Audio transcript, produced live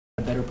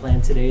better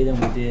plan today than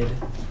we did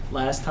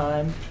last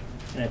time,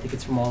 and I think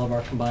it's from all of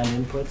our combined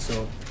input,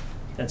 so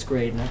that's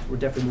great, and we're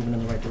definitely moving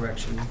in the right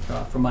direction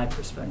from my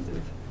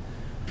perspective.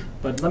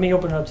 But let me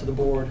open it up to the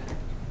board.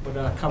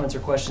 What comments or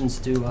questions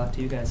do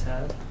you guys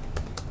have?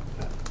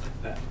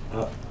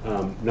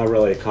 Not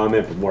really a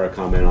comment, but more a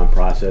comment on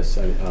process.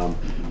 And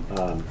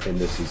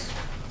this is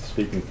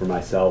speaking for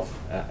myself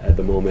at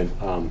the moment.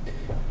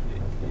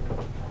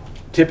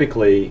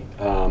 Typically,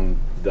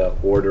 the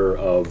order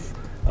of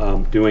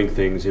doing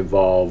things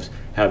involves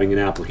having an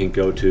applicant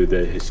go to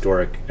the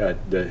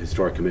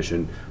historic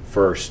commission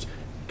first,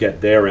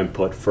 get their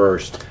input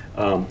first.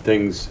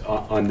 Things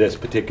on this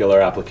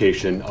particular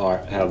application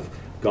have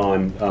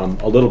gone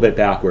a little bit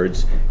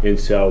backwards, and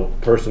so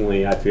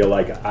personally, I feel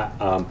like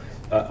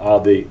all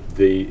the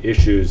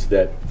issues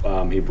that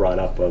he brought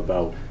up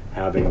about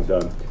having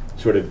the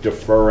sort of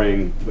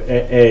deferring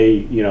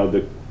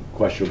the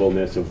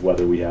questionableness of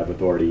whether we have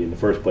authority in the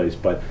first place,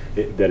 but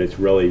that it's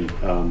really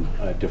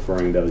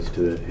deferring those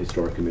to the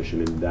Historic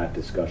Commission in that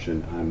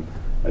discussion.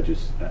 I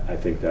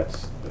think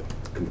that's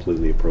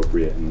completely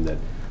appropriate, and that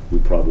we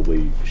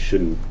probably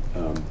shouldn't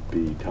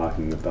be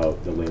talking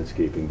about the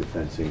landscaping, the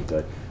fencing,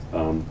 the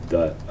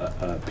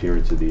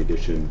appearance of the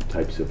addition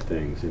types of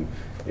things,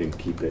 and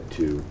keep it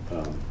to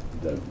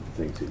the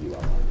things that you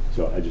outlined.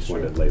 So I just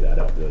wanted to lay that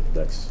out.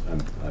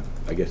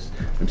 I guess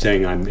I'm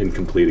saying I'm in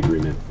complete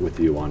agreement with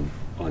you on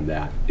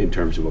that in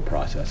terms of a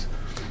process.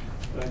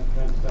 Can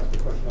I just ask the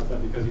question about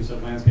that? Because you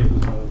said landscaping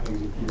is one of the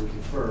things you would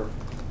prefer.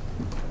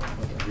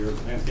 Your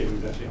landscaping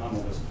is actually on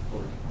the list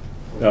for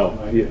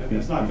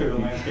it's not clear that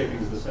landscaping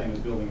is the same as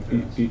building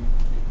appearance.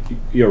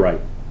 You're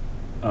right.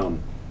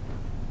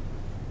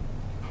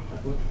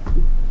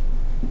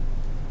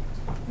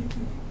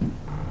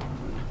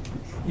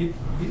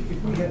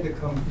 If we had to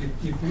come,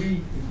 if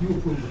you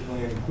approve the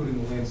plan,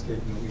 including the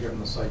landscaping that we have in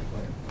the site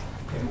plan,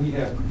 and we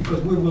have,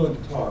 because we're willing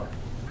to talk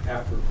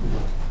after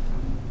approval.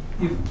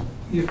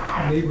 If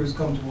neighbors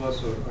come to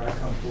us, or I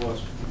come to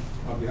us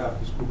on behalf of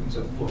this group and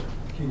says, look,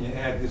 can you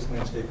add this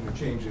landscaping or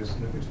change this,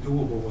 and if it's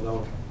doable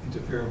without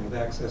interfering with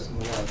access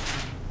and the like.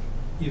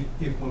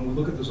 If when we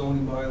look at the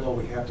zoning bylaw,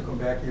 we have to come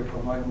back here for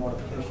a minor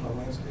modification on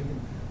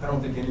landscaping, I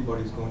don't think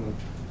anybody's going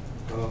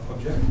to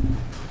object.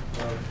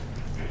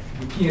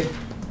 We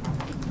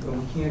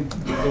can't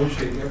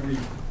negotiate every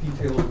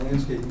detail of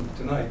landscaping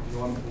tonight.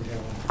 Beyond what we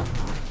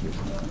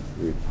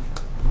have.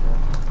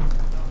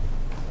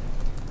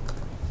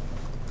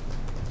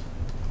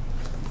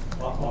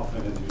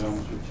 Often, as you know,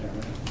 Mr.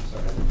 Chairman, I'm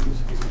sorry, I didn't use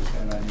the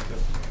pen, I need to.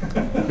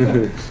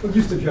 I'm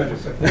used to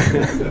judges.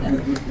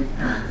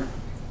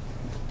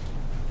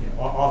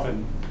 Often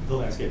the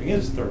landscaping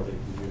is thoroughly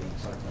reviewed in the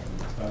site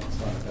plan. It's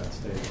not at that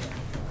stage.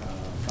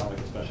 It's not like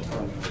a special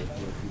permit or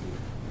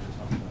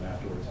something like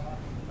afterwards.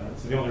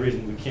 So the only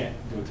reason we can't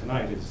do it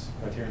tonight is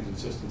Criterion's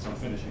insistence on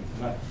finishing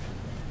tonight.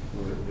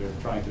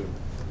 They're trying to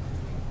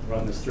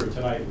run this through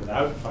tonight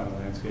without final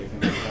landscaping,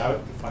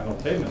 without final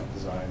pavement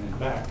design in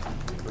back,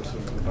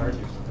 pursuant to the fire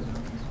chief's orders.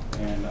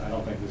 And I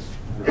don't think this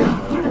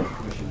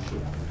commission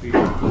should be,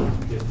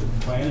 if the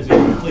plan is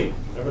incomplete,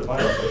 whatever the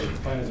bylaw says, if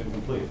the plan is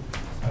incomplete,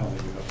 I don't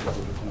think we have to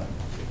approve it tonight.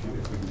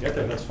 If we can get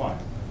there, that's fine.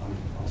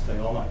 I'll stay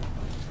all night.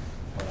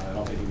 But I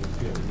don't think you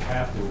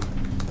have to,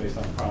 based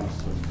on the promise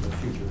of the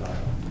future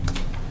dialogue.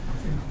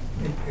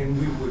 And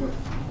we would.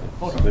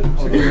 Hold on.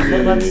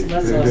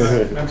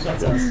 That's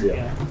us.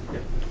 Yeah.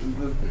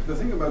 The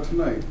thing about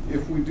tonight,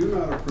 if we do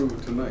not approve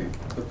it tonight,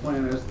 the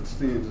plan as it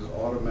stands is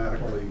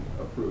automatically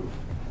approved.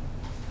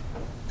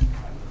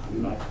 If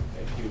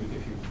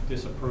you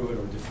disapprove it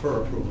or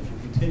defer approval, if you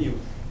continue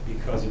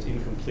because it's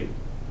incomplete.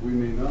 We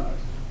may not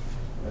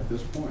at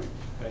this point.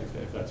 Okay,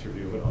 if that's your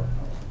view of it, I'll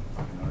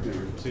argue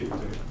your procedure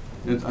too.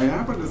 And I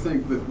happen to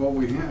think that what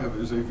we have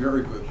is a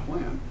very good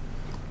plan.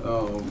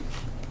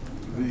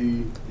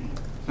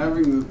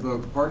 Having the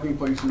parking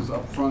places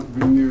up front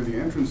being near the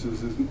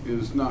entrances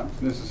is not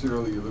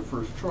necessarily the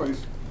first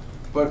choice,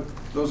 but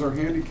those are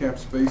handicapped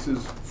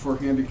spaces for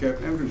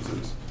handicapped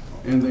entrances,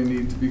 and they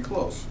need to be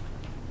close.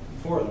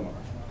 4 of them are.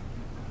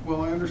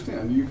 Well, I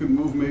understand. You can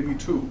move maybe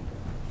 2.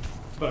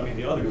 But I mean,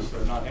 the others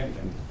are not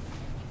handicapped.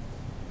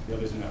 The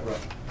others in that row.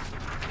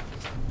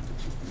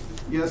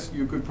 Yes,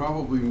 you could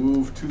probably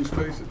move 2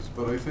 spaces,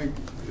 but I think,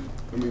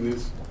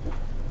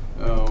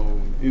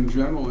 in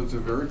general, it's a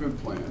very good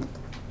plan.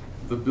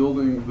 The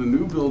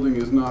new building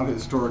is not a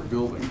historic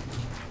building.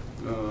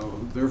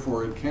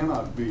 Therefore, it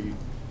cannot be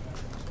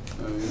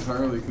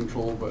entirely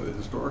controlled by the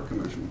Historic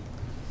Commission.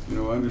 I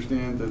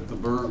understand that the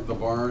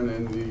barn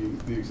and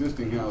the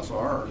existing house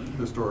are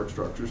historic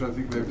structures. I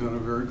think they've done a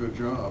very good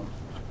job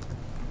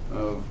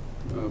of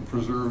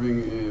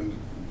preserving and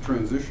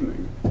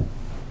transitioning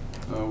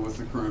with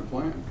the current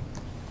plan.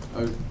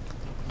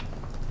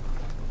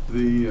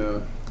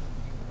 The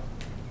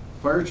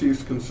fire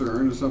chief's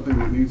concern is something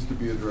that needs to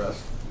be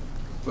addressed,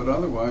 but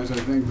otherwise I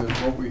think that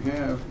what we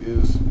have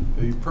is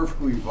a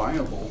perfectly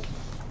viable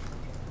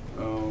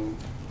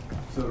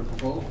set of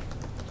proposals.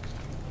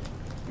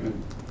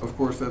 And of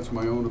course that's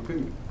my own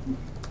opinion.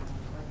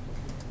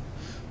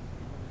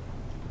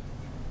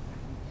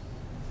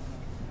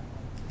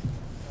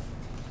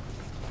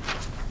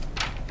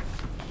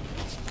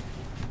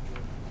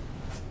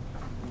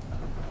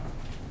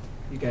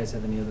 guys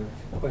have any other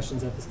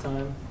questions at this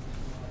time?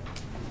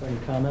 Or any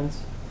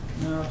comments?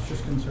 No, I was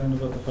just concerned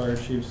about the fire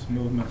chief's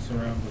movements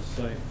around the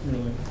site,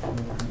 really.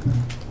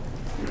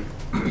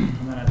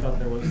 And then I thought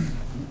there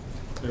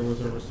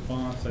was a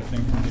response, I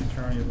think, from the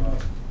attorney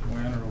about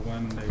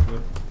when they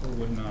would or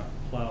would not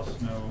plow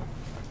snow.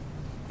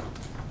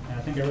 And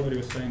I think everybody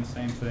was saying the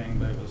same thing,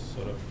 that it was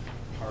sort of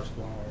parsed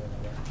one way or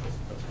another.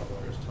 That's how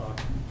lawyers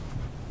talk.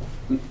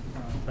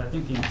 But I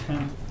think the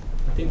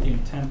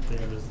intent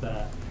there is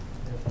that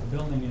if the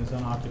building is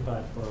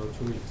unoccupied for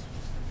 2 weeks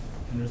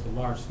and there's a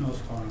large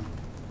snowstorm,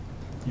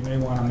 you may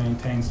want to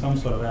maintain some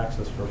sort of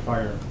access for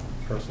fire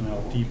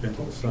personnel deep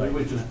into the site.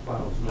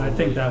 I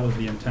think that was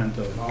the intent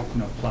of,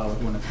 plow it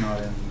when it's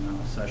not in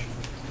session.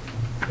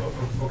 Well,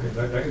 okay,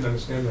 I can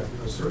understand that,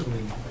 because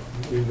certainly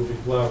we will be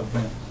plowed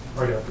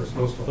right after a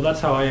snowstorm. Well, that's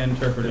how I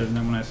interpreted it, and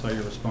then when I saw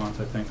your response,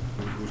 I think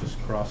we just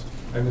crossed.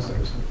 I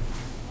misunderstood.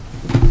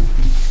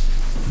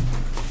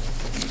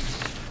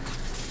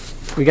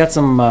 We got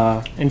some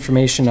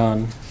information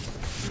on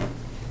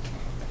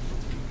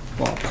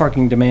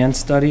parking demand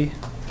study,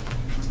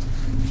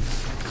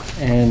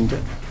 and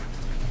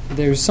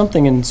there's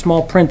something in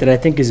small print that I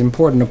think is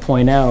important to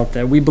point out,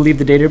 that we believe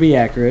the data to be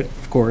accurate,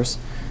 of course,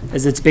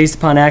 as it's based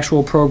upon the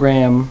actual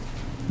program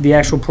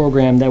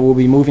that will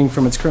be moving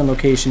from its current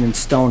location in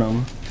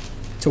Stoneham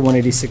to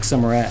 186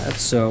 Summer Ave.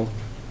 So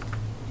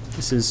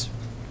this is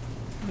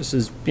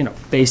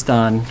based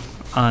on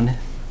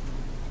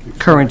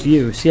current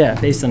use,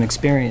 based on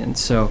experience.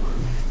 So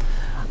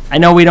I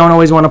know we don't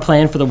always want to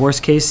plan for the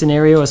worst case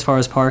scenario as far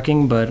as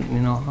parking, but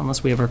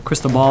unless we have our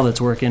crystal ball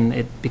that's working,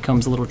 it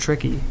becomes a little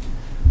tricky.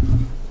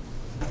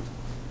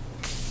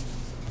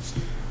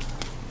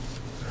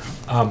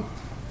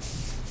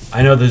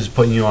 I know this is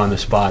putting you on the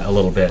spot a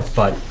little bit,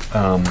 but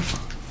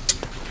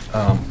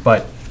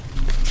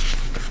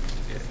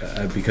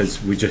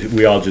because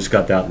we all just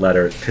got that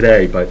letter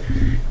today, but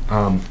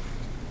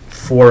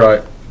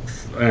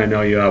I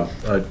know you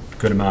have a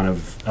good amount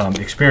of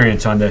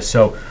experience on this.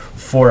 So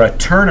for a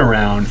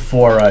turnaround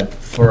for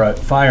a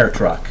fire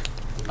truck,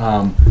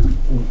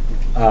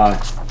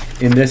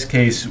 in this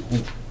case,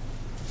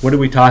 what are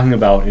we talking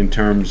about in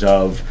terms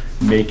of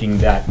making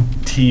that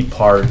T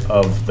part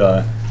of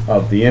the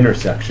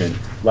intersection,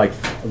 like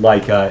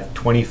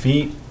 20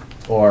 feet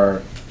or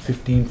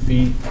 15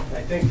 feet?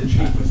 I think the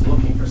chief was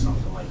looking for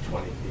something like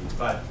 20 feet,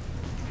 but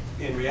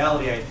in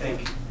reality, I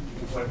think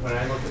when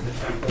I look at the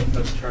template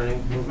for the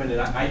turning movement,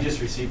 and I just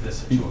received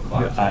this at 2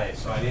 o'clock today,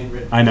 so I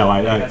didn't. I know.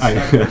 I got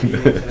stuck in a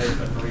meeting today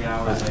for 3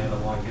 hours. I had a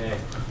long day,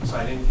 so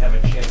I didn't have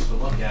a chance to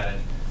look at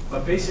it.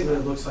 But basically,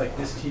 it looks like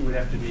this T would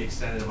have to be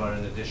extended about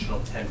an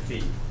additional 10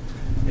 feet.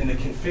 In the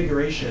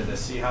configuration of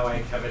this, see how I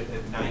have it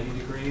at 90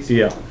 degrees?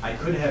 Yeah. I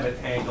could have it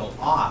angled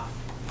off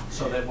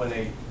so that when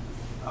a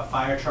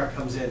fire truck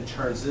comes in,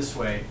 turns this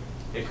way,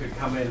 it could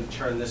come in,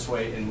 turn this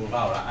way, and move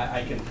out.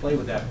 I can play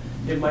with that.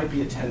 It might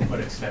be a 10-foot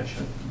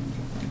extension.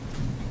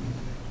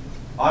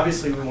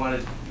 Obviously, we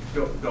want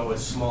to go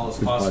as small as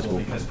possible,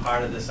 because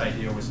part of this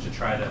idea was to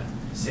try to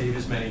save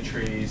as many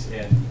trees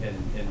and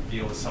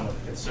deal with some of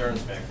the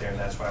concerns back there, and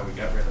that's why we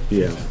got rid of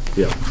it.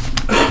 Yeah.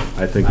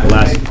 I think the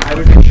last. I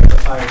would make sure the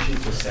fire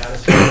chief was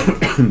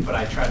satisfied, but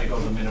I tried to go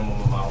the minimum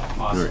amount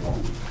possible.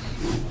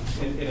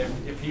 Right. And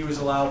if he was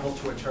allowable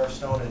to a turf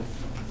stone, and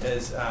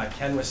as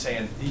Ken was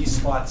saying, these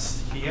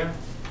spots here,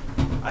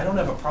 I don't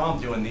have a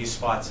problem doing these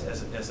spots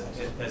as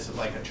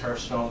like a turf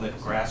stone that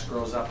grass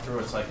grows up through.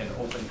 It's like an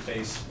open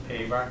face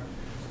paver.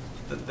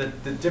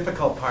 The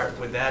difficult part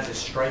with that is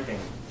striping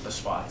the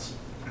spots.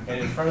 And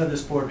in front of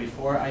this board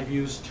before, I've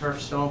used turf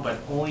stone, but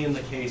only in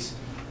the case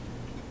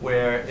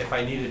where if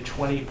I needed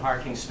 20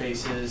 parking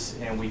spaces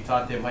and we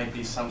thought there might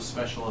be some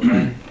special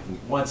event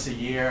once a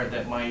year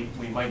that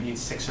we might need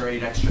 6 or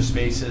 8 extra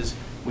spaces,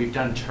 we've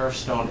done turf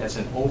stone as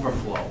an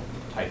overflow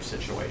type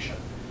situation.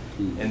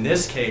 In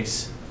this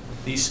case,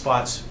 these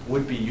spots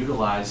would be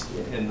utilized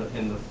in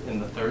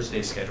the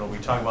Thursday schedule. We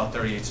talk about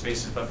 38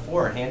 spaces, but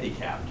 4 are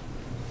handicapped.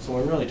 So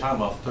we're really talking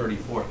about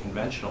 34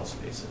 conventional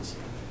spaces.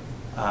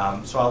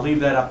 So I'll leave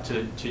that up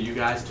to you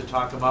guys to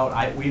talk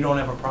about. We don't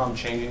have a problem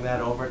changing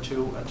that over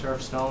to a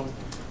turf stone.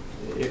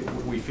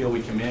 We feel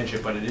we can manage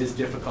it, but it is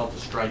difficult to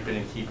stripe it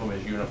and keep them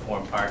as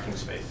uniform parking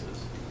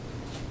spaces.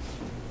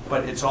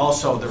 But it's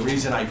also, the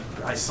reason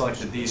I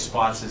selected these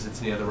spots is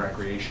it's near the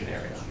recreation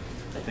area.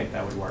 I think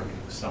that would work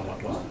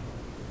somewhat well.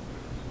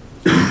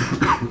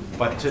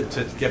 But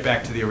to get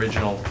back to the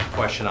original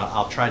question,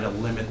 I'll try to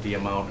limit the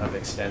amount of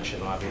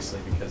extension, obviously,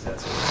 because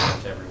that's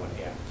important to everyone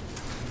here.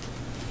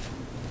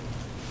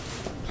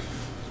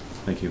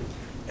 Thank you.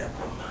 Yep.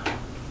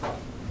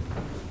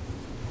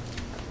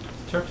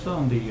 Turf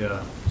stone,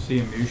 the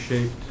CMU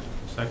shaped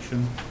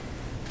section.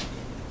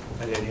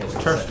 I didn't hear what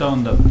you Turf said.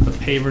 stone, the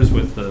pavers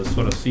with the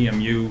sort of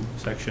CMU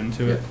section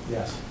to it.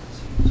 Yes.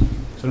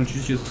 So don't you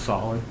just use a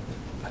solid?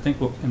 I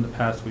think in the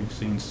past we've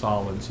seen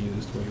solids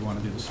used where you want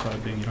to do the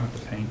striping, you don't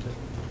have to paint it.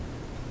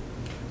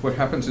 What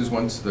happens is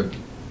once the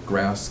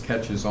grass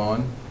catches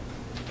on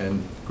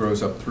and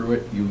grows up through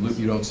it,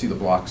 you don't see the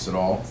blocks at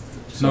all.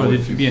 No, So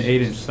it should be an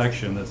 8-inch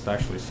section that's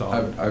actually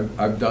solid.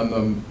 I've done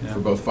them Yeah. for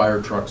both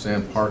fire trucks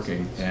and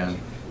parking, and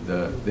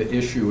the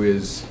issue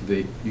is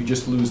you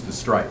just lose the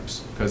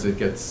stripes because it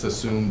gets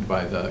assumed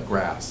by the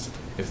grass,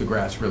 if the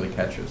grass really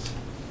catches.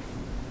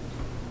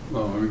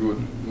 Well, I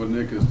mean, what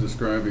Nick is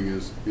describing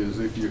is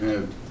if you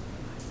had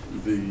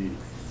the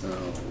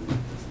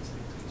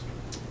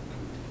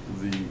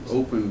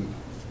open,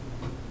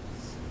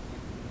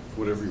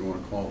 whatever you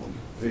want to call them,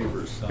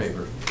 Paper.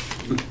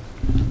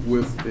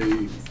 with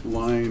a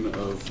line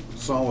of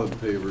solid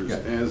pavers Yeah.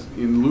 as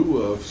in lieu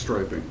of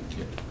striping.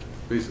 Yeah.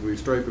 Basically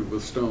stripe it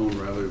with stone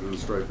rather than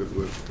stripe it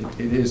with,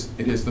 It is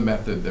the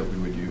method that we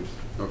would use.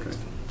 okay.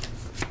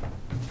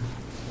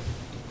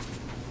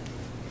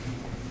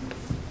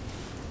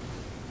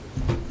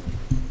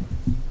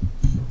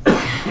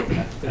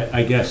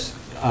 I guess,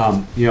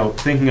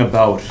 thinking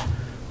about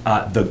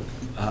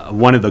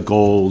one of the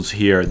goals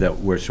here that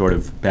we're sort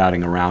of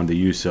batting around, the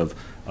use of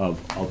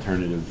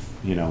alternative,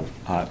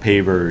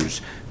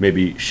 pavers,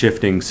 maybe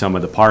shifting some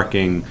of the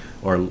parking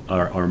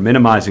or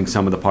minimizing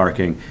some of the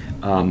parking.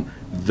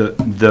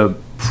 The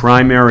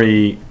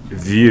primary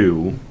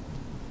view,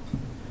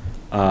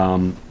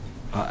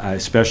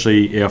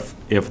 especially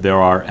if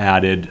there are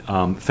added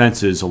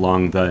fences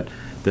along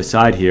the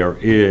side here,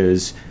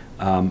 is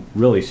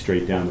really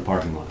straight down the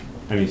parking lot.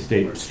 I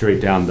mean,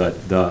 straight down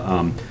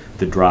the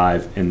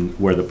drive and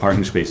where the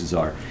parking spaces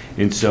are.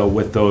 And so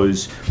with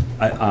those,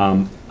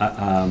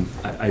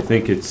 I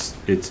think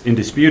it's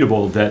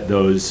indisputable that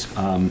those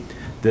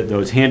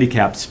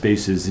handicapped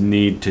spaces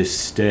need to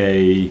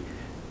stay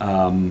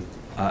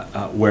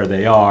where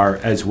they are,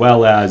 as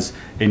well as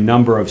a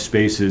number of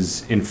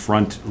spaces in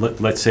front.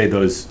 Let's say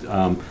those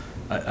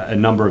a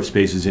number of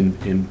spaces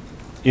in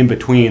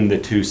between the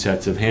two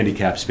sets of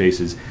handicap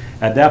spaces.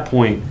 At that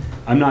point,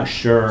 I'm not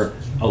sure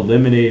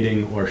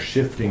eliminating or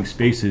shifting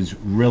spaces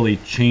really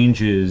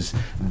changes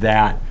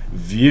that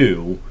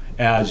view.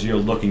 As you're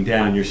looking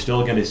down, you're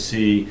still going to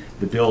see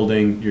the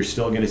building. You're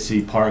still going to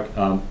see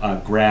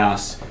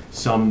grass,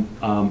 some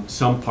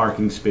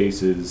parking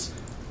spaces,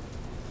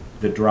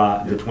 the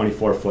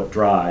 24-foot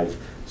drive.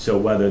 So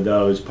whether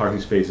those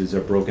parking spaces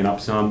are broken up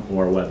some,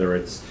 or whether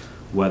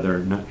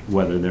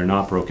they're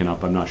not broken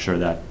up, I'm not sure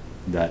that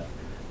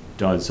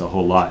does a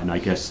whole lot. And I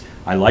guess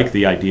I like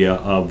the idea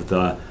of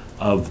the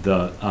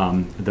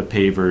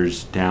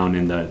pavers down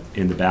in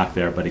the back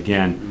there, but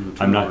again,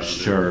 I'm not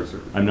sure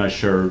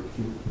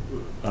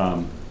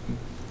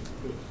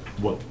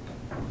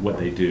what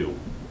they do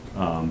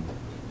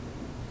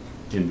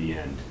in the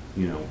end,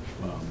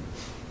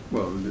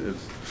 Well,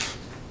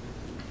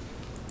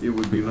 it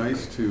would be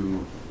nice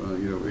to,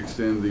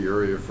 extend the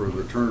area for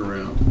the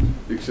turnaround,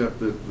 except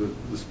that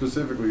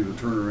specifically the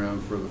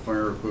turnaround for the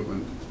fire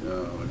equipment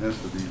has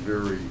to be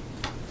very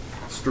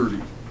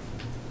sturdy.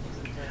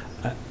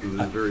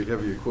 It's very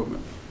heavy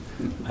equipment.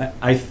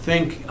 I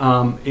think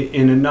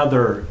in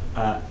another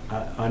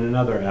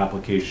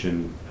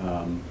application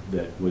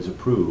that was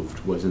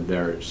approved, wasn't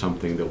there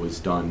something that was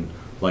done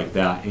like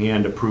that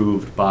and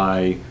approved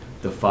by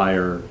the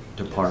fire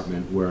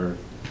department where,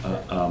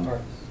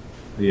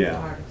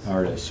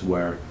 artists,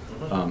 where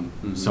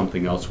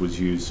something else was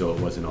used, so it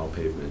wasn't all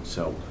pavement.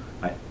 So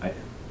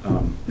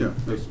Yeah,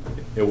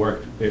 it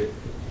worked. It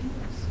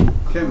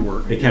can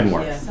work. It can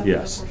work. Yeah.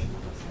 Yes.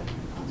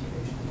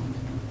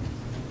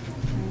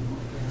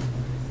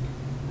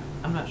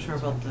 I'm not sure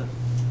about the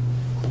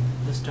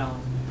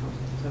stone,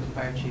 so the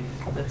fire chief,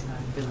 that's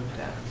not been looked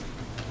at.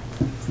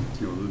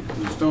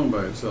 The stone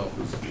by itself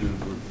is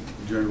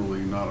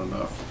generally not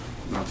enough,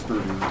 not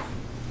sturdy enough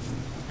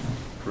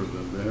for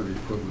the heavy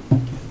equipment.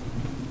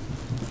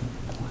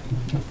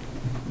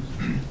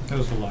 That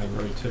was the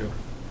library too.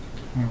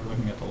 We were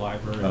looking at the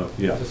library. Oh,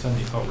 yeah. To send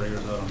the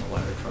outriggers out on the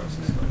ladder trucks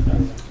and stuff like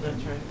that.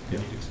 That's right. They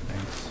need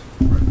expense.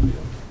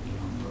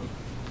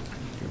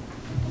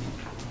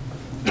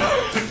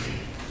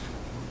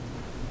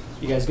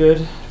 You guys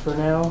good for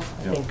now?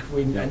 Yep.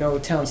 I know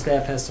town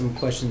staff has some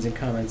questions and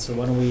comments, so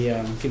why don't we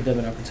give them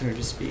an opportunity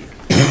to speak?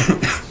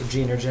 So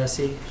Jean or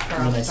Jesse,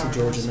 and then I see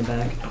George in the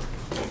back.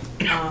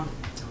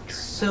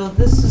 So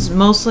this is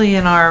mostly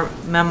in our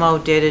memo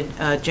dated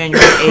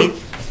January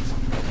 8th,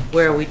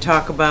 where we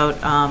talk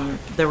about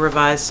the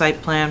revised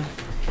site plan.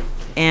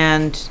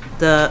 And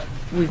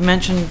we've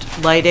mentioned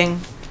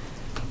lighting.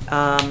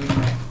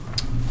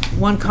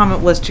 One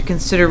comment was to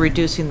consider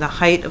reducing the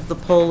height of the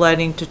pole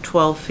lighting to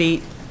 12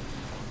 feet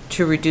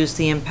to reduce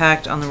the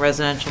impact on the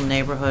residential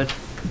neighborhood.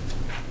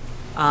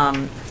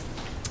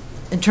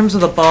 In terms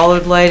of the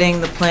bollard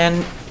lighting, the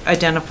plan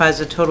identifies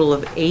a total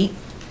of 8,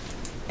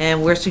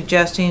 and we're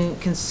suggesting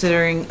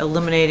considering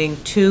eliminating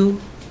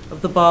 2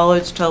 of the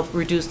bollards to help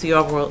reduce the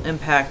overall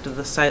impact of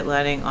the site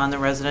lighting on the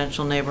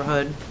residential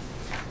neighborhood.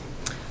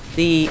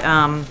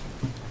 I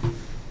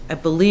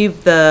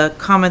believe the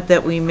comment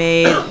that we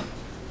made,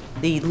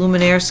 the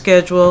luminaire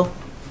schedule,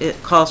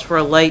 it calls for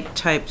a light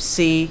type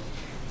C,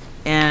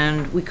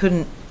 and we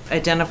couldn't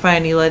identify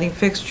any lighting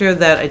fixture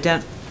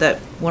that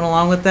went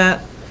along with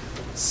that.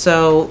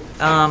 So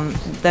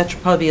that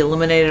should probably be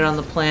eliminated on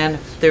the plan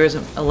if there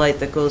isn't a light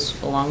that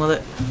goes along with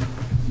it.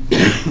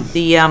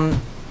 The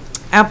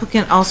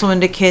applicant also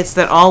indicates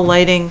that all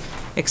lighting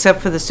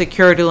except for the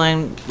security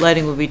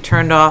lighting will be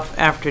turned off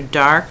after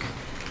dark.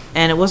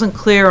 And it wasn't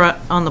clear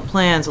on the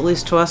plans, at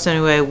least to us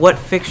anyway, what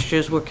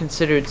fixtures were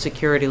considered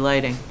security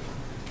lighting.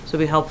 So it'd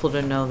be helpful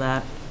to know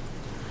that.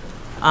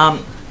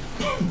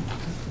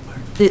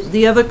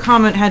 The other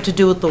comment had to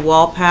do with the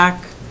wall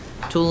pack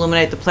to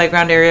illuminate the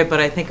playground area, but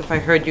I think if I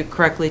heard you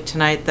correctly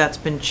tonight, that's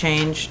been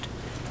changed,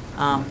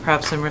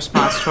 perhaps in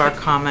response to our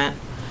comment,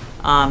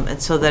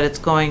 and so that it's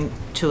going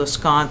to a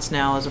sconce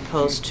now as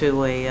opposed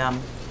to a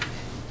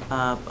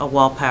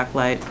wall pack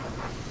light.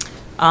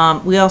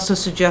 We also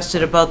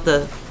suggested about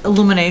the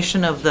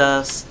illumination of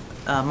the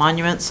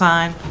monument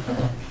sign,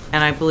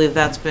 and I believe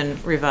that's been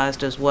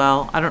revised as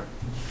well. I don't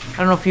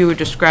know if you were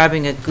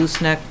describing a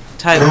gooseneck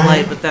type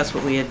light, but that's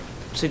what we had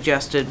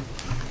suggested.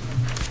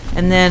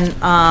 And then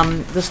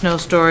the snow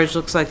storage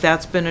looks like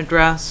that's been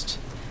addressed.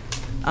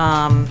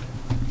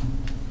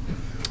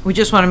 We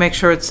just want to make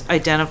sure it's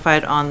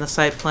identified on the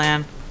site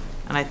plan,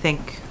 and I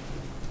think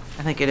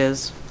it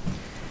is.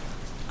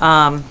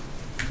 And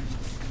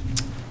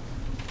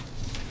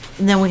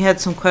then we had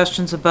some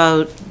questions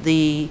about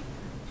the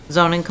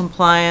zoning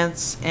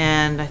compliance,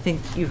 and I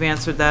think you've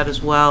answered that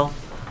as well,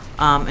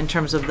 in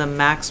terms of the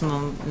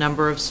maximum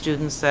number of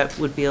students that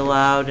would be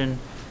allowed and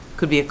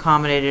could be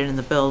accommodated in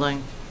the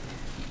building.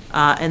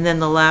 And then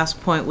the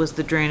last point was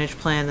the drainage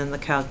plan and the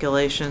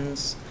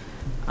calculations,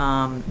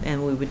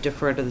 and we would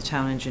defer to the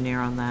town engineer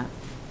on that.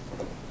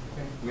 Okay.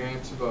 May I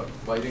answer the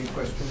lighting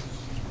questions?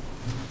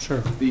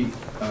 Sure. The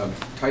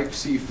type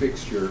C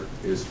fixture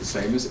is the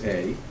same as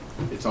A.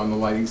 It's on the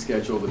lighting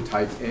schedule. The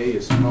type A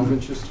is 12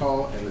 inches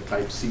tall and the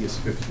type C is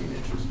 15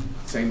 inches.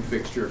 Same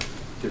fixture,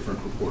 different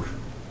proportion.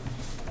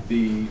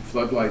 The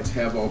floodlights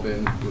have all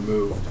been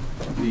removed.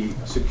 The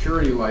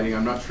security lighting,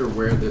 I'm not sure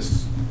where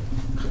this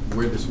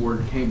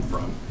word came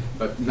from,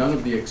 but none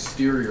of the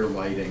exterior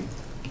lighting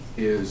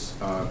is,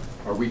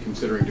 are we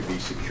considering to be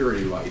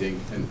security lighting,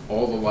 and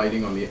all the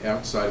lighting on the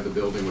outside of the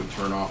building would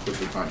turn off with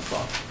the time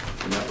clock,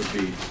 and that would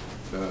be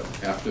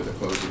after the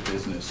close of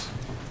business.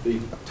 The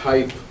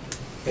type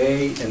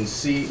A and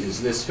C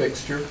is this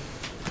fixture.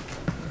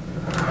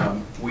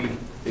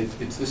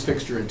 It's this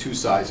fixture in two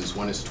sizes.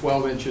 One is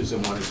 12 inches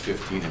and one is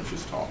 15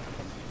 inches tall.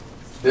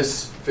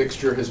 This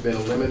fixture has been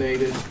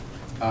eliminated.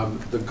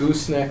 The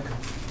gooseneck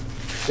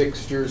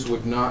fixtures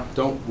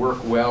don't work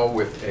well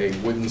with a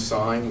wooden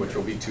sign, which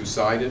will be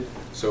two-sided.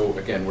 So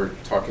again, we're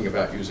talking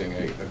about using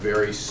a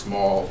very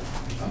small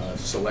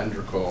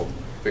cylindrical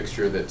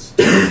fixture that's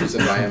 2 inches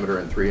in diameter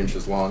and 3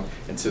 inches long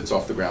and sits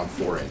off the ground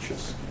 4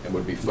 inches and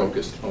would be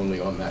focused only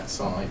on that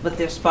sign. But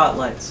they're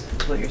spotlights,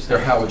 is what you're saying.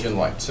 They're halogen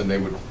lights, and they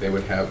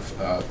would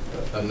have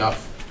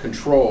enough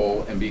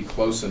control and be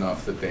close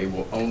enough that they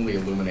will only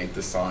illuminate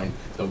the sign.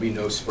 There'll be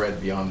no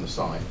spread beyond the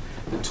sign.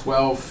 The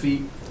 12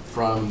 feet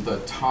from the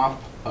top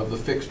of the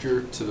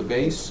fixture to the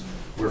base,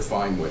 we're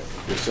fine with.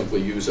 We'll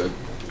simply use a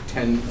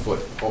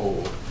 10-foot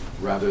pole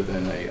rather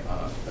than a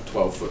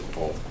 12-foot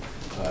pole.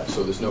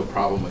 So there's no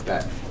problem with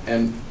that.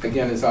 And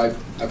again, as I've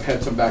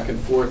had some back and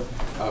forth,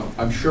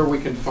 I'm sure we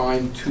can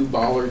find 2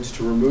 bollards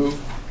to remove.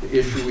 The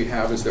issue we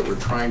have is that we're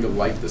trying to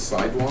light the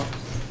sidewalk,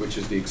 which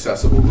is the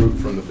accessible route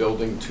from the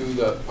building to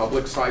the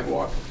public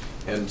sidewalk.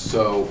 And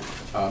so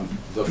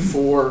the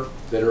 4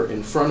 that are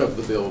in front of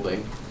the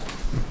building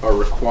are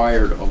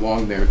required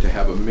along there to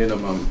have a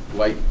minimum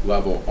light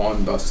level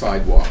on the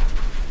sidewalk.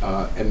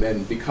 And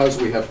then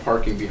because we have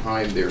parking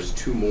behind, there's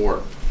 2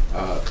 more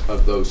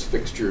of those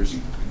fixtures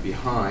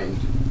behind.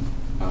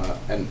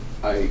 And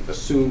I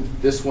assume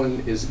this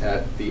one is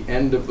at the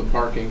end of the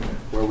parking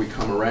where we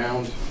come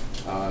around.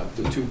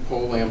 The 2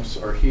 pole lamps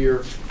are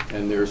here,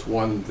 and there's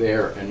one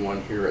there and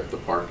one here at the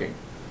parking.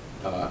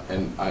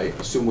 And I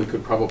assume we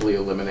could probably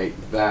eliminate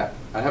that.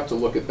 I have to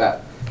look at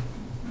that.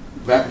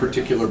 That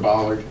particular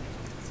bollard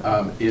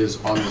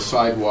is on the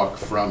sidewalk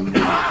from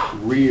the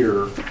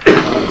rear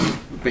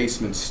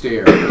basement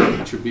stair,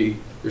 which would be,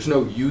 there's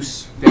no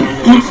use down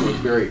there, so it's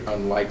very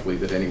unlikely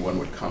that anyone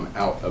would come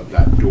out of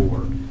that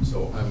door.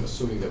 So I'm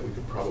assuming that we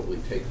could probably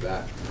take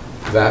that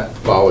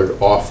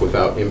bollard off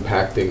without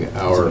impacting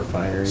our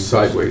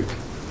sideway.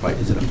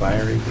 Is it a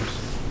fire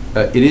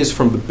egress? It is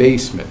from the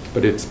basement,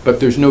 but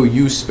there's no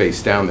use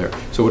space down there,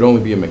 so it would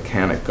only be a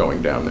mechanic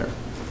going down there.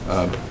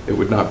 It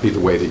would not be the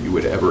way that you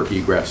would ever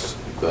egress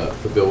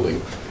the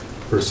building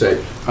per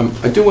se.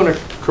 I do want to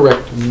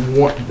correct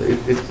one,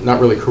 it's not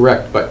really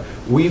correct, but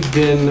we've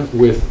been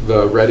with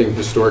the Reading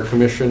Historic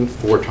Commission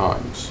 4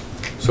 times.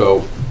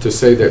 So to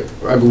say that,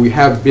 I mean, we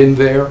have been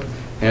there,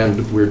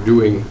 and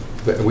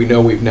we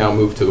know we've now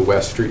moved to the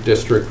West Street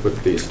District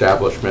with the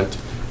establishment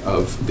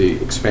of the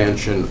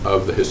expansion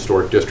of the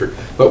historic district.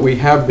 But we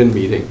have been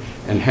meeting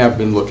and have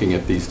been looking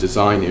at these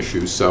design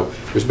issues. So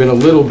there's been a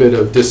little bit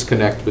of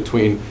disconnect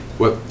between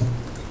what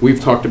we've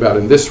talked about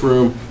in this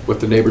room, what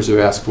the neighbors have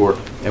asked for,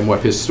 and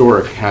what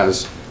historic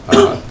has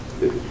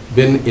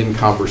been in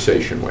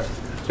conversation with.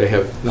 They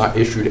have not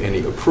issued any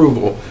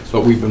approval,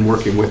 but we've been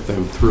working with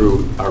them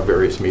through our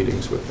various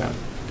meetings with them.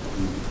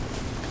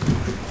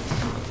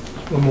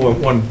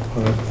 One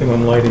thing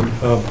on lighting.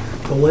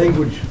 The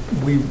language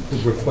we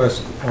would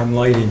request on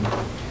lighting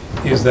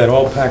is that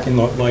all parking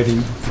lot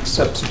lighting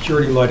except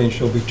security lighting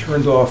shall be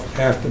turned off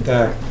after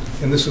dark.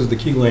 And this is the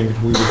key language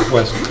we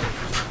request,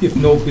 if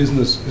no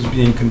business is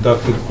being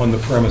conducted on the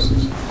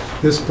premises.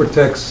 This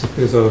protects if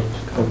there's a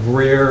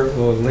rare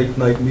or late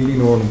night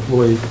meeting or an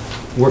employee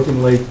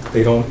working late,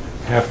 they don't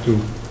have to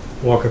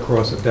walk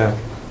across a dark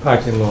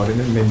parking lot,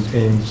 and it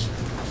maintains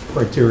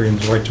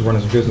Criterion's right to run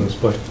his business,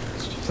 but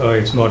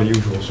it's not a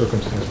usual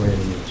circumstance by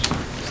any means.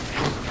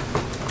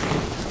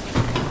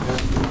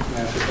 May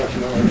I ask a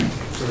question?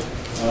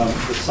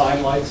 The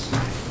sign lights,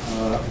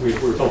 we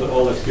were told that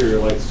all exterior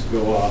lights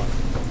go off,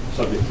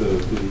 subject to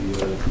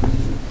the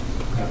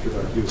after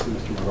dark use that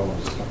Mr. Marone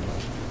was talking about.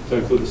 Does that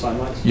include the sign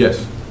lights?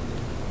 Yes.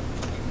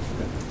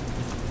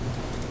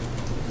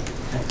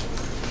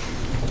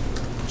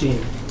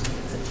 Gene.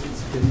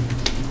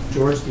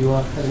 George, do you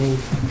want have any?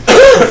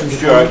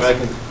 Sure, I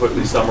can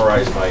quickly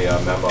summarize my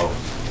memo.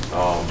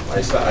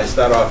 I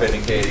start off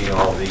indicating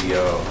all the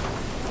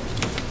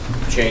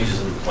changes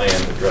in the plan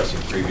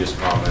addressing previous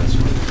comments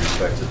with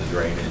respect to the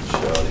drainage,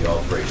 the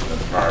alteration of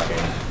the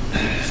parking,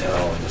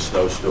 the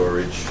snow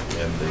storage,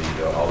 and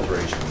the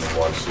alteration of the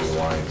water sewer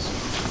lines.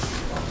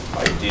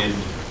 I did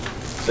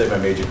say my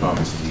major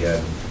comments at the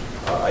end.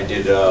 I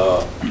did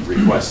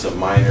request some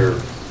minor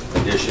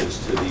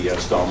additions to the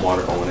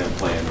stormwater O&M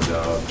plan,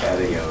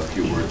 adding a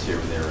few words here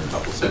and there, a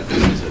couple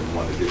sentences and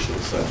one additional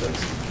sentence,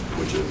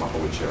 which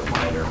are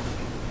minor.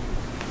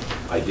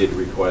 I did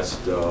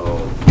request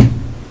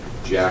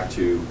Jack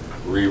to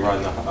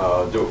rerun,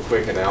 do a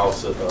quick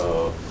analysis,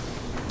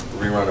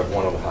 rerun of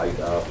one of the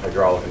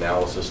hydraulic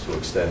analysis to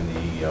extend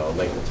the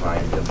length of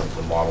time that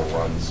the model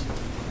runs,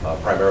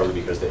 primarily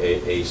because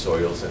the A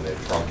soils and they're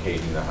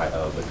truncating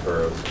the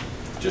curve,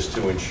 just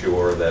to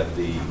ensure that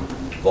the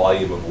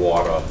volume of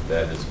water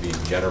that is being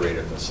generated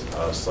at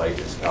the site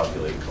is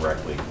calculated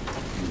correctly.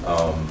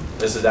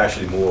 This is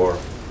actually more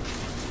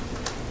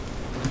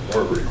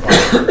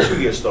required for a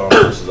 2-year storm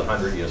versus a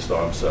 100-year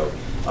storm, so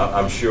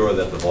I'm sure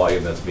that the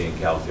volume that's being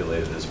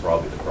calculated is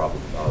probably the proper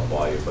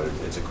volume, but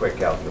it's a quick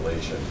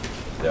calculation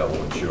that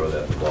will ensure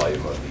that the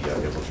volume of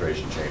the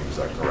infiltration chambers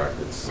are correct.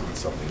 It's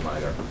something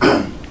minor.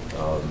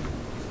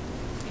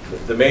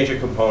 The major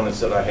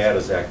components that I had,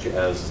 as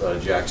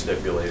Jack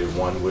stipulated,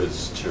 one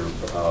was to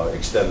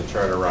extend the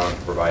turnaround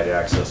to provide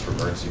access for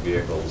emergency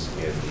vehicles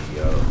and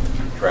the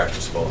trash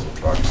disposal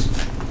trucks.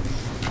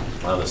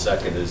 The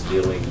second is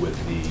dealing with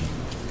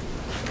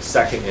the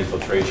second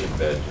infiltration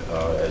bed.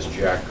 As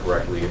Jack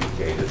correctly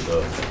indicated,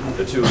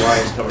 the two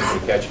lines coming from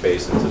the catch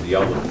basin to the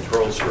outlet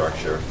control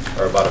structure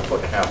are about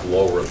 1.5 feet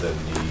lower than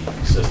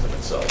the system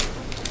itself.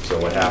 So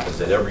what happens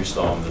at every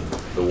storm,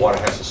 the water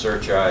has to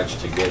surcharge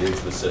to get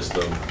into the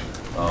system.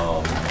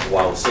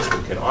 While the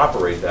system can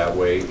operate that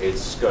way,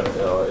 it's going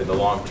to, in the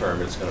long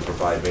term, it's going to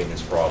provide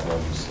maintenance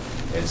problems,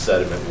 and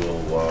sediment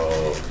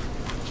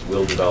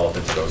will develop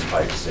into those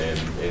pipes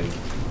and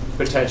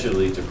potentially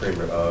lead to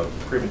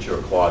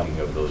premature clogging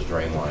of those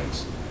drain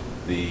lines.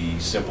 The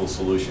simple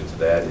solution to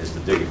that is to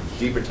dig a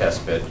deeper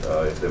test pit.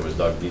 If it was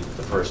dug deep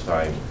the first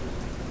time,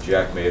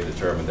 Jack may have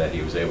determined that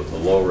he was able to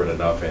lower it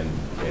enough and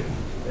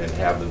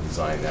have the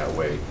design that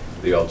way.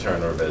 The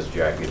alternative, as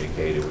Jack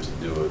indicated, was to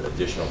do an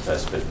additional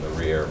test pit in the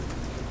rear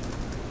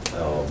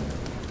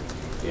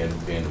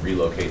and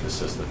relocate the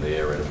system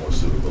there at a more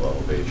suitable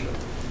elevation.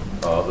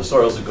 The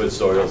soils are good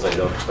soils. I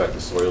don't expect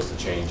the soils to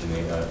change in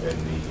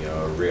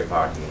the rear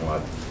parking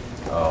lot.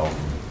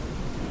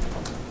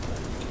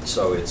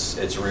 So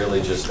it's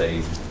really just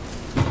a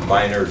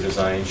minor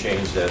design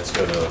change that's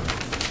going to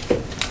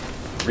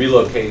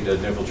relocate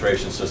an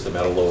infiltration system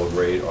at a lower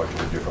grade or to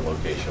a different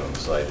location on the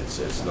site.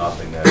 It's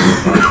nothing that's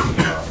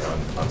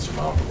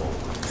unsurmountable.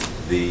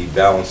 The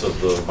balance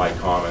of my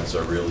comments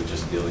are really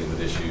just dealing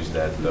with issues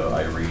that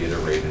I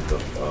reiterated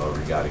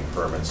regarding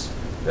permits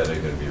that are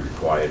going to be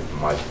required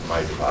from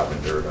my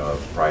department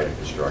prior to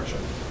construction.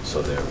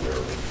 So they're aware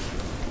of it.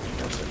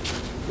 That's it.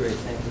 Great,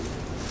 thank you.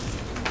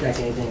 Jack,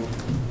 anything you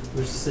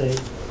wish to say?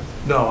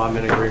 No, I'm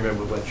in agreement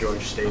with what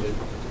George stated.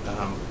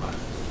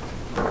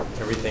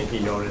 Everything he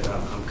noted,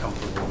 I'm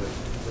comfortable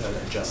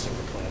with adjusting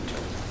the plan to.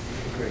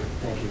 Great,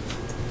 thank you.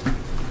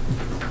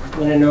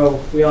 And I know,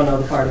 we all know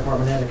the fire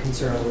department had a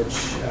concern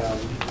which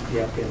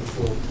the applicant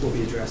will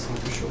be addressing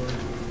for sure.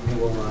 And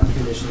we'll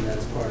condition that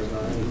as part of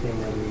anything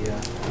that we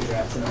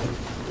draft tonight.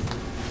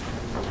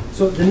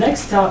 So the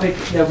next topic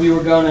that we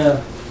were going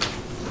to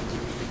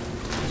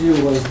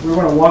do was, we were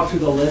going to walk through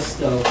the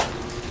list of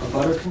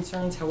abutter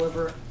concerns.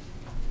 However,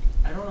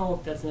 I don't know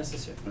if that's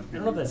necessary. I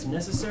don't know if that's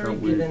necessary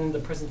given the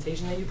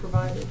presentation that you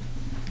provided.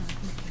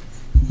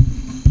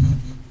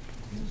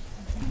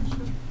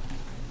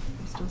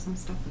 There's still some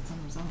stuff that's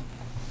unresolved.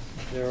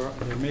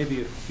 There may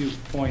be a few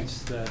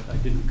points that I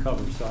didn't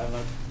cover, so I don't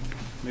know,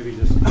 maybe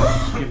just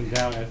skim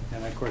down it,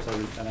 and of course I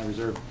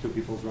reserve two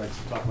people's rights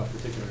to talk about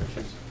particular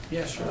issues.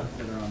 Yeah, sure.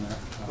 That are on there.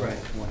 Right.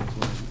 One is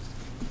one.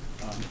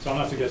 So I'm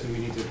not suggesting we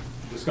need to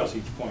discuss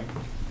each point,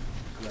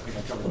 because I think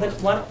I covered Well, then,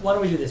 most. why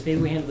don't we do this?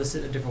 Maybe we handle this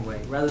a different way.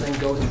 Rather than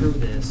go through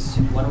this,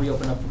 why don't we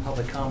open up for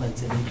public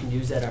comments, and you can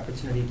use that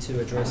opportunity to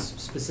address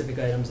specific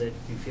items that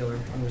you feel are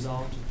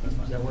unresolved? That's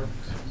fine. Does that work?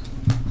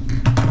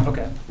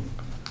 Okay,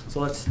 so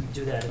let's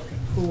do that.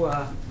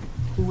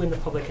 Who in the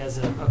public has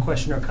a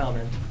question or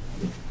comment?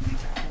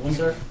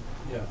 Sir?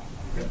 Yeah.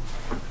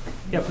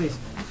 Yeah, please.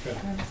 Okay.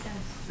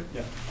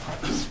 Yeah.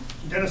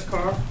 Dennis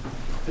Carr,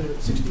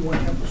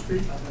 61 Temple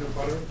Street. I'm in a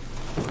butter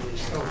in the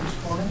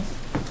southeast corner.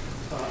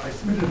 I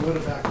submitted a letter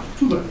back,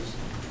 2 letters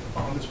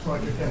on this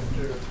project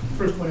after,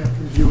 first one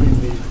after reviewing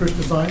the first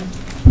design.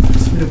 I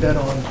submitted that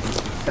on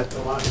at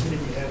the last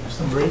meeting we had in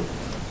December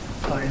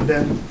 8th. And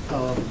then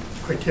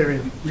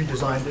Criterion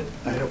redesigned it.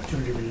 I had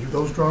opportunity to review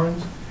those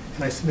drawings.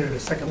 And I submitted a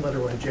second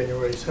letter on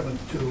January 7th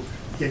to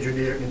the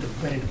engineer into the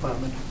planning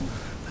department.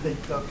 I think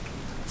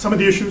some of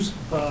the issues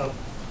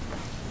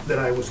that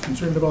I was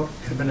concerned about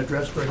have been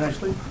addressed very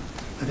nicely.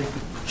 I think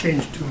the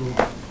change to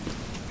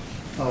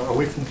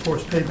away from the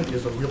porous pavement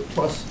is a real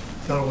plus,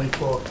 not only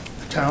for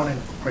the town and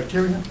for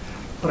Criterion,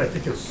 but I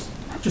think it's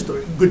just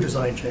a good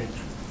design change.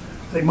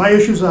 I think my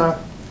issues are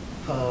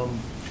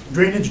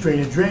drainage,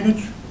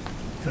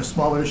 and a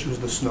smaller issue is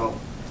the snow.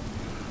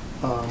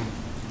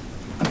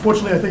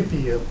 Unfortunately, I think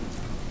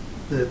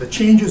the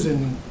changes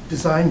in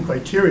design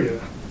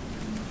criteria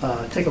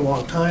take a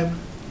long time.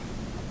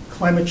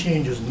 Climate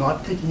change is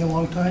not taking a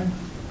long time.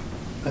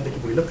 I think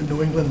if we look at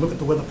New England, look at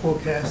the weather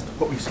forecast,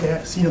 what we've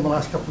seen in the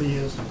last couple of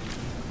years,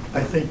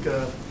 I think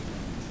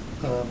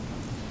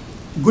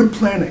good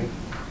planning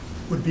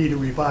would be to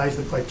revise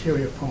the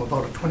criteria from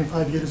about a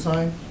 25-year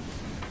design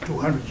to a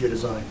 100-year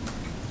design.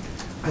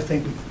 I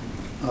think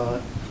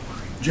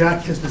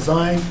Jack has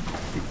designed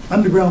the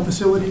underground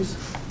facilities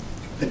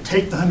that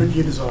take the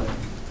 100-year design.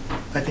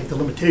 I think the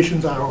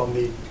limitations are on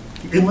the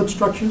inlet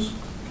structures,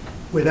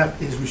 where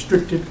that is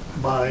restricted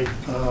by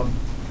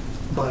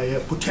a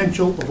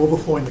potential of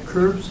overflowing the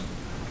curbs,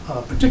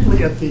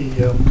 particularly at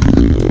the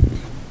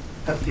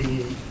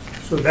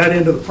sort of that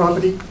end of the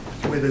property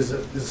where there's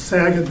a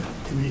sag.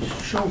 Can we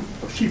show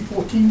sheet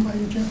 14 by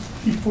any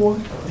chance? Sheet 4,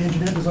 the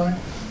engineer design.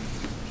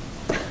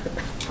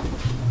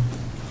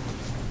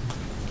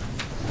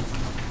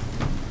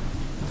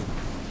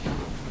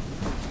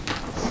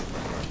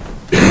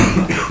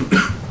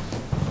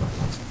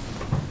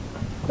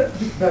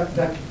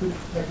 Back is good.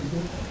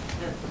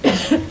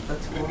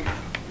 That's cool.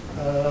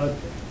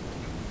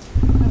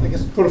 I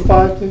guess go to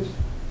 5, please.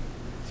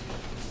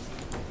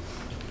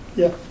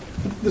 Yeah,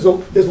 there's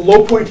a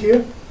low point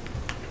here,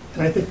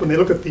 and I think when they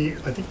look at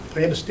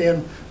I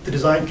understand the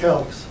design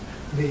calcs.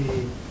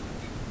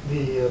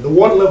 The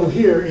water level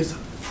here is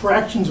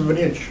fractions of an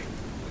inch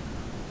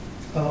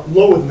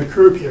lower than the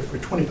curb here for a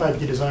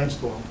 25-year design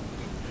storm.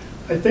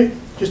 I think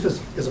just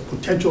as a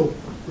potential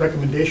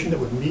recommendation that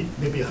would meet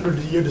maybe a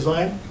 100-year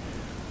design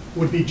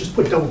would be just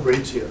put double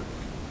grades here.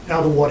 Now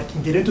the water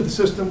can get into the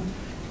system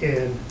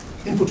and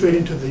infiltrate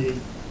into the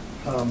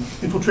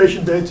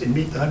infiltration beds and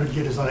meet the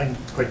 100-year design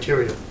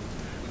criteria.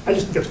 I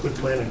just think that's good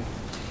planning.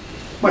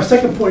 My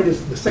second point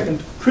is the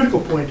second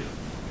critical point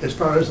as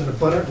far as in the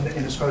butter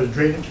and as far as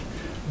drainage.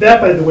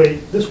 That, by the way,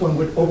 this one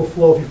would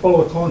overflow. If you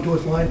follow the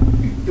contours line,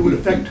 it would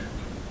affect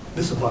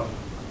this above.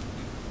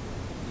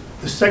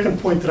 The second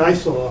point that I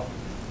saw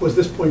was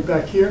this point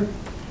back here.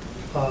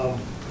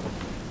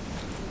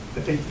 I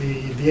think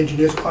the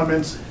engineer's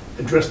comments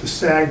address the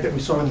sag that we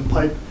saw in the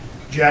pipe.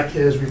 Jack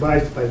has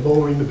revised it by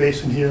lowering the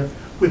basin here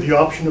with the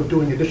option of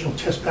doing additional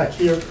tests back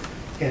here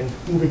and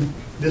moving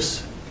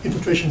this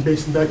infiltration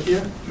basin back here.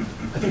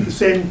 I think the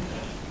same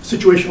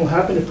situation will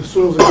happen if the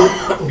soils are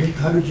good. We'll meet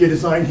the 100-year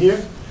design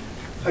here.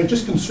 I'm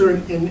just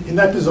concerned in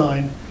that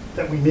design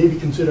that we maybe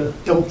consider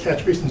double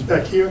catch basins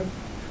back here.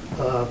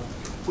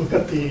 We've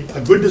got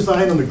a good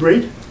design on the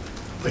grate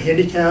for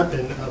handicap,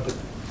 and but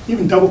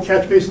even double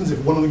catch basins,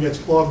 if one of them gets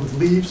clogged with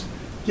leaves,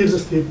 gives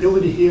us the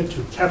ability here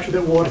to capture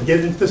that water, get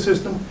it into the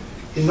system,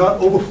 and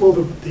not overflow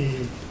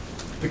the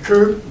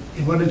curb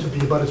and run into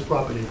the abutter's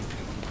property.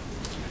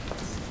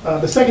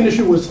 The second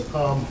issue was,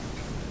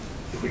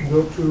 if we can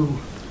go to,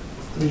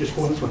 let me just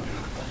go on this one.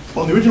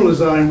 On the original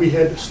design, we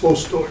had snow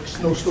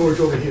storage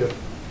over here.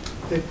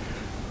 Okay?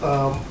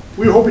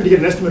 We were hoping to get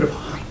an estimate of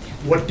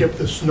what depth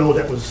of snow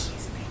that was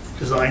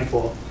designed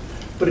for.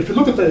 But if you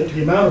look at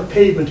the amount of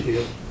pavement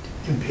here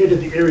compared to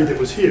the area that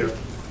was here,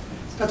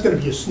 that's going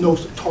to be a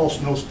tall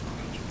snow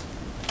storage.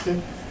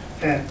 Okay?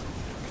 And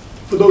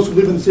for those who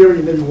live in this area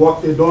and maybe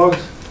walk their dogs,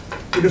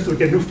 we just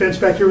get a new fence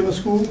back here in the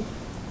school.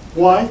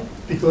 Why?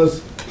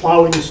 Because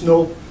plowing the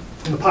snow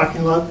from the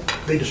parking lot,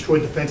 they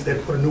destroyed the fence, they had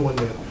to put a new one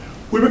there.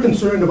 We were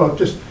concerned about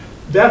just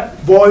that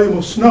volume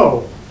of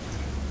snow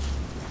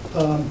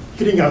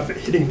hitting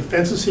the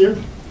fences here.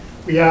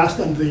 We asked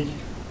on the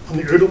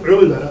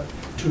early letter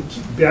to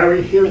keep a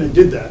barrier here, and they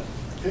did that.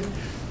 Okay?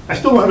 I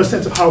still don't have a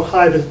sense of how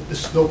high the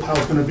snow pile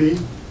is going to be,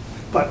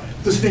 but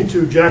listening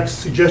to Jack's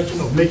suggestion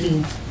of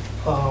making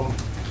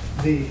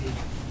the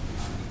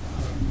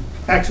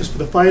access for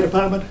the fire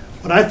department,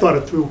 when I thought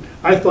it through,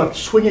 I thought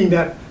swinging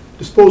that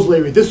disposal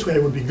area this way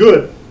would be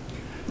good.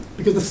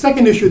 Because the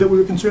second issue that we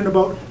were concerned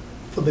about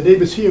for the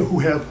neighbors here who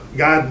have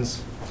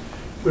gardens,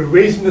 we're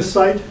raising the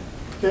site,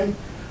 okay?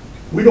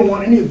 We don't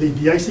want any of the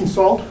de-icing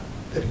salt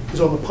that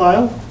is on the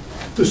pile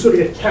to sort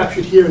of get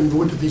captured here and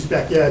go into these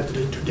backyards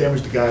to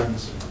damage the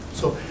gardens.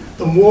 So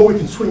the more we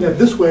can swing that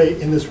this way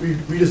in this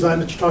redesign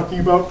that you're talking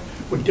about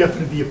would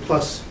definitely be a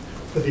plus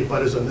for the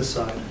abutters on this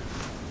side.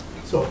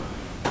 So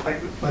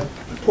my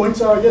points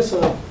are, I guess,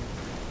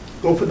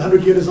 go for the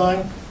 100-year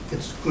design.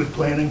 It's good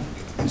planning,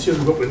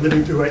 considering what we're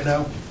living through right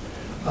now.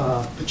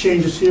 The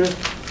changes here,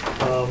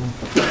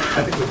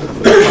 I think we're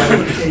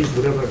going to change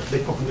whatever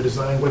they come from the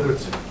design, whether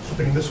it's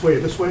flipping this way or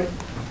this way.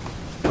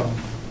 I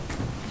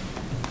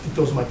think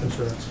those are my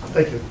concerns.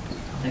 Thank you.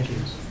 Thank you.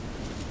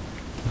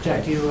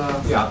 Jack, do you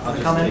Yeah, I'll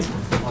just comment?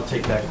 I'll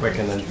take that quick,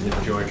 and then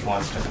if George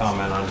wants to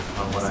comment on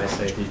what I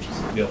say, he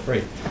just feel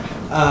free.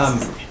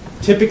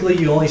 Typically,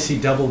 you only see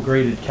double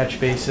graded catch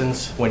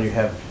basins when you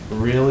have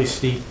really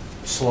steep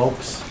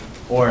slopes,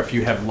 or if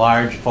you have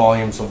large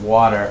volumes of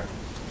water,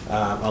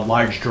 a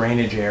large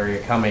drainage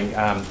area coming.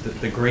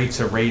 The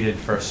grates are rated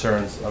for a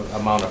certain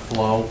amount of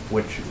flow,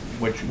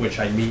 which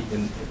I meet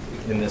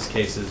in this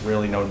case. Is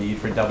really no need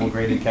for double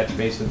graded catch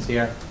basins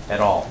here at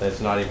all.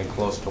 That's not even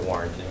close to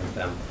warranting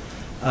them.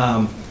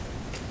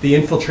 The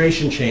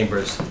infiltration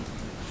chambers,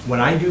 when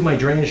I do my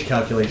drainage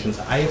calculations,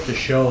 I have to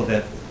show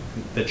that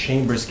the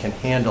chambers can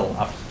handle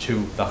up to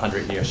the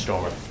 100-year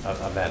storm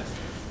event.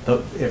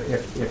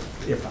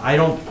 If I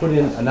don't put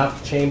in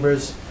enough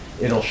chambers,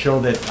 it'll show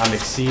that I'm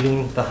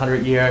exceeding the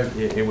 100-year.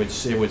 It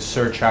would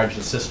surcharge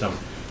the system.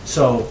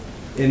 So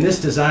in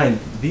this design,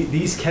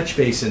 these catch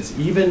basins,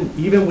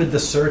 even with the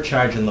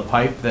surcharge in the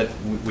pipe that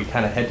we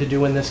kind of had to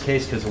do in this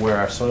case because of where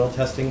our soil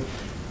testing,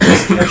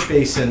 this catch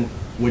basin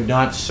would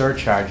not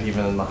surcharge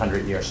even in the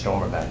 100-year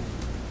storm event.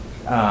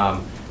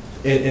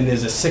 And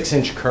there's a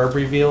 6-inch curb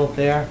reveal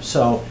there.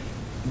 So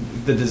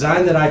the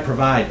design that I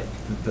provide,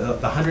 the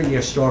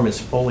 100-year storm is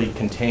fully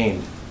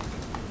contained,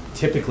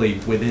 typically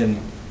within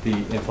the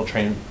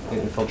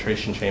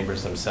infiltration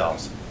chambers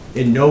themselves.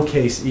 In no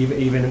case,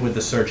 even with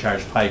the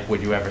surcharge pipe,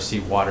 would you ever see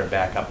water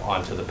back up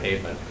onto the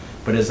pavement.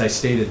 But as I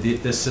stated,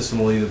 this system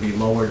will either be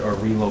lowered or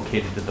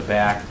relocated to the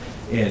back,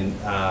 and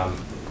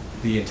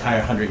the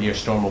entire 100-year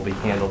storm will be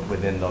handled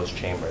within those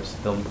chambers.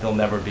 There'll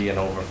never be an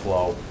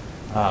overflow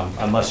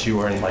unless you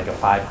were in like a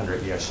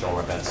 500-year storm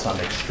event, some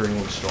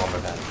extreme storm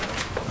event.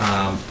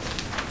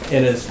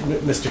 And as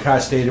Mr. Carr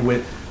stated,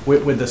 with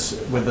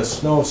the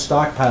snow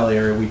stockpile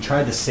area, we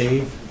tried to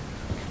save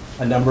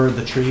a number of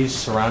the trees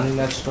surrounding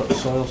that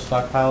soil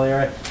stockpile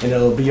area, and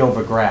it'll be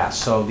over grass.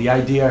 So the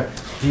idea,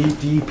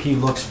 DEP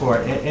looks for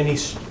any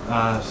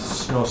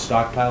snow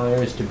stockpile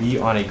areas to be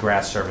on a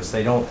grass surface.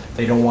 They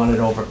don't want it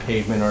over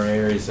pavement or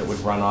areas that would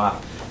run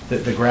off.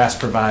 The grass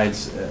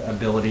provides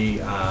ability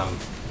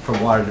for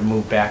water to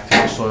move back to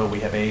the soil. We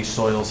have A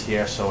soils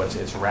here, so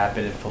it's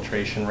rapid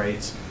infiltration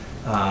rates.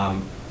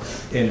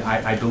 And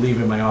I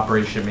believe in my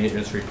operation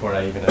maintenance report,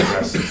 I even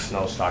addressed the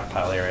snow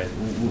stockpile area,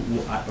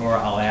 or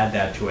I'll add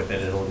that to it,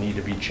 that it'll need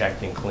to be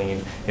checked and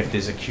cleaned. If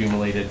there's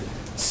accumulated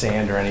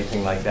sand or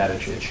anything like that,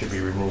 it should be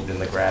removed, and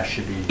the grass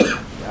should be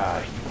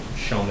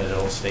shown that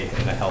it'll stay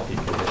in a healthy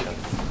condition.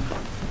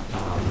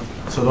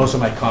 So those are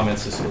my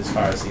comments as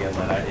far as the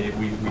inlet.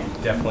 We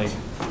definitely,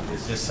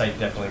 this site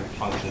definitely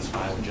functions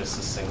fine with just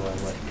a single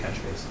inlet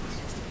catch basin.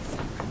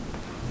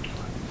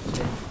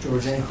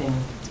 George, anything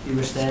you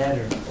wish to add,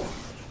 or?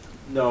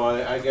 No,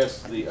 I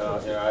guess the,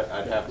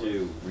 I'd have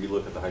to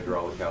relook at the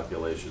hydraulic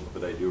calculations,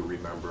 but I do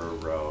remember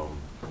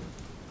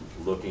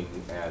looking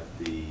at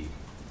the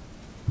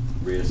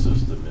rear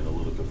system in a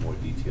little bit more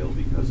detail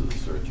because of the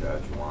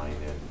surcharge line,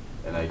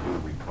 and I do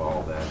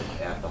recall that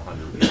at the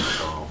 100-year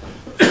storm,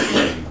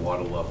 the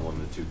water level in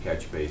the two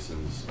catch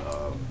basins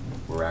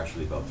were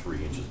actually about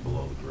 3 inches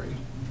below the grade.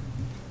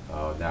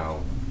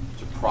 Now,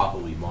 to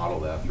properly model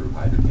that through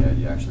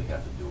HydroCAD, you actually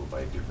have to do it by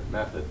a different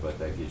method, but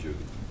that gives you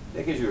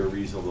a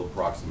reasonable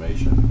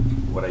approximation.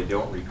 What I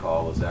don't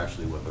recall is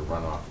actually what the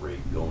runoff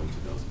rate going to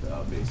those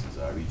basins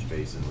are. Each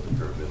basin with a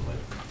curb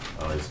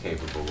inlet is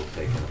capable of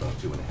taking about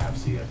 2.5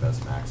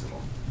 CFS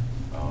maximum.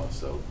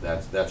 So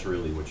that's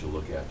really what you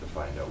look at to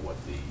find out what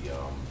the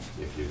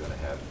if you're going to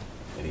have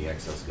any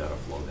excess gutter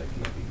flow that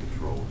can't be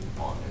controlled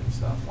and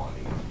stop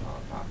ponding in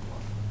parking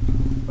lot.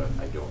 But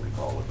I don't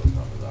recall what those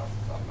numbers are off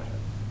the top of my head.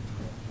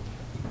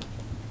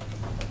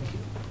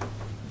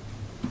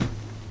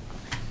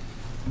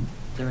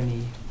 Is there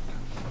any?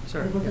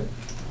 Sorry.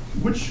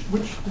 Which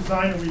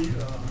design are we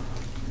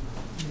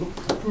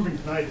approving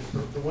tonight? Is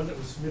the one that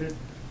was submitted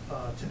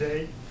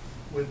today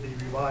with the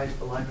revised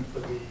alignment for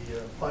the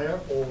fire,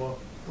 or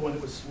the one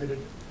that was submitted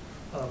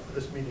for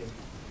this meeting?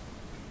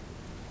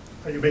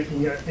 Are you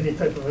making any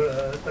type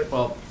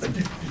of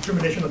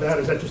determination of that,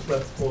 or is that just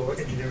left for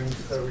engineering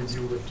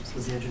review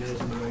with the engineers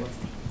in the room?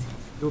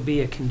 It will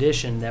be a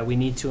condition that we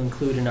need to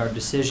include in our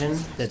decision,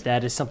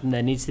 that is something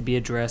that needs to be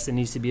addressed, it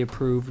needs to be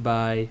approved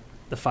by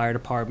the fire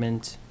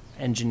department,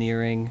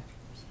 engineering,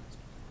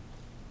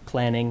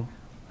 planning,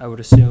 I would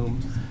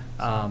assume.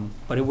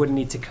 But it wouldn't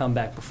need to come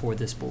back before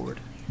this board.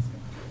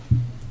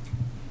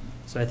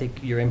 So I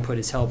think your input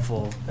is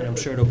helpful, and I'm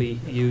sure it'll be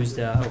used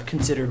or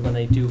considered when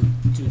they do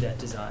that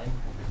design.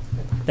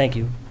 Thank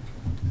you.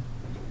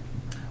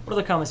 What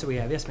other comments do we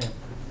have? Yes, ma'am.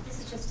 This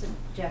is just to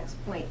Jack's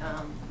point.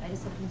 I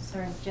just have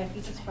concerns. Jack,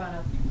 you just brought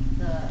up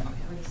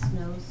where the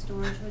snow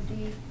storage would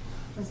be.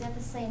 Was that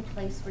the same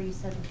place where you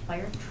said the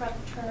fire truck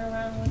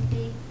turnaround would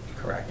be?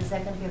 Correct. Is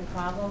that going to be a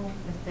problem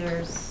if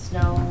there's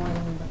snow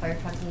and the fire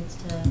truck needs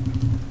to?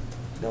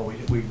 No,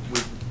 we'd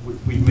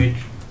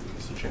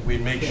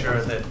make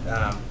sure that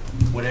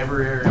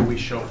whatever area we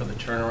show for the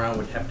turnaround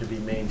would have to be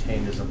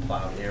maintained as a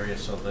plowed area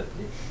so that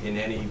in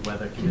any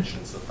weather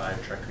conditions, the fire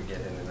truck could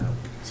get in and out.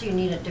 So you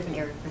need a different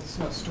area for the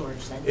snow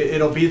storage then?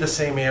 It'll be the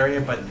same area,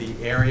 but the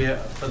area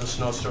for the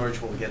snow storage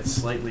will get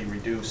slightly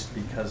reduced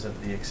because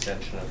of the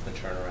extension of the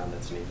turnaround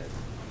that's needed.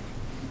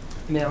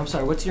 Ma'am, I'm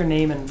sorry, what's your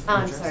name and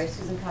I'm address? sorry,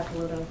 Susan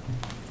Coccoluto.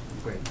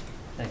 Great,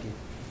 thank you.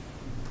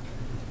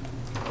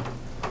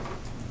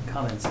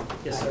 Comments?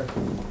 Yes, sir.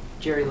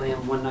 Jerry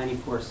Lamb,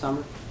 194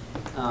 Summer.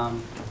 I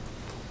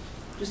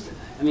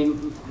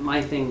mean,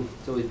 my thing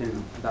has always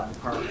been about the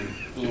parking,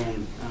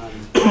 and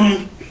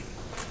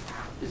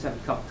just have a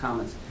couple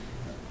comments.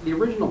 The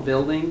original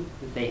building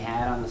that they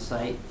had on the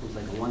site was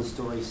like a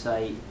one-story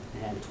site.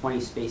 It had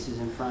 20 spaces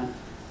in front.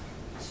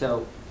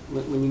 So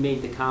when you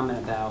made the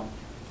comment about,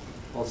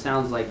 well, it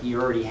sounds like you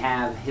already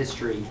have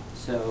history,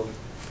 so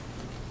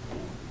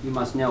you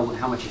must know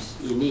how much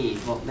you need.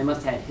 Well, they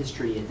must have had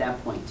history at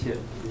that point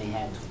too, and they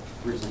had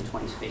originally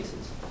 20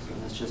 spaces. So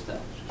that's just a,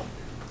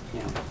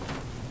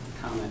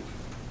 comment.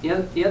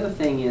 The other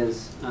thing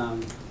is,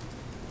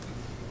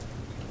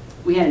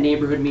 we had a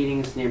neighborhood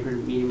meeting. This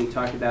neighborhood meeting we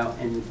talked about,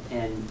 and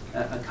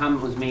a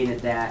comment was made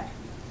at that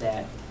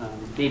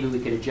maybe we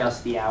could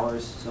adjust the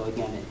hours. So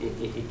again,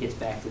 it gets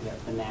back to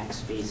the max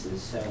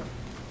spaces. So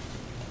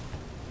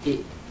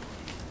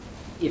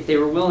if they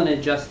were willing to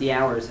adjust the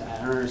hours, I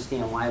don't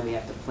understand why we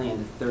have to plan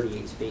the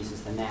 38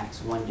 spaces, the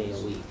max, 1 day a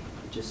week.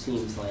 It just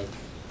seems like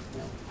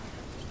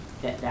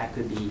that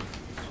could be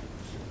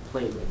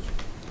played with.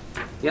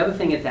 The other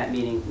thing at that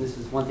meeting, this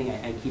is one thing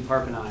I keep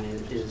harping on,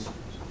 is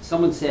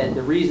someone said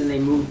the reason they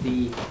moved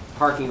the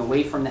parking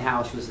away from the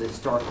house was the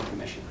Historical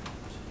Commission.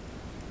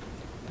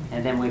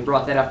 And then we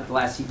brought that up at the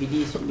last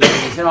Cpdc meeting.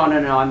 They said, oh,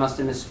 no, I must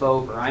have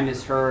misspoke or I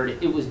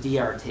misheard. It was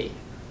DRT.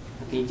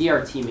 Okay,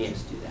 DRT made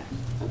us do that.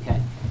 Okay.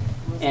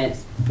 And,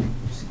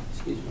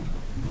 excuse me.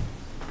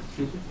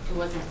 It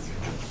wasn't.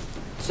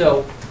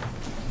 So,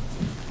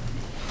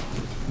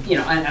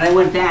 and I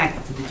went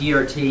back to the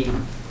DRT,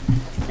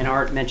 and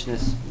Art mentioned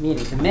this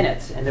meeting, the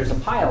minutes, and there's a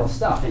pile of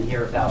stuff in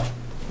here about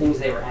things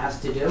they were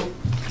asked to do,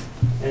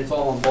 and it's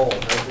all in bold.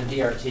 Right? The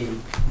DRT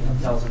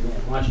tells them,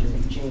 I want you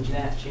to change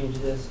that, change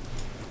this.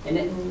 And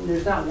then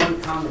there's not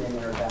one comment in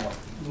there about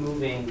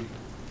moving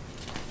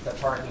the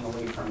parking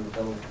away from the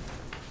building.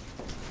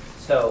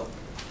 So,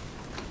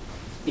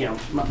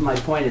 my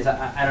point is,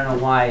 I don't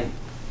know why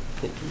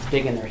they're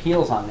digging their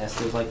heels on this.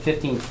 There's like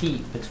 15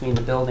 feet between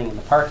the building and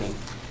the parking.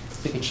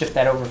 If we could shift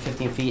that over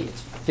 15 feet,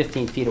 it's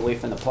 15 feet away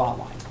from the plot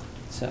line.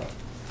 So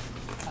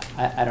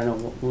I don't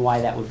know why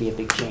that would be a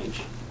big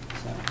change.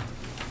 So,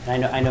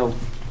 and I know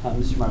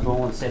Mr.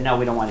 Margolan said, no,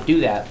 we don't want to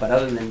do that. But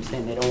other than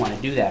saying they don't want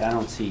to do that, I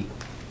don't see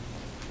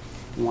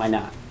why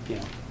not.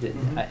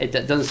 It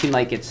doesn't seem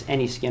like it's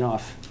any skin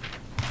off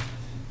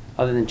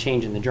other than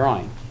changing the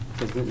drawing,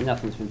 because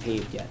nothing's been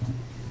paved yet.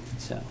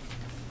 So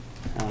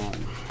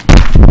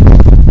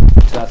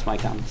that's my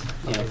comments.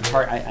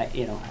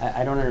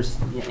 I don't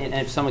understand. And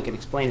if someone could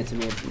explain it to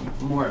me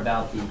more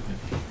about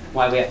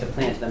why we have to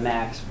plan to the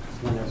max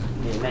when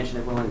they mentioned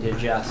they're willing to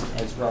adjust,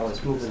 as well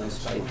as moving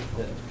those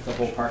the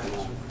whole parking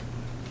lot.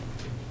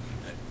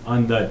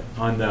 On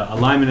the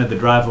alignment of the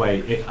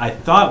driveway, I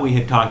thought we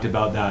had talked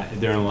about that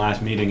during the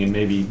last meeting, and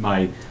maybe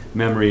my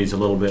memory is a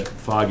little bit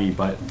foggy,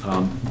 but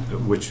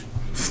which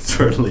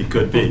certainly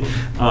could be.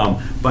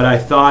 But I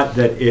thought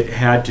that it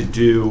had to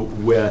do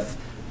with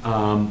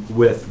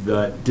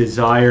the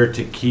desire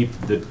to keep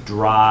the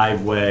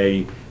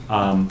driveway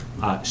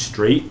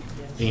straight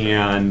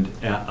and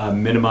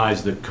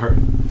minimize the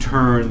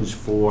turns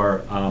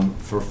for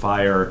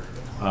fire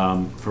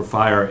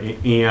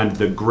and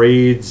the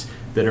grades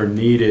that are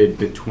needed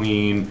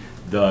between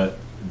to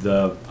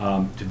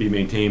be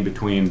maintained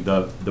between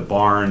the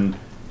barn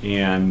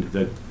and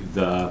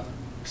the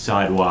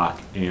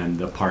sidewalk and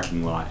the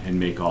parking lot, and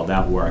make all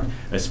that work,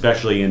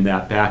 especially in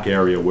that back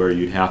area where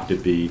you'd have to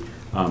be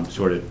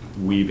sort of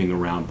weaving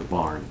around the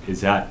barn.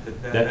 Is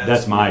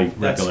that's my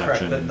recollection? That's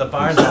correct. The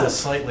barn's at a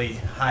slightly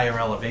higher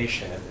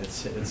elevation. It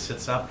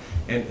sits up,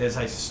 and as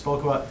I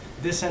spoke about,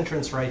 this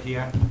entrance right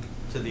here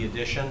to the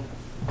addition,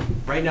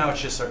 right now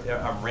it's just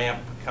a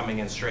ramp coming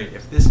in straight.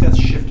 If this gets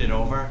shifted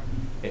over,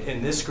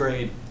 in this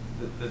grade,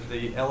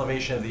 the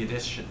elevation of the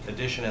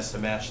addition has to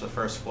match the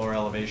first floor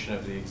elevation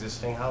of the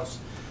existing house.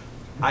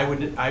 I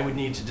would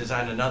need to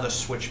design another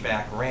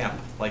switchback ramp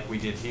like we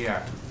did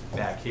here,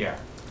 back here.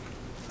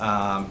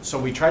 So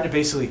we tried to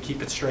basically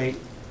keep it straight,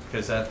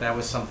 because that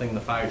was something the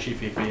fire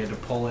chief, if he had to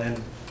pull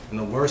in In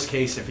the worst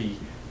case, if he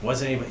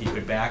wasn't able, he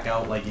could back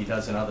out like he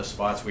does in other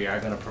spots. We are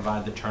gonna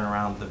provide the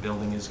turnaround, the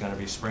building is gonna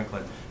be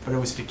sprinkled. But it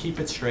was to keep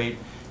it straight,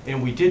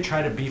 and we did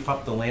try to beef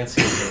up the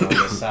landscaping on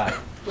this side.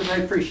 Which I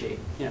appreciate,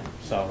 yeah.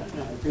 So,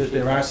 No, I appreciate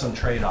there that. are some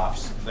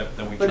trade-offs that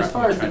we But try as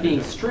far as to it being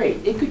do.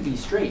 straight, it could be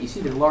straight. You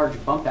see the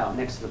large bump out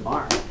next to the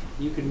barn.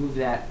 You could move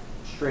that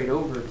straight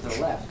over to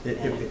the left, and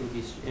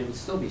it would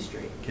still be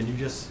straight. Can you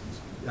just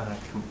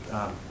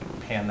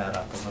pan that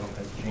up a little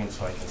bit, Gene,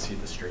 so I can see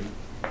the street?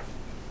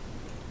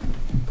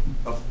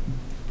 Oh.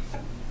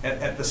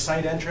 At the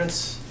site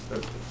entrance,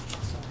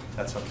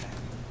 that's okay.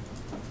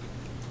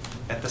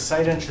 At the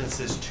site entrance,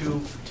 there's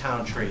 2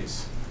 town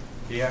trees,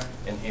 here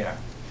and here.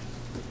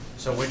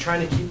 So we're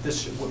trying to keep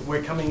this,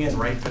 we're coming in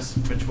right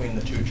between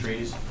the 2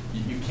 trees.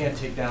 You can't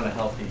take down a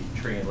healthy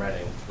tree in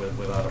Reading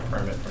without a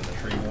permit from the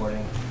tree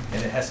warding,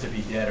 and it has to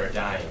be dead or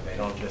dying. They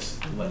don't just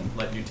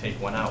let you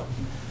take one out.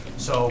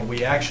 So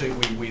we actually,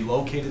 we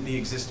located the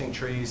existing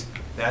trees.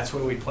 That's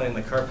where we plan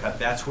the curb cut.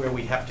 That's where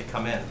we have to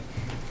come in.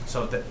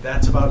 So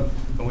that's about,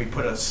 and we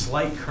put a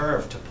slight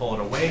curve to pull it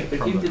away from the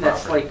But if you did property.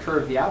 that slight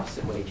curve the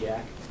opposite way,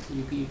 Jack,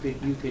 you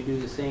could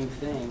do the same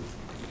thing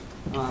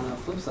on the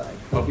flip side.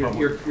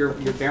 You're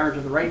bearing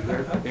to the right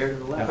there, bear to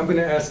the left. I'm going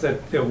to ask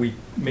that we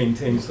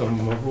maintain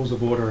some rules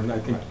of order, and I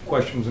think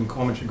questions and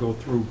comments should go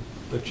through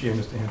the chair,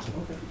 Mr. Hanson.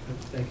 Okay,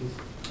 thank you.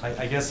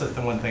 I guess that's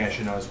the one thing I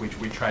should know is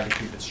we try to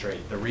keep it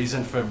straight. The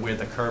reason for where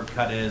the curb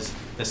cut is,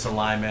 this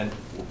alignment,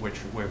 which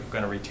we're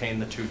going to retain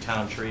the 2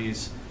 town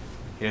trees.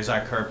 Here's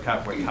our curb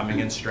cut, we're coming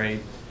in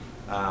straight.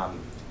 And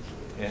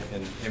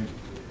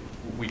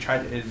we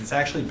tried, it's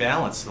actually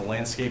balanced, the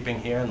landscaping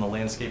here and the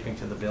landscaping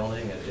to the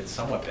building, it's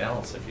somewhat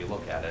balanced if you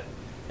look at it.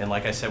 And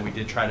like I said, we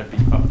did try to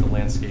beef up the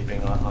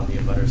landscaping on the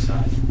abutter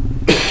side,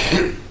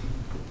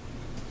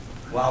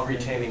 while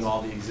retaining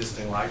all the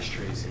existing large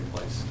trees in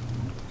place.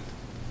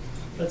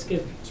 Let's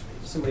give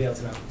somebody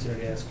else an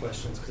opportunity to ask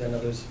questions, because I know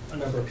there's a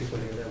number of people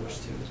here that wish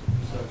to.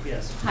 So,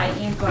 yes. Hi,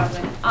 Ian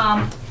Godwin.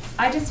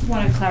 I just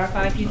want to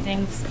clarify a few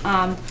things,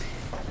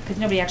 because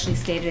nobody actually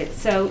stated it.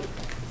 So,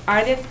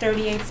 are there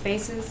 38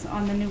 spaces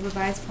on the new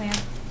revised plan?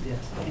 Yes.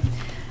 Okay.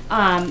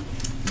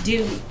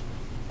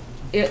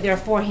 There are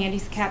 4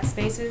 handicap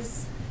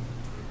spaces?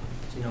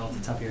 Do you know off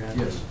the top of your head?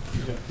 Yes.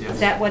 Is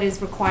that what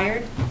is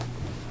required?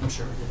 I'm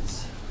sure it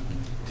is.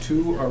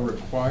 2 are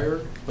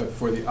required, but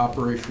for the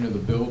operation of the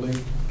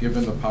building,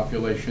 given the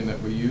population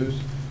that we use,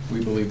 we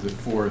believe that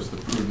 4 is the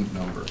prudent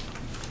number.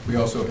 We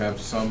also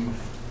have some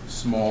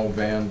small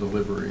van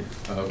delivery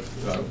of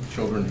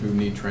children who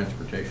need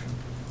transportation.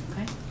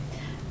 Okay.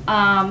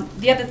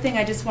 The other thing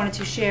I just wanted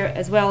to share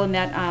as well in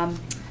that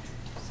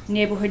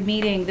neighborhood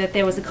meeting, that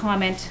there was a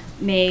comment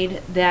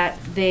made that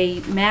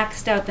they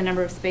maxed out the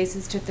number of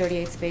spaces to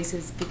 38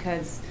 spaces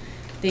because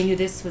they knew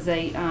this was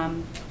a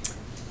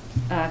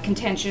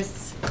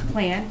contentious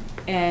plan,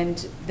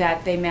 and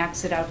that they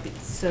maxed it out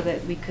so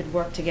that we could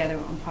work together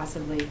on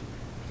possibly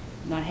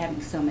not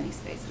having so many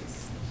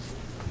spaces.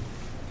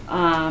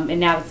 And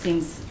now it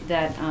seems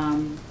that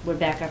we're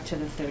back up to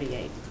the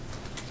 38.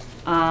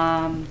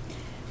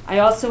 I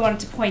also wanted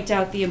to point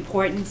out the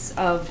importance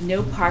of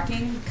no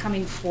parking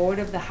coming forward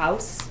of the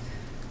house.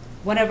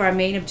 One of our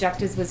main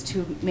objectives was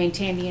to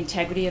maintain the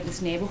integrity of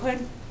this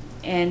neighborhood,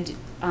 and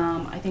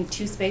I think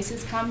 2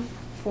 spaces come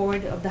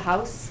forward of the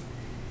house.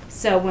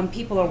 So when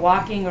people are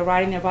walking or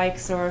riding their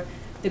bikes, or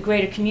the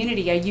greater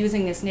community are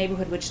using this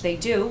neighborhood, which they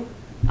do,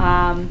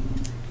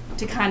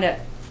 to kind of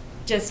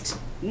just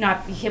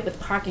not be hit with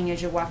parking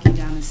as you're walking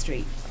down the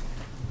street.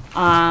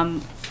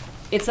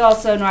 It's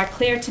also not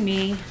clear to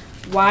me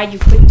why you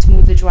couldn't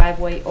move the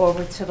driveway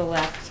over to the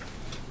left.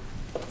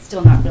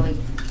 Still not really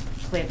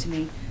clear to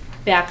me.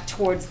 Back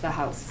towards the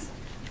house.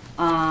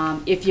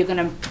 If you're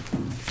going to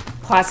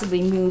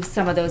possibly move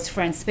some of those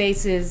front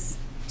spaces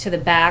to the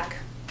back,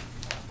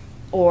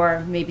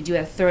 or maybe do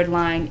a 3rd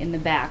line in the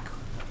back.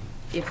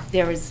 If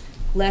there is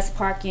less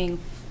parking,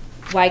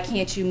 why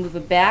can't you move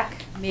it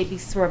back? Maybe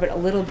swerve it a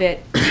little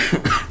bit,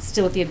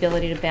 still with the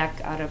ability to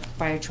back out a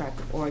fire truck,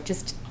 or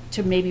just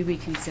to maybe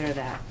reconsider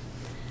that.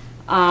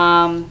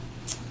 I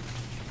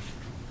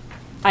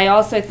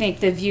also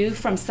think the view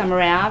from Summer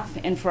Ave,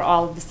 and for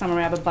all of the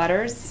Summer Ave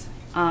abutters,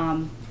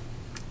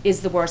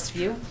 is the worst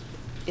view.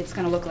 It's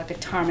going to look like a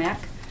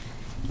tarmac.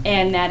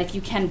 And that if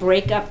you can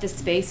break up the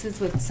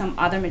spaces with some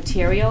other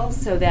material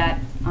so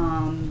that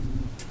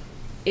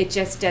it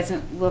just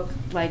doesn't look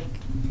like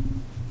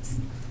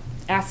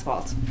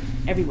asphalt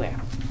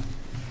everywhere.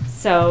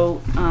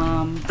 So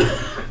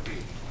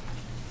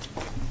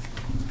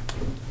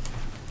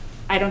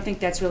I don't think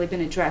that's really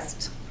been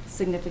addressed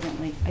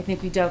significantly. I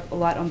think we dealt a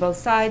lot on both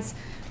sides,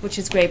 which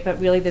is great, but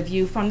really the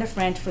view from the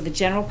front for the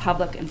general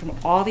public and from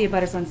all the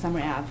abutters on Summer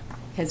Ave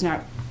has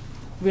not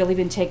really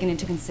been taken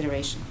into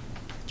consideration.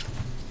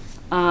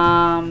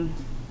 I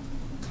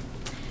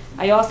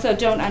also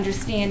don't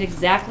understand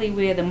exactly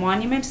where the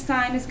monument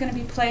sign is going to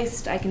be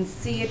placed. I can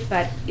see it,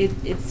 but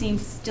it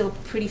seems still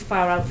pretty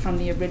far out from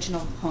the original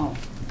home.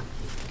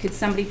 Could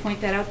somebody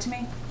point that out to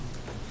me?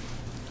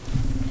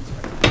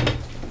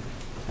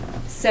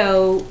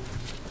 So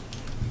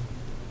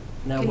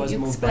And that Can was you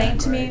moved explain back,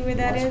 to me right? where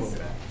that Was is? moved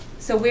back.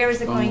 So where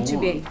is it On going the to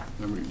be? lawn.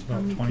 I mean,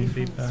 About 20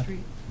 feet back.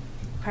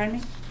 Pardon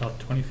me? About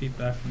 20 feet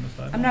back from the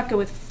sidewalk. I'm not good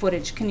with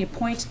footage. Can you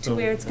point to So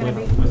where it's gonna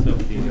be? with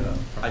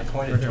the, I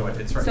pointed to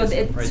it, it's right, So, it's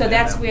it- right so there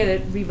that's now. where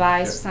the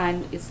revised Yep.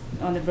 sign is,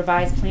 on the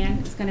revised plan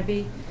is gonna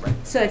be? Right.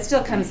 So it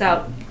still comes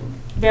out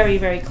very,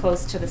 very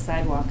close to the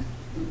sidewalk.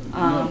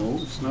 no,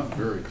 it's not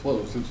very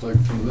close. It's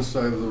like from this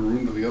side of the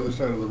room to the other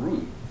side of the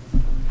room.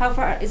 How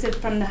far is it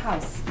from the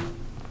house?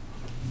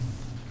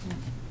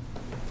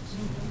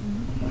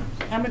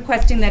 I'm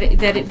requesting that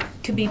it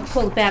could be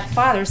pulled back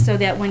farther so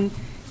that when,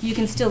 you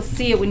can still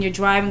see it when you're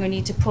driving or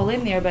need to pull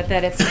in there, but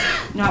that it's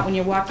not when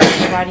you're walking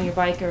or riding your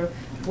bike or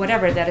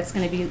whatever, that it's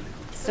gonna be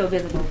so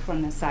visible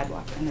from the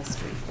sidewalk and the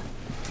street.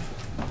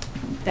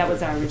 That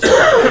was our original,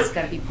 it's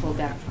gotta be pulled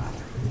back farther.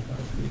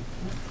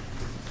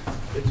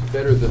 It's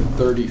better than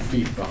 30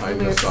 feet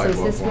behind the So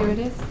sidewalk is this where it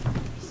line. is?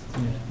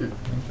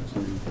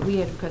 We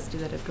had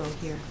requested that it go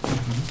here.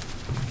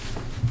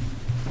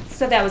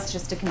 So that was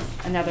just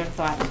another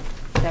thought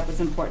that was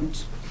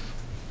important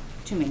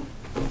to me,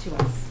 to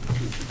us.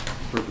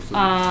 Purpose of-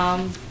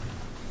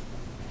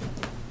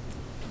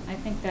 I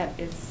think that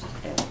is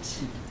it.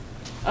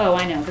 Oh,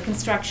 I know, the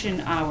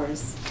construction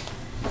hours.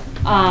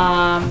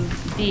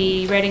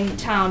 The Reading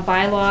Town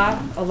bylaw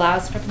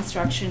allows for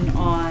construction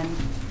on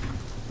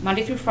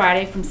Monday through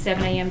Friday from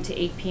 7 a.m. to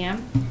 8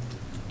 p.m.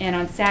 and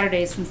on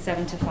Saturdays from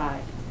 7 to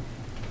 5.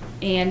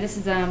 And this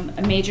is a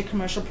major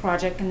commercial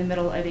project in the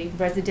middle of a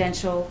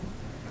residential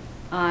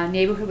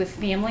neighborhood with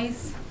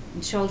families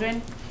and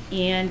children,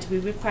 and we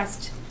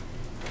request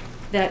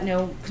that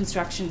no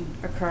construction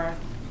occur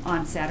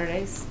on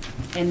Saturdays,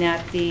 and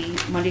that the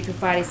Monday through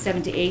Friday,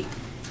 7 to 8,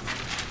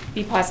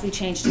 be possibly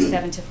changed to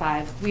 7 to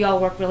 5. We all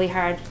work really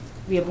hard.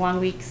 We have long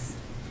weeks.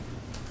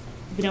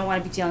 We don't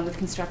want to be dealing with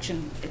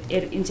construction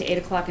into 8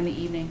 o'clock in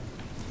the evening.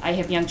 I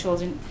have young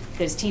children.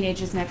 There's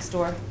teenagers next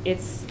door.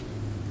 It's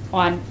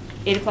on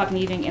 8 o'clock in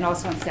the evening and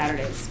also on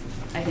Saturdays.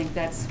 I think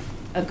that's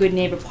a good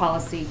neighbor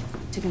policy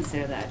to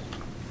consider that.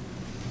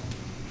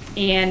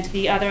 And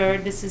the other,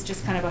 this is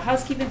just kind of a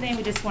housekeeping thing,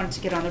 we just wanted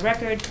to get on the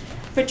record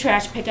for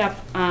trash pickup.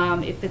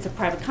 If it's a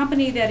private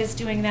company that is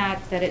doing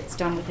that it's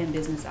done within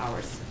business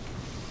hours,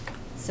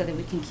 so that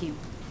we can keep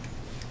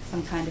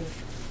some kind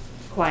of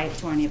quiet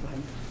to our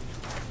neighborhood.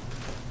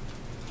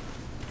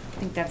 I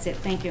think that's it,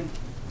 thank you.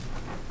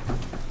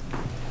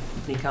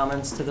 Any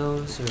comments to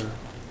those, or?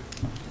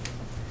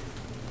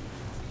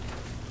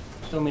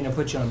 Don't mean to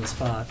put you on the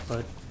spot,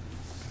 but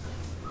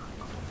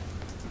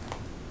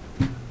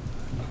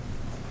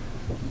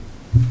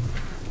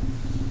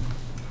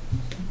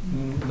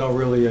No,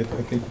 really, I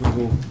think we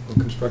will,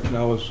 construction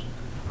hours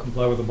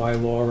comply with the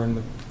bylaw, and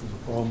if there's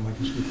a problem, I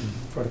guess we can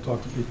try to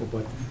talk to people,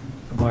 but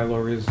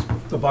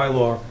the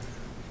bylaw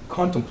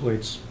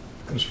contemplates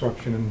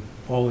construction in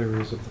all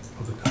areas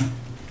of the town.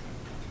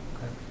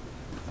 okay.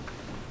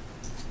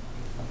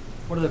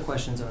 What other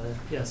questions are there?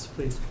 Yes,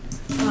 please.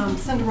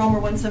 Sandra Romer,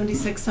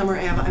 176 Summer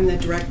Ave. I'm the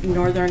direct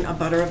northern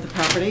abutter of the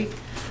property.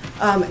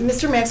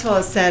 Mr. Maxwell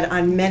has said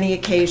on many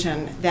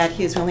occasions that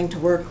he is willing to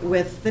work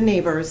with the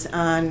neighbors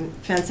on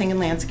fencing and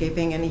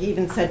landscaping, and he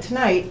even said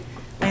tonight,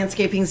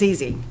 landscaping's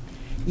easy.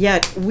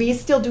 Yet, we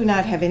still do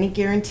not have any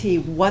guarantee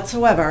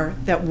whatsoever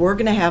that we're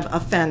going to have a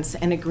fence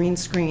and a green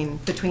screen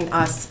between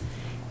us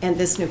and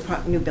this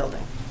new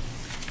building.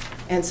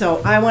 And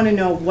so I want to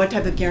know what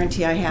type of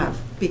guarantee I have,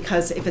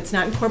 because if it's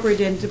not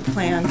incorporated into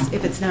plans,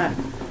 if it's not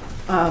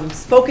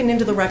spoken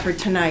into the record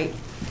tonight,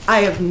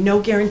 I have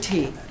no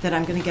guarantee that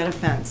I'm going to get a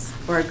fence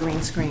or a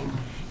green screen,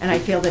 and I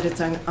feel that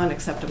it's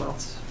unacceptable.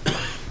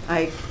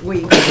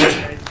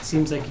 It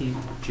seems like he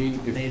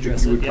Gene, may if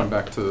address you would it. come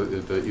Yep. back to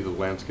the either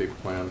landscape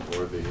plan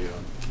or the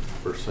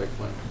first site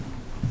plan.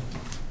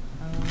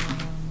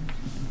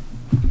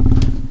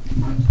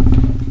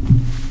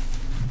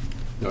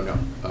 No,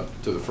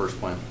 to the first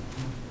plan.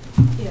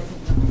 Yeah, I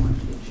think number 1.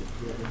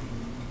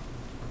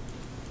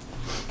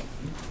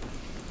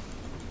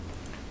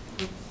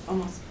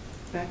 Almost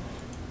back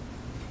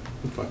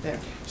Fine. there.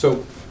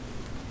 So,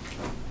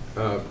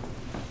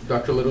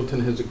 Dr.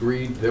 Littleton has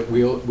agreed that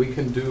we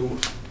can do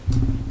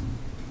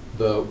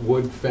the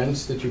wood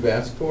fence that you've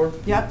asked for.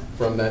 Yep.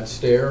 From that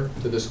stair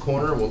to this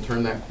corner, we'll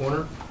turn that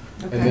corner.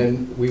 Okay. And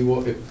then we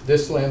will, if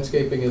this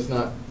landscaping is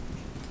not,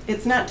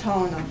 It's not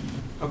tall enough.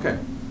 okay,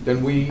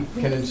 then we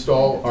can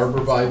install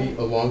arborvitae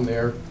along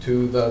there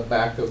to the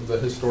back of the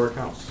historic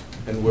house.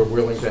 And we're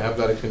willing to have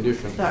that a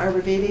condition. The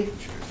arborvitae?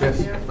 Yes,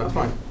 there? that's Okay.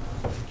 fine.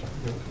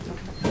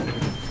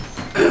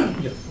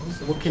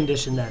 So we'll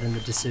condition that in the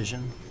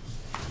decision.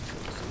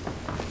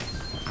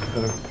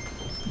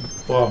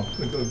 Bob,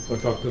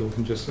 what Dr.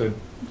 Littleton just said,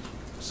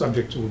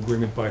 subject to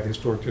agreement by the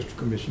Historic District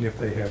Commission if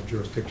they have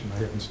jurisdiction. I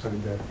haven't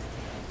studied that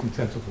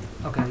intensively.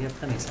 Okay, yep,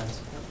 that makes sense.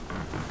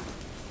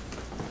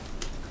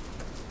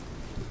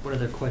 What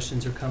other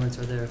questions or comments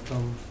are there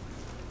from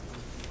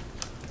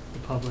the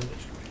public?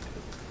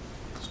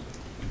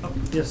 Oh,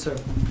 yes, sir.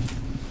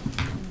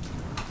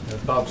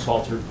 Bob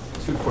Salter,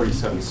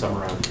 247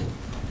 Summer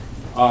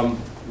Avenue.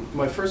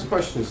 My first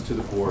question is to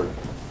the board.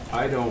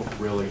 I don't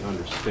really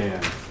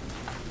understand,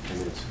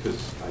 and it's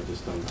because I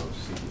just don't know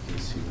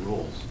Cpdc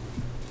rules.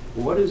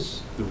 What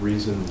is the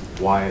reason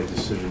why a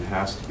decision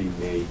has to be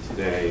made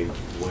today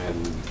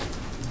when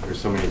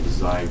there's so many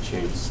design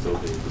changes still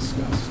being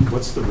discussed?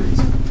 What's the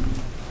reason?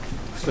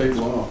 State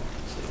law.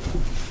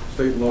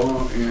 State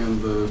law and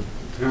the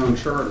town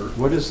charter.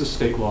 What does the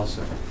state law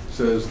say?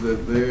 Says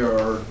that they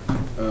are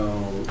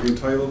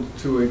entitled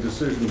to a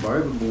decision by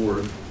the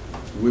board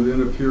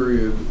within a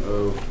period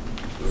of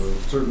a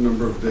certain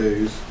number of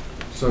days,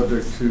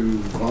 subject to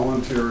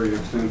voluntary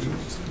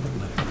extensions.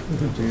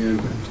 And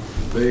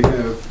they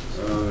have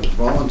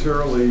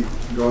voluntarily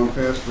gone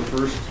past the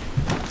first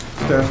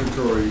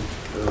statutory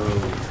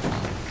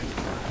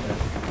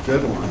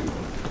deadline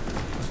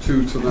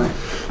to tonight.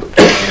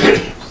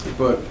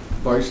 But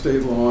by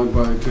state law and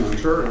by town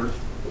charter,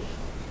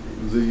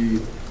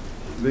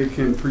 they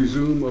can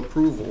presume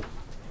approval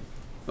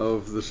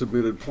of the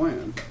submitted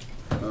plan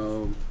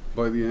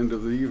by the end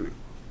of the evening,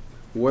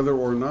 whether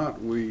or not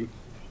we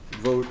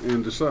vote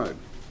and decide.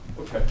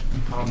 Okay.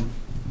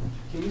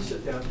 Can you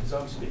sit down, because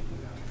I'm speaking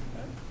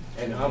now.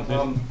 And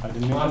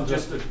I'm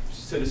just a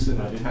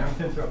citizen of town.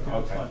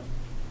 Okay.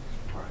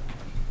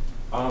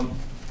 All right.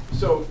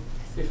 So,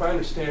 if I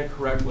understand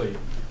correctly,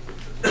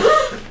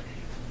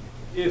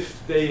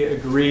 if they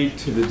agreed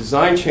to the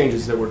design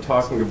changes that we're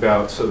talking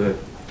about so that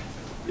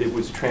it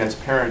was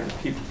transparent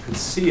and people could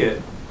see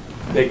it,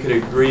 they could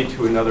agree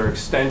to another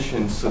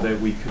extension so that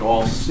we could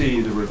all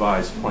see the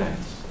revised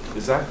plans.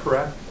 Is that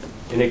correct?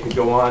 And it could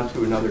go on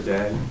to another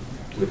day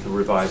with the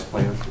revised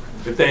plans,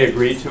 if they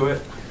agree to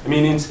it? I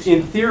mean,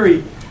 in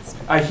theory,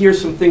 I hear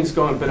some things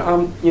going, but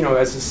I'm, you know,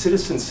 as a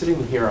citizen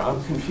sitting here,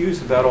 I'm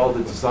confused about all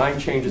the design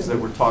changes that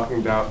we're talking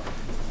about.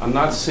 I'm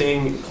not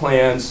seeing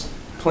plans.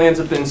 Plans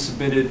have been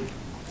submitted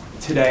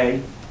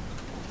today,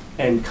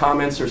 and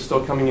comments are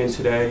still coming in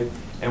today,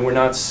 and we're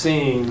not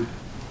seeing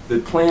the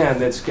plan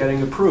that's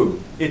getting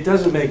approved. It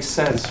doesn't make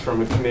sense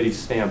from a committee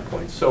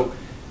standpoint. So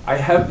I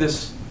have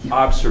this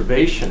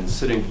observation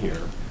sitting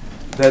here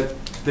that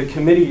the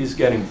committee is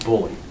getting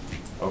bullied,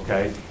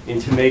 okay,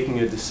 into making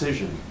a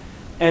decision.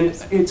 And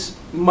it's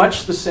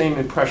much the same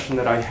impression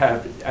that I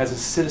have as a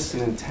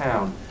citizen in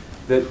town,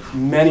 that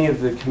many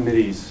of the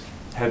committees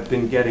have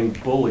been getting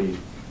bullied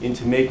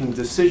into making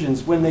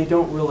decisions when they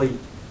don't really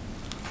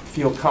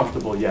feel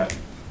comfortable yet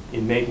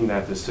in making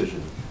that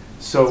decision.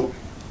 So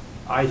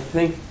I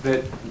think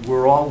that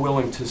we're all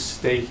willing to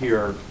stay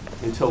here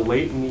until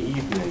late in the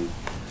evening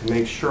to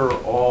make sure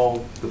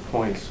all the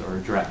points are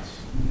addressed.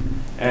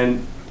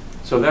 And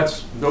so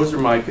that's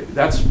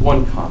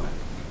one comment.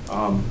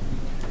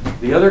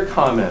 The other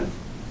comment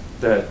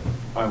that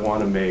I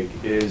want to make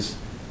is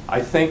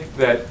I think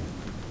that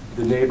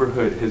the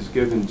neighborhood has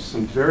given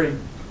some very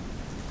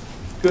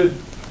good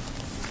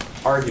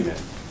argument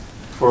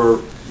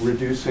for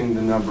reducing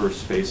the number of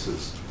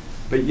spaces,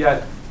 but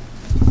yet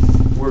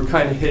we're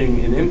kind of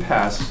hitting an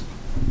impasse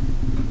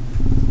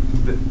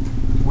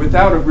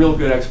without a real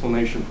good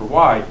explanation for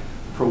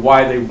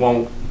why they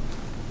won't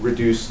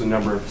reduce the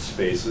number of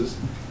spaces.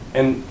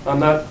 And I'm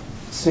not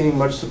seeing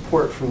much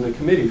support from the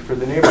committee for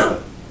the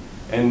neighborhood.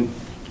 And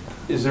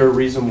is there a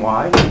reason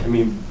why? I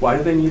mean, why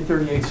do they need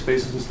 38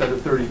 spaces instead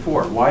of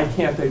 34? Why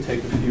can't they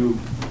take a few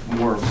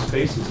more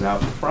spaces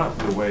out in front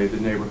the way the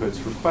neighborhood's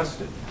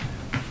requested?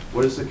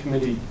 What is the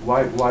committee,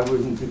 why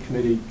wouldn't the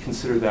committee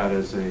consider that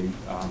as a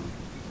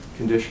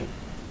condition?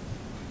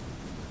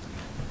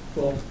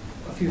 Well,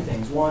 a few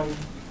things. One,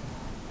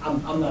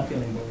 I'm not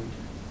feeling worried,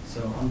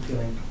 so I'm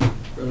feeling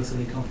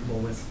relatively comfortable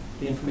with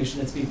the information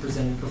that's being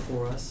presented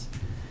before us.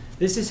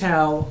 This is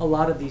how a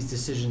lot of these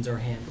decisions are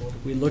handled.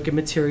 We look at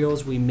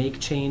materials, we make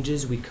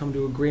changes, we come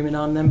to agreement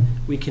on them,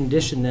 we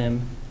condition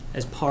them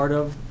as part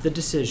of the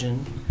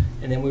decision,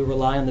 and then we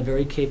rely on the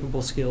very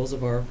capable skills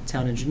of our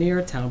town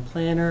engineer, town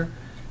planner,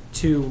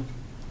 to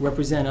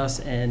represent us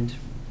and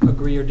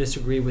agree or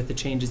disagree with the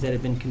changes that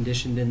have been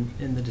conditioned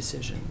in the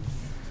decision.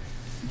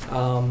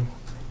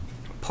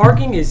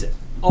 Parking is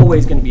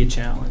always going to be a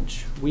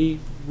challenge. We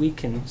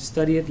can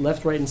study it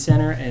left, right, and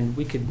center, and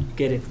we could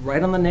get it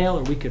right on the nail,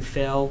 or we could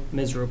fail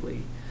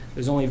miserably.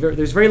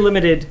 There's very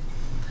limited.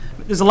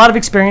 There's a lot of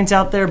experience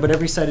out there, but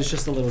every site is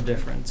just a little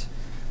different.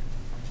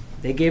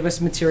 They gave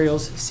us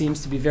materials,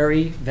 seems to be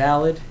very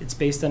valid. It's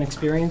based on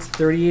experience.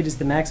 38 is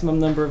the maximum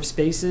number of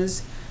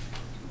spaces.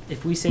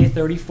 If we say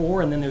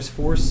 34 and then there's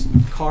 4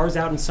 cars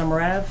out in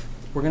Summer Ave,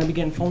 we're going to be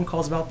getting phone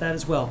calls about that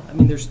as well. I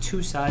mean, there's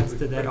two sides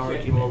to that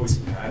argument. Can't you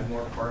always add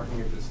more parking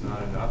if it's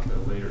not enough at a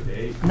later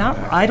date?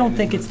 I don't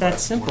think it's that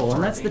simple,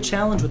 and that's the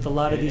challenge with a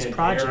lot of these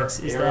projects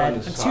is that,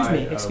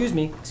 excuse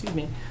me.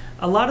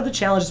 A lot of the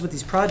challenges with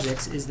these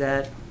projects is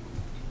that,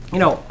 you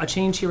know, a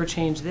change here, a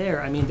change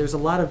there. I mean, there's a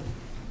lot of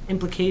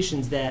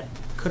implications that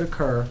could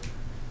occur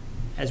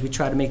as we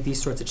try to make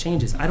these sorts of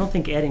changes. I don't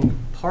think adding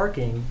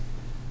parking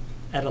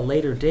at a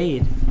later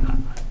date,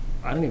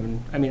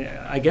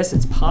 I guess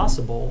it's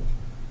possible,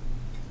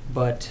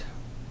 but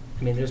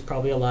I mean, there's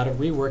probably a lot of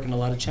rework and a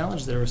lot of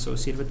challenges that are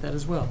associated with that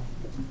as well.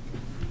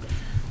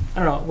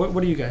 I don't know,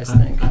 what do you guys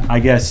think? I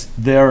guess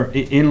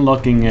in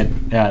looking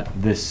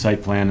at this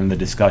site plan and the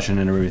discussion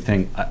and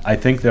everything, I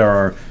think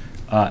there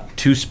are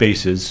 2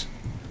 spaces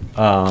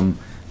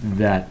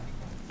that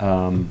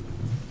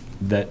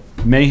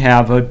may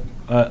have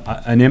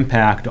an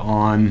impact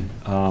on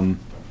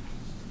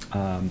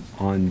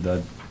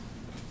the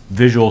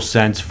visual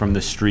sense from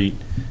the street.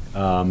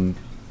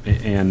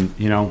 And,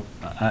 you know,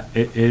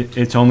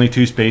 it's only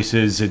 2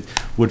 spaces. It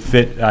would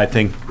fit, I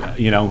think,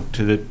 you know,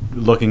 to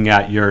looking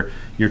at your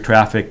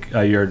traffic,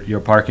 your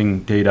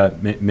parking data.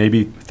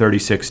 Maybe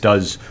 36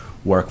 does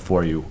work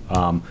for you.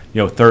 You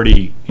know,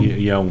 30,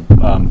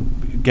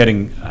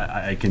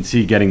 I can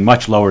see getting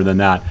much lower than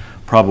that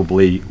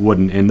probably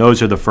wouldn't. And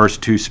those are the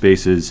first 2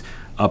 spaces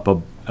up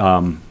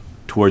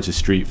towards the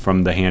street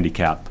from the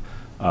handicap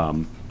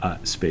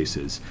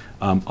spaces.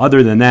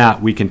 Other than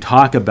that, we can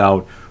talk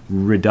about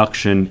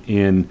reduction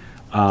in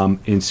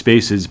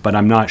spaces, but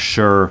I'm not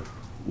sure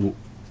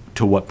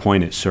to what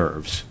point it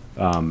serves.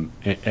 And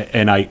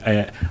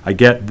I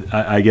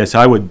guess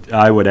I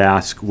would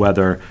ask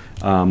whether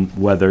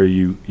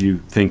you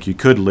think you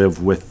could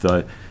live with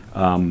the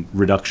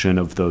reduction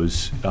of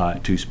those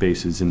 2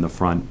 spaces in the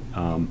front.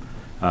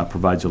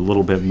 Provides a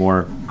little bit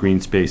more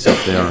green space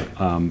up there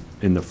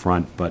in the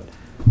front, but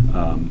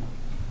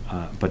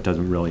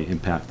doesn't really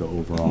impact the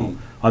overall.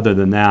 Other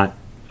than that,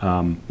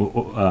 I'm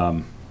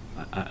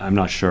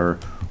not sure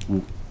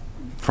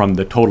from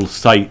the total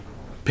site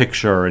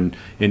picture and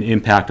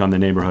impact on the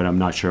neighborhood. I'm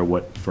not sure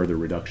what further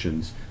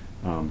reductions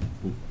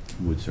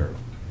would serve.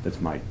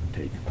 That's my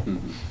take. I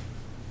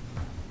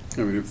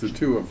mean, if the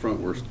 2 up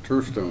front were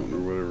turf stone or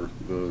whatever,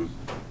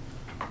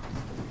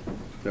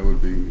 that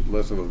would be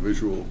less of a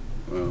visual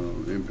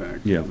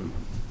impact. Yeah.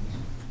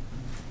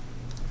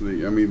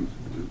 I mean,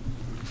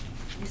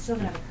 You still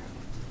have a curb.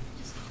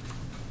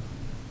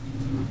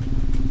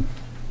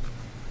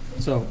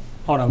 So,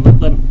 hold on,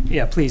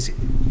 yeah, please,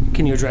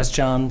 can you address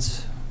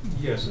John's?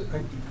 Yes,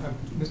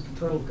 Mr.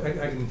 Tuttle, I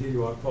didn't hear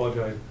you, I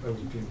apologize, I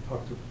was being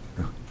talked to.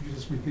 Could you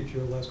just repeat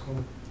your last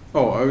comment?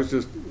 oh, I was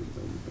just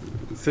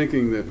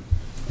thinking that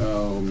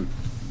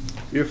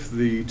if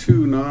the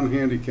 2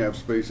 non-handicap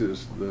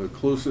spaces, the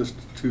closest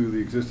to the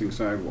existing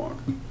sidewalk,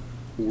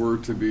 were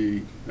to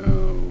be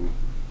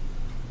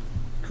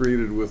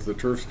created with the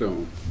turf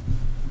stone,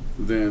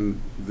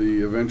 then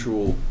the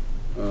eventual,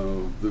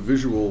 the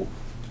visual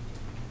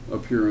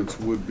appearance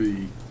would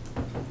be,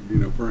 you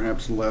know,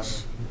 perhaps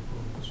less,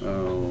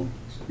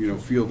 you know,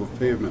 field of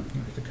pavement.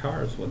 The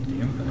car is what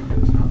the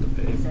impact is, not the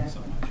pavement so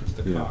much, it's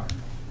the car.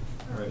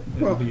 Right,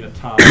 Well, it'll be a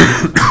top.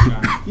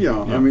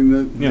 Yeah, I mean,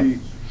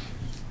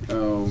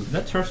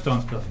 That turf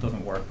stone stuff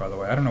doesn't work, by the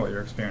way. I don't know what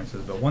your experience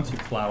is, but once you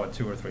plow it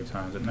 2 or 3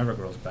 times, it never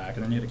grows back,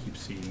 and then you have to keep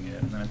seeding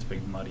it, and then it's a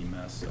big muddy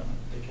mess. So. It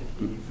can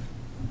heave.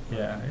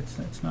 Yeah, it's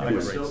not And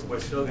a great. we're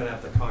still gonna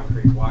have the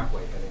concrete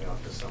walkway heading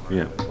out to Summer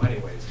Yeah. Avenue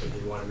anyways,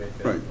 because we wanna make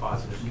that Right.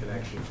 positive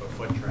connection for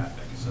foot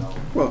traffic, so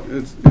well,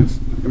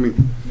 I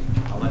mean,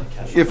 I'll let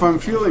Ken. if I'm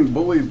feeling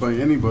bullied by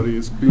anybody,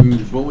 it's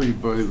being bullied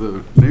by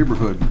the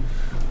neighborhood,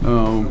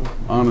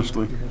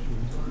 honestly.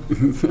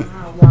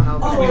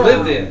 Wow. We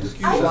live there.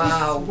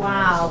 Wow.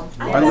 Wow.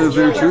 I live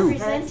there too.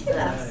 Represented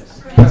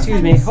us.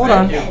 Excuse me, hold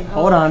on,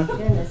 hold on,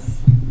 Goodness.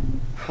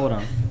 hold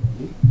on.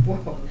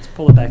 Let's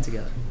pull it back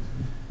together.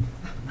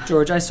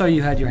 George, I saw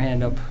you had your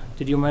hand up.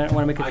 Did you want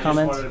to make a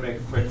comment? I just wanted to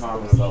make a quick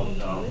comment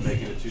about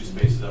making the 2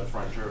 spaces up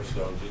front turf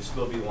stones. You'd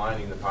still be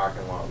lining the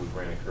parking lot with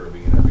granite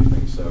curbing and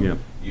everything, so Yeah.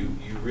 you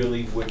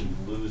really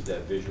wouldn't lose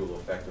that visual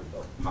effect of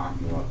the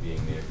parking lot being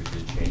there if you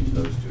did change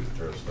those 2 to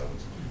turf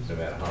stones, no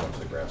matter how much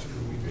the grass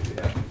grew. We would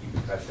have to keep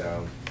it cut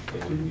down.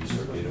 It would be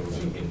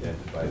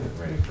indented by the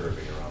granite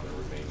curbing around the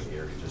remaining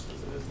area, just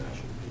as it is now.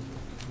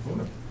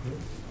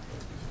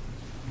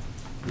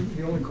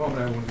 The only comment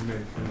I wanted to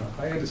make,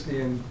 I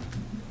understand,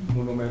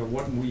 well, no matter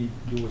what we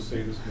do or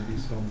say, there's going to be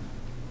some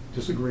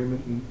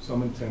disagreement and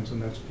some intents, and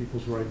that's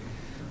people's right.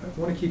 I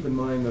want to keep in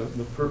mind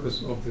the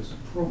purpose of this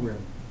program.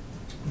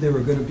 There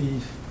are going to be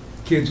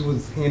kids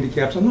with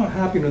handicaps. I'm not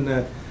happy on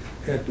that,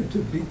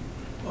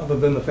 other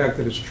than the fact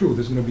that it's true.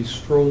 There's going to be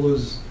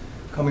strollers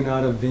coming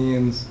out of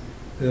vans.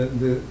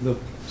 The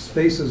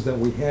spaces that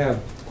we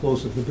have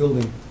close to the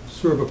building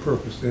serve a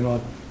purpose. They're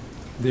not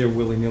there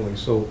willy-nilly.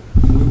 So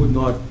we would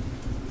not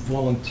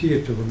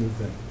volunteer to remove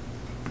them.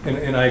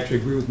 And I actually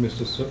agree with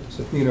Mr.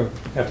 Safina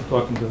after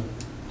talking to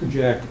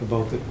Jack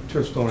about the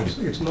turf stone.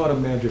 It's not a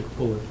magic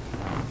bullet.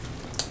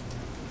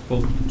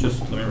 Well,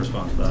 just let me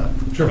respond to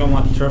that. Sure. I don't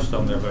want the turf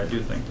stone there, but I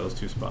do think those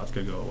 2 spots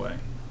could go away.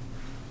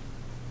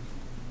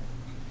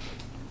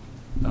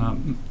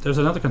 There's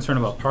another concern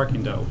about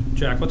parking, though.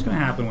 Jack, what's going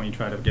to happen when you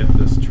try to get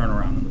this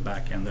turnaround in the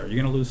back end there? Are you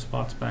going to lose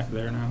spots back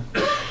there now?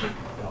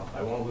 No,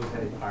 I won't lose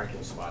any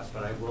parking spots,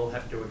 but I will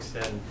have to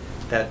extend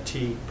that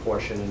T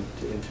portion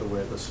into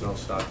where the snow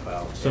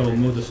stockpile. So we'll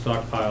move the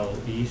stockpile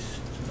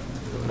east.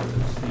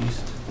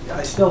 Yeah,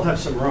 I still have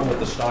some room with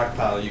the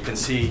stockpile. You can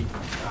see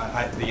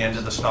the end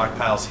of the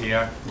stockpile's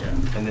here,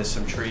 and there's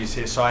some trees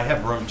here, so I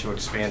have room to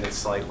expand it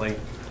slightly.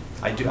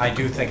 I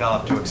do think I'll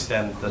have to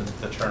extend the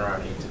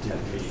turnaround 8 to 10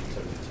 feet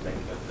to make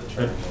the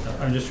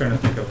I'm just trying to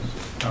think of,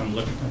 I'm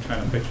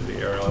trying to picture the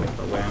aerial. I think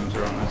the lambs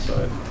are on that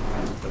side.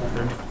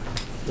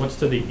 What's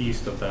to the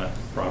east of that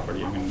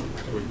property? I mean,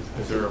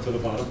 is there To the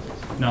bottom?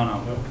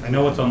 No. I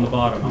know what's on the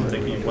bottom. I'm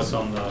thinking what's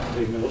on the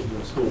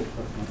school.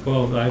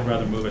 Well, I'd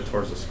rather move it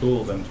towards the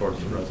school than towards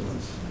the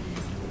residence.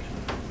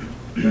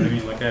 You know what I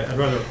mean? Like, I'd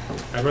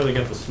rather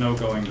get the snow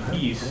going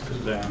east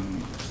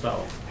than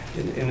south.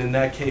 And in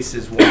that case,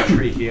 there's one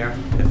tree here.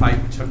 If I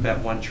took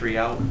that one tree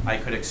out, I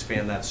could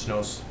expand that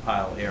snow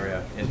pile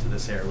area into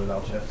this area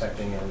without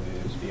affecting any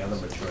of the other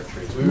mature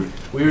trees.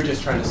 We were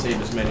just trying to save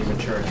as many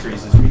mature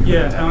trees as we could.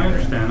 Yeah, no, I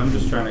understand. I'm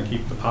just trying to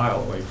keep the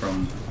pile away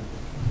from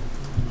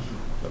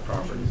the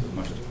properties as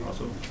much as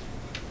possible.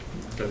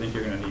 I think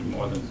you're going to need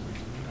more than.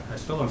 I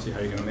still don't see how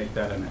you're going to make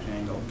that an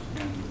angle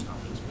and not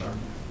this part.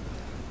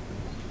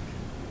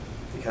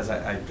 Because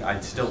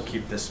I'd still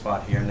keep this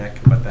spot here,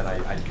 Nick, but then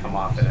I'd come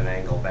off at an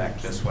angle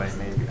back this way,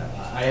 maybe.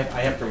 I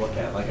have to look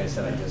at it. Like I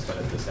said, I just got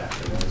it this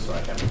afternoon, so I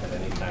haven't had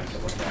any time to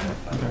look at it.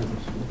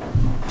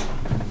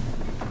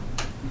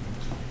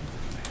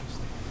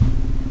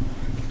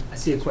 I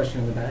see a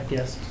question in the back,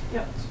 yes?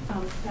 Yep,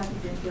 Kathy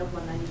Greenfield,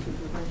 192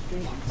 Woodland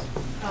Street.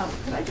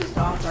 Could I just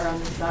offer on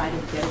the side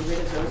of getting rid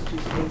of those 2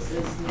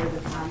 spaces near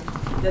the front,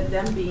 that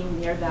them being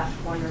near that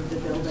corner of the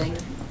building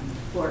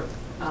for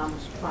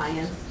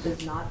clients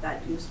is not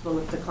that useful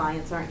if the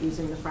clients aren't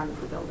using the front of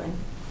the building.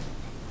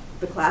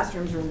 The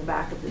classrooms are in the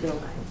back of the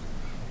building.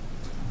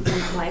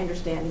 And my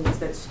understanding is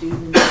that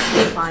students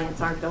and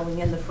clients aren't going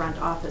in the front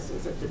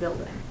offices of the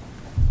building.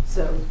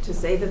 So to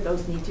say that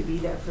those need to be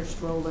there for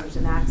strollers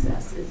and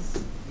access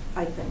is,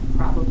 I think,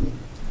 probably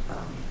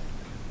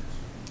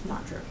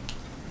not true.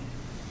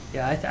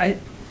 Yeah,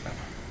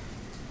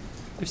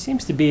 there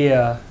seems to be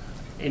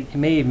it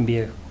may even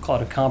be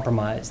called a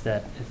compromise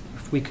that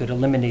if we could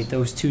eliminate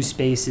those 2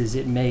 spaces,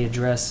 it may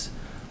address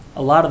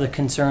a lot of the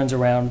concerns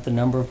around the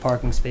number of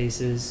parking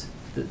spaces,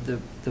 the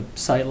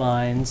sight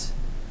lines.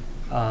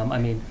 I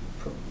mean,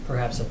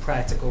 perhaps a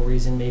practical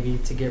reason maybe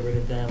to get rid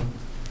of them.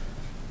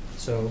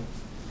 So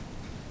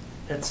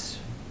that's,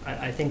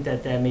 I think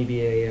that may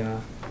be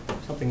a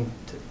something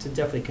to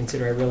definitely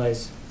consider. I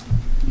realize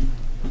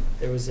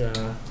there was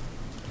a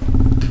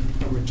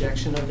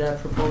rejection of that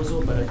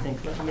proposal, but I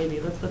think maybe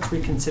let's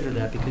reconsider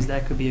that because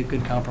that could be a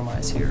good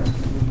compromise here.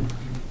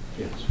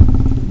 Yes.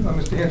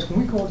 Mr. Hans, can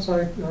we go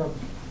outside?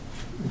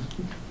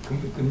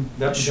 Can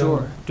that be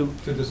Sure. done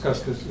to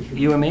discuss this issue?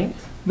 You and me?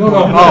 No.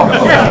 Oh.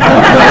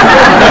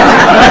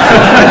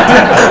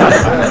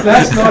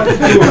 That's not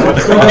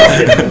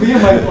true. Me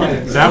and my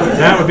clients.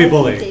 That would be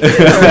bullying.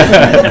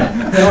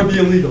 That would be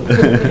illegal.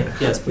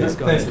 Yes, please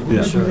go Thank ahead. you.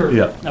 Yeah. Sure.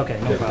 Yeah. Okay,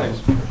 no problem.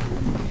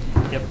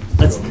 Thanks. Yep.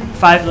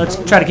 Let's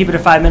try to keep it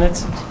at 5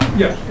 minutes.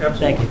 Yeah, absolutely.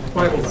 Thank you.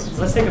 5 minutes.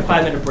 Let's take a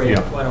 5-minute break.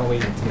 Yeah. Why don't we?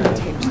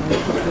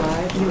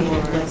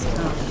 Live,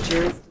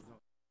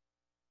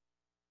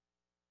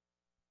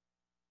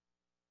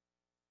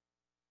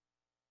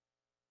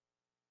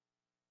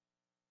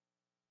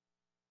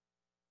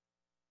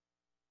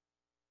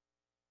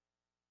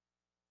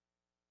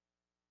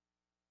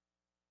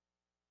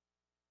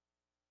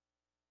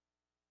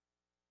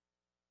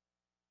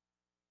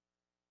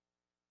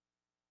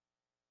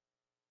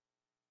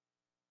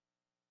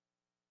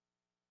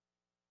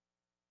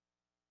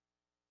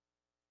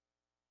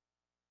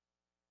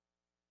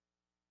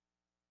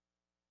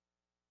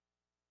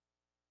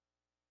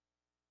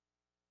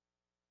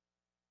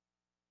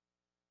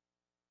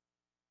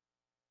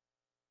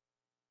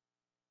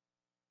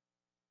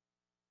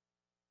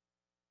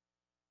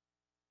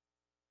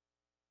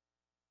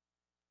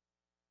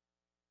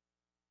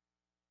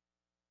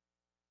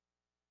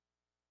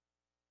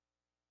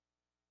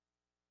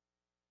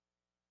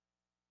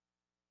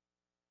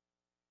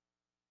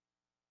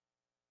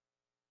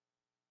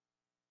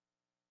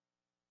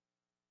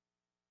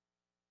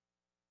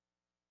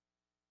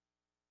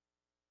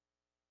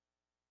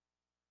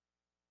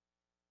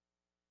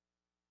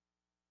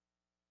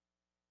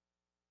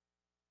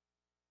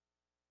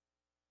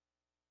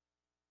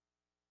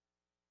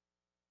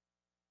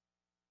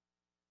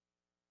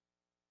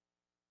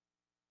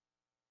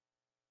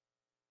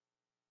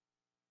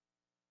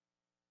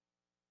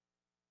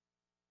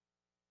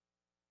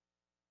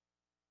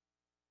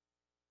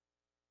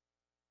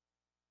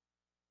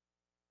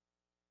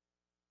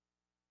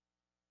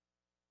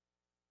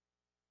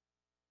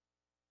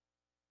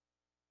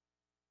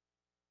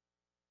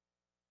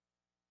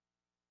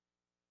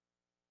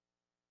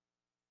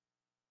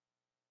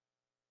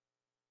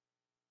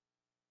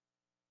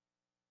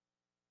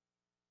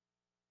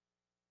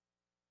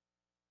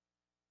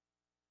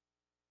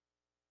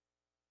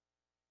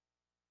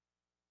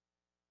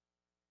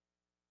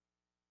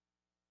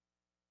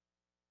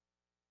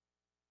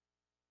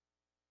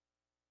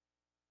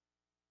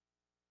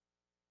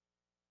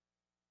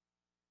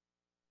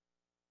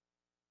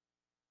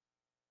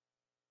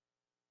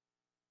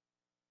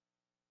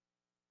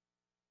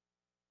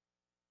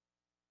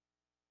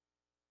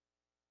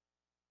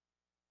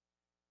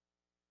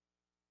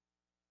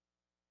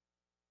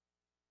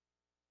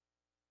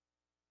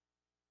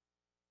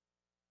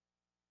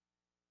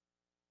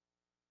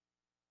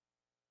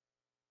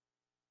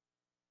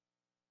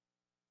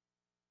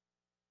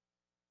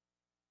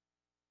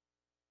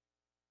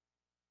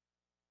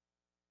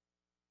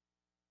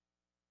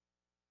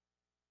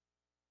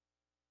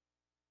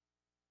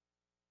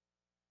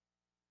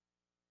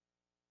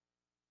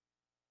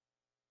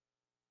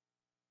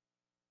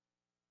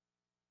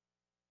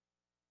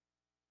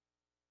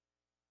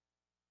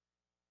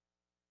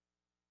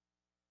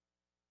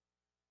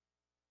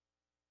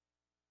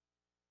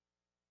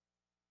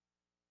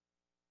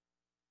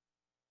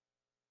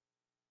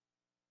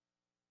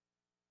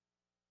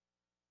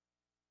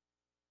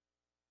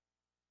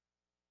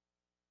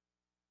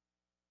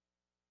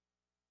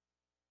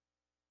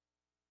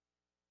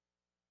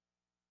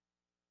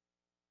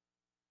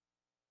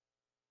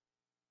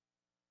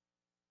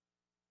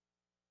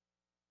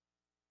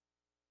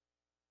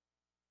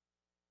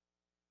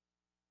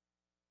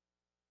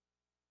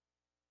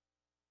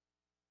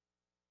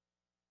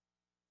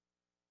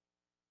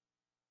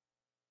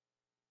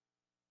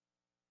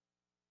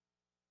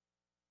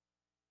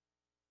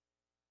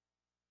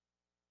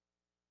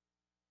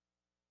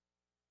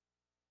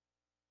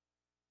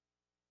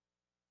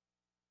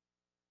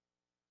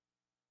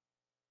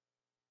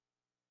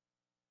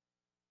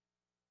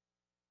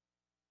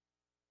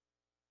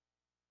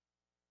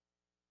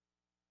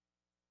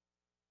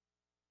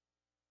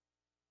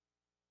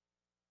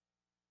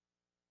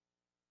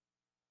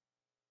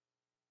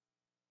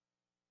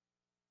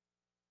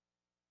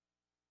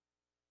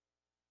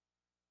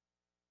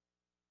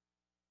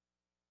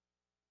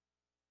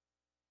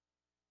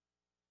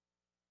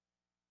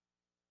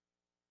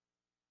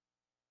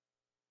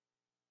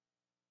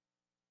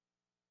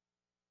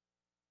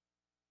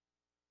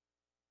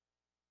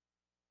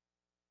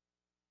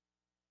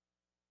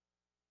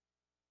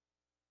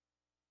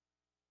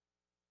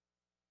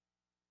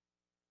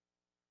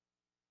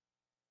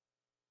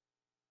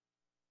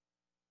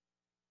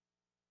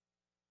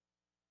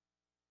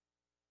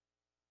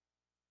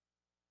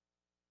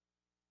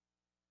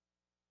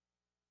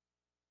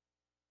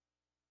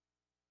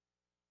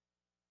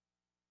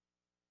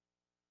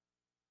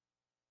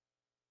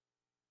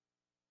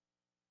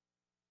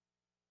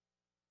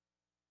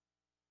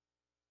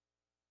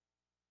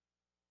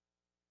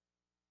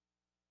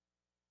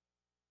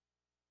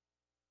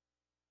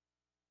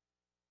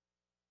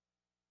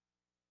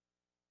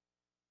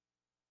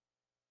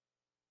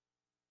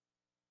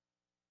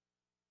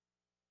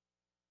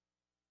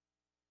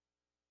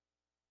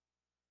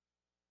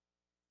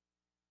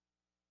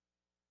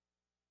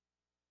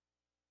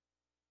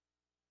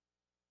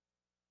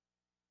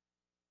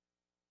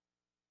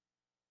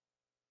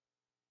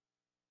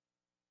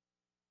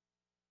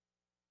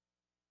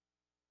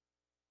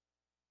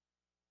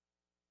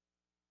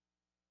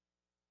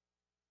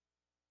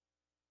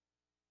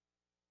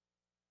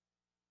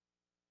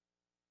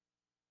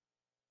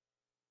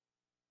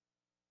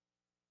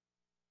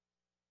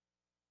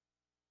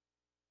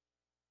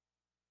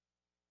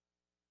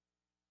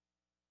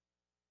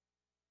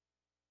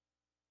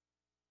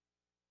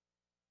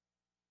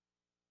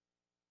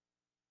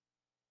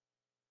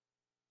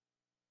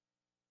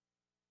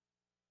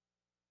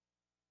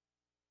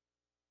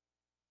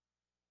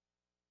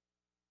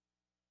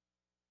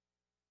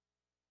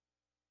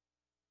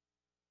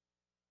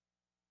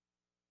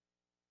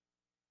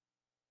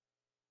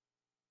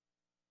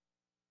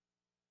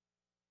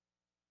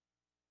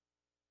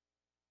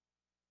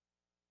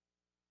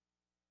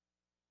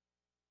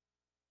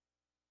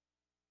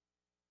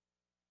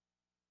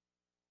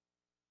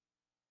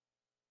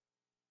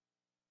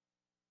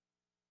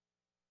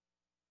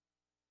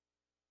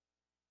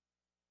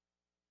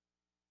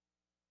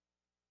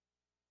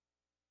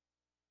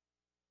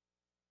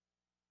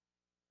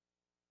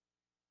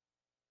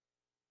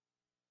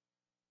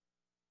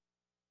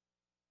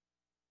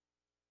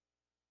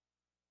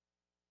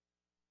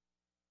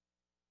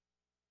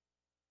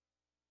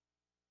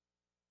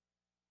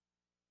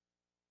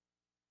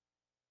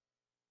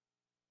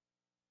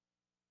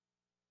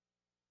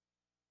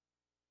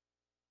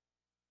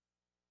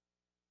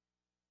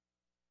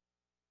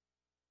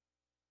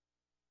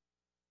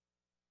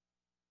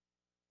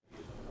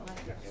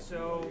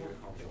 So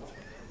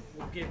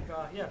we'll give,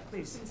 yeah,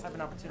 please have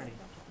an opportunity.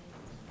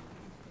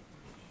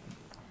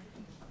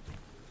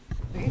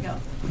 There you go.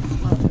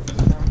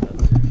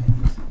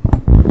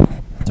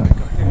 Sorry,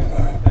 go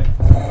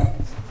ahead.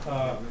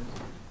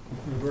 We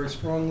feel very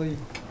strongly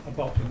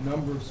about the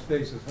number of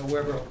spaces.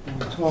 However, when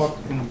we talk,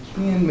 and we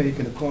can make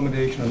an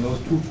accommodation on those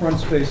 2 front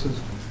spaces,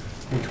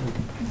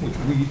 which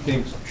we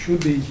think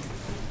should be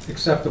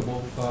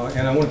acceptable.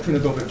 And I want to turn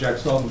it over to Jack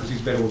Sullivan because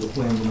he's better with the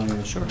plans than I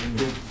am. Sure.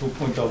 He'll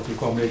point out the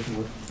accommodation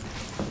with.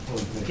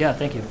 Yeah,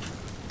 thank you.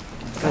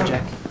 Go ahead,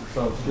 Jack.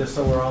 So just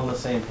so we're all on the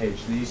same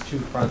page, these 2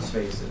 front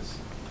spaces,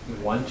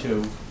 1,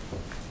 2,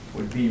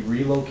 would be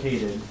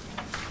relocated.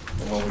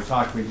 And when we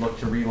talked, we'd look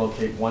to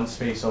relocate 1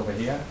 space over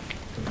here,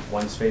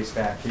 1 space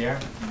back here.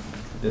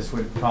 This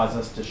would cause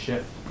us to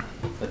shift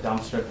the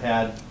dumpster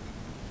pad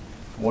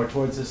more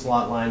towards this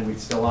lot line. We'd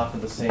still offer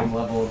the same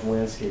level of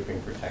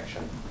landscaping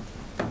protection.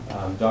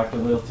 Dr.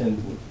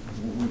 Littleton,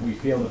 we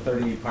feel the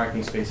 38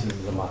 parking spaces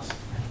is a must.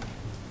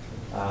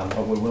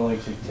 But we're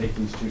willing to take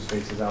these 2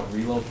 spaces out,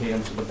 relocate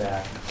them to the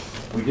back.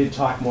 We did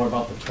talk more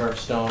about the turf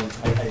stone.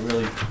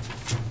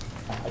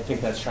 I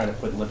think that's trying to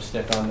put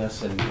lipstick on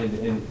this, and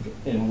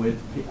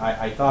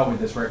I thought with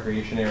this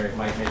recreation area, it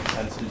might make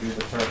sense to do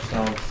the turf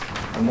stone.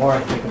 The more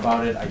I think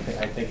about it, I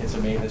think it's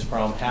a maintenance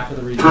problem. Half of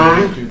the reason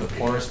we didn't do the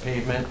porous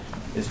pavement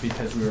is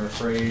because we were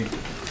afraid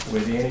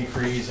with the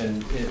antifreeze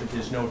and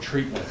there's no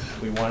treatment.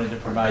 We wanted to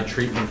provide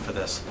treatment for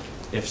this.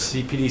 If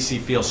Cpdc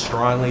feels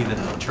strongly that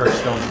the turf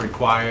stone's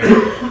required,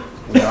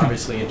 we'd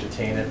obviously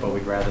entertain it, but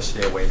we'd rather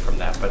stay away from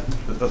that. But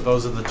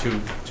those are the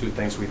two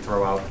things we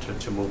throw out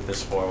to move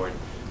this forward.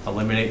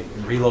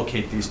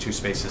 Relocate these 2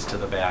 spaces to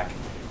the back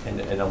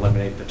and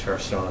eliminate the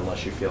turf stone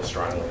unless you feel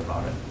strongly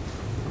about it.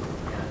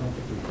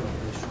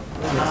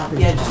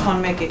 Yeah, just want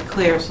to make it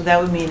clear, so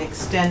that would mean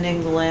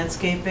extending the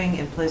landscaping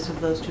in place of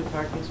those 2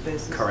 parking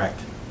spaces? Correct.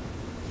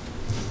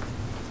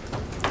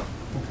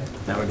 Okay.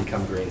 That would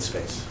become green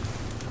space.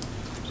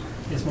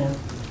 Yes, ma'am.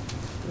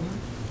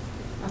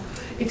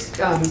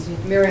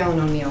 Mary Ellen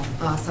O'Neill,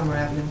 Summer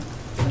Avenue.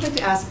 I'd like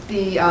to ask,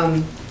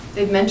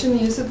 they've mentioned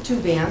the use of 2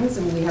 vans,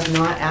 and we have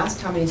not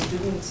asked how many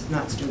students,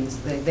 not students,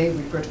 they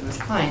refer to them as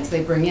clients,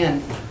 they bring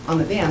in on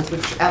the vans,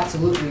 which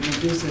absolutely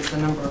reduces the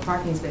number of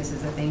parking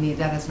spaces that they need.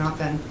 That has not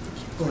been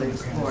fully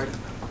explored.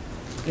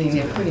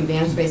 They're putting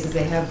van spaces,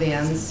 they have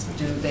vans,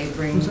 do they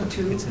bring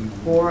 2,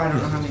 4? I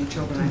don't know how many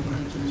children. I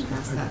think you can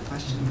ask that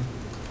question.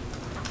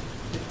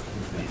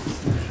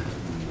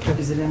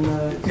 Is it in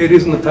the? It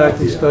is in the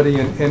faculty study,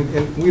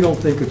 and we don't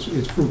think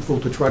it's fruitful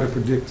to try to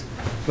predict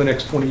the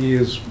next 20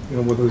 years,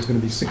 whether there's going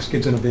to be 6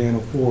 kids in a van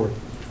or 4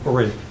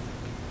 or 8.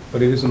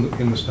 But it is in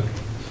the study.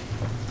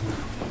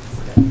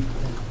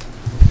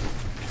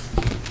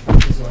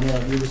 So,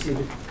 you received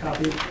a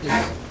copy of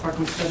this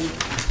parking study?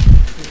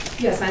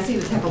 Yes, I see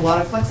that they have a lot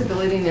of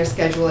flexibility in their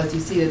schedule. As you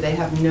see, that they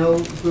have no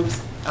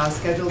groups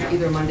scheduled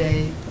either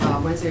Monday,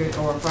 Wednesday,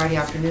 or Friday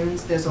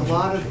afternoons. There's a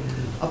lot of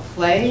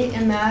play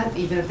in that,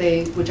 even if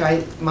they,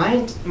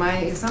 my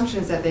assumption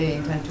is that they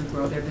intend to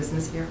grow their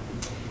business here.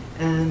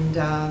 And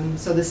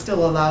so this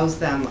still allows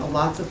them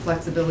lots of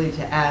flexibility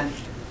to add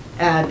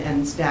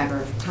and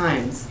stagger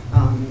times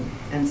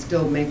and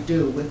still make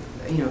do with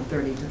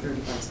 30 to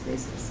 35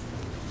 spaces.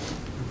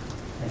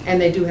 And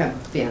they do have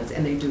vans,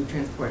 and they do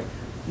transport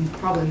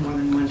probably more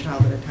than 1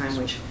 child at a time,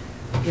 which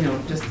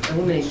just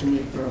eliminates the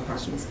need for a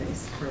parking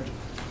space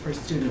for a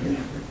student and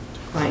for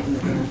a client in the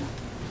van.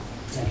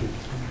 Thank you.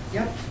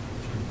 Yep.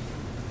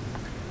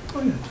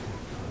 Oh, yeah.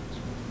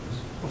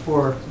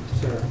 Before,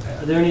 sir,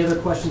 are there any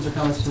other questions or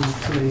comments from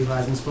somebody who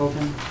hasn't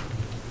spoken?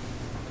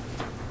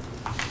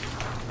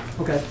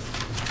 Okay,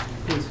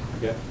 please.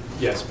 Yeah.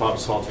 Yes, Bob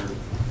Salter.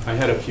 I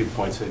had a few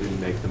points. I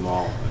didn't make them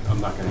all. I'm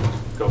not going to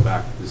go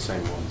back to the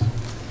same ones.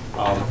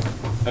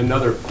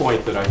 Another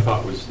point that I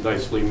thought was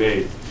nicely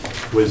made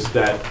was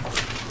that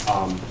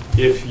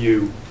if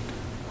you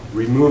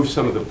remove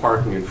some of the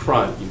parking in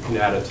front, you can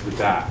add it to the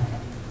back.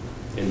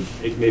 And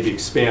maybe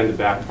expand the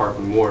back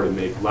parking more to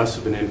make less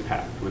of an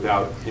impact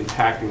without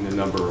impacting the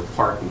number of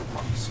parking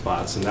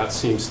spots. And that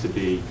seems to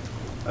be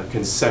a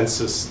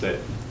consensus that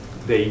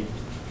they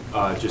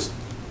just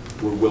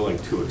were willing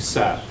to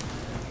accept.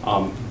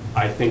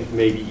 I think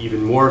maybe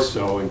even more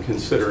so in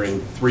considering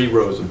 3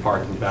 rows of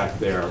parking back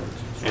there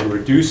and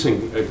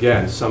reducing,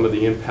 again, some of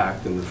the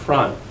impact in the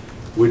front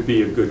would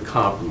be a good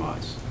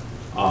compromise.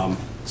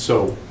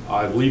 So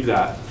I leave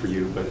that for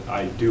you, but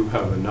I do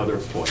have another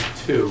point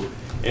too.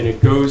 And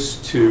it goes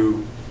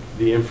to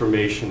the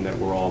information that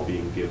we're all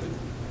being given.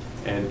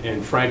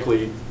 And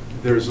frankly,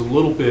 there's a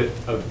little bit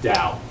of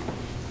doubt.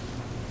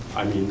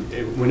 I mean,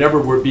 whenever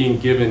we're being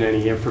given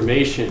any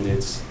information,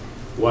 it's,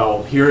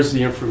 well, here's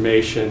the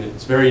information.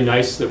 It's very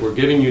nice that we're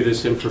giving you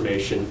this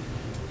information,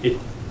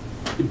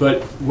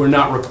 but we're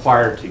not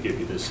required to give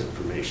you this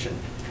information.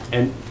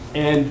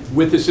 And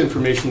with this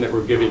information that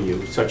we're giving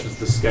you, such as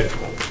the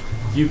schedule,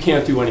 you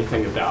can't do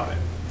anything about it.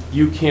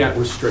 You can't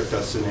restrict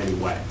us in any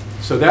way.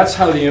 So that's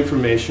how the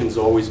information is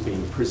always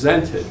being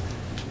presented.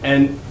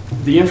 And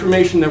the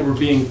information that we're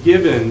being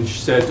given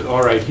said,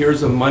 all right,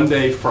 here's a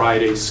Monday,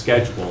 Friday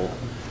schedule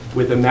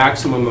with a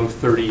maximum of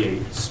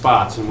 38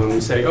 spots. And when we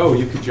say, oh,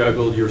 you could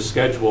juggle your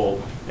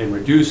schedule and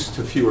reduce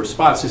to fewer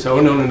spots, they say, oh,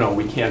 no, no, no,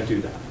 we can't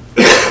do that.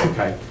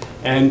 Okay.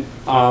 And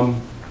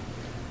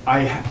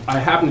I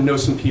happen to know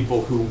some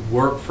people who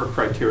work for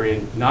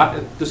Criterion, not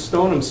at the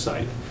Stoneham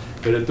site,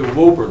 but at the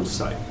Woburn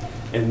site.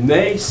 And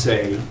they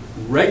say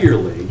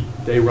regularly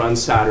they run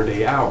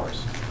Saturday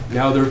hours.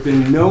 Now, there have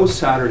been no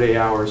Saturday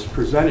hours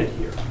presented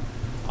here.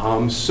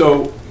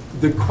 So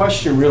the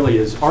question really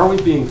is, are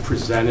we being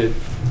presented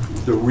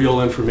the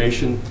real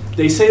information?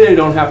 They say they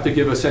don't have to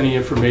give us any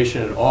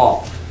information at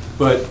all,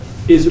 but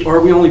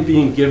are we only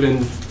being given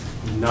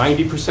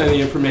 90% of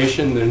the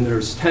information, then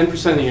there's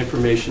 10% of the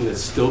information that's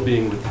still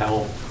being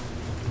withheld?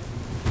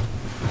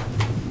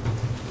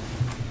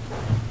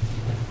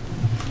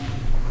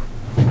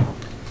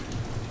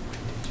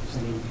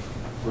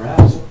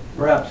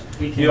 Perhaps,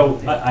 you know,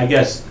 I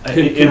guess Can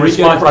in we get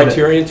response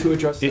Criterion to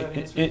address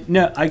that?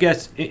 No, I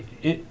guess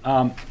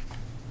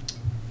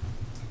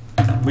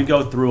we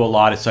go through a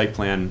lot of site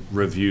plan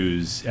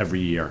reviews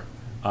every year,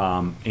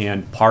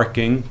 and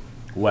parking,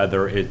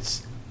 whether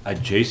it's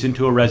adjacent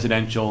to a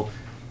residential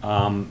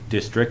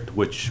district,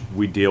 which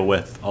we deal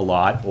with a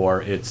lot,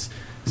 or it's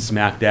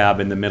smack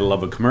dab in the middle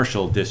of a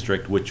commercial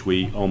district, which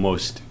we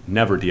almost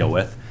never deal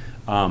with.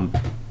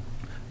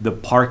 The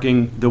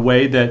parking, the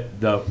way that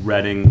the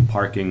Reading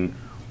parking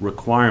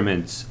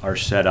requirements are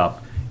set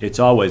up, it's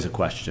always a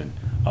question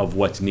of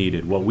what's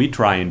needed. What we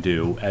try and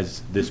do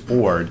as this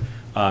board,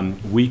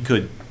 we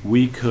could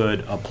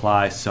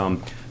apply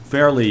some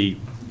fairly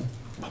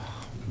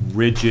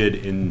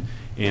rigid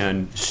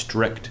and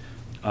strict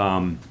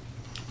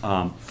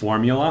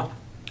formula,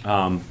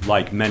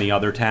 like many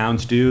other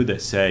towns do,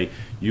 that say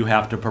you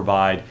have to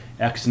provide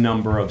X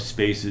number of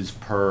spaces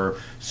per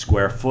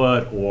square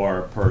foot,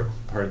 or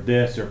per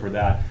this or per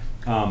that.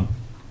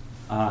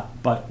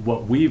 But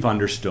what we've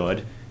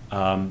understood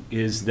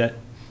is that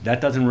that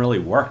doesn't really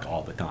work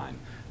all the time,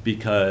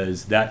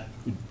 because that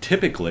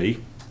typically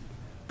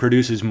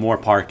produces more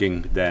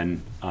parking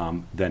than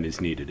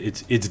is needed.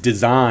 It's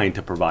designed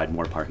to provide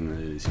more parking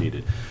than is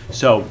needed.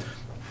 So,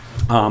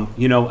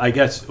 you know, I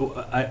guess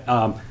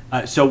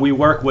so we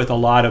work with a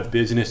lot of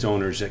business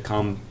owners that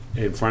come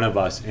in front of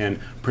us and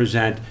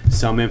present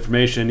some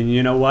information, and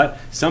you know what?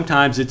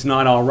 Sometimes it's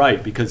not all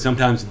right, because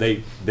sometimes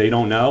they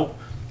don't know.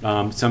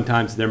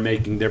 Sometimes they're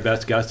making their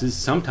best guesses.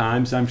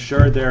 Sometimes I'm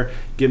sure they're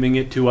giving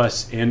it to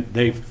us and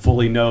they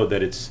fully know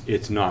that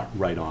it's not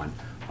right on.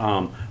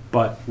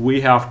 But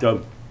we have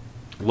to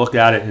look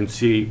at it and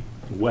see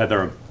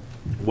whether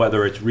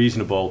it's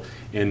reasonable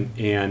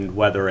and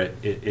whether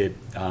it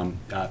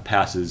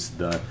passes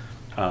the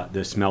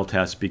smell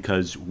test,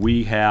 because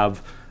we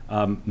have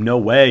no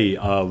way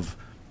of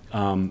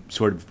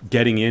sort of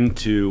getting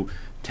into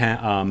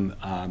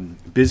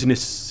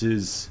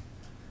businesses,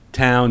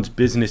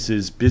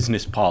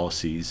 business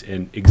policies,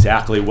 and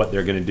exactly what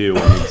they're going to do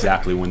and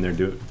exactly when they're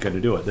going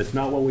to do it. That's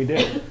not what we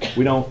do.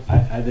 We don't.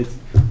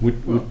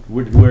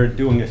 We're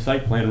doing a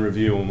site plan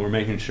review, and we're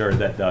making sure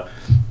that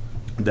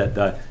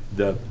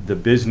the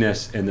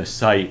business and the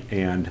site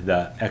and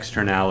the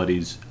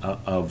externalities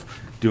of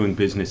doing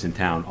business in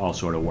town all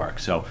sort of work.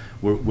 So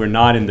we're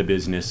not in the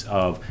business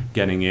of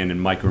getting in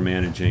and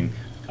micromanaging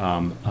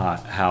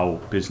how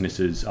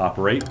businesses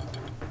operate,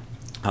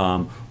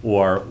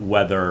 or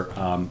whether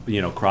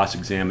you know,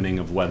 cross-examining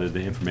of whether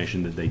the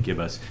information that they give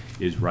us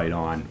is right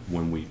on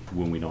when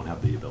we don't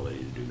have the ability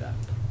to do that.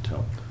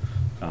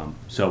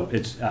 So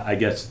it's, I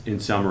guess in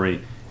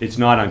summary, it's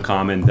not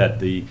uncommon that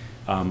the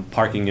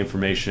parking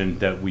information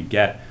that we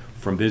get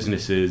from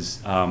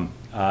businesses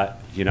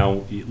you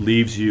know,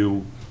 leaves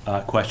you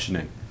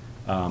questioning,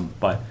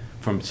 but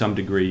from some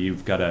degree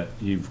you've got to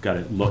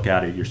look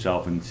at it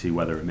yourself and see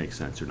whether it makes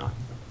sense or not.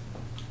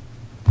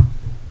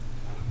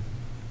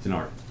 It's an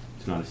art.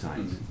 It's not a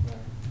science.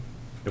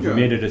 If we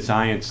made it a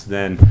science,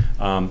 then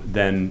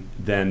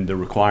the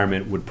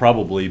requirement would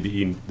probably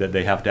be that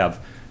they have to have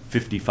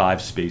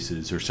 55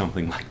 spaces or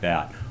something like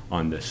that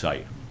on the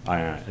site.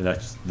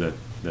 That's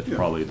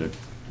probably the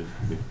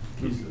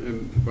case.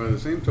 And by the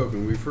same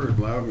token, we've heard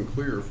loud and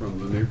clear from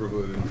the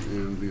neighborhood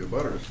and the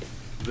abutters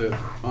that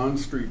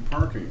on-street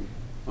parking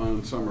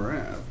on Summer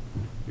Ave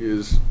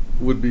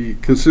would be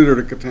considered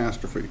a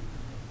catastrophe.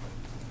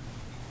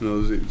 You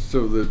know,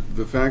 so that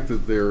the fact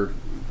that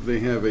they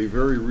have a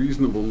very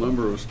reasonable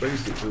number of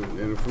spaces,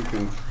 and if we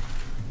can,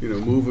 you know,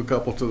 move a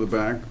couple to the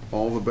back,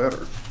 all the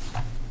better.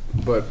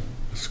 But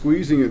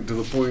squeezing it to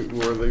the point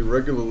where they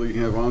regularly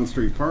have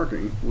on-street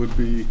parking would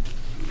be,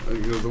 you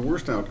know, the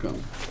worst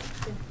outcome.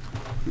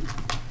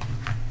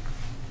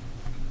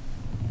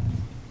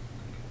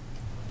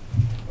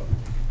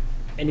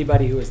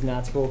 Anybody who has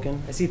not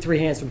spoken? I see 3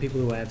 hands from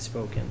people who have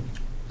spoken,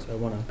 so I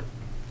want to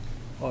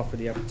offer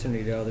the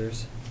opportunity to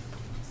others.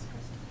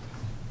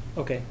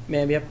 Okay,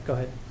 ma'am, yep, go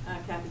ahead.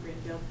 Kathy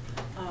Greenfield.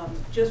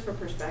 Just for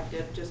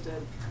perspective, I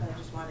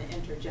just want to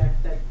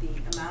interject that the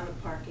amount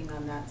of parking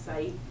on that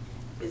site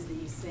is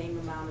the same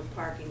amount of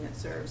parking that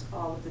serves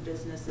all of the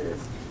businesses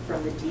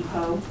from the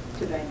depot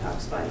to Bangkok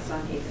Spice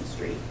on Haven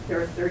Street.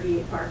 There are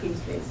 38 parking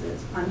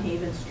spaces on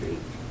Haven Street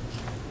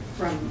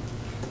from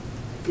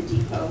the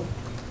depot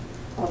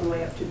all the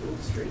way up to Gould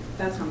Street.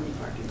 That's how many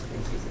parking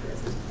spaces it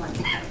is. There's plenty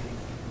of parking.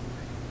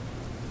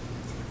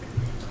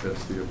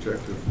 That's the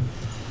objective.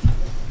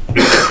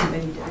 And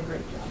then you did a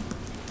great job.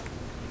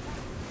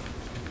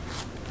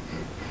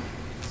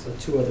 So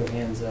 2 other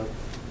hands up.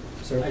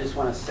 Sir? I just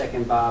want to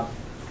second Bob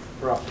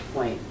brought up the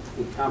point.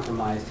 We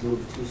compromised to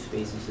move 2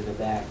 spaces to the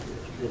back.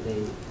 That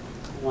they,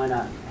 why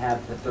not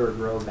have the 3rd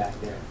row back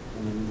there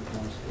and then move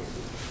more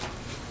spaces?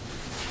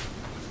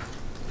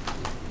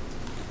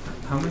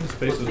 How many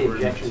spaces What's the were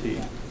in the objection T?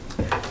 to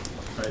that?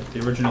 Right, the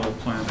original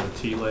plan, the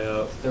T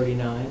layout,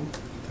 39.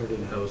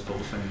 that was still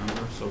the same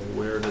number, so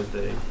where weren't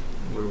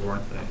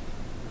they?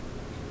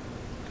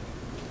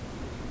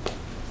 I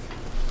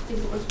think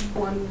it was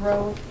 1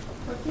 row of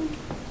parking, I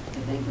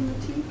think, in the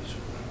T.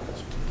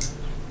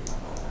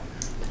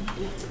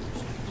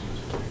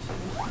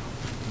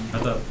 I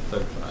thought,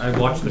 I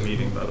watched the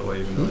meeting, by the way,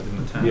 even though I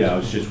didn't attend. Yeah, it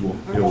was just one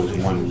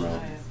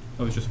row. Oh,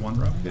 it was just 1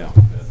 row? Yeah.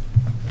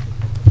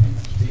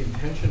 The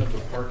intention of the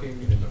parking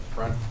in the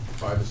front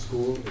by the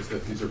school is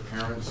that these are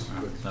parents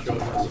with children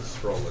with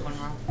strollers.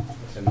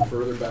 And the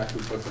further back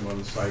we put them on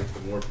the site, the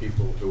more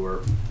people who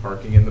are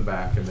parking in the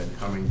back and then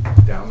coming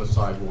down the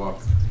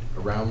sidewalk,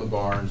 around the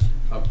barns,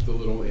 up the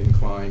little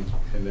incline,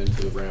 and then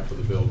to the ramp of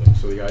the building.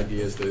 So the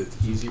idea is that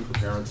it's easy for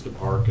parents to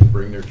park and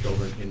bring their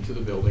children into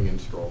the building in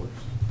strollers.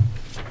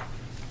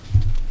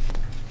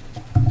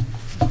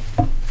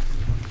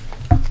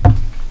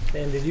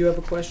 Dan, did you have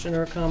a question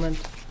or a comment?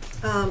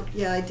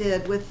 Yeah, I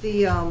did. With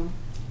the,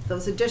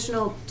 those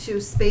additional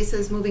 2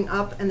 spaces moving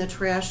up and the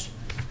trash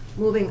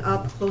moving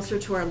up closer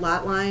to our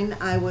lot line,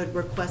 I would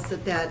request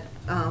that that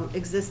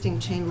existing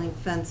chain link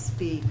fence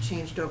be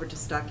changed over to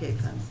stockade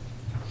fence.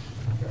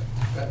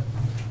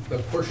 The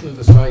portion of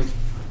the site,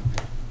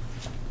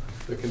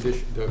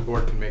 the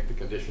board can make the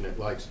condition it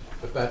likes,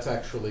 but that's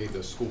actually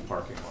the school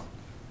parking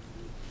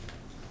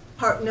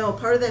lot. No,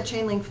 part of that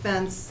chain link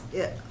fence,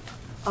 it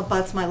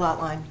abuts my lot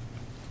line.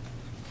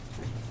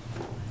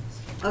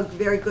 A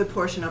very good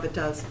portion of it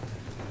does.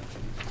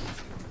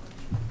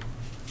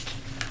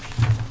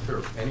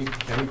 Sure, any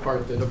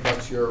part that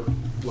abuts your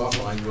lot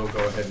line, we'll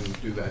go ahead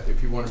and do that.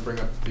 If you want to bring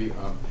up the,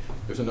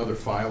 there's another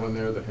file in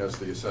there that has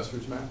the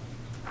assessor's map.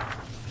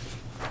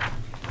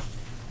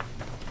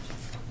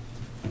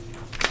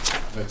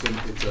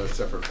 It's a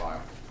separate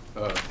file.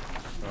 No, I'm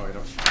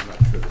not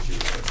sure that you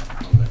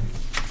have on there.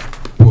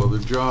 Well, the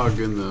jog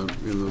in the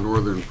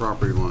northern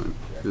property line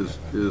is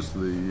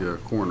the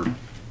corner.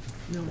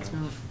 No, it's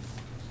not.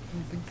 I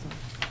don't think so.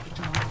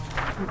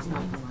 It's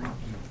not the line.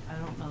 I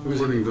don't know.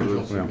 According to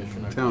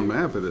the town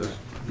map, it is.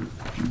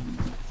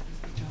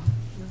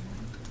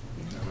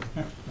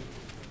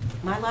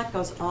 My lot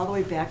goes all the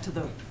way back to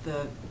the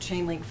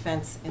chain link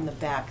fence in the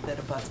back that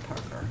abuts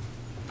Parker.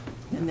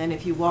 And then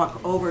if you walk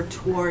over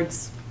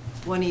towards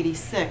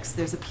 186,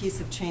 there's a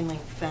piece of chain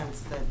link fence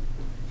that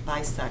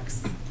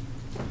bisects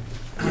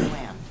my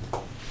land.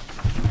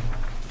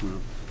 We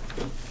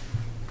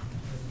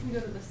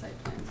go to the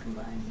site plans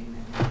combined.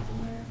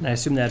 And I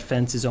assume that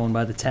fence is owned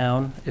by the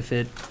town, if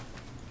it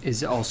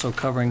is also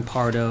covering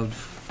part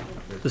of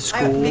the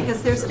school?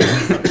 Because there's a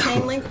piece of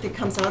chain link that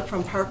comes out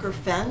from Parker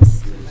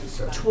Fence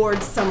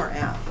towards Summer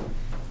Ave.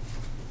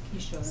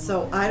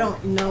 So I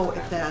don't know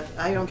if that,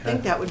 I don't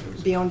think that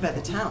would be owned by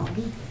the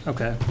town.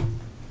 Okay.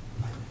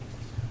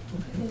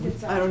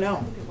 I don't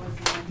know.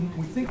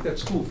 We think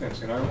that's school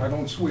fencing, I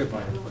don't swear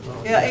by it. But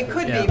Yeah, it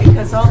could Yeah. be,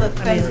 because all the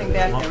fencing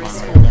back there is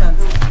school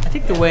fencing. I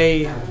think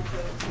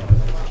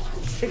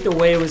the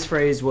way it was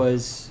phrased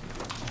was,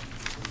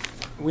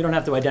 we don't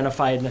have to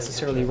identify it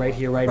necessarily right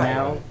here, right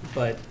now,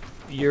 but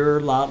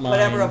your lot line.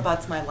 Whatever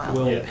abuts my lot.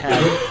 Will line.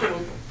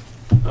 have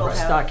We'll a have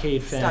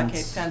stockade fence.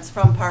 Stockade fence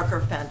from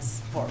Parker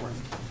Fence forward.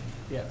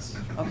 Yes.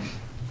 Okay.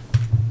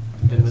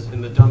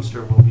 And the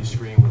dumpster will be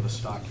screened with a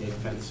stockade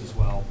fence as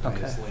well. And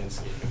Okay. there's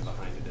landscaping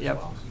behind it as Yep.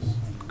 well.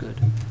 Good.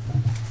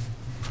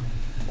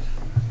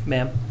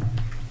 Ma'am?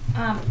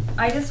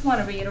 I just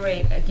want to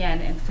reiterate again,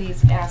 and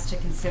please ask to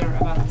consider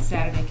about the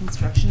Saturday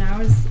construction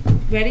hours.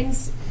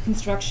 Reading's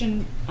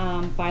construction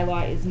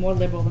bylaw is more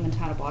liberal than the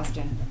town of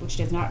Boston, which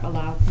does not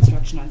allow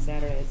construction on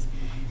Saturdays.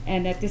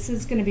 And that this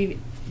is going to be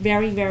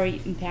very,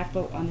 very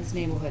impactful on this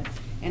neighborhood.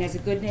 And as a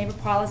good neighbor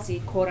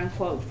policy, quote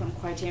unquote, from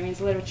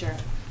Criterion's literature,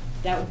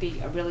 that would be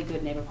a really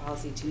good neighbor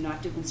policy to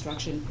not do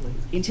construction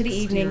into the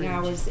evening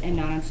hours and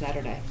not on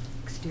Saturday.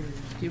 Exterior.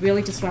 You're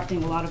really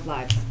disrupting a lot of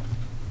lives.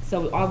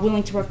 So we're all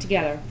willing to work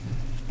together,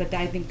 but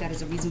I think that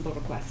is a reasonable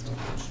request.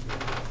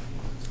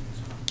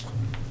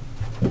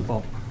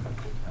 Well,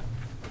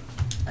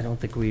 I don't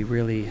think we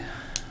really.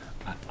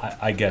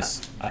 I guess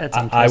That's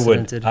I would.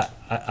 unprecedented.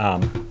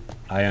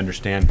 I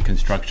understand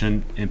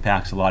construction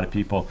impacts a lot of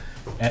people.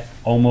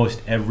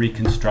 Almost every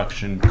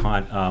construction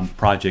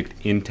project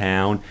in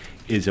town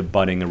is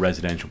abutting a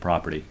residential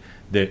property.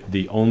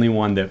 The only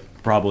one that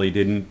probably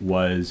didn't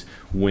was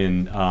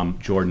when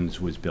Jordan's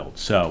was built.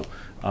 So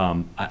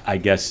I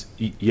guess,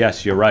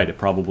 yes, you're right. It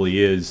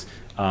probably is.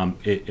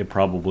 It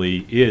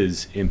probably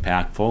is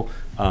impactful.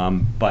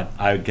 But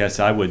I guess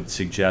I would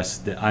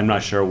suggest that, I'm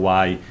not sure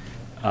why,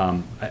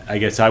 I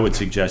guess I would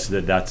suggest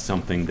that that's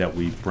something that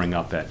we bring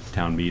up at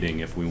town meeting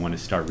if we want to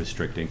start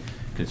restricting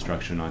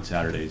construction on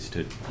Saturdays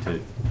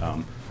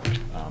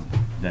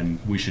then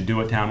we should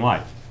do it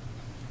townwide.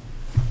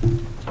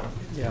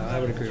 Yeah, I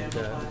would agree with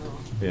that.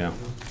 Yeah.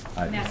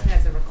 I'm asking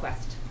as a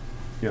request.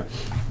 Yeah.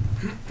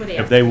 For the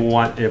If they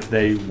want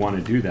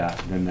to do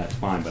that, then that's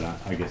fine, but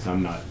I guess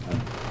I'm not,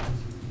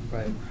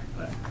 Right.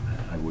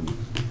 I wouldn't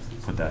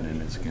put that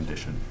in as a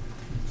condition.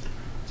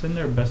 It's in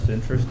their best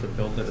interest to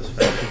build it as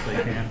fast as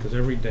they can, because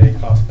every day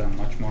costs them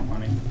much more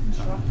money.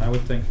 I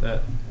would think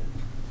that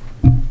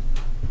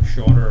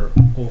shorter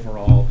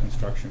overall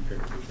construction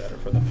period would be better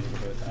for the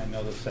neighborhood. I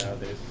know that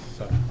Saturdays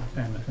suck.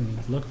 And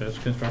look, there's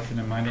construction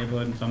in my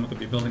neighborhood, and someone could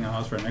be building a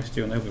house right next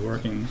to you, and they'll be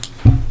working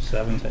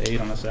 7 to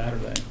 8 on a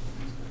Saturday.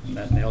 And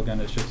that nail gun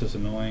is just as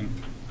annoying.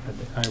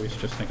 I always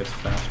just think it's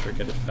faster,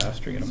 get them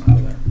out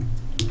of there.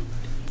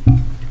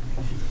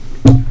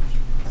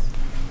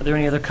 Are there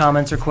any other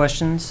comments or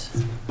questions?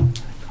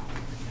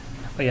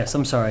 Oh, yes,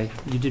 I'm sorry.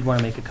 You did want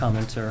to make a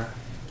comment, sir.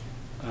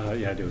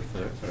 Yeah, I do.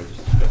 Sorry,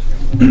 just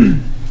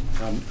discussing.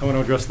 I want to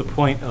address the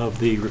point of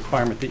the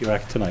requirement that you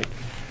act tonight.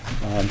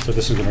 So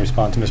this is going to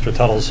respond to Mr.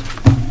 Tuttle's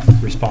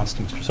response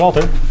to Mr.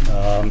 Salter.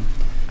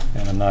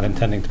 And I'm not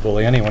intending to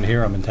bully anyone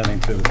here. I'm intending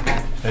to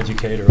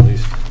educate or at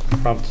least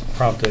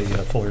prompt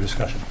a fuller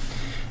discussion.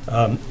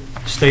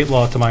 State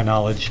law, to my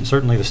knowledge,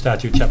 certainly the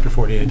statute, Chapter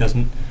 48,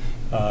 doesn't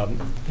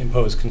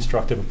impose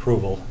constructive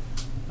approval,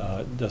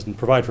 doesn't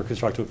provide for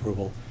constructive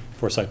approval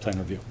for site plan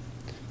review.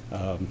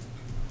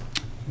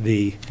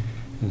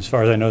 As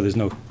far as I know, there's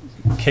no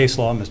case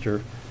law.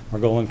 Mr.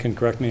 Margolin can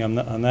correct me on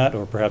that,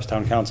 or perhaps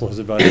town council has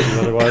advised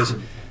you otherwise.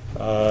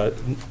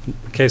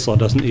 Case law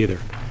doesn't either.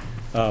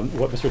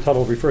 What Mr.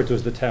 Tuttle referred to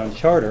as the town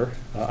charter,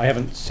 I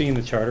haven't seen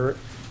the charter,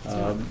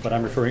 but I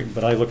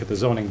look at the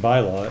zoning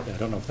bylaw. I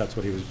don't know if that's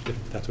what he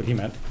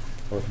meant,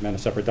 or if he meant a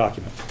separate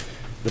document.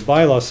 The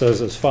bylaw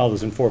says as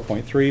follows in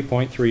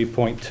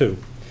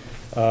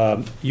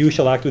 4.3.3.2. You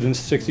shall act within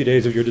 60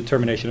 days of your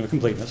determination of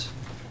completeness.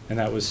 And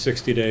that was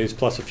 60 days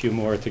plus a few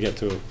more to get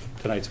to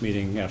tonight's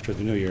meeting after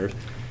the New Year's.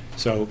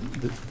 So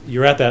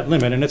you're at that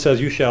limit, and it says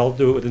you shall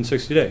do it within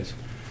 60 days.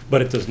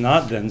 But it does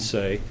not then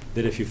say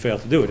that if you fail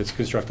to do it, it's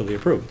constructively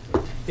approved.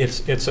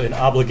 It's an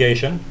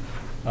obligation,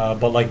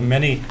 but like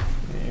many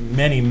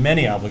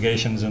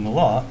obligations in the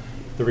law,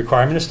 the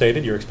requirement is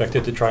stated, you're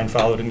expected to try and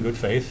follow it in good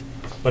faith,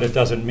 but it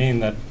doesn't mean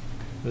that,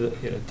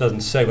 it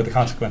doesn't say what the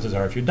consequences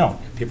are if you don't.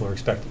 People are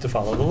expected to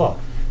follow the law.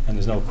 And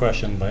there's no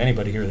question by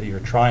anybody here that you're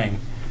trying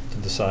to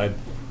decide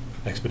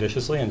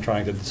expeditiously and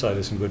trying to decide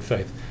this in good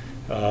faith.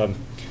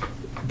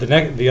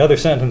 The other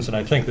sentence, and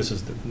I think this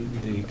is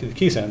the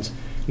key sentence,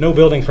 no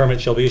building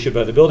permit shall be issued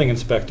by the building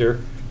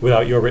inspector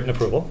without your written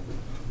approval,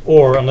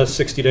 or unless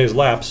 60 days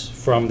lapse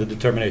from the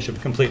determination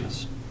of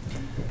completeness.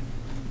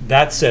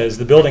 That says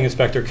the building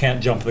inspector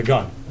can't jump the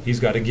gun. He's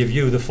got to give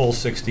you the full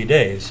 60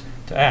 days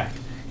to act.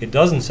 It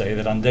doesn't say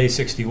that on day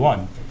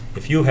 61,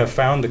 if you have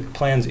found the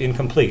plans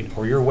incomplete,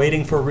 or you're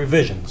waiting for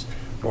revisions,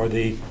 or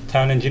the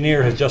town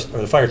engineer has just, or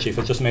the fire chief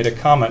has just made a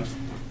comment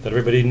that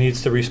everybody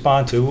needs to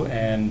respond to,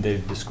 and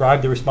they've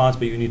described the response,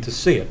 but you need to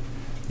see it.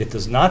 It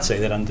does not say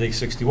that on day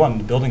 61,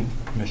 the building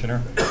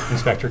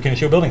inspector can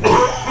issue a building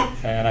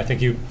permit. And I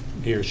think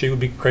he or she would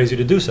be crazy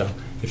to do so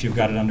if you've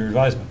got it under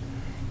advisement.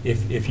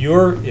 If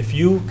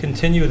you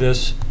continue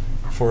this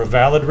for a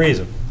valid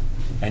reason,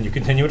 and you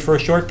continue it for a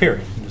short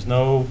period, there's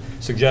no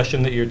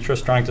suggestion that you're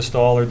just trying to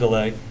stall or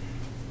delay,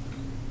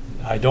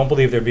 I don't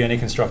believe there'd be any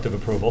constructive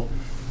approval.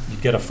 You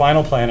get a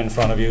final plan in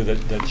front of you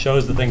that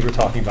shows the things we're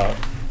talking about,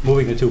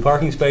 moving the 2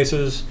 parking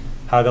spaces,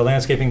 how the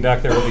landscaping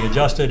back there will be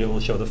adjusted. It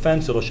will show the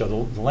fence, it'll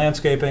show the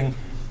landscaping,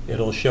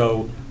 it'll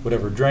show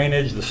whatever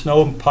drainage, the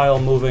snow pile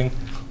moving.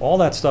 All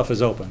that stuff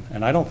is open,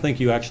 and I don't think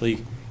you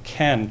actually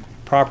can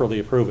properly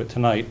approve it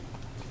tonight,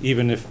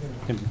 even if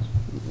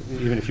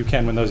you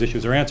can when those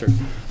issues are answered.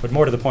 But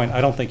more to the point, I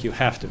don't think you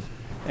have to.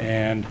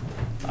 And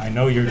I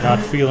know you're not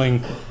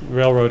feeling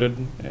railroaded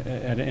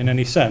in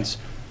any sense,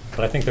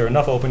 but I think there are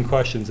enough open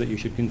questions that you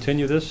should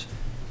continue this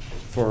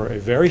for a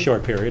very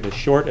short period, as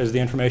short as the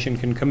information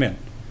can come in,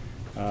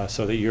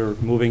 so that you're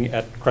moving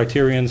at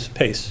Criterion's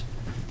pace,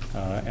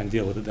 and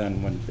deal with it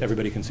then when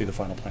everybody can see the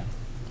final plan.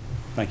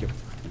 Thank you.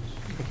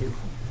 Thank you.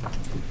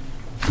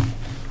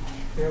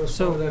 Yeah, let's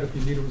So, start with that if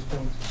you need a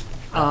response.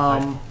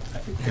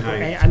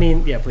 I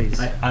mean, yeah,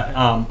 please.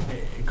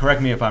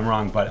 Correct me if I'm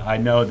wrong, but I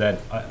know that,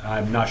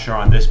 I'm not sure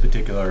on this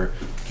particular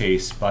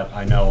case, but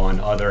I know on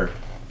other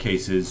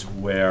cases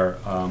where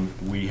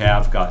we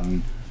have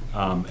gotten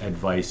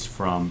advice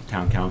from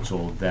town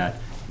council that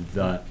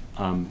the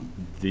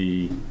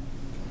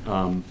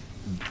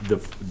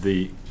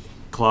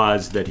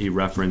clause that he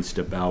referenced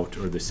about,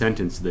 or the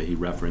sentence that he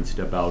referenced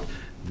about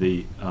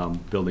the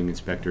building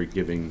inspector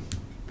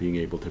being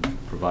able to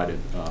provide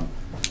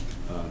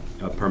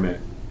a permit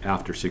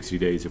after 60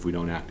 days if we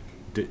don't act.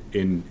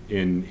 In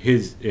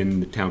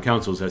the town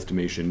council's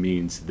estimation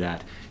means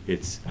that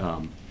it's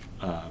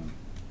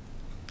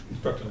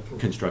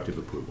constructive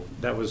approval.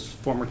 That was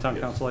former town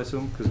council, I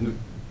assume? Because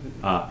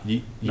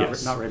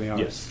yes. Not Raymond.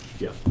 Yes.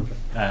 Yeah. Okay.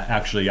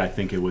 Actually, I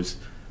think it was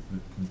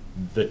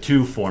the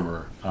two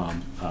former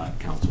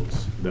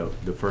councils.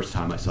 The first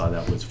time I saw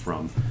that was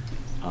from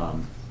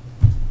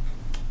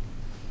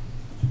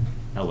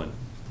Ellen.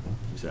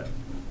 Is that?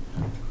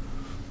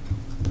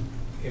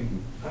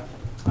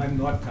 I'm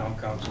not town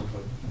council,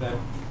 but that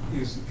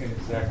is an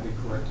exactly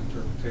correct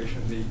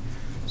interpretation. The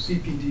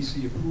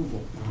Cpdc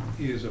approval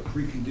is a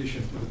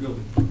precondition for the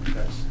building.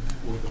 That's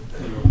where the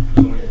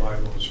zoning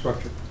bylaw is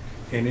structured.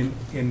 And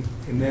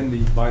then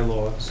the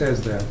bylaw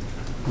says that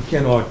you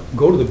cannot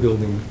go to the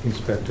building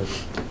inspector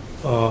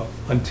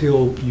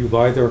until you've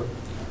either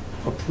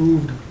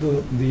approved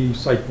the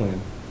site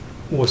plan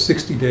or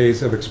 60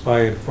 days have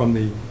expired from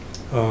the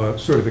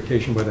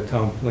certification by the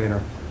town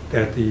planner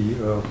that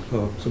the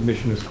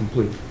submission is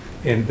complete.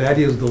 And that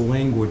is the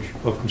language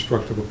of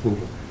constructive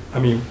approval. I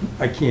mean,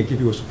 I can't give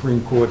you a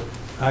Supreme Court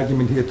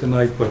argument here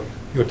tonight, but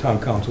your town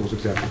council is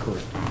exactly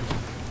correct.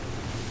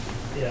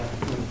 Yeah,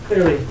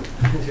 clearly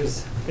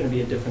there's going to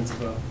be a difference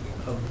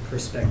of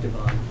perspective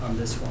on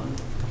this one.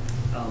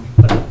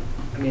 But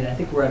I mean, I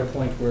think we're at a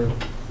point where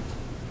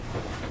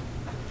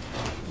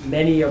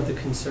many of the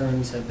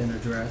concerns have been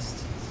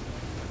addressed.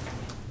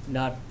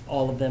 Not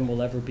all of them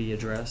will ever be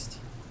addressed.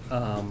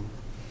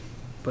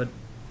 But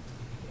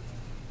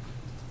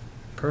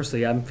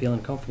personally, I'm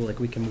feeling comfortable like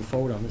we can move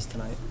forward on this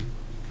tonight.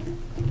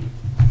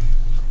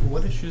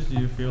 What issues do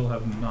you feel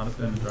have not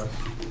been addressed?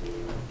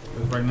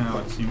 Because right now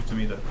it seems to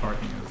me that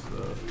parking is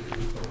the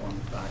one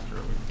factor.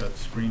 We've got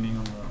screening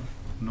on the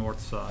north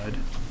side.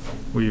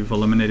 We've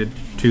eliminated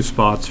 2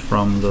 spots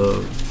from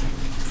the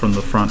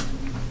front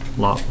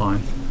lot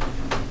line.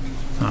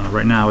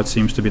 Right now it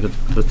seems to be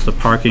the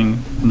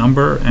parking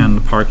number and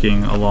the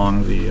parking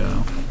along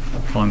the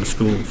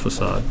school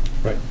facade.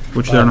 Right.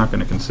 Which they're not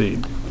going to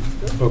concede.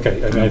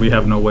 Okay. And we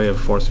have no way of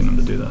forcing them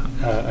to do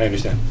that. I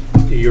understand.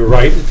 You're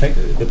right.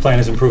 The plan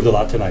has improved a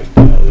lot tonight.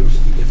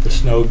 If the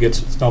snow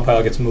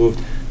pile gets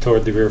moved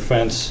toward the rear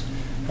fence,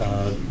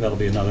 that'll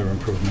be another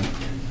improvement.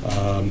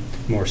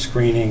 More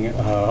screening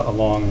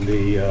along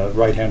the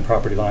right-hand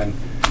property line,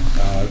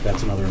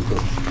 that's another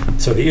improvement.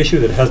 So the issue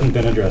that hasn't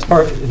been addressed,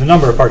 the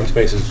number of parking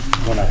spaces,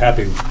 we're not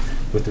happy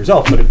with the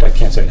result, but I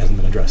can't say it hasn't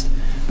been addressed.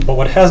 But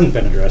what hasn't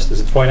been addressed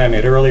is the point I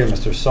made earlier.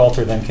 Mr.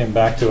 Salter then came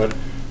back to it,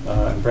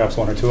 and perhaps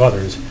one or two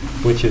others,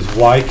 which is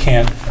why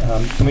can't,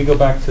 can we go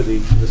back to the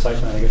site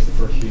plan, I guess the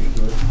first sheet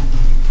to it.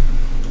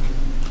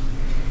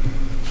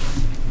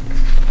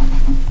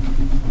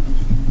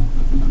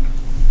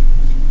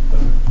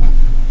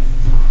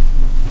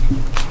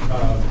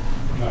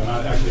 No,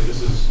 not actually,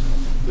 this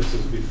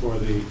is before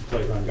the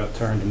playground got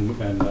turned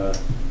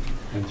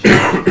and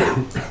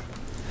changed.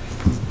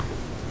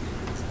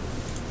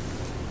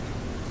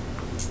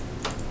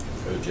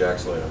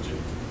 Jack's layout sheet.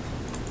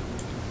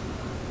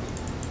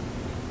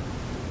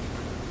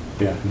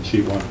 Yeah, in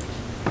sheet 1.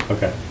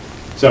 Okay.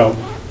 So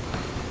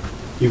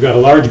you've got a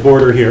large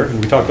border here, and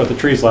we talked about the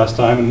trees last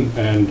time,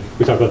 and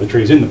we talked about the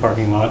trees in the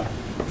parking lot.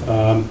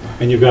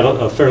 And you've got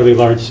a fairly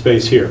large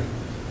space here.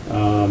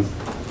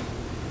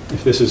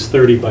 If this is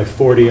 30 by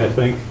 40, I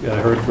think,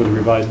 I heard for the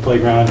revised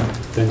playground,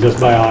 then just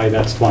by eye,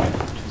 that's 20.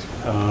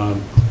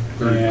 And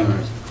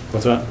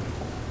what's that?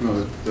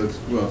 No, that's,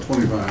 well,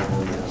 25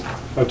 or more.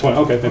 Oh, 20,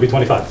 okay, maybe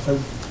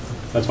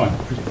 25. That's fine.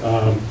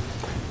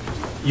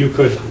 You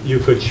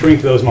could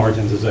shrink those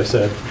margins, as I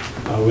said,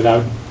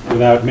 without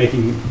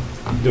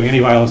doing any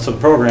violence to the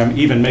program,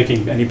 even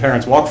making any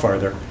parents walk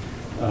farther,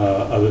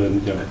 other than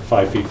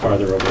 5 feet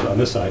farther over on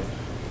this side.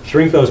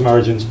 Shrink those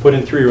margins, put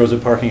in 3 rows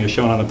of parking as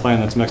shown on the plan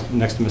that's next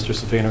to Mr.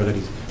 Safino that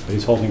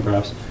he's holding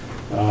perhaps,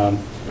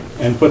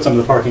 and put some of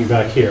the parking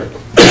back here.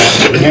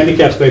 The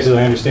handicap spaces,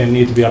 I understand,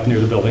 need to be up near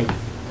the building,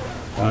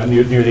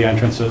 near the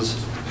entrances.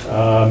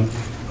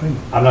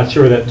 I'm not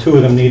sure that 2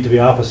 of them need to be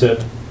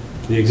opposite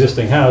the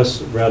existing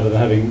house, rather than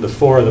having the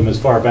 4 of them as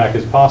far back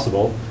as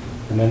possible,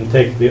 and then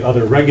take the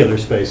other regular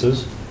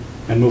spaces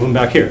and move them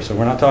back here. So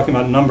we're not talking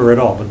about number at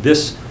all, but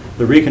the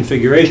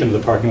reconfiguration of the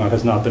parking lot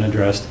has not been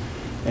addressed,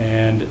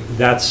 and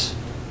that's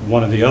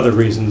one of the other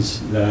reasons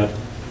that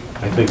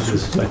I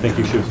think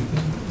you should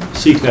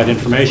seek that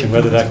information,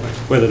 whether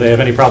they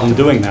have any problem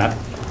doing that.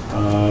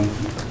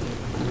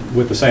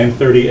 With the same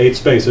 38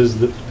 spaces,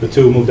 the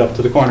 2 moved up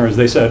to the corner, as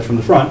they said, from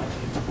the front.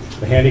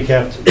 The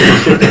handicapped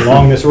shift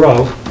along this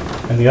row,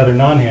 and the other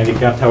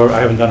non-handicapped, however, I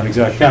haven't done an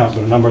exact count,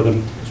 but a number of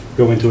them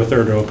go into a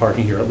 3rd row of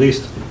parking here. At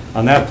least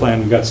on that plan,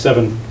 we've got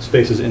 7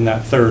 spaces in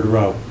that 3rd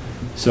row.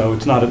 So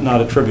it's not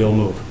a trivial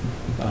move.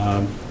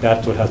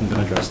 That's what hasn't been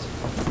addressed.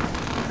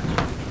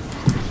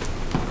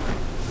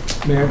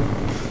 Mayor?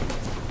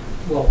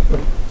 Well,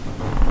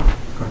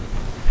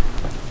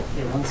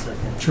 yeah, 1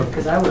 second. Sure.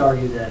 Because I would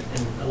argue that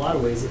in a lot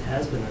of ways it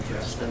has been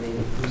addressed. I mean,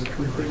 we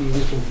completely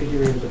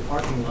reconfigured the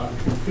parking lot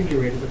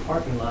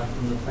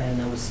from the plan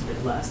that was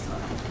submitted last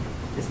time.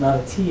 it's not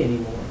a T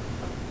anymore.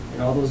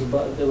 And all those,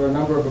 there were a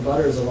number of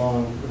abutters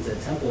along, what is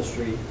it, Temple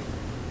Street,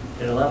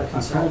 that had a lot of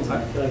concerns, and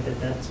I feel like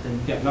that's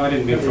been. Yeah, no, I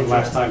didn't mean from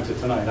last time to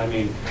tonight. I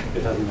mean,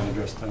 it hasn't been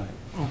addressed tonight.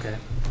 Okay,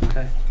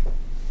 okay.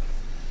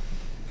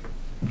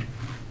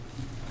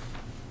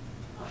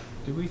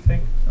 Do we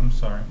think, I'm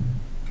sorry,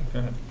 go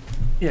ahead.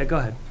 Yeah, go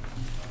ahead.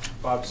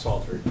 Bob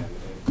Salter again,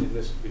 and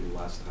this will be the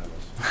last time.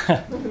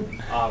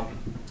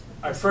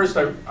 First,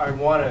 I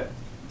want to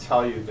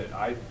tell you that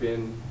I've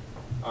been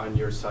on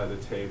your side of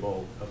the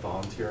table, a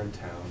volunteer in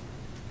town,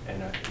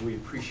 and we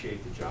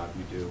appreciate the job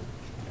you do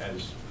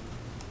as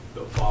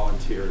a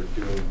volunteer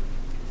doing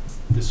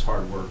this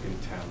hard work in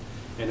town.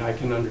 And I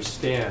can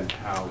understand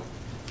how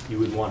you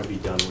would want to be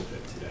done with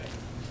it today,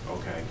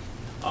 okay?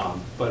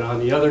 But on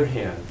the other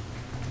hand,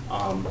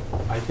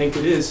 I think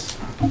it is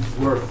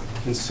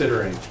worth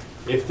considering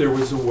if there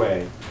was a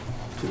way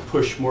to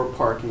push more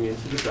parking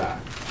into the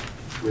back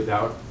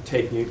without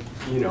taking,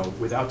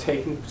 without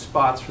taking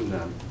spots from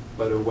them,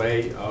 but a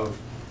way of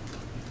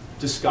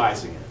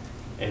disguising it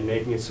and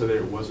making it so that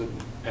it wasn't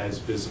as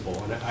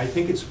visible. And I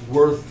think it's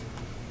worth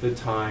the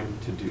time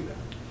to do that.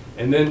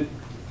 And then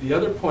the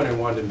other point I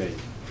wanted to make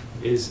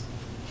is,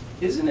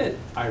 isn't it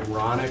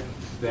ironic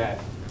that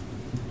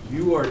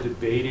you are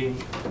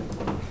debating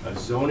a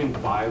zoning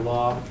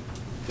bylaw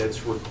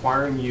that's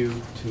requiring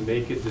you to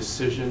make a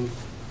decision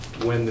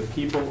when the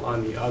people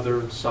on the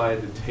other side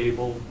of the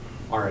table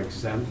are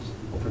exempt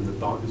from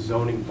the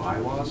zoning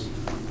bylaws?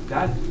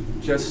 That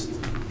just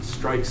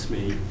strikes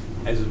me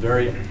as a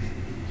very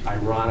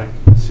ironic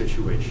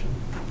situation.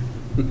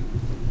 It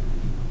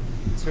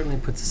certainly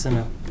puts us in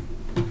a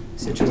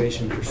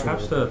situation for sure.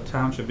 Perhaps the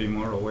town should be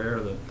more aware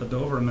that the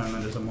Dover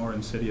Amendment is a more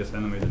insidious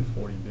enemy than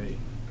 40B.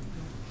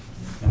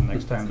 And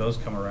next time those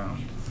come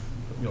around,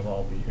 you'll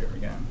all be here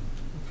again.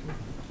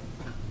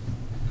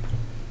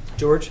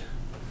 George?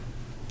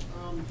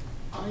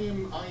 I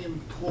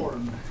am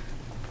torn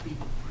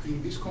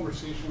in this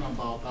conversation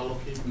about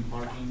allocating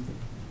parking.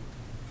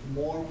 The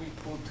more we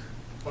put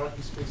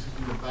parking spaces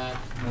in the back,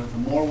 the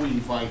more we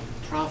invite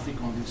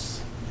traffic on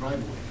this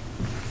driveway.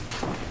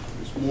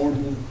 There's more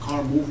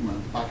car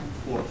movement back and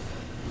forth.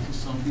 This is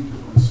something to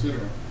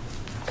consider.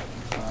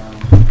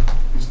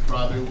 This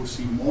driveway will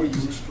see more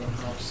use,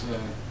 perhaps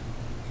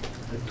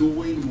a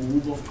two-way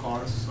move of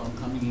cars, some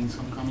coming in,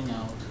 some coming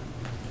out.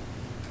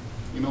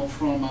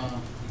 From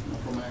a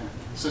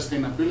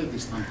sustainability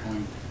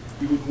standpoint,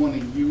 you would want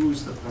to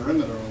use the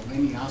perimeter of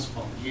any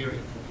asphalt area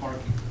for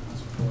parking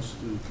as opposed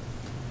to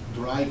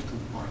drive to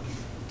parking.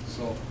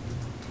 So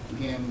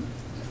again,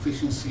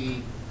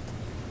 efficiency,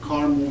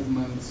 car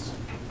movements,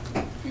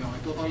 I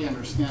totally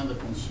understand the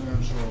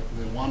concerns of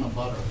the one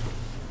abutter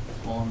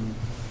on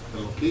the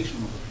location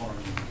of the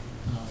parking.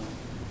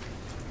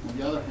 On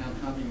the other hand,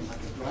 having like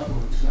a driveway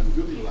which is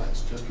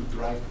unutilized just to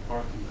drive to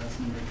parking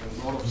doesn't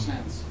make a lot of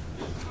sense.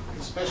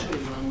 Especially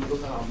when we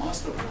look at our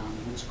master plan,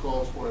 which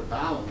calls for a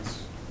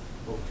balance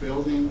of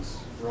buildings,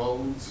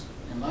 roads,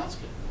 and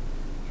landscape.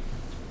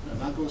 And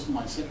that goes to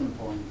my second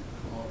point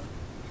of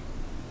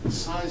the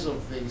size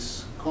of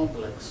this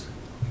complex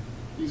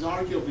is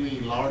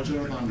arguably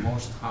larger than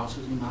most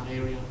houses in that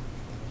area,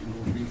 and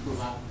we'll be through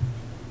that.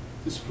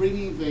 Just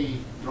bringing the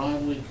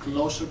driveway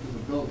closer to the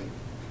building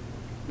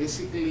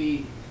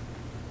basically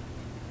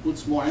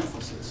puts more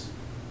emphasis,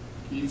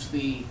 gives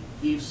the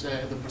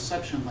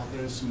perception that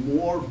there's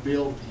more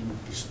built in a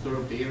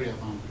disturbed area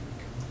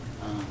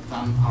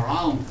than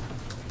around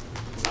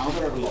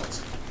other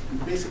lots. And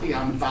basically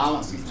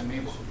unbalances the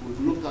neighborhood. We've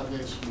looked at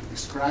this, we've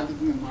described it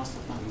in the master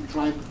plan, and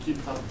tried to keep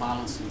that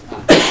balance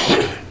intact.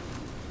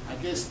 I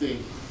guess the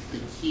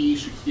key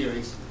issue here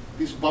is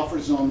this buffer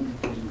zone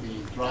between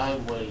the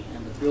driveway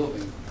and the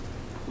building,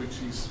 which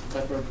is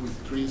peppered with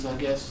trees, I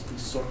guess.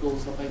 These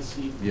circles that I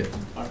see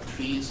are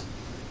trees.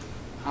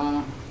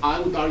 I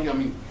would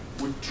argue,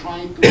 we're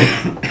trying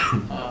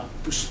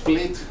to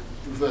split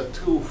the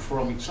two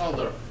from each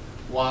other,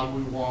 while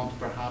we want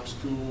perhaps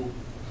to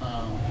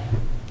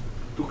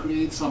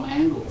create some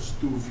angles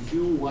to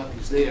view what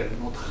is there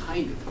and not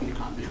hide it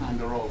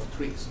behind a row of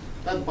trees.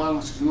 That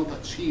balance is not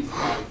achieved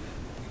by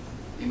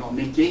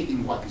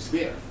negating what is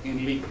there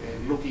and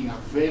looking at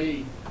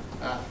very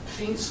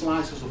thin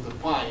slices of the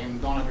pie and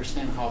don't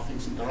understand how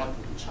things interact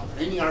with each other.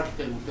 Any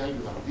architect will tell you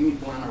that, any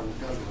planner will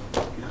tell you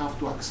that. You have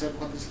to accept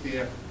what is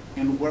there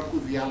and work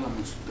with the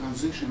elements to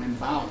transition and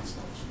balance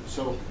those.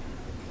 So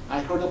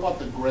I heard about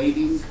the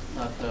grading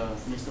that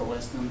Mr.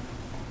 Weston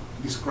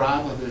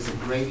described, that there's a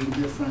grading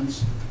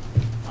difference.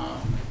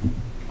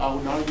 I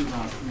would argue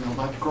that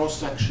that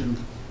cross-section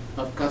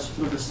that cuts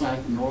through the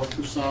site north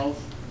to south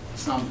is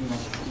something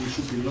that we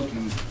should be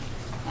looking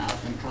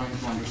at and trying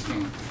to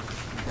understand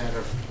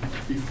better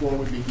before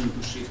we begin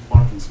to shift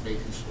parking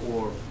spaces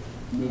or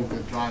move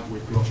the driveway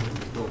closer to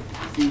the building.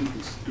 I think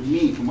to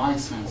me, to my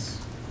sense,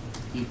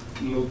 it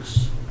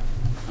looks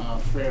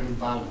fairly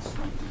balanced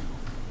right now.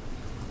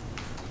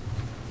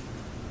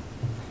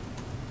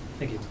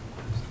 Thank you.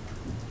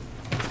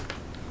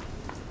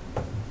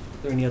 Are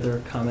there any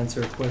other comments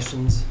or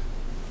questions?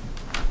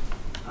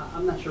 I'm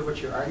I'm not sure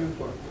what you're arguing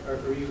for.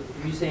 Are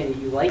you saying that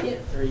you like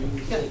it, or are you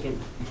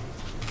thinking?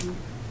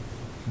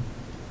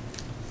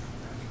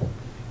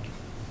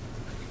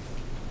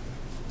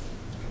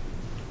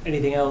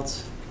 Anything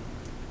else?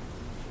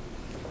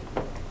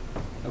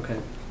 Okay,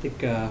 I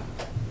think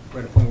we're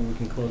at a point where we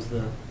can close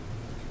the.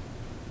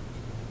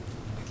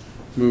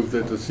 Move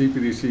that the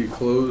CPDC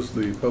close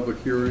the public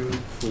hearing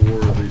for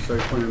the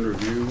site plan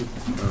review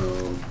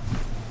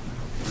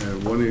at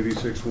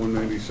 186,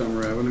 190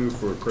 Summer Avenue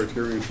for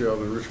Criterion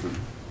Child Enrichment.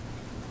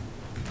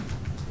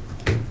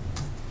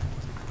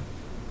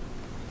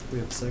 We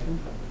have a second?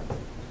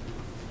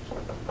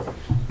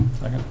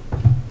 Second.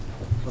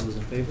 All those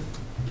in favor?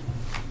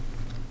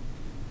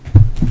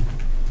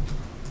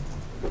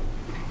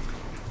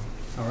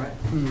 All right.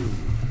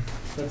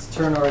 Let's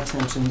turn our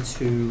attention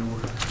to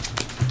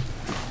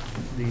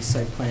the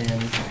site plan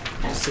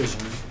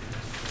decision.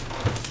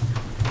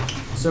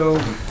 So,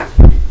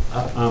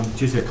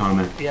 just a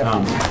comment.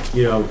 Yeah.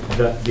 You know,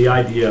 the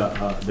idea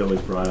that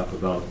was brought up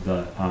about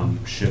the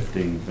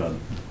shifting the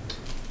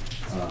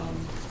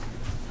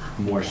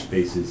more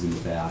spaces in the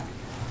back,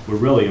 we're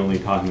really only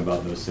talking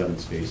about those 7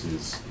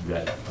 spaces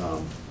that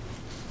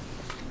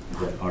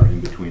that are in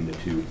between the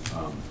 2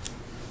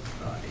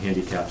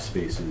 handicap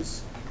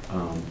spaces.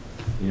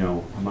 You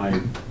know,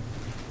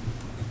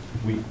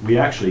 we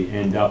actually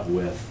end up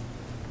with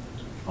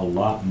a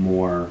lot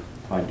more,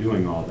 by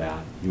doing all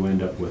that, you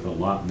end up with a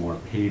lot more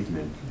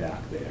pavement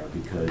back there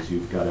because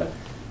you've got to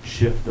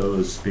shift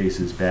those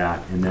spaces back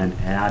and then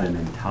add an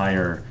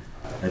entire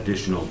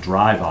additional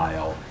drive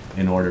aisle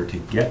in order to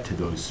get to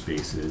those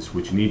spaces,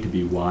 which need to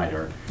be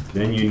wider.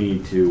 Then you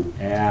need to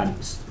add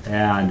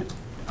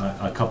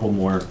a couple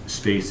more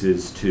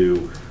spaces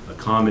to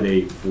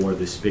accommodate for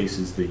the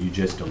spaces that you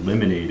just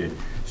eliminated.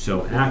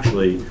 So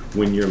actually,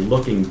 when you're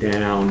looking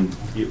down,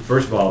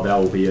 first of all, that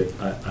will be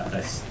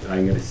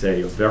I'm going to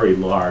say, a very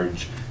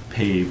large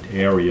paved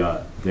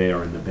area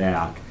there in the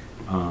back,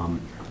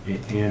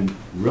 and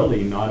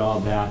really not all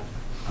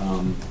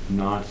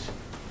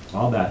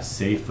that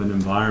safe an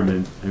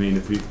environment. I mean,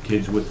 if we have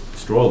kids with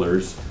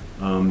strollers,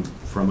 from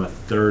a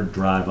 3rd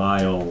drive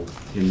aisle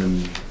in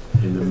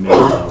the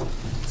middle of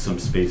some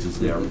spaces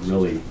there,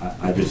 really,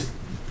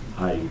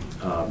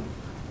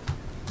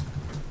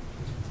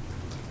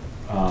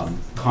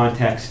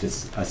 context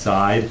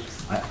aside,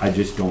 I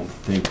just don't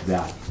think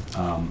that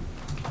I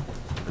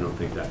don't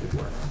think that could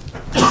work.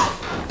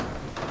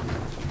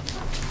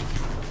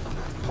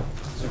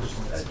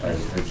 I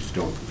just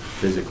don't,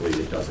 physically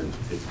it does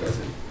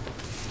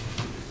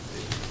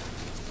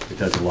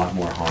a lot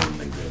more harm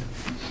than good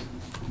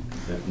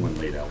when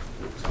laid out.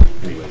 So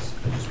anyways,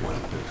 I just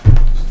wanted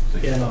to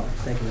Yeah, no,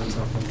 thank you, that's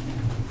helpful.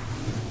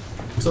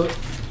 So,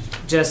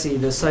 Jesse,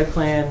 the site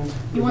plan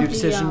review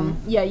decision?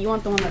 Yeah, you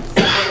want the one that's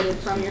separated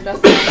from your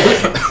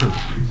destination.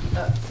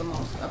 That's the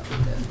most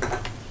updated.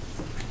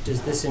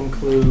 Does this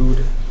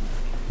include,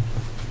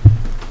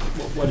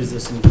 what does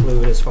this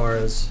include as far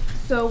as?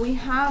 So we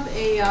have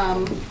a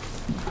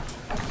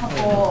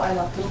couple, I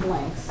left them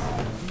blanks,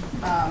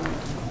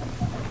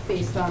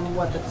 based on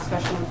what the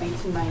discussion would be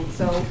tonight.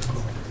 So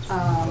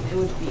it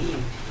would be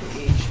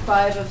page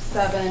 5 of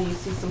 7. You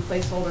see some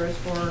placeholders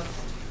for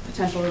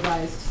potential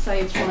revised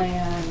site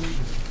plan,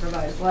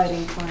 revised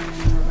lighting plan,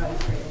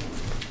 revised grading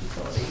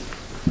utility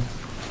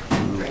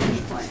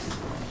drainage plan.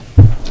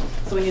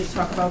 So we need to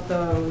talk about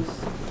those.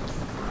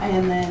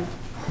 And then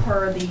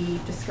per the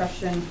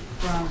discussion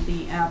from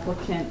the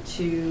applicant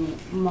to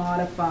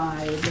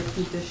modify the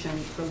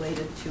conditions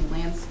related to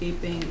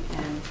landscaping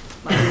and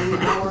lighting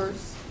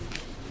hours.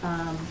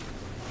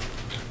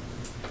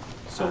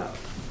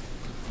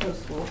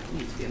 Those will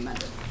need to be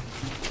amended.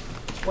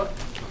 What?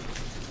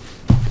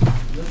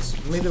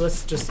 Maybe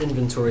let's just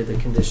inventory the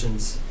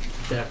conditions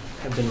that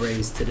have been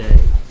raised today.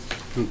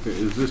 Okay,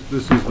 is this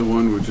is the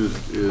one which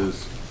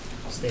is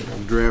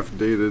draft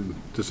dated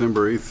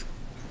December 8th?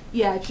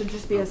 Yeah, it should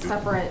just be a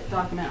separate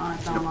document on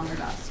its own on your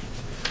desk.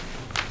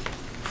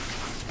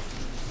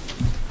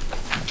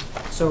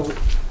 So,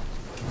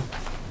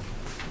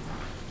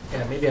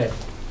 yeah, maybe I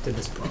did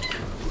this wrong.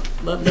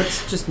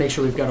 Let's just make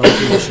sure we've got all the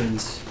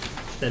conditions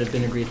that have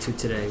been agreed to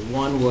today.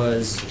 One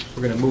was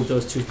we're going to move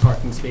those 2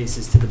 parking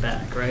spaces to the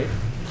back, right?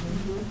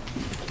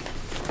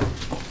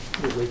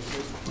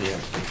 Yeah.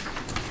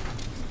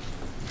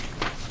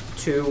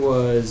 2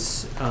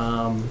 was,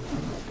 I'm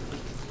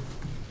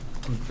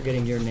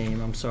forgetting your name,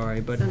 I'm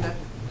sorry, but. Cinda.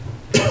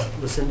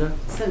 Lucinda?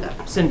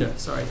 Cinda,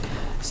 sorry.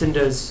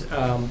 Cinda's,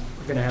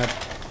 we're going to have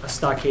a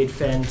stockade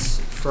fence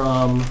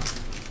from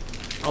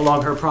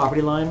along her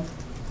property line.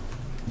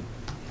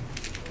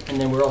 And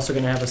then we're also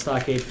going to have a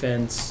stockade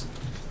fence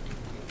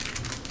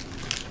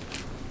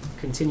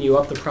continue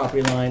up the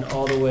property line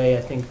all the way,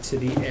 I think, to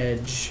the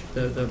edge,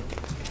 the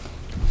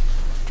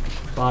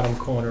bottom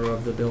corner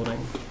of the building.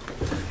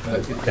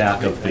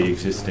 Back of the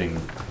existing.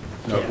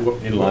 No,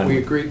 in line.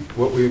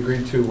 What we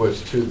agreed to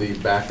was to the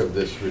back of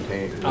this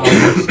retained.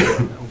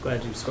 I'm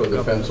glad you spoke up. So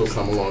the fence will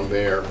come along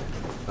there.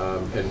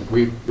 And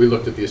we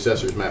looked at the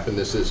assessor's map, and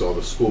this is all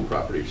the school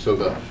property. So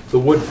the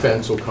wood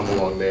fence will come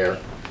along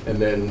there. and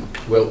then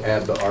we'll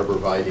add the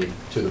arborvitae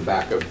to the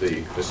back of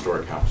the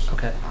historic house.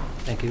 Okay,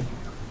 thank you.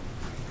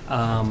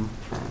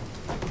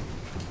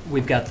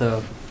 We've got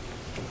the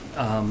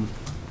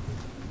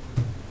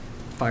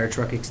fire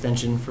truck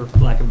extension, for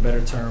lack of a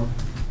better term.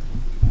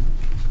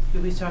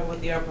 Did we talk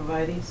about the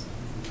arborvitaes?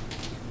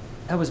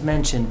 That was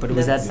mentioned, but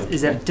was that,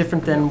 is that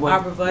different than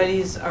what?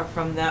 Arborvitaes are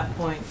from that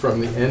point. From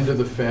the end of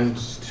the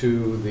fence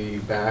to the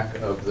back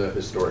of the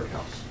historic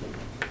house.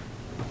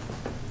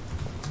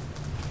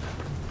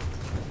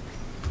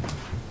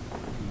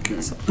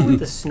 Something with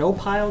the snow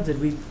pile, did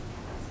we,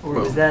 or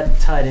was Well, that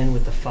tied in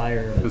with the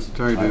fire? It's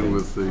tied in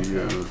with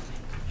the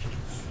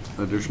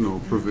additional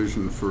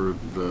provision for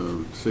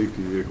the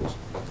safety vehicles.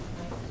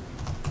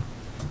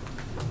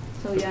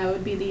 So yeah, it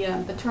would be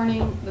the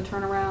turning, the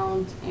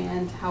turnaround,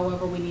 and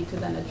however we need to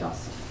then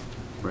adjust.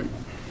 Right.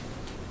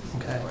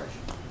 Okay.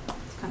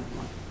 It's kind of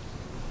fun.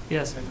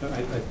 Yes.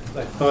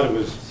 I thought it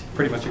was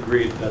pretty much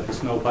agreed that the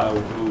snow pile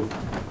would move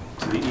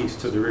to the east,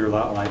 to the rear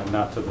lot line, and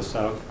not to the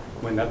south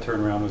when that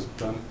turnaround was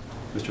done.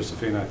 Mr.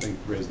 Safina, I think,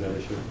 raised that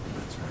issue.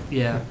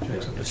 Yeah,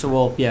 so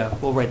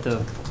we'll write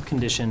the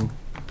condition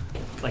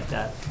like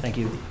that. Thank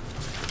you.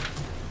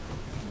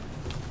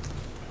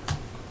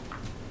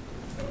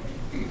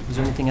 Is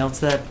there anything else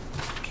that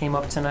came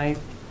up tonight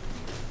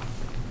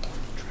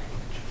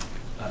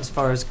as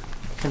far as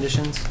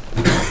conditions?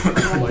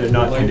 Well, they're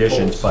not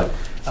conditions, but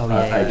Oh, yeah,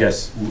 I yeah.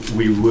 guess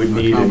we would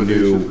need a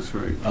new Accommodations,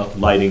 right.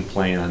 lighting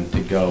plan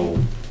to go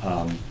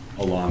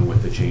along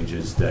with the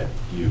changes that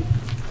you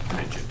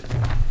mentioned.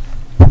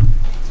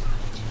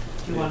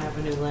 Do you want to have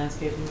a new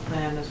landscaping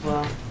plan as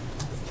well?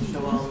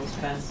 Show all those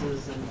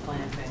fences and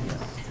plantings.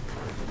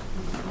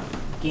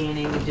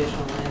 Gaining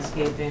additional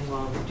landscaping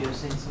while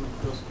reducing some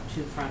of those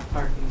two front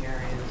parking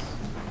areas.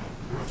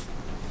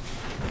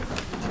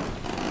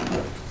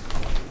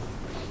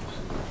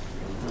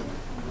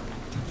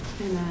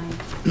 And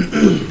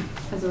then,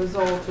 as a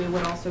result, we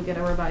would also get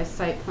a revised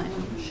site plan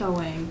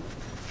showing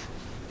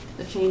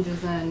the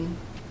changes in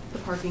the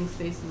parking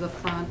spaces up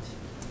front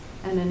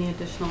and any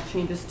additional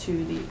changes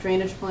to the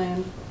drainage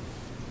plan.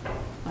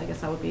 I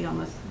guess that would be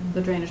on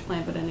the drainage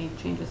plan, but any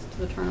changes to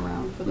the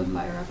turnaround for the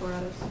fire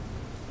apparatus.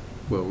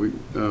 Well,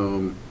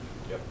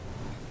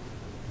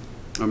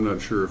 I'm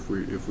not sure if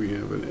we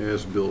have an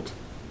as-built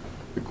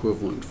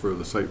equivalent for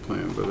the site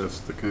plan, but that's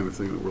the kind of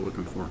thing that we're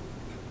looking for.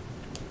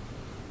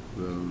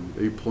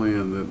 A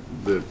plan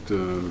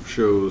that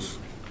shows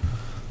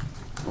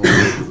all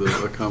of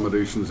the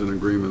accommodations and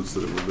agreements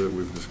that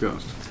we've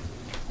discussed.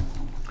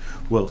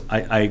 Well,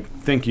 I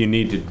think you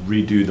need to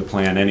redo the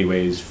plan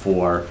anyways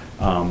for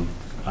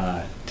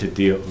to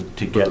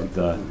get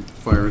the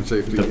fire and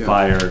safety, the yeah.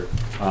 fire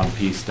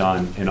piece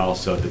done, and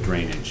also the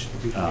drainage.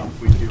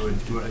 We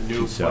do a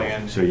new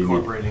plan so you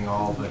incorporating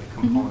all the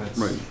components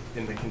Right.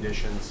 in the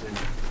conditions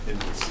in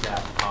the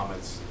staff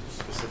comments,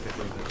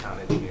 specifically the town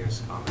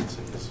engineer's comments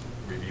in his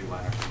review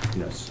letter.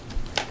 Yes.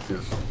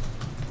 Yes.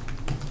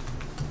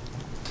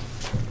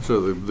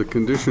 So the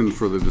condition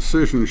for the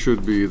decision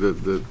should be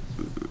that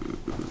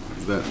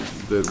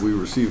we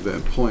receive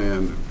that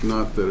plan,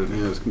 not that it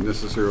has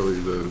necessarily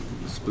the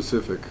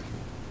specific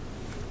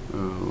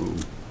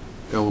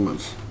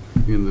elements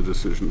in the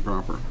decision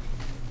proper.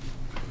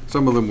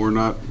 Some of them were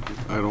not,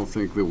 I don't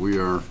think that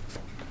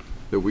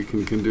we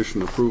can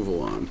condition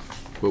approval on,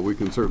 but we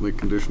can certainly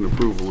condition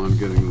approval on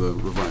getting the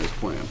revised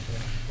plan.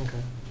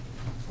 Okay.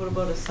 What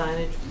about a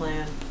signage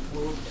plan?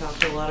 We've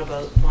talked a lot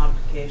about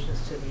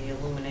modifications to the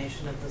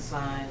illumination of the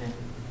sign and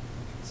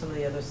some of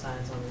the other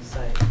signs on the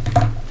site.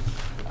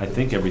 I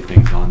think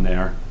everything's on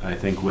there. I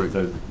think with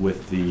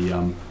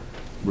the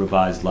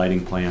revised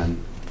lighting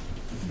plan,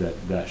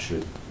 that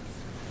should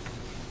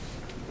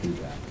do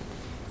that.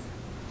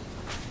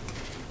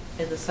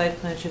 And the site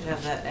plan should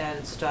have that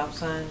added stop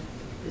sign.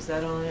 Is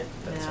that on it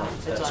now?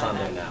 That's on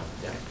there now,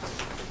 yeah.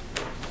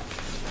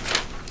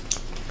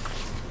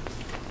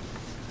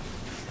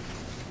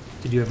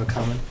 Did you have a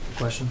comment,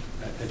 question?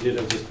 I did.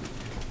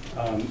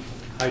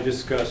 I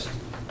discussed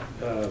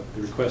the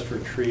request for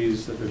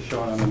trees that are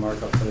shown on the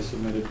markup that I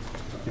submitted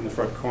in the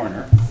front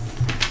corner.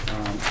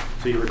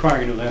 So you're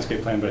requiring a new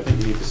landscape plan, but I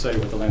think you need to say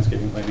what the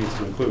landscaping plan needs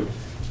to include.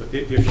 So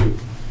if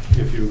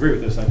you agree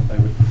with this, I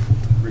would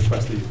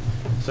request that you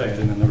say it,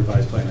 and then the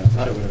revised plan has to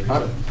show whatever you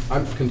said.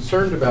 I'm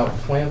concerned about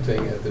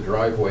planting at the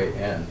driveway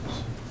ends,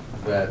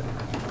 that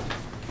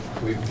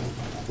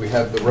we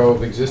have the row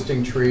of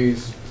existing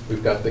trees,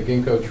 we've got the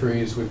ginkgo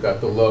trees, we've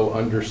got the low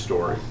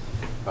understory.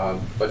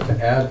 But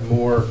to add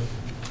more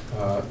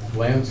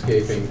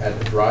landscaping at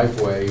the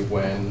driveway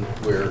when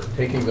we're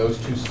taking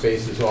those two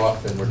spaces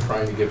off and we're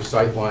trying to give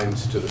sight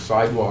lines to the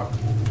sidewalk,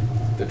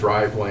 the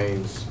drive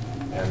lanes,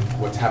 and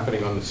what's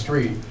happening on the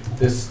street,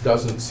 this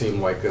doesn't seem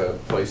like a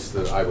place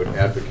that I would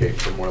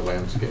advocate for more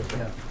landscaping.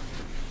 Yeah,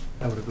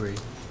 I would agree.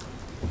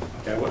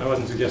 Okay, I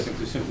wasn't suggesting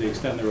to simply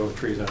extend the row of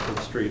trees out to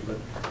the street, but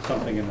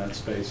something in that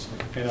space.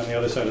 And on the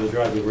other side of the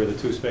driveway where the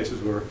two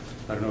spaces were,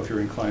 I don't know if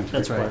you're inclined to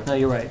That's require. right. No,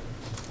 you're right.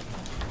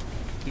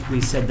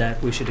 We said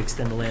that we should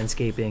extend the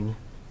landscaping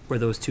where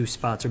those two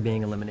spots are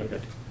being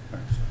eliminated. Okay. All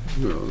right.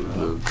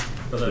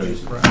 But that's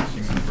just grass,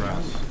 you mean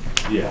grass.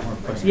 Yeah,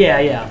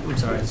 I'm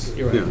sorry,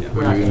 you're right. Yeah,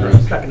 We're I mean,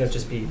 it's not gonna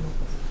just be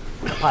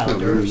a pile of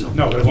dirt or something.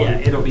 No, but it won't Yeah,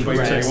 be, it'll be but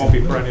you're saying grass. it won't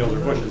be perennials or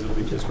bushes, it'll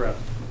be just grass.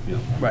 Yeah.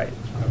 Right,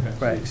 Okay.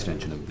 right.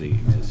 Extension of the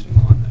existing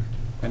lawn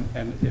there.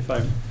 And if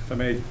I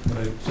may, what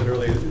I said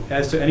earlier,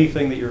 as to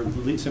anything that you're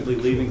simply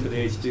leaving to the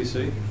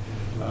HDC,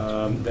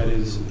 that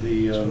is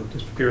the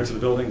appearance of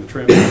the building, the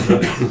trim,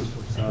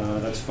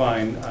 that's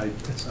fine. I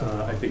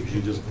think you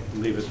should just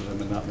leave it to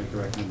them and not make a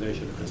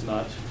recommendation. If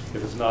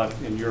it's not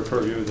in your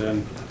purview,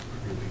 then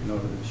there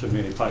shouldn't be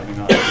any piling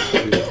on. Just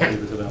leave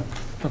it to them.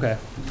 Okay.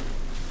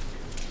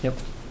 Yep,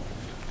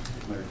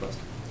 My request.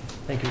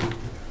 thank you.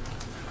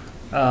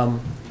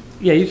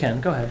 Yeah, you can,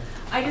 go ahead.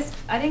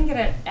 I didn't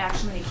get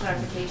actually any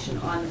clarification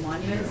on the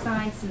monument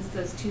sign, since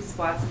those two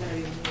spots are gonna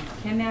be removed.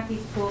 Can that be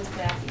pulled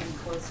back in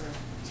closer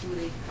to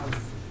the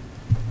house?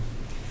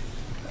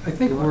 I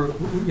think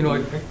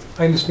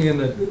I understand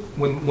that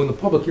when the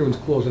public hearing's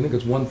closed, I think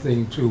it's one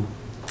thing to,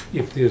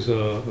 if there's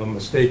a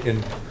mistake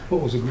in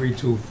what was agreed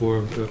to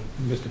for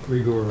Mr.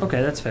 Krieger or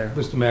Okay, that's fair.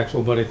 Mr.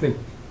 Maxwell, but I think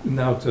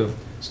now to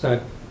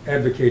start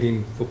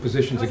advocating for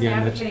positions It wasn't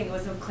again. advocating, it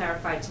wasn't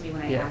clarified to me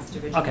when I Yeah. asked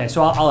originally. Okay,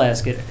 so I'll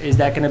ask it. Is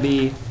that gonna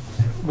be,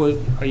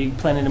 are you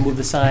planning to move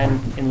the sign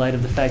in light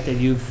of the fact that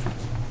you've,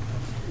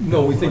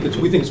 No, we think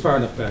it's far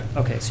enough back.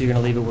 okay, so you're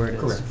gonna leave it where it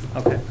is? Correct.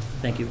 Okay,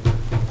 thank you.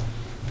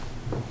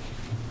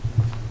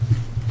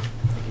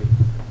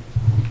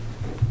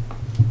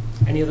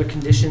 Any other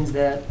conditions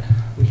that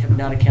we have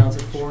not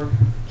accounted for?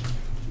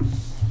 I'm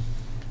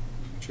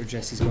sure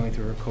Jesse's going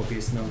through her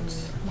copious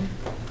notes.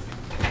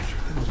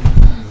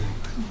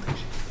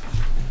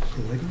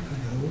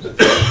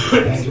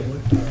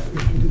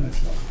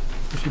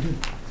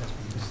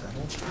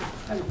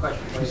 I have a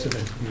question.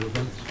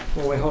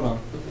 Well, wait, hold on.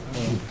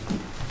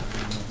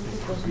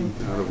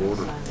 Out of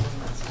order.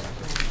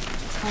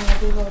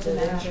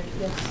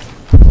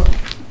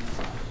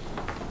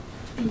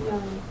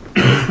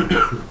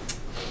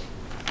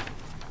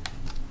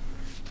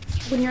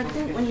 When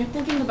you're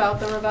thinking about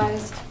the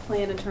revised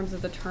plan in terms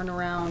of the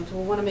turnaround,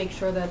 we'll want to make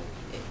sure that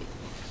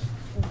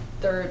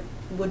there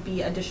would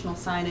be additional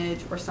signage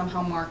or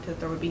somehow marked that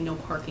there would be no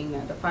parking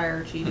there. The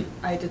fire chief,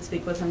 I did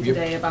speak with him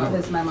today about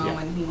his memo,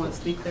 and he wants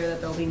to be clear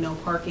that there'll be no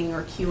parking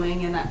or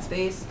queuing in that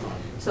space.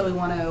 So we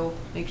want to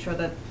make sure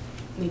that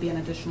maybe an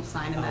additional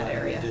sign in that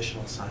area.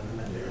 Additional sign in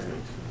that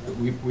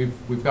area.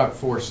 We've got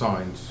 4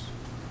 signs.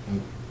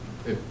 And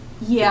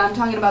Yeah, I'm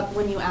talking about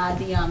when you add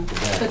the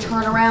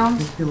turnaround.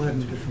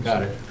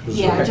 Got it.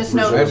 Yeah, Okay. just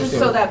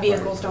so that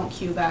vehicles don't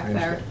queue back I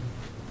there.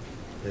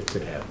 That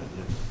could happen.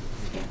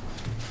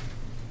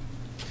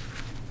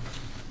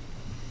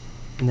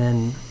 And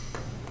then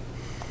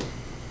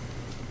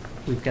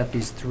we've got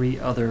these 3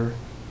 other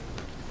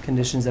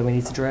conditions that we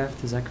need to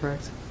draft, is that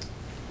correct?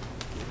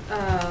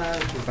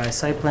 Revised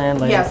site plan,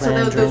 layout Yeah, so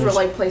plan, those were drainage.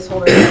 like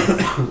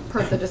placeholders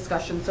per the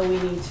discussion, so we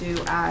need to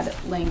add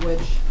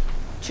language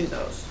to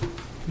those.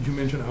 Did you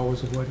mention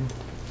hours of lighting?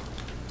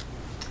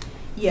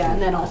 Yeah, and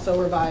then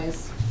also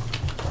revise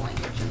the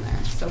language in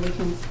there, so we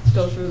can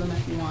go through them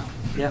if you want.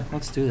 Yeah,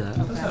 let's do that.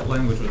 I thought that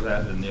language was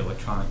added in the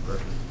electronic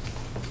version.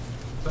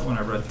 But when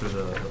I read through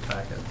the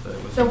packet, that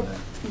it was in there.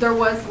 There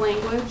was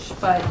language,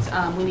 but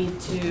we need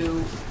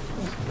to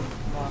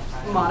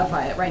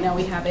modify it. Right now,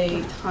 we have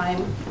a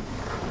time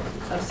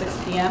of 6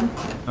 PM.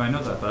 No, I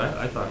know that, but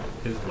I thought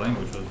his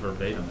language was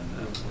verbatim in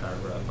that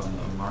paragraph on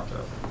the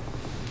markup.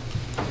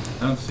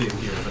 I don't see it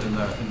here, but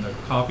in the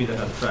copy that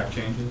had the track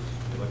changes,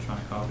 the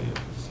electronic copy, it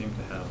seemed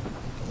to have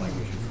the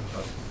language you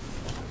discussed.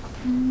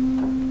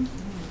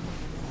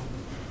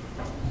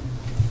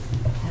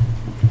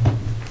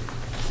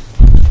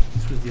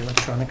 This was the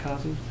electronic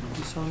copy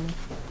you saw me?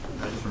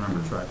 I just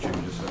remember track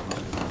changes. So I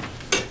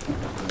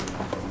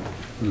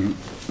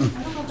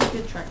don't know if we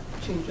did track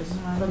changes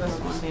for this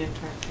one.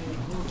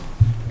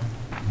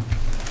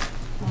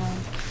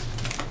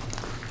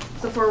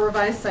 So for a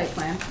revised site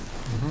plan,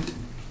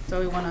 so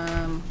we want to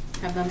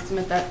have them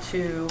submit that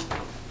to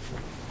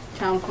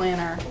town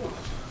planner,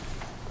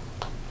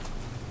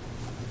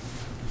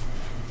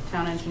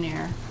 town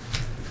engineer,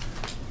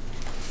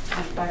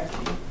 and fire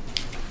chief.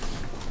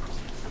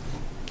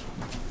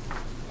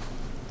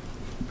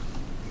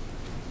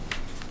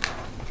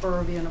 For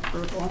review and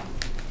approval.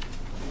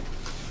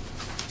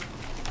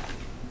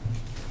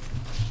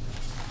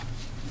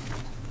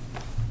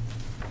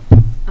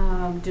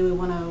 Do we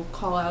want to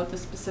call out the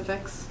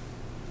specifics?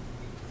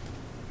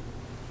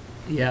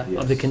 Yeah,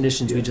 of the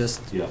conditions we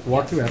just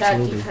walked through, That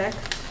absolutely. depict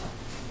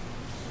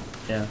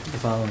Yeah, the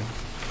following.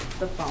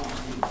 the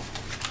following,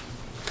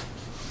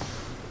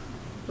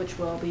 which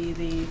will be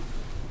the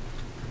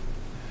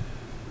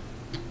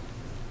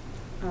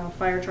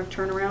fire truck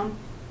turnaround,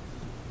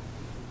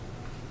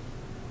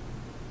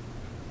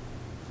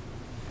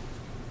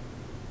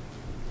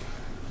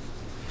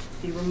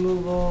 the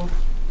removal,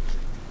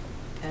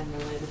 And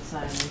related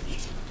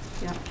signage.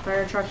 yeah,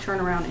 fire truck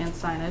turnaround and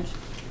signage.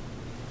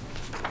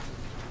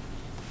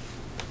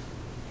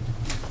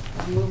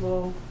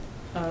 Removal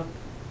of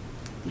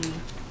the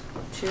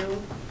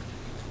 2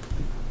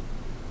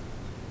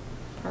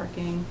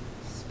 parking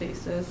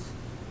spaces.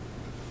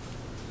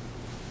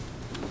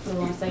 So we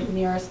want to say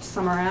nearest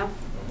Summer Ave.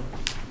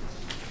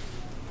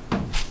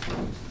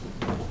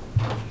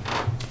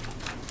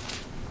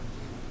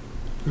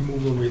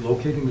 Removal and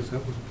relocating, is that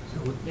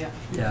what? Yeah.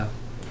 Yeah.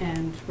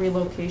 And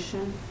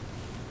relocation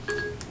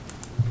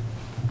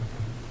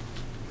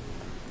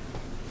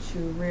to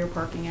rear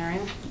parking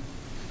area.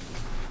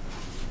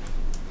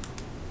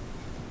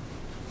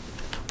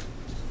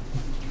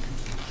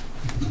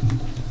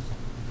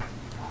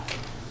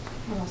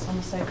 What else on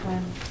the site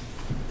plan?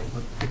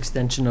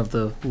 Extension of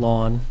the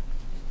lawn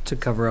to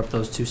cover up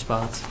those two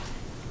spots.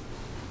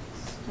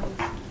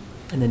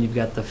 And then you've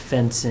got the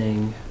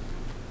fencing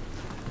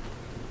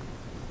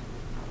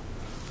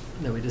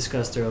that we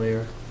discussed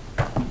earlier.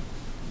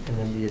 And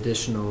then the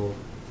additional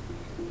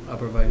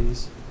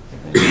arborvitae's.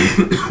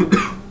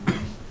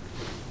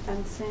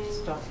 Fencing.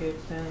 Stockade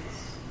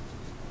fence.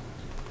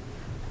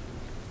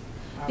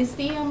 Is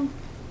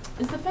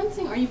the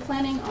fencing, are you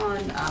planning on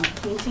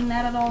painting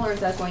that at all, or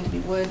is that going to be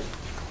wood?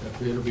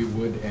 It'll be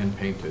wood and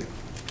painted,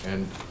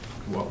 and,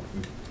 well,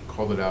 we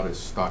called it out as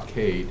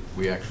stockade.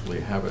 We actually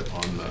have it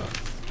on the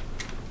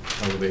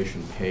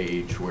elevation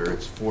page where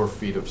it's 4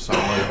 feet of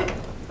solid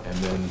and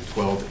then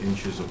 12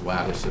 inches of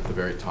lattice at the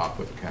very top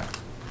with the cap.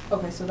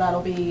 Okay, so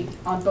that'll be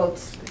on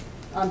both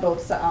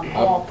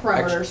all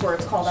perimeters where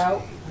it's called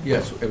out?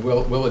 Yes, and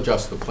we'll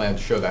adjust the plan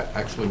to show that.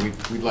 Actually,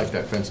 we'd like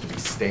that fence to be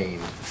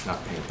stained,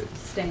 not painted.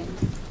 Stained?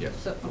 Yes.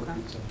 So, okay.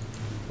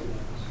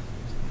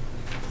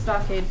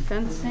 Stockade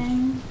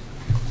fencing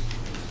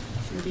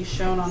should be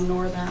shown on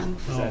northern.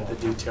 Is that the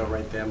detail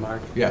right there,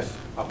 Mark? Yes.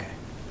 Okay.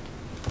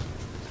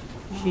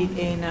 Sheet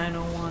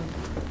A901.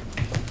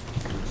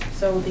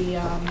 So the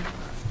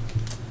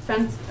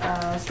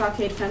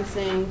stockade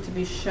fencing to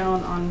be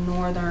shown on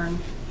northern.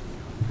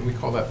 And we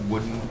call that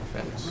wooden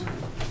fence.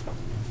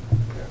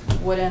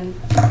 Wooden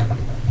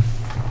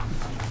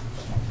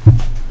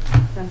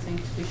fencing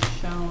to be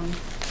shown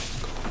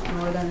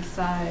northern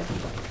side of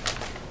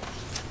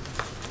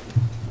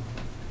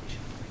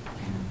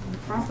the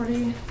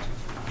property.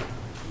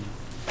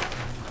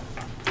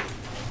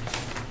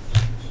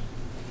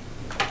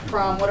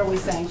 From, what are we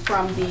saying,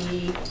 from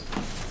the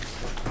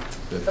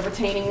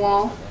retaining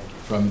wall?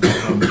 From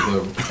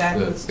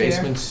the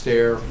basement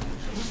stair,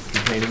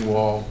 retaining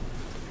wall,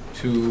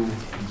 to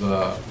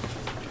the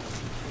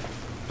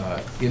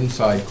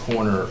inside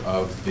corner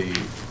of the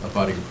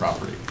abutting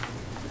property.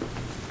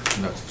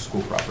 And that's the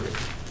school property.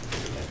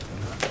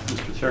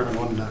 Mr. Chairman,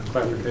 one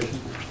clarification.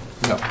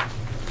 No.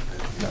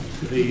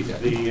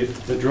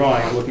 The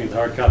drawing, I'm looking at the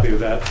hard copy of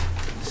that,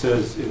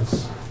 says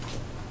it's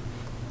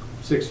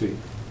 6 feet.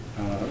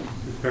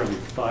 Apparently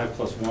 5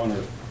 plus 1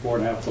 or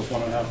 4.5 plus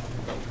 1.5,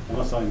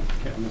 unless I'm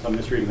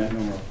misreading that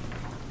numeral.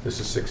 This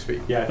is 6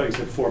 feet. Yeah, I thought you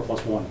said 4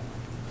 plus 1.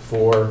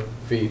 4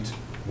 feet,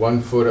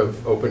 1 foot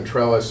of open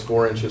trellis,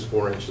 4 inches,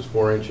 4 inches,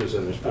 4 inches,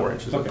 and there's 4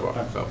 inches of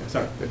Okay, so,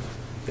 sorry.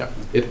 yeah,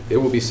 it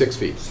will be 6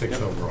 feet.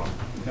 6 overall.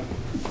 Yep.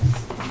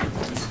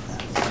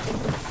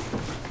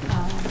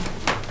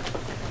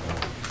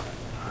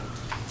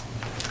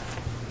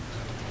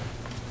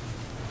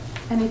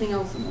 Anything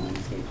else in the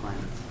landscape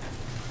plans?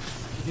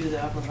 Do the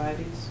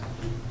arborvitae's?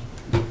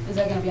 Is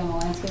that gonna be on the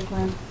landscape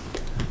plan?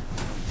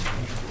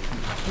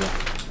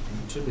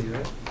 Should be,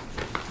 right?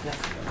 Yeah.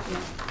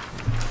 Yeah.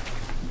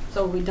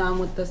 So are we done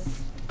with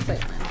this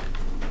site plan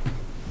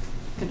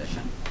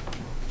condition?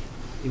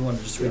 You want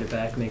to just read it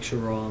back, make sure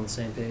we're all on the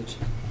same page?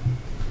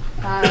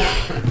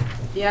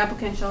 The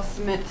applicant shall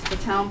submit to the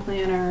town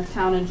planner,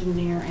 town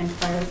engineer, and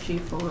fire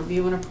chief for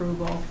review and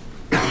approval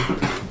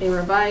a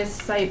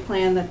revised site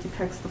plan that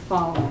depicts the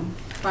following: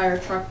 fire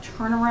truck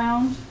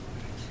turnaround,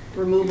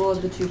 removal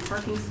of the 2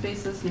 parking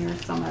spaces near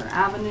Summer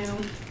Avenue,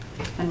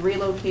 and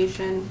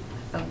relocation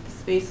of the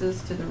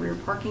spaces to the rear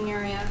parking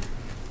area,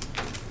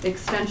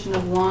 extension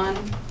of lawn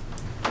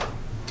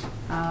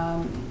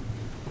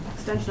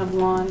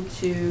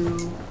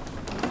to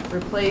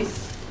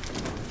replace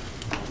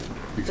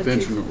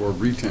Extension or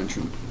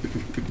retention.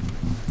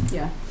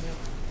 yeah.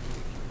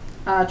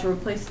 To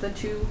replace the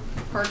 2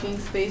 parking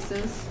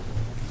spaces.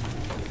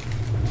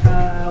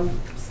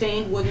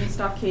 Stained wooden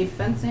stockade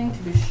fencing to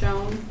be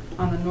shown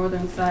on the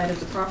northern side of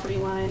the property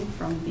line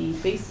from the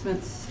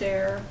basement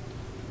stair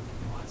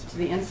to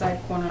the inside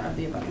corner of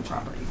the abutting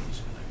property.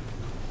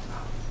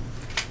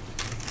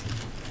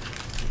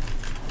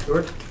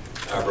 George?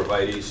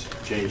 Arborvitae's,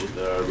 change,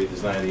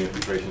 redesign the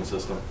infiltration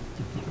system.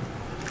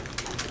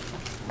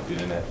 You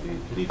didn't have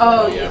the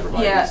Oh, the yeah,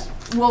 arborvitae's.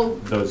 well,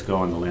 Those go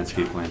on the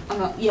landscape plan.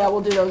 yeah,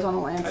 we'll do those on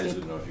the I just landscape.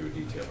 didn't know if you were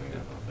detailing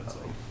it, that's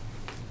all.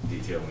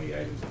 Detailing the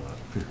items or not.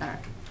 Alright.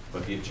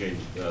 But the change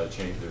the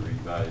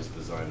revised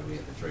design of the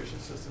infiltration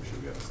system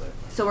should be on the site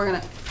plan. So we're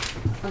gonna,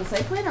 on the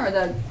site plan or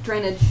the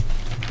drainage,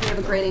 we have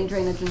a grading,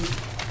 drainage, and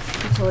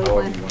utility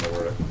However plan? you want to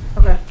word it.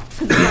 Okay,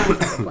 'cause it's not on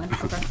the site plan,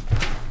 okay.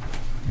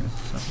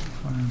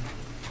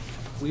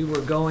 We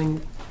were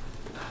going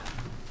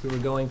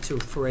to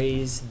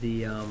phrase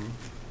the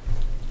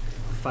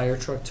fire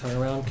truck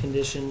turnaround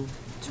condition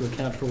to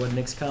account for what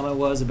Nick's comment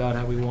was about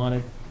how we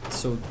wanted,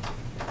 so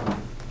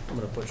I'm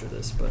gonna butcher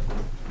this, but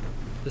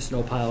the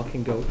snow pile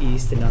can go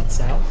east and not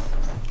south.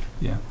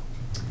 Yeah.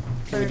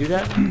 Can we do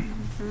that?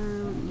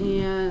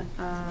 And,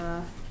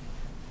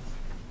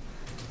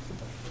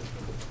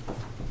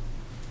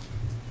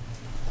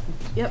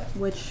 yep,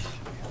 which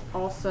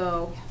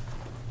also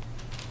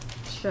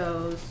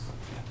shows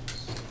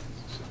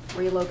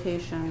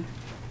relocation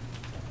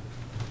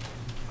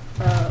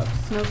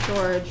of snow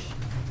storage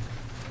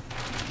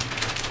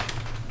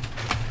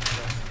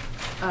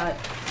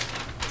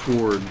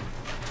Toward,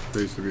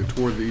 basically,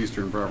 toward the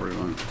eastern property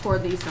line.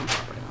 toward the eastern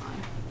property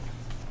line.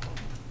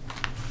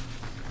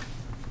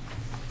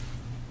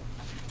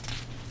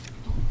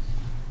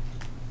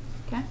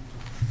 Okay.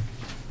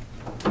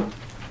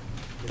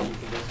 If you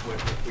can just,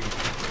 if we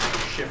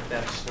shift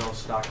that snow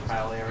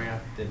stockpile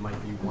area, there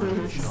might be one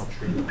additional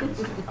tree that needs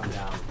to come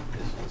down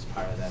as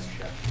part of that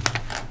shift.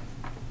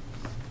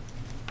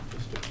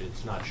 Just if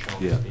it's not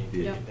shown Yeah, as being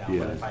yeah, taken down, yeah.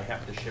 but if I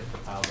have to shift the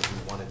pile, there'll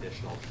be one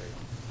additional tree.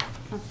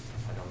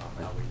 I don't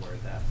know how we word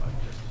that, but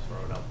just throw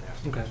it out there.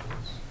 Okay.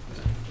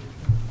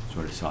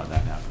 Sort of saw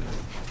that happen.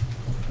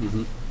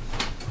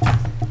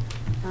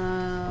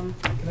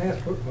 Can I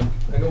ask for,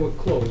 I know we're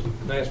closed,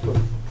 can I ask for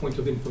a point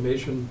of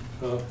information?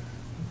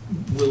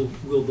 Will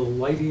the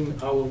lighting,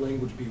 our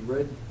language be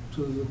read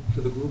to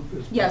the group? as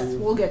part Yes, of your-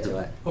 we'll get to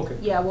it. Okay.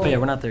 Yeah, Oh, yeah,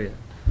 we're not there yet.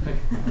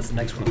 That's the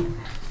next one.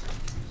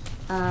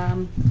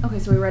 Okay,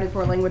 so we ready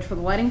for language for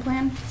the lighting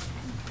plan?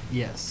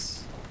 Yes.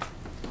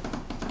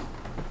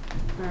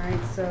 All right,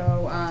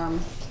 so,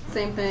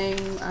 same thing,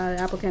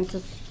 applicant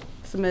to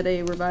submit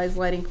a revised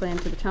lighting plan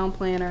to the town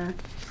planner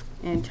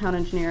and town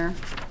engineer.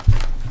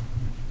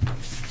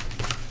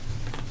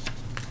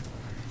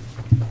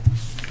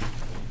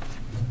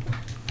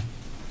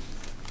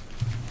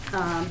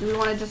 Do we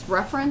wanna just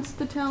reference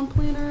the town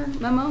planner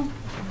memo?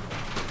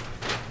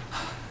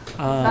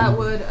 That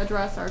would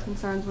address our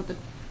concerns with the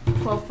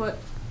 12-foot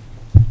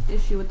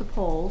issue with the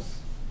poles,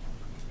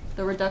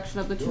 the reduction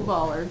of the 2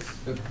 bollards.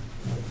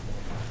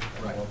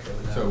 Right,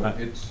 so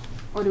it's.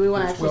 Or do we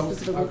want to the actually 12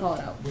 specifically call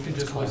it out? We can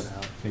just list.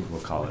 I think we'll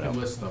call it We out.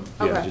 can list them.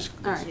 Yeah, Okay, just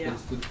all right.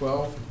 It's the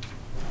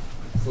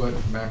 12-foot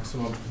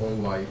maximum pole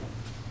light.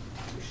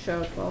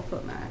 Show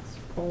 12-foot max,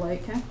 pole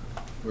light, okay?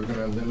 We're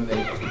gonna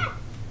eliminate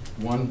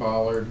 1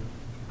 bollard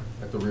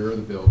at the rear of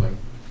the building.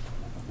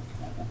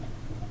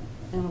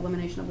 And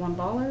elimination of 1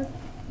 bollard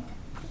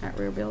at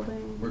rear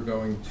building. We're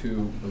going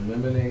to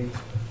eliminate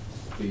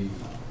the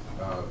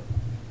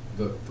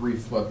 3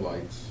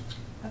 floodlights.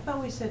 I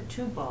thought we said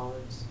 2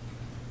 bollards.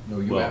 No,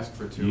 you Well, asked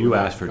for 2. you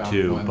and I asked for found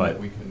 2, one but-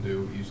 that we can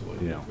do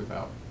easily Yeah.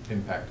 without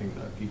impacting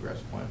the egress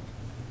plan.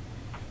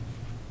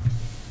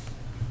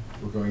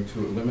 We're going to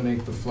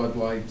eliminate the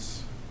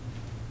floodlights.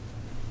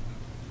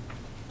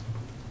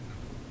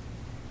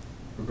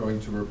 We're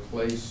going to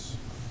replace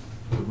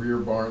the rear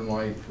barn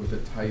light with a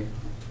type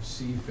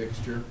C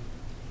fixture.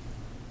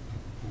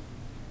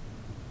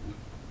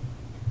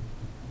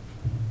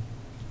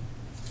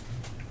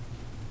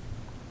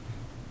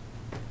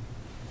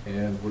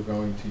 And we're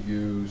going to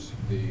use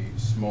the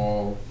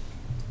small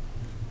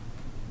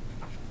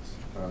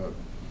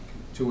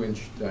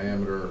 2-inch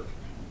diameter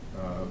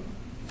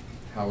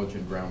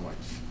halogen ground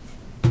lights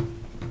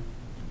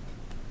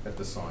at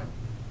the sign.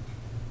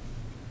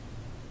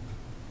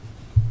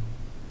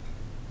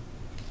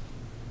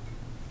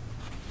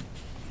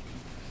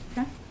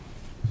 Okay.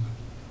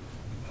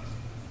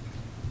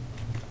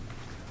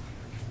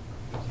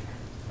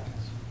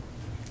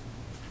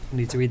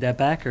 Need to read that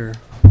back, or?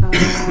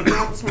 The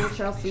applicant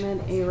shall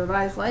submit a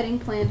revised lighting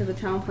plan to the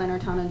town planner,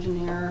 town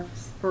engineer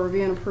for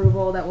review and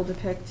approval that will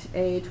depict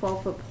a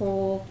 12-foot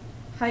pole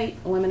height,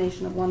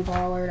 elimination of 1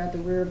 bollard at the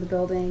rear of the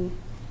building,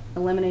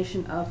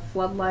 elimination of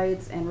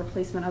floodlights, and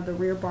replacement of the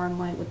rear barn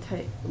light with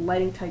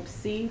lighting type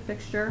C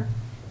fixture,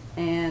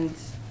 and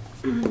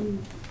the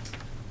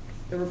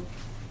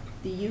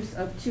use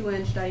of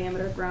 2-inch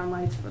diameter ground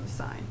lights for the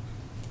sign.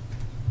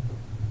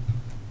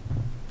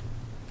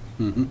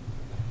 Mm-hmm.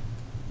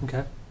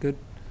 Okay, good.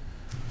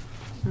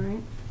 All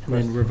right. And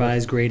then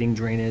revise grading,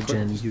 drainage,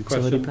 and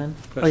utility plan?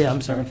 Oh, yeah,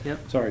 I'm sorry, yep.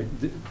 Sorry,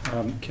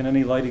 can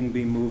any lighting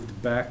be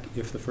moved back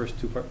if the first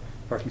 2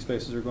 parking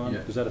spaces are gone?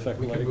 Yeah. Does that affect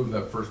the We lighting? can move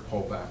that first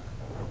pole back.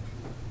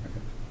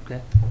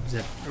 Okay, is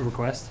that a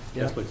request?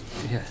 Yes, please.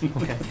 Yeah,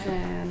 okay.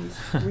 And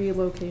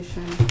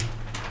relocation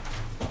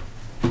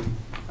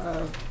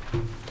of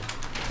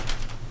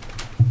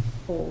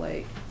pole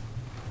light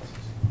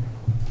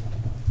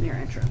near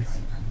entrance.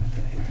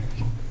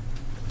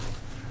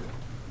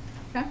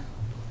 Okay.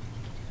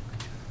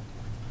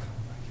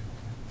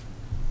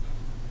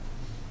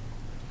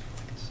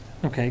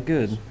 Okay,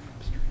 good.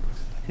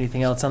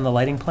 Anything else on the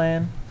lighting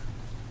plan?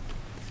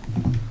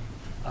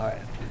 All right.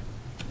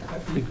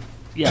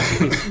 Yeah,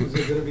 please. Is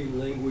there gonna be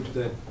language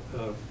that,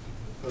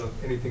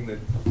 anything that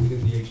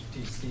within the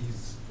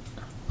HTC's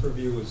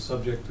purview is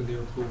subject to their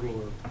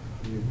approval, or how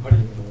do you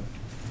handle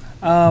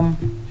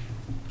it?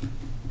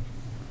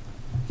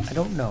 I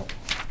don't know.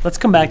 Let's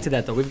come back to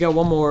that, though. We've got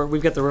one more.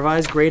 We've got the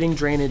revised grading,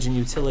 drainage, and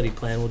utility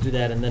plan. We'll do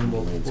that, and then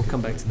we'll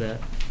come back to that.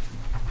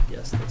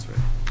 Yes, that's right.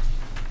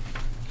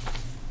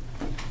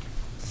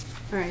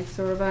 All right,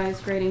 so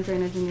revised grading,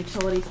 drainage, and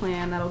utility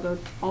plan, that'll go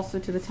also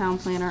to the town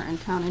planner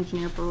and town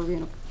engineer for review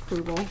and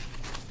approval.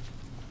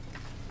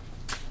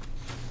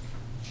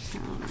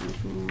 Town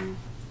engineer.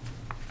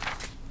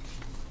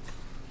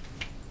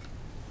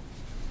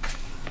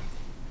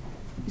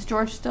 Is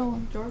George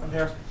still, George? I'm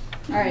here.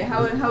 All right,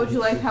 how would you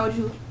like,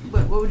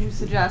 what would you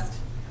suggest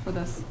for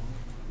this?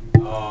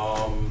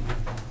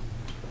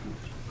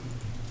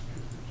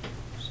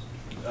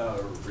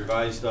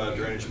 Revised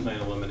drainage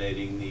plan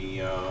eliminating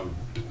the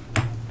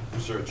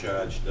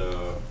surcharged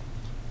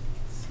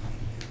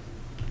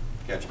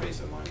catch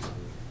basin lines.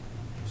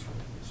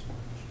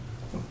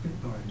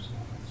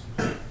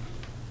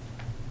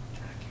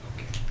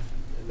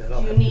 And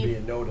that'll Do you have to need- be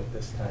a note at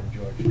this time,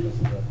 George, because of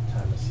the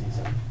time of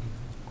season.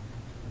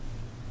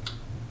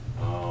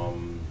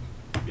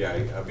 Yeah,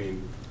 I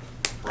mean,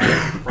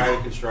 prior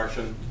to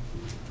construction,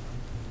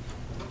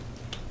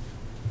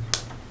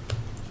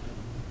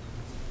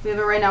 We have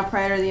it right now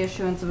prior to the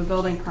issuance of a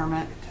building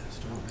permit.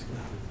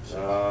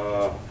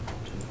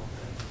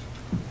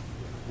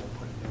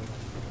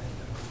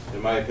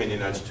 in my opinion,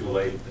 that's too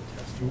late.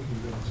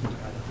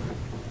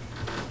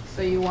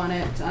 So you want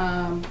it,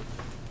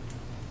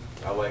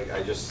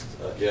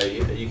 Yeah,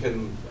 you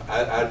can,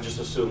 I'd just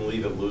assume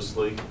leave it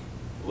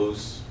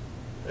loose,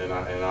 and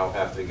I'll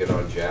have to get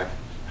on Jack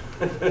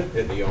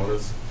and the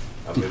owners.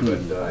 I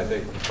mean, but I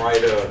think prior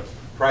to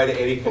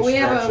any but we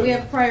construction.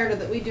 have prior to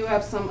that, we do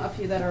have a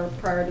few that are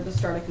prior to the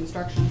start of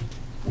construction.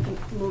 We can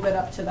move it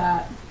up to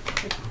that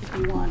if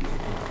you want.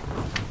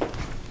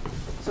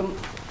 So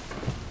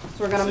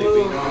we're gonna See,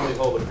 move. we normally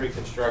hold a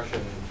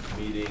pre-construction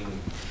meeting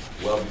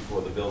well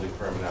before the building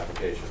permit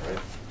application, right?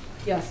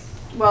 Yes,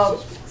 well,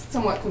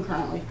 somewhat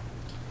concurrently.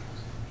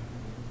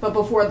 But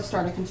before the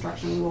start of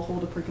construction, we will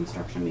hold a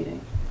pre-construction meeting.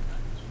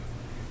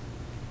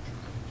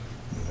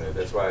 Okay,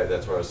 that's why I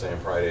was saying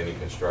prior to any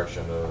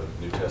construction, a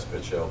new test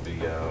pit shall be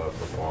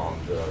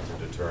performed to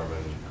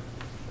determine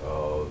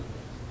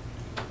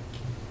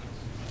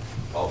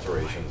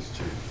alterations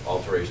or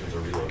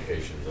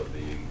relocations of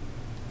the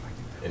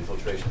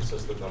infiltration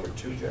system number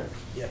 2, Jack.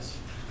 Yes.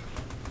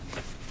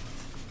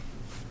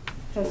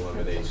 To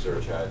eliminate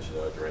surcharge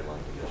drain line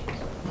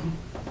conditions.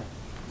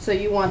 So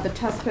you want the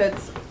test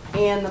pits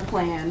and the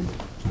plan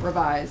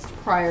revised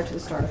prior to the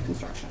start of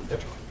construction?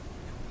 Yep.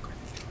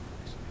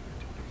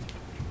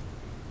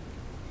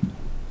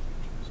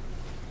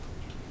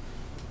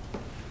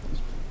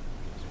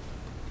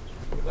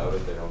 Without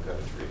it, they don't cut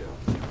a tree down.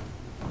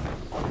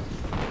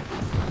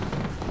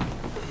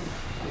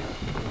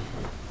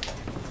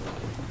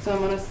 So I'm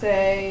gonna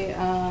say,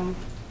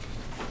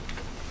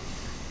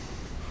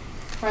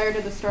 prior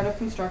to the start of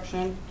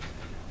construction,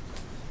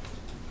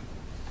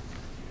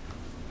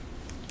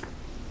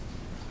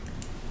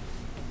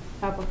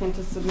 applicant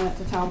to submit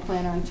to town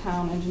planner and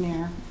town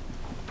engineer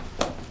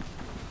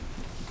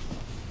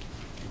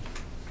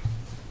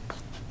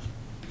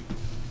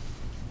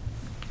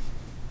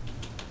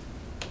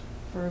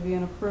for review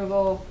and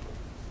approval,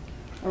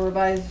 a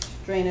revised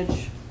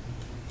drainage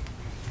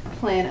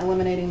plan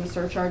eliminating the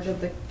surcharge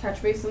of the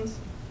catch basins.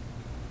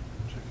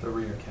 The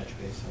rear catch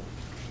basin.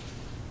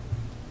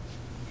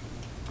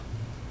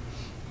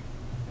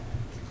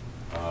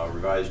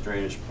 Revised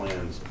drainage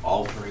plans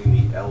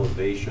altering the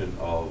elevation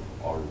of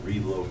or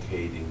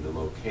relocating the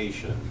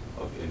location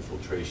of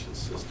infiltration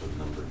system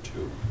number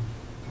 2.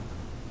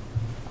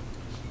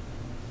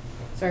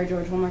 Sorry,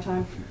 George, one more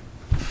time.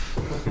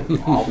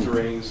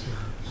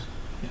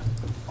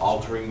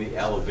 altering the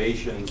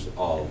elevations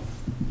of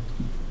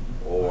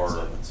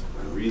or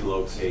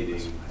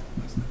relocating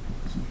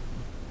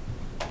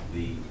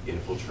the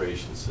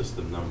infiltration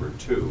system number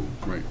 2.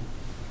 Right.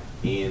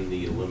 And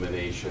the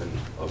elimination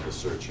of the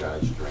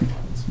surcharge drain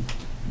lines.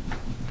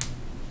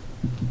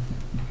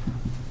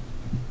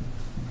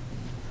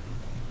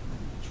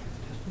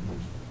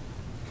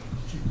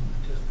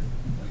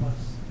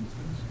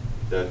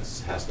 That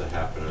has to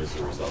happen as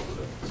a result of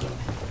it, so.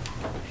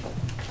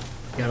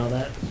 Got all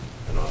that?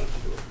 In order to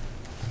do it.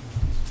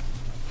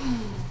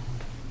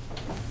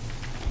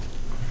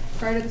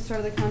 Prior to the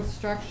start of the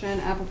construction,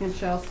 applicant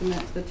shall submit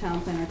to the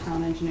town planner,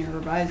 town engineer,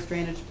 revised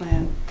drainage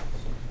plan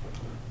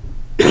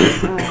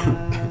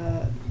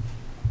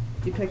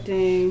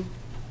depicting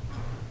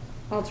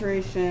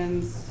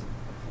alterations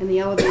in the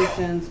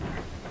elevations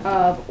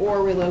of or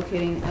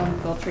relocating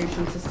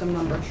infiltration system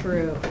number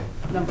 2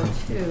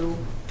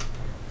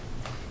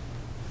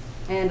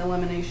 and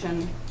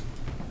elimination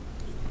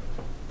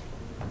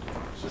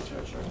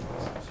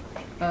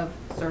of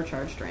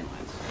surcharge drain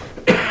lines.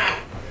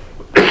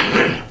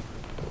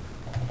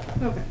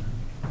 Okay.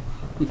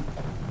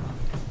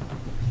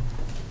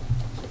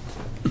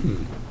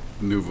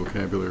 New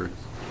vocabulary.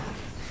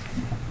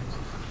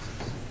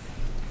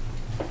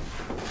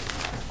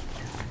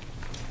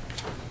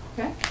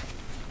 Okay.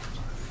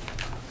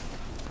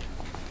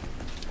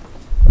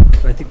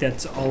 So I think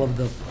that's all of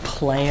the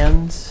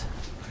plans.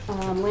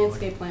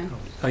 Landscape plan.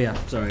 Oh yeah,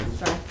 sorry.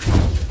 Sorry.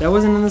 That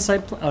wasn't in the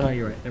site plan. Oh no,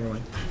 you're right. Never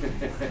mind.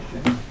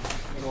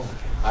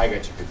 I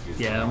got you confused.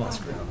 Yeah, I'm all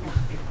screwed up.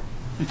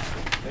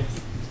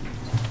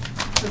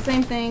 the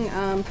same thing,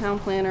 town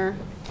planner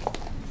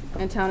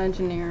and town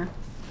engineer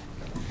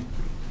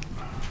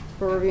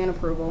for review and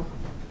approval.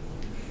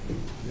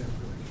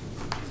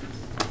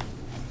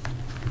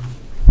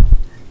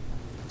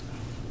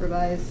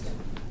 Revised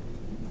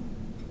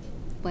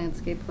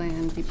landscape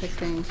plan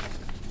depicting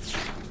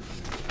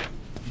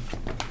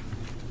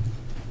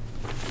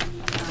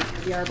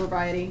the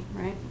arborvitae,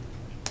 right?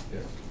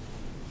 Yes.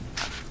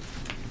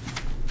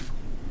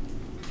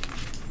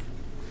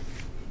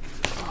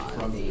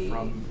 From the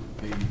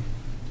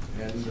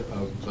end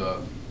of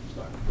the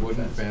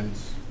wooden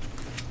fence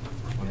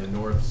on the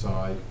north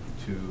side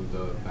to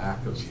the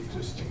back of the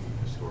existing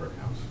historic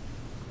house.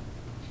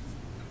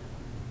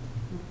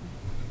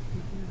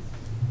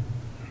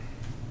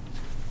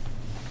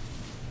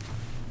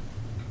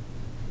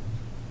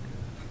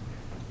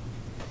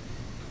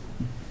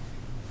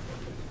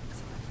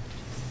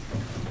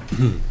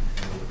 And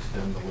we'll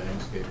extend the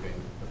landscaping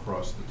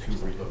across the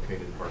 2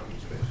 relocated parking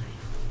spaces.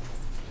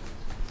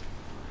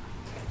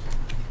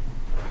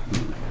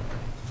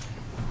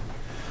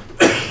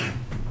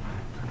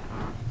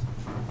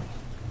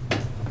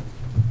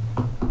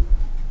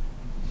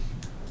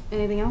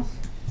 Anything else?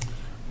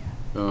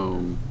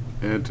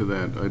 Add to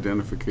that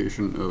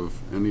identification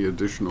of any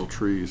additional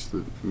trees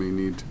that may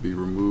need to be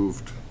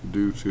removed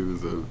due to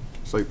the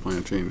site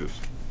plan changes.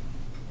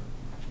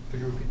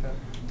 Could you repeat that?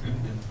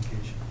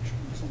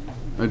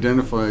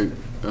 Identify,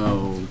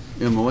 in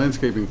the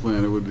landscaping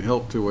plan, it would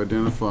help to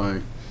identify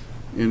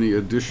any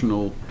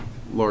additional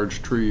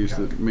large trees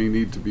that may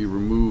need to be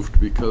removed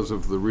because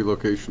of the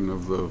relocation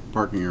of the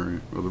parking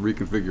area or the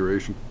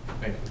reconfiguration.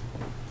 Thank you.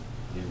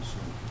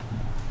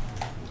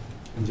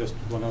 And just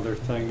one other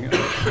thing,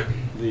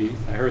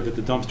 I heard that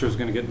the dumpster is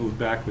going to get moved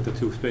back with the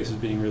 2 spaces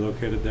being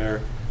relocated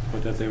there,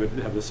 but that they would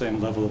have the same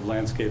level of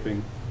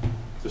landscaping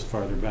just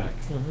farther back.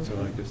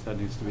 So I guess that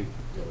needs to be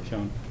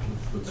shown.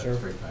 Put that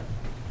straight back.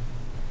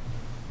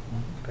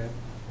 Okay.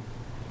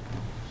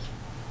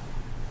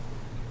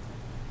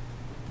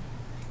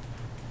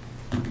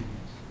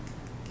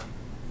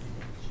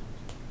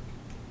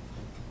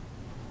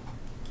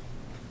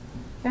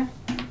 Okay.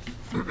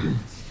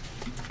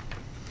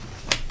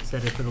 Is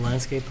that it for the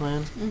landscape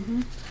plan?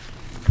 Mm-hmm.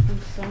 I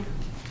think so.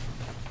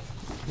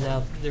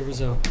 Now, there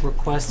was a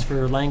request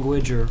for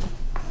language or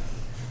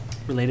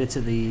related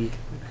to the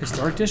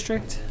historic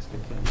district?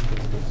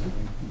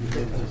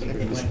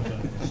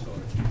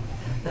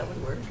 That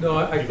would work. No,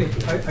 I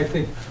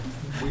think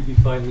we'd be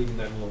fine leaving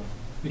that alone,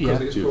 because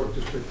the historic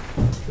district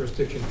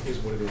jurisdiction is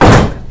what it is.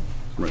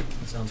 Right.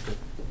 That sounds good.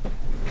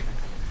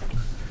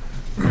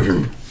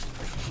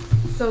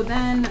 So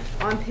then,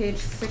 on page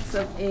 6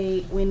 of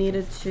 8, we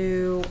needed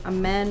to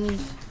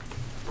amend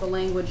the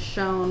language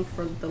shown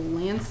for the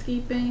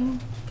landscaping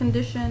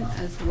condition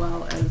as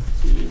well as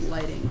the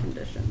lighting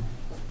condition.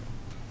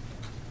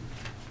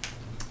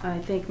 I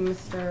think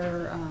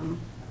Mr.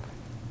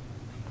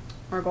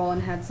 Margolin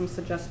had some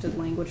suggested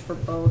language for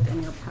both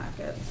in your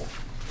packets.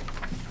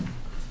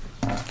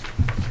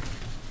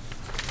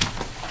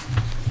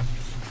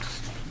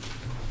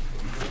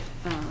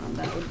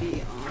 That would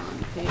be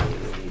on page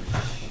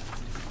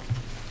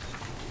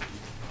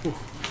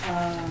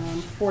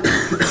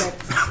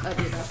 46 of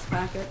your best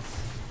packets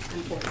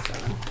and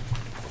 47.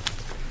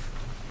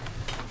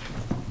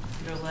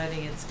 Under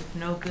lighting, it's if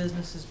no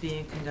business is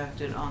being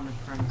conducted on the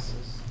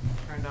premises.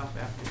 Turned off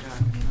after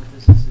dark, if no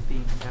business is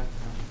being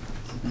conducted on the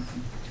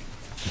premises.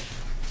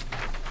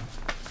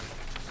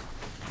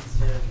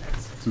 Instead of that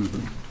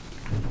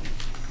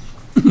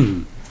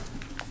 6.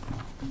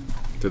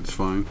 That's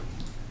fine,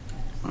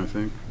 I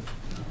think.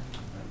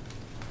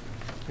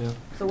 Yeah.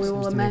 So we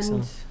will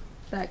amend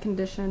that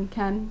condition,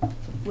 Ken,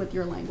 with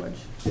your language.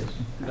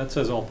 That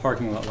says all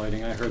parking lot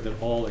lighting. I heard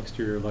that all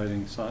exterior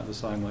lighting, the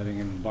sign lighting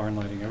and barn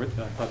lighting, I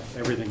thought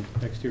everything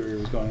exterior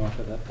was going off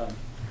at that time.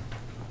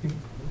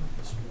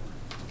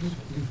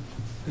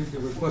 The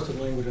requested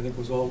language, I think,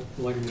 was all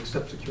lighting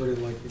except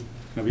security lighting.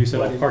 No, but you said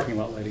all parking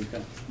lot lighting,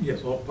 Ken.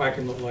 Yes, all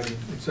parking lot lighting,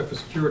 except for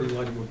security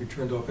lighting, would be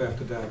turned off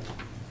after dark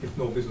if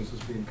no business is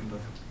being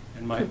conducted.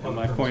 And my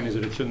point is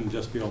that it shouldn't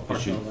just be all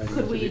parking lot lighting.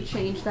 Could we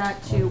change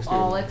that to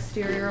all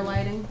exterior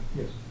lighting?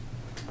 Yes.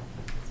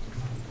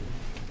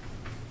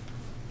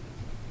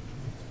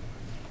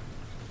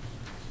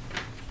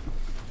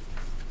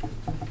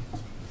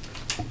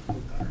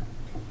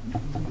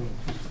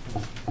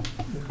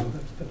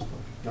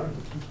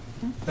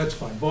 That's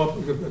fine.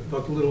 Bob,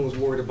 Dr. Little was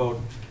worried about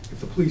if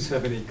the police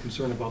have any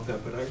concern about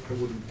that, but I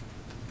wouldn't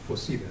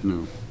foresee that.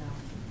 No.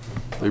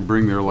 They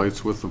bring their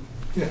lights with them.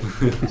 Yeah,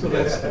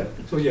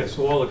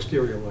 so all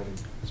exterior lighting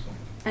is fine.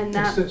 And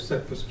that,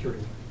 except for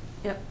security.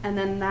 Yep, and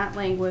then that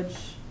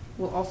language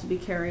will also be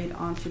carried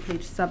onto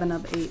page 7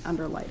 of 8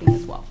 under lighting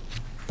as well.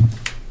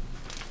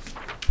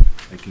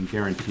 I can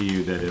guarantee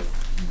you that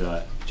if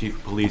the chief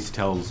of police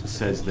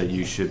says that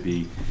you should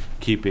be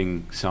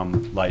keeping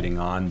some lighting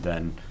on,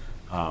 then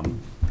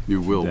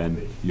you will.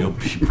 Then you'll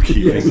be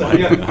keeping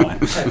lighting on.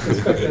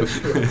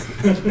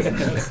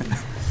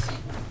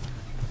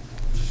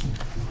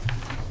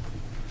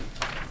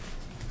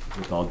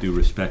 with all due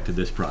respect to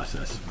this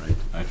process, right?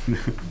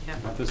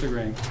 Not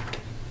disagreeing.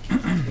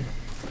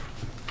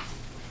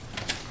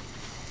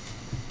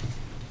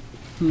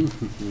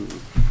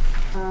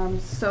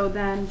 So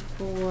then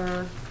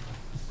for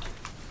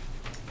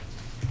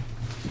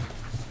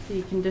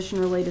the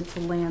condition related to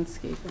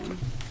landscaping,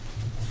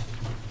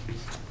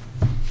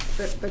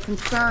 the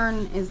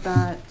concern is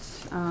that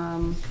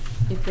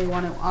if they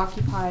want to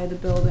occupy the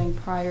building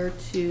prior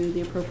to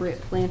the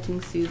appropriate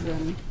planting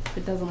season, if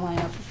it doesn't line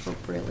up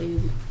appropriately,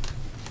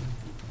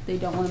 they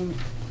don't want to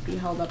be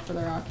held up for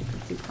their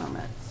occupancy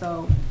permit.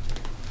 So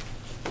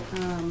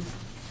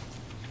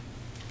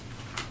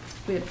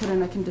we had put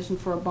in a condition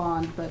for a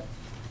bond, but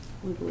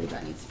we believe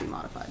that needs to be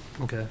modified.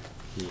 Okay.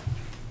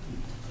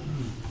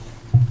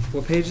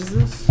 What page is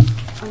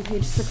this? On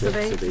page 6 of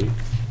 8.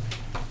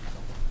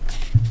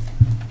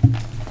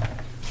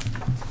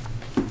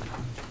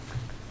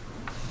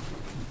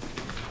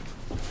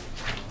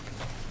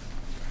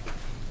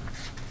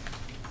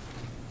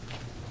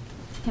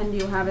 Ken, do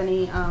you have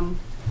any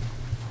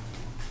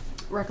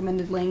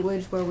recommended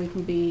language where we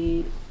can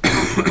be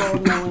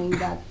comfortable knowing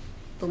that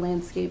the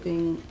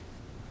landscaping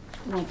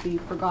won't be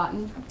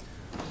forgotten?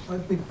 I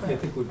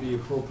think it would be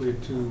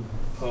appropriate to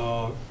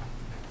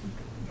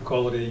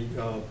call it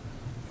a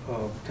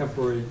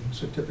temporary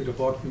certificate of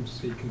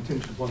occupancy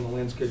contingent upon the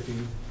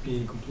landscaping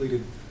being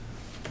completed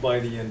by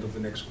the end of the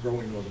next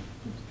growing or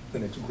the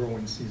next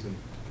growing season.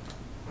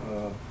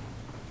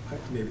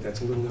 Maybe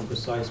that's a little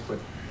imprecise, but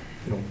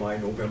by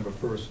November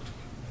 1st.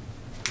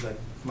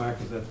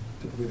 Is that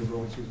typically the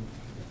growing season?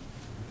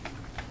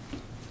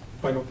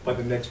 By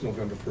the next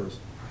November 1st.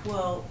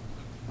 Well,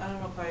 I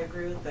don't know if I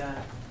agree with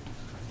that.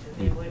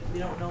 I mean, we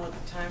don't know what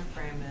the time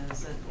frame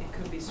is. It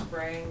could be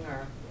spring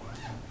or...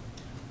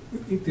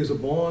 If there's a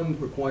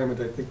bond requirement,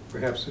 I think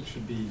perhaps it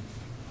should be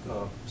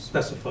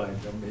specified.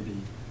 Maybe,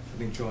 I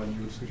think, John,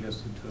 you had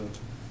suggested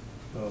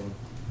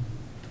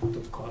the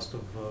cost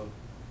of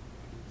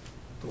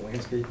the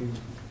landscaping.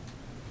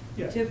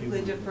 Yeah,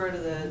 typically defer to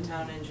the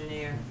town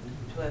engineer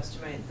to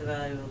estimate the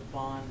value of the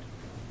bond.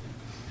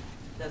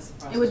 That's the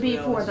process. It would be we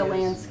for always the use.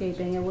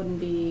 landscaping. It wouldn't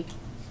be,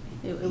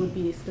 it would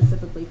be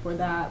specifically for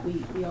that.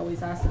 We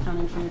always ask the town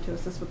engineer to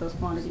assist with those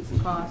quantities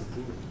and costs.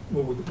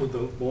 Well, would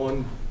the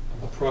bond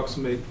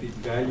approximate the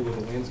value of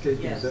the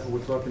landscaping? Yes. Is that what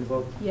we're talking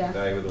about? Yeah.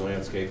 Value of the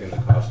landscaping, the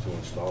cost to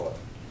install it.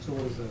 So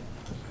what is that?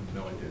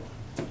 No idea.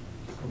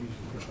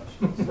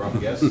 Rough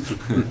guess,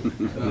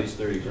 at least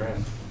 30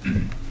 grand.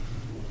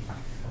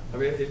 I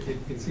mean,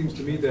 it seems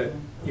to me that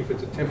if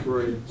it's a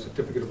temporary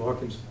certificate of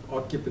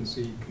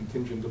occupancy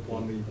contingent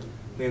upon the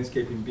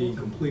landscaping being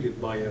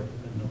completed by a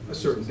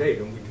certain date,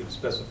 and we could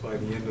specify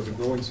the end of the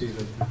growing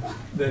season,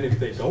 then if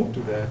they don't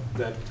do that,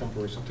 that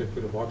temporary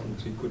certificate of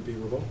occupancy could be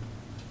revoked.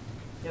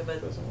 Yeah,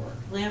 but Doesn't work.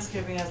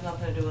 landscaping has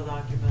nothing to do with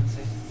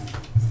occupancy.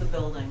 It's the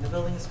building. The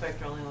building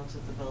inspector only looks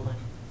at the building.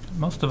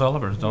 Most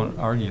developers don't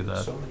argue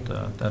that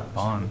that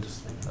bond.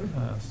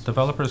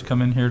 Developers come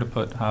in here to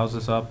put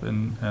houses up,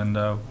 and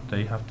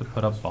they have to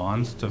put up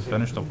bonds to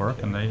finish the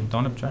work, and they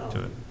don't object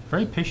to it.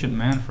 Very patient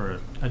man for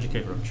an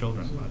educator of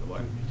children, by the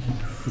way.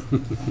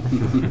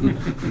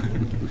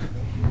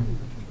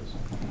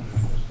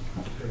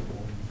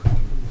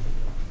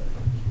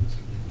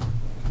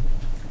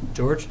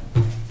 George?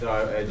 No,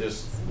 I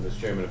just, Mr.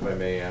 Chairman, if I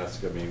may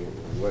ask, I mean,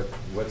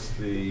 what's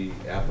the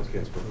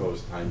applicant's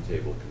proposed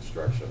timetable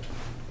construction?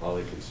 All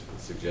he can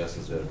suggest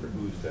is that it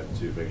behooves them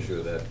to make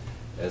sure that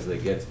as they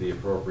get to the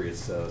appropriate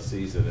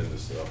season in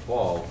this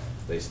fall,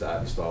 they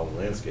start installing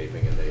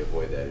landscaping and they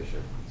avoid that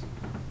issue.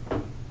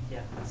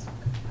 Yeah, that's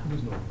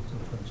There's no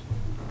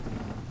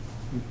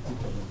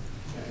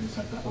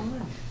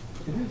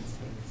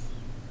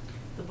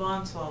the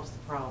bond solves the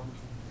problem.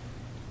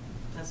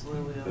 That's the way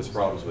we always. There's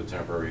problems with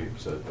temporary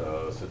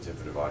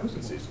certificate of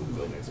occupancies with the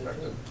building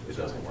inspector. It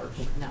doesn't work.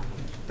 No,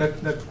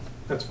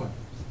 That's fine.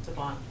 it's a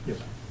bond. Yes.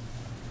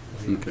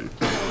 Okay.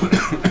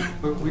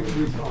 But we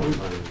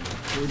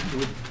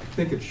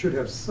think it should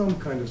have some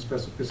kind of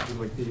specificity,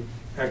 like the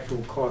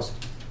actual cost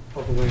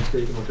of the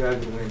landscaping or value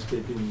of the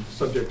landscaping,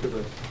 subject to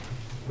the,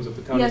 was it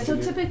the town Yeah,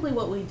 engineer? so typically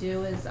what we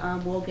do is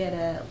we'll get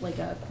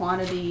a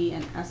quantity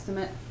and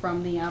estimate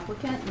from the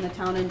applicant, and the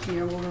town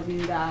engineer will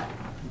review that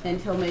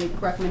and he'll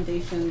make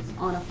recommendations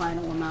on a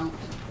final amount.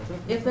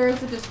 If there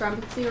is a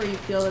discrepancy or you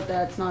feel that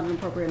that's not an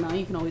appropriate amount,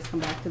 you can always come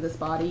back to this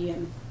body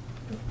and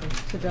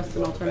suggest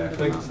an alternative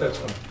amount. That's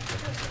fine.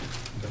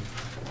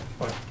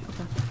 Fine.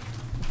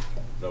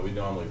 No, we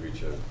normally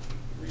reach a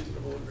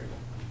reasonable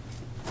agreement.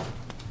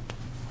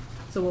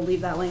 So we'll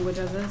leave that language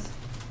as is?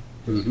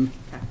 Mm-hmm.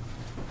 Okay.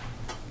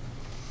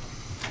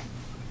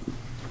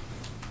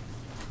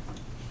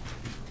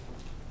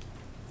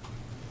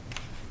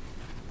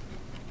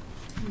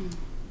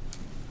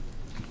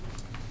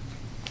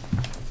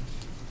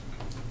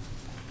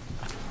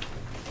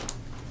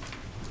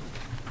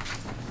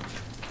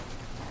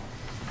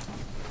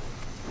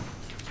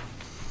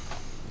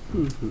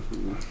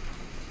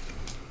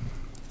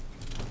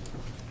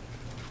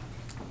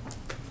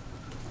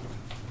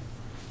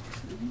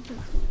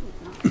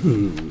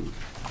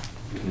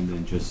 And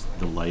then just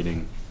the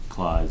lighting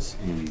clause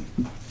on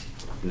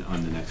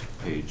the next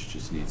page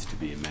just needs to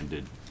be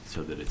amended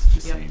so that it's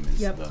the Yep. same as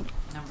Yep. the.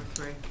 Number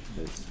 3.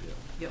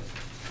 Yep.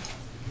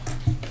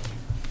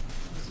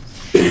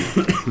 I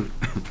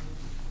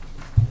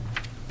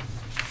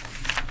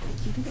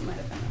think it might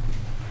have been.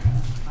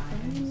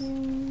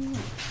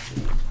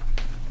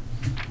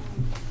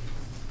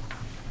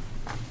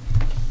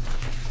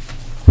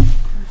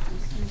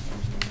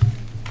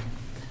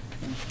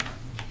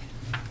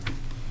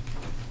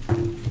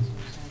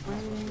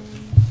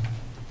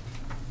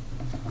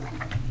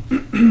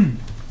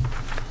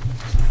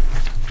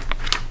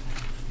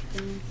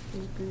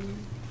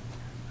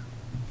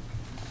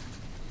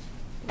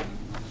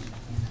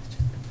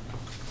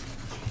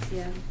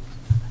 Yeah.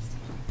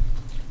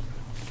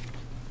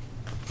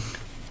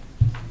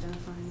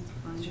 Identifying,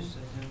 finding. Just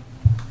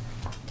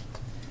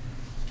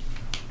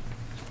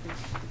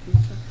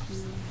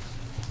Construction.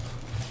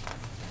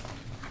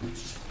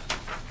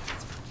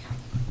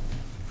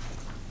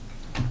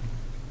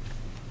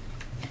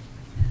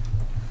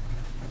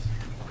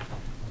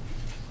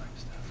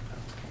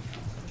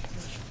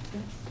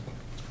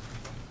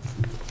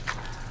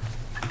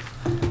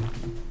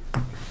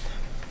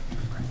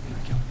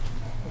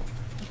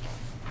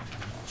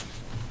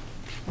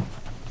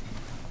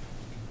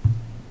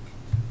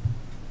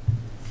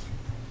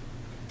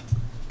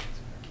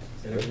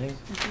 Is that everything?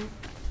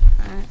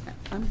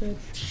 I'm good.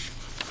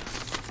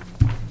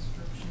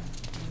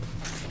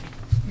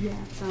 Yeah,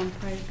 it's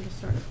prior to the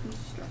start of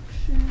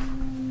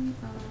construction,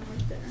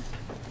 right there.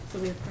 So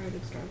we have prior to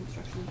the start of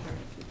construction, prior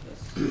to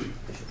this,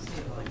 issues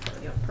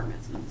of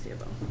permits and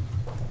CFO.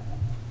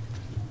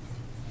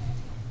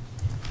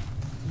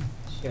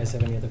 You guys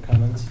have any other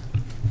comments?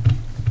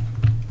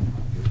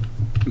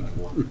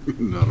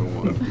 Not a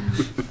one.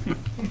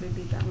 We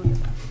beat that one to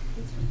death.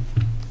 That's fine.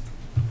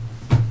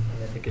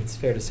 I think it's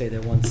fair to say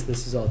that once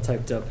this is all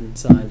typed up and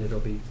signed, it'll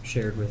be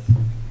shared with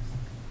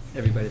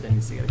everybody that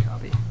needs to get a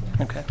copy.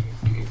 Okay.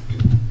 Do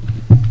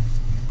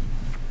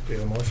we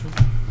have a motion?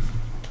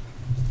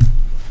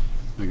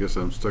 I guess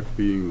I'm stuck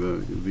being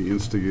the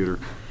instigator.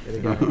 There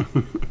we go.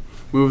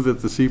 Move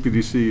that the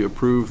CPDC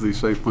approve the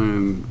site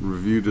plan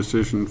review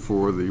decision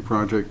for the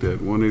project at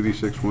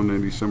 186,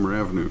 190 Summer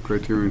Avenue,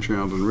 Criterion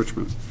Child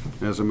Enrichment,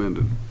 as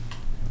amended.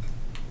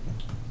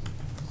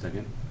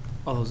 Second?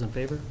 All those in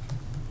favor?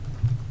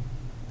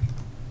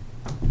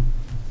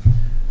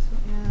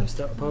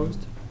 So,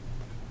 Opposed?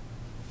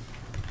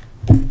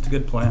 It's a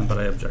good plan, but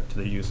I object to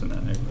the use in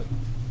that neighborhood.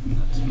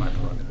 And that's my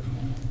prerogative.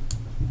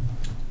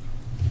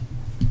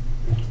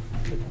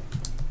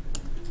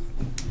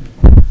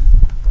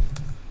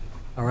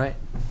 All right.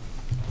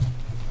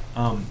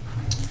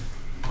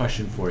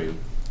 Question for you.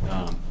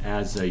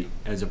 As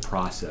a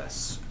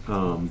process,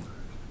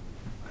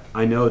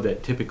 I know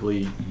that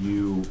typically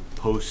you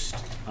post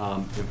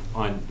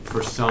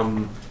for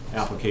some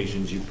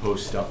applications you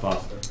post stuff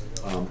up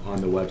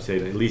on the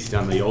website. At least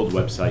on the old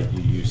website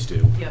you used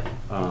to. Yep.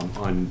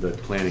 On the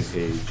planning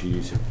page you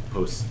used to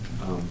post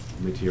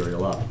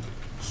material up.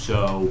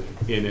 So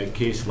in a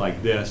case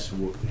like this,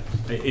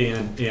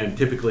 and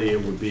typically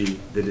it would be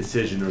the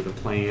decision or the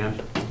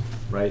plan,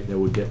 right, that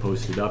would get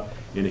posted up.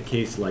 In a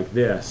case like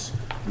this,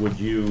 would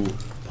you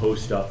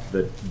post up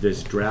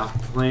this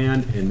draft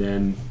plan, and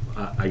then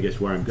I guess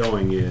where I'm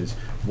going is,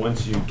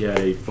 once you get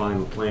a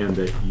final plan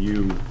that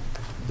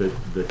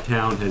the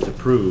town has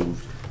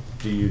approved,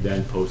 do you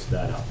then post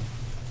that up?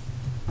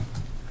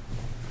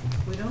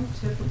 We don't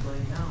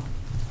typically,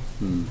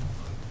 no.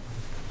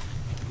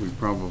 We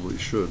probably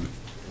should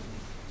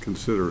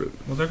consider it.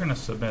 Well, they're going to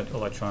submit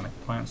electronic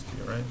plans to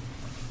you, right?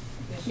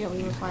 Yeah,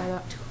 we require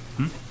that.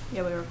 Hmm?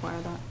 Yeah, we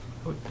require that.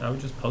 I would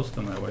just post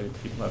them that way.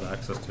 People have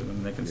access to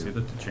them. They can see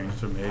that the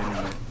changes are made,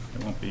 and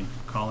they won't be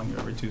calling you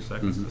every 2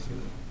 seconds to see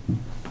that.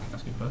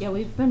 Ask you a question. Yeah,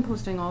 we've been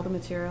posting all the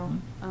material,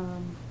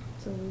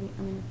 so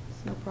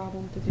it's no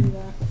problem to do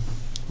that.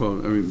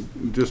 Well, I mean,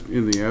 just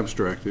in the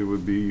abstract, it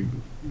would be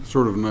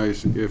sort of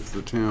nice if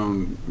the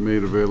town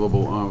made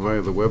available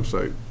via the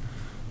website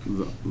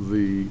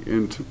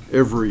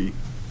every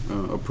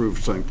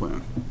approved site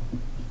plan,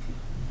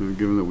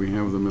 given that we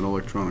have them in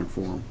electronic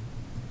form.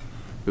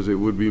 Because it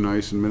would be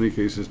nice in many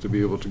cases to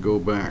be able to go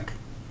back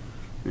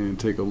and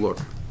take a look.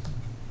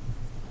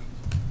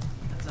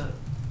 That's a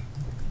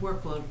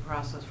workload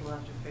process we'll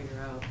have to figure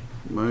out.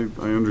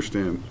 I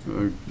understand,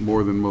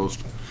 more than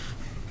most.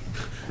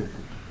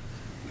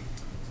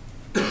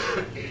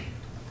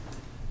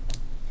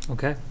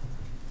 Okay.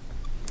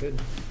 Good.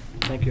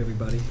 Thank you,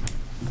 everybody.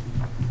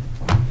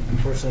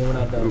 Unfortunately, we're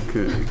not done.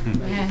 Okay.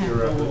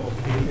 You're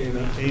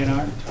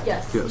A&R?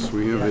 Yes. Yes,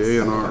 we have the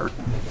A&R.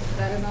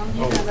 That is on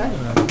the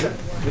agenda.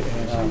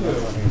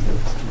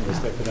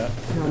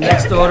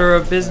 Next order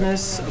of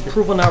business,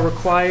 approval not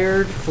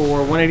required for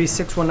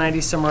 186,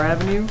 190 Summer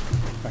Avenue.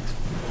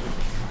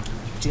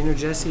 Gina or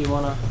Jesse, you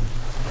want to?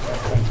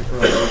 Thank you for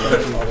all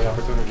the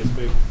opportunity to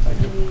speak.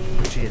 Thank you.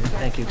 Appreciate it.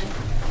 Thank you.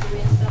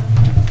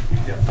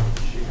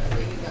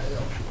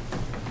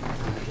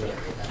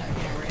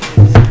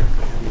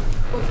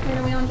 What screen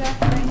are we on, Jack?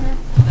 Right here?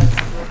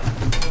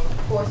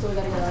 4, so we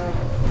gotta get our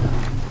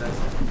vote done.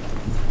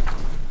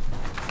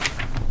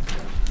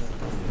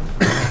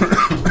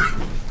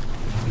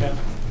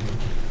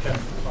 Ken,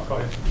 I'll call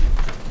you.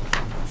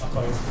 I'll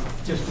call you.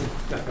 Just to,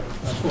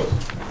 of course.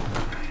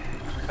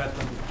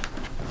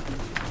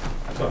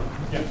 So,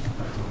 yeah.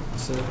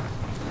 So,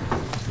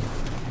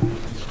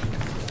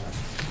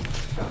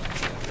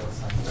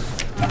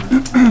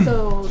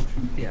 So,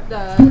 Yeah.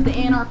 the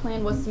A&R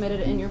plan was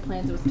submitted in your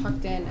plans, it was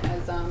tucked in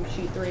as,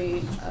 sheet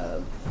 3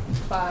 of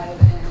 5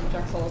 in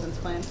Jack Sullivan's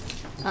plan.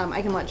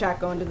 I can let Jack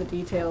go into the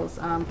details,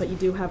 but you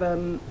do have a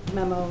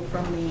memo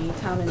from the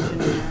town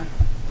engineer,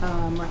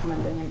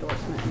 recommending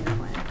endorsement in your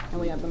plan,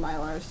 and we have the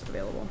Mylars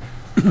available.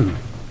 So,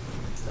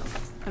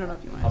 I don't know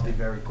if you want to. I'll be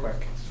very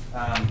quick.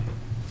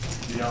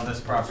 You know this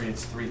property,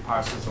 it's 3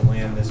 parcels of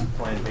land. This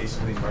plan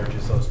basically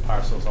merges those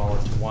parcels all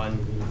into one.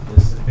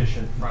 There's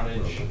sufficient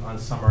frontage on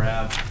Summer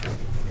Ave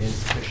and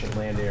sufficient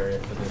land area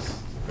for this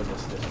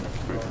district.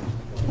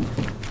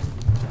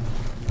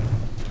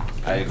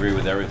 I agree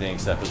with everything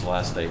except his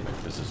last statement,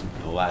 because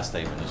the last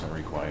statement isn't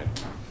required.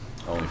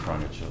 Only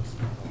frontage is.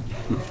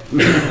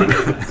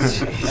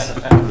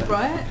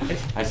 What?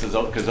 I said,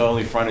 because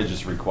only frontage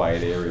is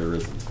required, area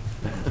isn't.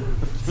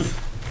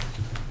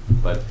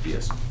 But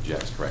yes,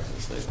 Jack's correct in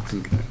the statement.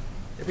 Okay.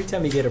 every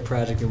time you get a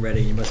project in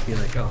Reading, you must be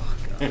like, oh,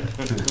 God.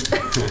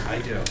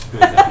 I do.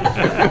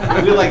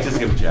 We like to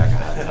give Jack a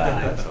hard time,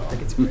 that's all. I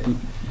think it's great.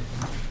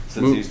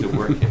 Since he used to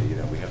work here, you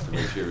know, we have to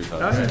make sure he's on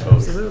the Oh, same yeah, boat.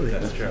 absolutely.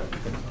 That's true.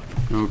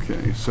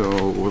 Okay, so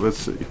well, let's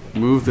see.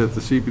 Move that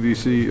the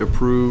CPDC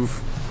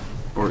approve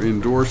or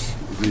endorse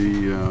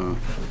the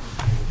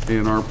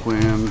A&R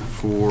plan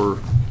for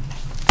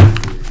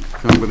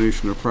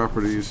combination of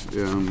properties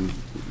in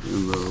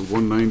the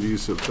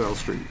 190s of South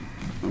Street.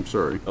 I'm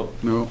sorry. Oh.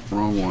 No,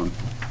 wrong one.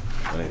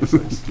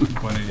 186.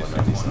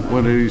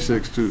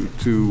 186 to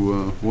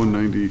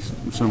 190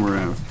 Summer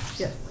Ave.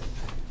 Yes.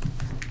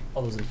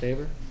 All those in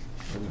favor?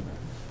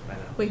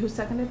 Wait, who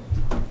seconded?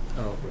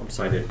 Oh, I'm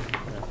sorry. I did.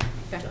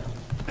 Okay.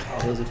 All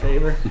those in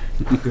favor?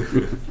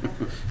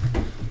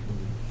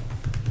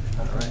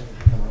 All right.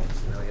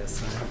 Now I gotta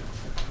sign.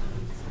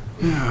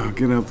 Yeah,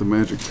 get out the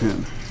magic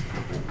pen.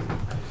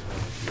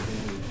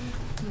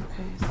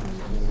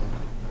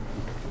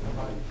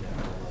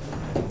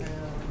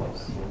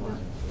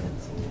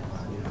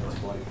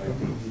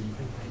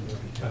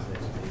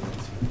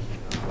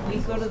 We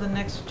go to the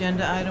next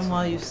agenda item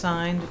while you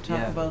sign to talk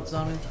Yeah. about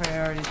zoning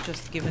priorities,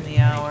 just given the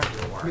hour.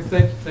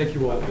 Thank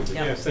you all.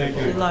 Yeah. Yes, thank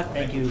you. Good luck.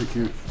 Thank you.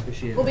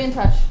 Appreciate it. We'll be in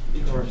touch.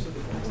 We're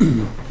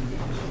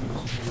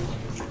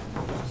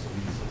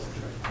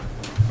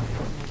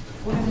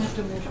gonna have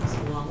to move this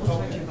along. We'll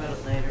talk to you about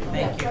it later.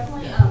 Thank you.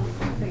 Definitely,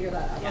 figure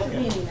that out. Shoot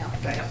me an email.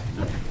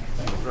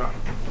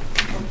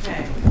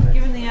 Okay,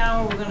 given the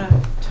hour, we're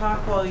gonna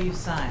talk while you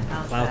sign.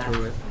 How's Plow that?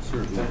 through it.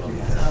 Sure. So,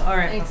 all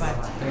right, Thanks.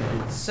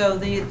 bye-bye. So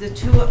the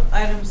two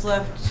items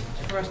left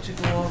for us to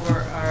go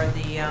over are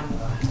the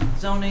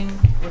zoning,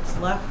 what's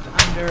left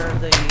under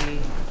the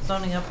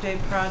zoning update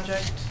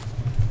project,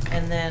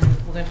 and then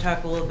we're gonna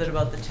talk a little bit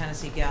about the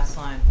Tennessee gas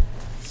line.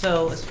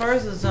 So as far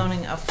as the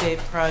zoning update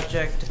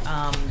project,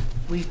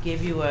 we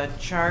gave you a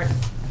chart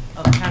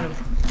of kind of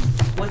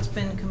what's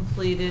been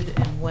completed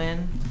and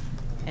when,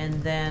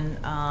 and then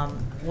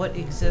what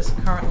exists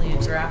currently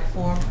in draft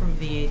form from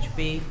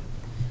VHB.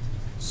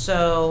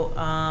 So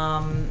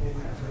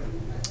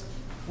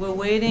we're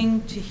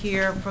waiting to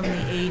hear from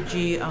the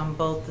AG on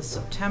both the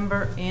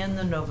September and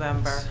the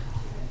November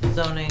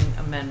zoning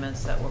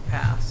amendments that were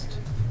passed.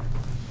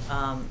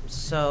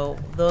 So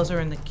those are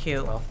in the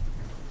queue.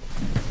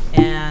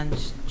 And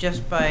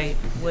just by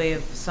way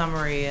of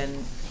summary,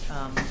 and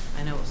I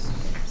know it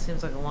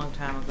seems like a long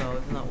time ago,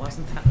 even though it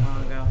wasn't that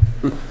long ago.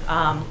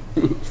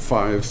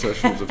 5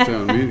 sessions of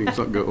town meetings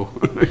ago.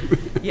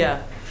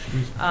 Yeah.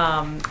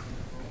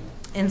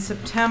 In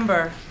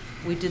September,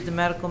 we did the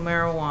medical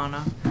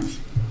marijuana,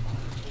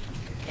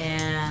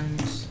 and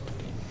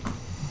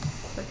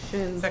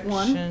Section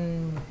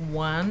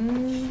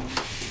 1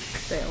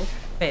 failed.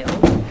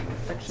 failed.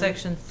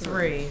 Section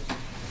 3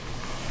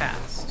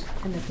 passed.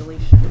 And the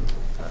deletion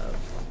of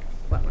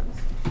wetlands.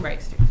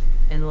 Right,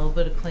 and a little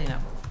bit of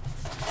cleanup.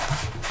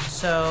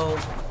 So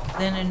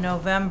then in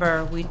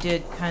November, we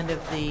did kind of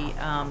the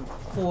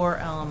core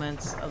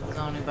elements of the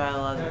zoning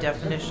bylaw, the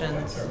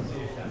definitions,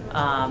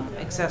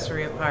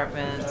 accessory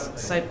apartments,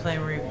 site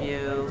plan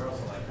review,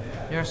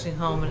 nursing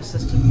home and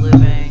assisted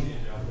living.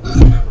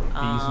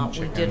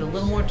 We did a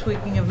little more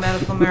tweaking of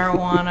medical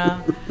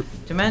marijuana,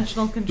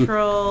 dimensional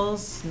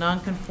controls,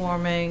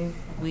 non-conforming.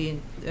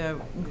 We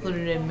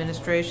included an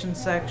administration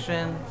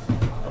section,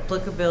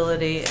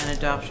 applicability, and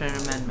adoption and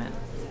amendment.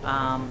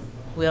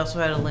 We also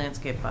had a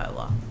landscape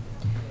bylaw.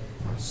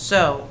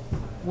 So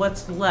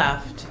what's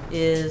left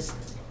is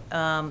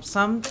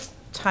some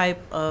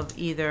type of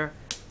either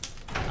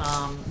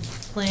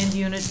planned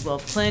unit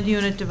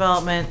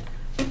development,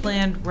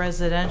 planned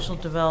residential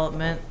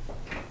development,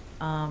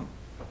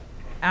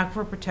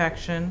 aquifer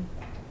protection,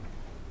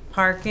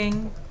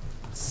 parking,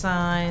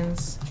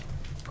 signs,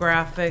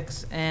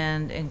 graphics,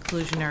 and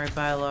inclusionary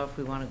bylaw if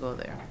we want to go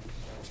there.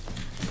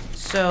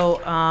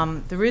 So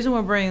the reason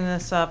we're bringing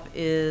this up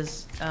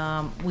is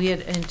we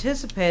had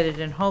anticipated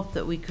and hoped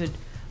that we could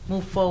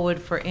move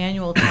forward for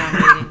annual town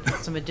meeting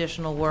with some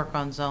additional work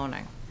on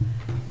zoning.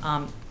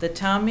 The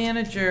town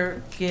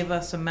manager gave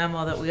us a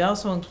memo that we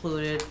also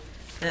included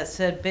that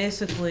said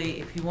basically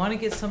if you want to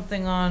get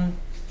something on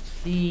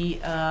the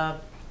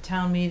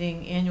town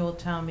meeting, annual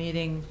town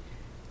meeting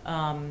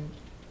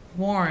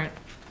warrant,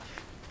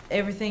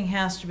 everything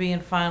has to be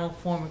in final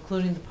form,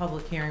 including the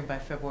public hearing by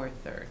February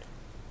 3rd.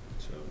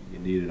 So you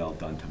need it all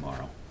done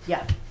tomorrow.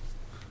 Yeah.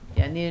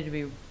 Yeah, it needed to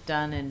be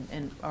done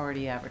and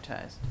already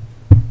advertised.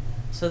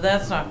 So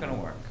that's not going to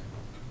work.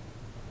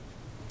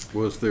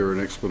 Was there an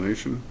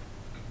explanation?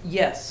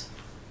 Yes,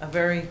 a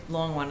very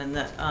long one in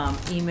that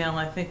email,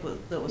 I think,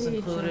 that was Page,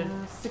 included.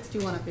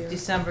 61 up here.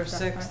 December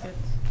Press 6th, packet.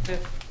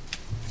 5th.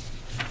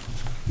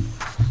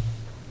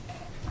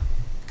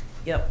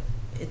 Yep,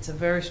 it's a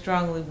very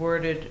strongly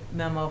worded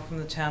memo from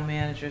the town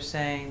manager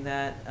saying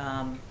that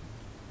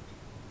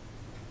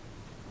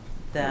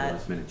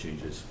Last minute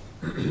changes.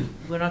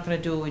 we're not going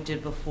to do what we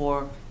did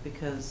before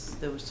because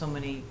there were so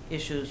many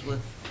issues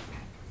with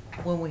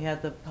when we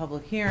had the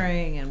public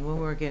hearing and when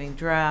we were getting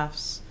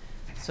drafts.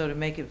 So to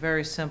make it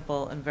very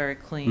simple and very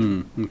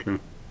clean, Okay.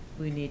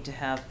 we need to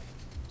have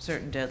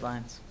certain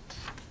deadlines.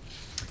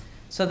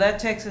 So that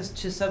takes us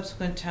to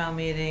subsequent town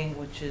meeting,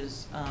 which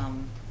is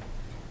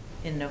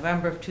in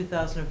November of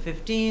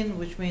 2015,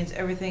 which means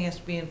everything has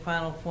to be in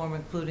final form,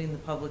 including the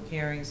public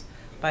hearings,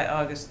 by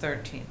August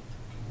 13th.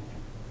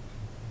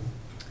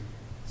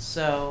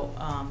 So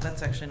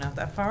that's actually not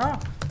that far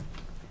off.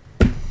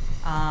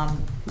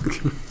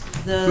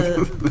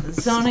 The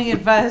Zoning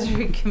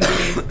Advisory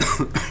Committee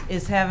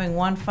is having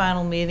one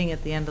final meeting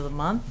at the end of the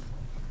month.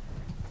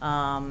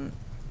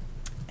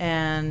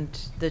 And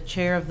the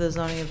chair of the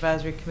Zoning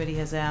Advisory Committee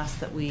has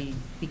asked that we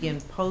begin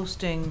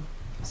posting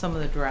some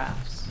of the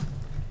drafts.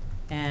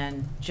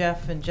 And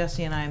Jeff and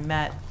Jesse and I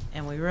met,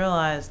 and we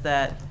realized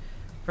that,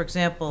 for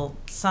example,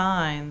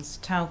 signs,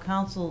 town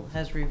council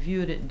has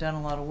reviewed it and done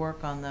a lot of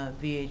work on the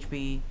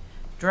VHB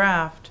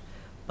draft,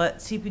 but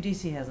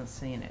CPDC hasn't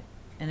seen it.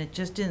 And it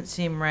just didn't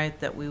seem right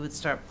that we would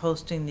start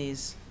posting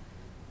these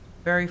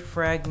very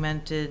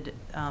fragmented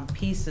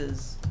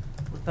pieces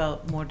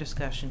without more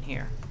discussion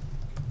here.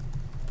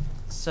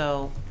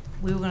 So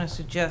we were going to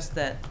suggest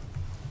that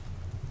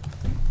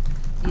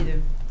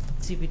either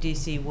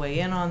CPDC weigh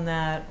in on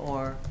that,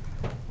 or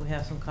we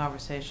have some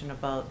conversation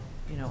about,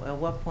 you know, at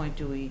what point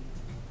do we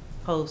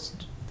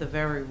post the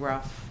very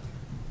rough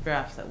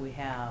drafts that we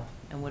have,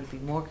 and would it be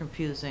more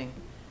confusing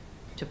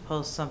to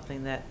post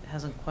something that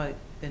hasn't quite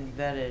been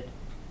vetted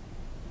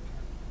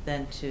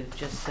than to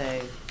just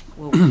say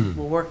we're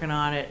working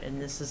on it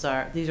and these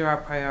are our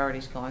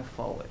priorities going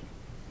forward.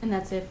 And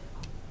that's if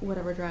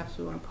whatever drafts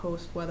we want to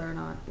post, whether or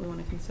not we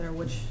want to consider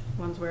which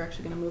ones we're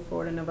actually going to move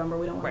forward in November.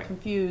 We don't want Right. to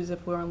confuse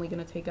if we're only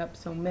going to take up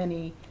so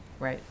many.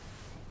 Right.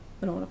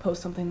 We don't want to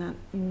post something that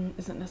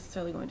isn't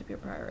necessarily going to be a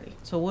priority.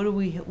 So what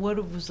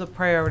was the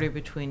priority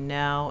between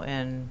now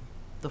and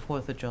the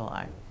 4th of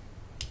July?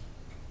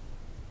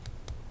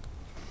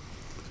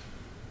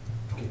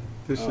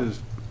 This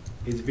is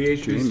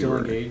VHB still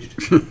January.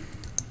 engaged?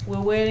 We're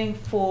waiting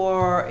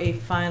for a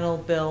final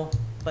bill,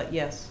 but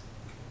yes.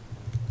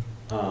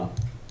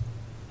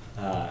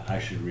 I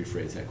should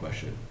rephrase that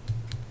question.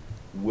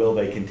 Will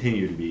they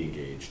continue to be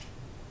engaged?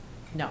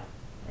 No.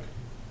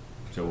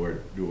 So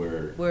we're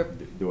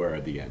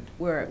at the end.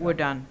 We're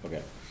done.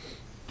 Okay.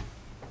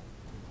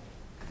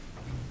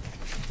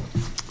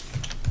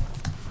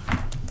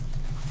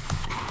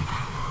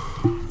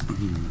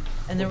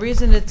 And the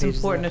reason it's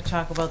important to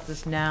talk about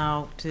this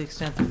now, to the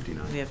extent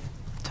that we have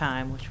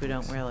time, which we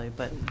don't really,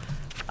 but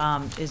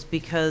is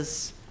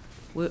because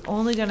we're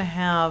only going to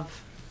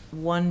have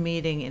one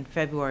meeting in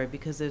February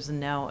because there's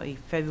now a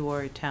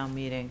February town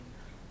meeting.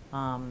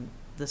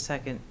 The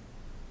second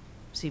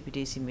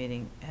CPDC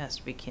meeting has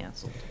to be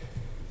canceled.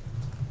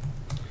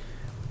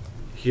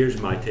 Here's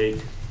my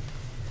take,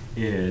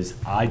 is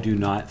I do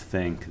not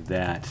think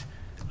that,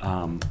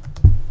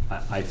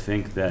 I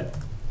think that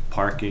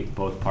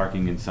both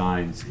parking and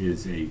signs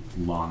is a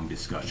long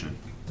discussion.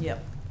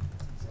 Yep.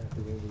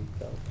 Exactly where we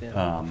felt,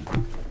 yeah.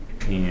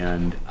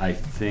 And I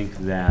think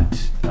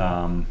that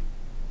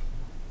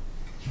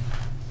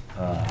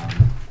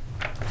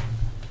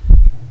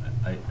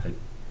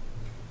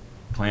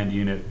planned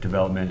unit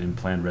development and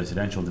planned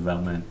residential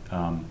development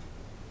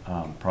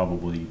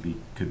probably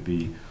could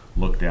be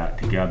looked at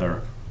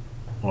together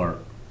or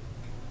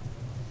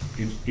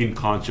in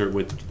concert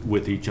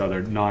with each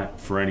other, not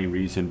for any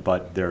reason,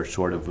 but they're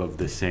sort of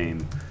the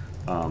same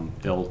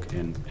ilk,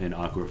 and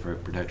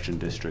Aquifer Protection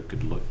District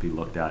could be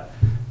looked at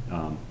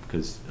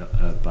because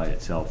by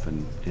itself,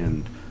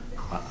 and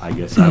I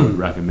guess I would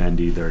recommend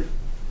either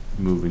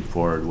moving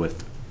forward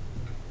with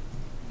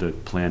the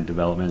planned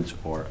developments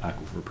or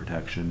aquifer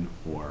protection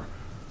or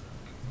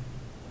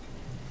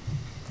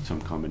some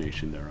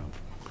combination thereof.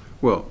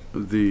 Well,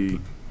 the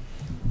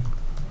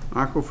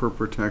aquifer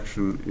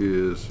protection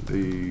is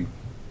a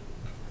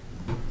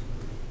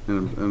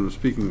and I'm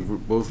speaking for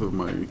both of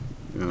my,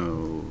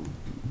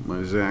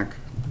 my ZAC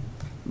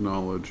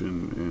knowledge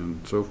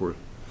and so forth,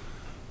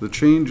 the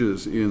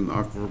changes in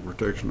aquifer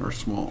protection are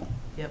small.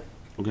 Yep.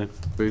 Okay.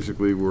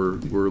 Basically,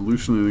 we're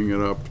loosening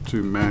it up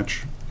to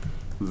match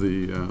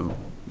the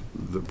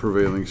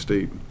prevailing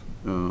state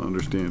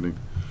understanding.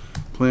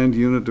 Planned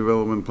unit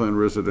development, planned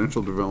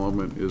residential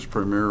development is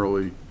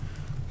primarily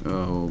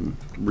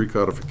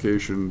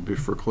recodification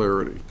for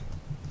clarity.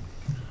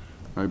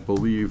 I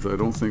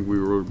don't think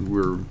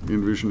we're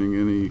envisioning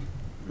any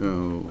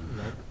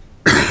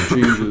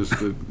changes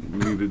that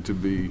needed to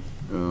be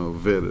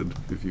vetted,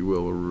 if you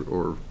will,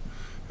 or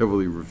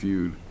heavily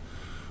reviewed.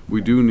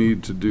 We do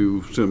need to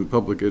do some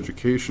public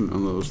education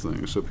on those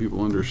things so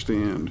people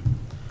understand,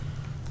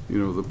 you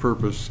know, the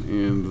purpose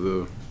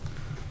and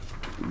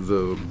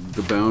the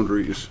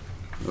boundaries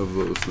of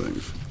those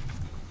things.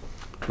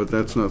 But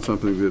that's not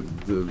something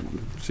that the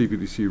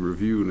CPDC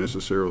review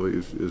necessarily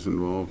is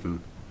involved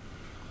in.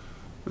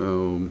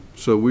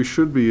 So we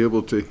should be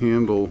able to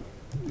handle,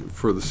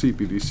 for the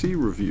CPDC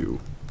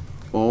review,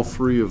 all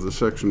three of the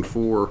Section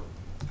 4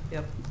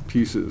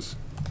 pieces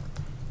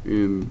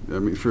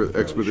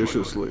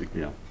expeditiously.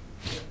 Yeah.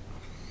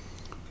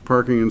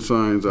 Parking and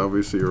signs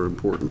obviously are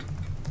important.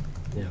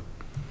 Yeah.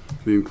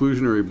 The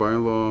inclusionary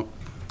bylaw,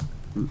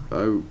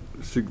 I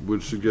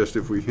would suggest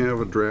if we have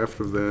a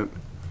draft of that,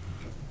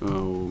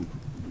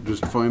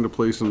 just find a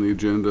place on the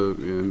agenda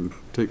and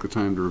take the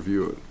time to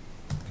review it.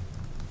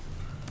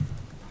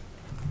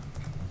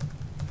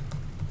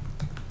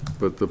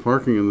 But the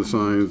parking and the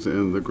signs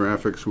and the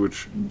graphics,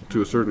 which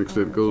to a certain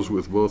extent goes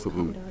with both of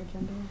them,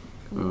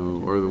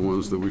 are the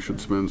ones that we should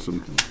spend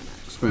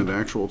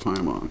actual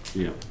time on.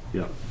 Yeah,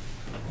 yeah.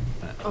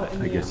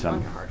 I guess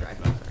I'm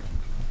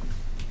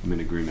in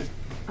agreement.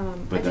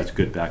 But that's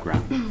good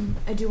background.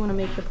 I do want to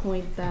make the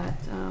point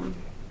that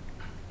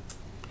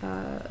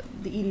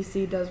the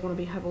EDC does want to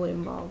be heavily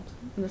involved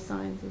in the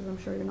signs, as I'm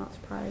sure you're not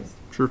surprised.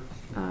 Sure.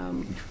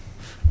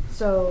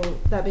 So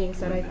that being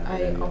said,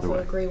 I also way.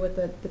 agree with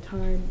the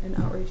time and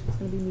outreach that's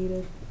going to be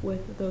needed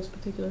with those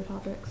particular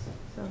topics.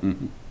 So.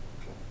 Mm-hmm.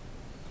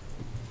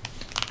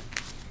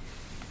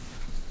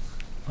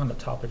 On the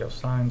topic of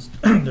signs,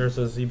 there's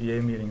a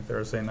ZBA meeting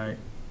Thursday night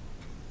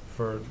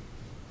for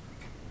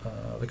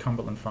the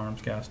Cumberland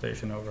Farms gas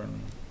station over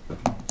in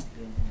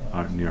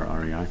Near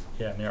REI?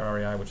 Yeah, near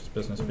REI, which is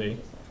Business B.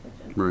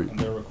 Right. And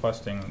they're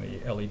requesting the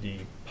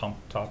LED pump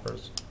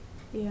toppers.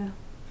 Yeah.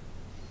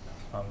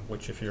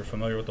 Which, if you're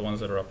familiar with the ones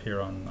that are up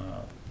here on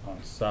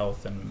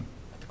South and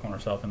at the corner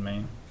of South and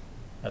Main,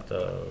 at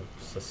the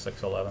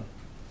 611,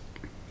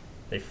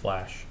 they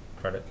flash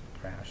credit,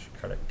 cash,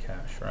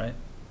 right?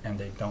 And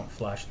they don't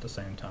flash at the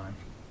same time.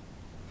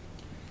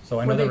 So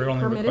I know they were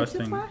only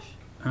requesting. To flash?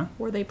 Huh?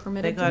 Were they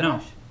permitted to No.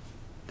 flash?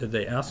 Did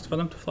they ask for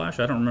them to flash?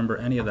 I don't remember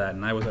any of that,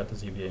 and I was at the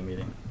ZBA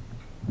meeting.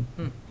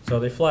 So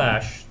they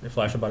flash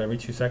about every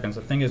 2 seconds.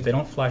 The thing is, they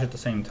don't flash at the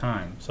same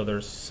time. So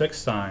there's 6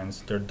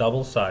 signs, they're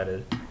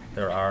double-sided.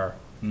 There are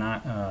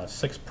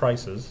 6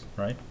 prices,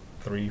 right?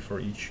 3 for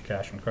each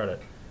cash and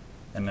credit.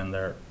 And then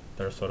they're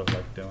sort of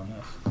like doing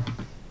this.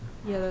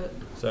 Yeah.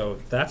 So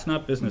that's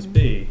not business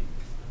B,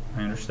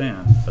 I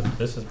understand, but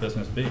this is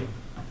business B.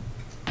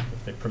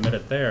 If they permit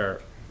it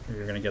there,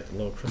 you're gonna get the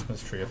little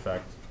Christmas tree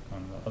effect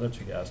on the other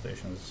 2 gas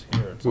stations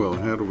here. Well,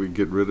 how do we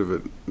get rid of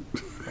it?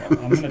 Well,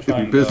 I'm gonna try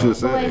and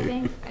business go. Well, A. I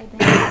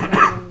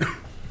think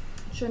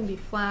shouldn't be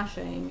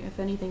flashing. If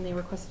anything, they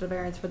requested a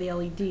variance for the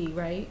LED,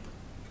 right?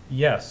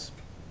 Yes,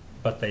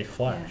 but they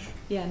flash.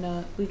 Yeah,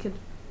 no, we could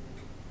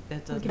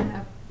That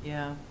have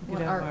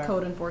our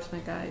code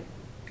enforcement guy.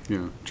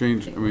 Yeah,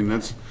 change, I mean,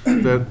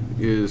 that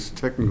is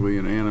technically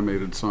an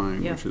animated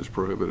sign, Yeah. which is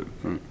prohibited,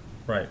 right?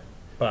 Right,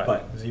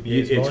 but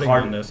ZBA is it's voting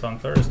hard- on this on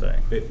Thursday.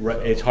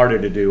 It's harder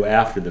to do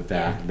after the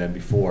fact than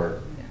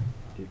before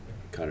you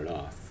cut it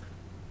off.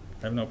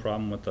 I have no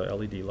problem with the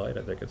LED light.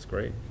 I think it's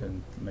great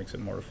and makes it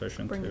more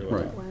efficient Bring it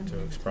Right. to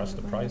express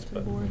the price, to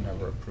the but we board.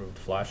 never approved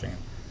flashing.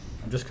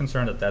 I'm just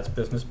concerned that that's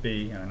business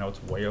B, and I know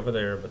it's way over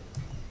there, but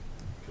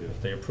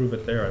if they approve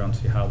it there, I don't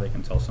see how they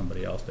can tell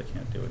somebody else they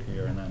can't do it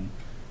here, and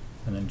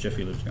then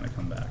Jiffy Lube's gonna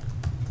come back.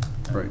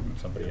 And Right.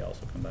 somebody else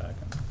will come back.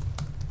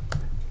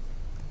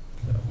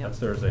 So that's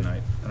Thursday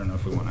night. I don't know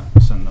if we wanna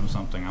send them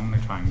something. I'm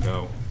gonna try and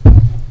go.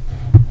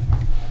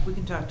 We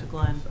can talk to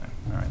Glenn. So,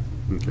 all right.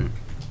 Okay.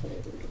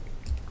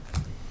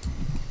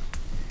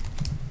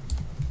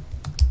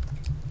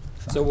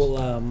 So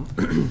we'll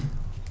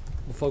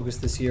focus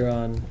this year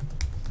on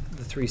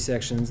the 3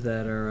 sections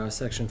that are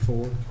Section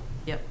 4.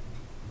 Yep.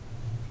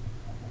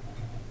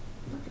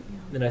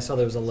 Then I saw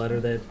there was a letter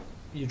that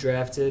you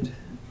drafted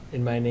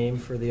in my name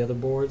for the other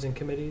boards and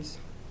committees.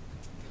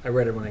 I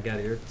read it when I got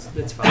here.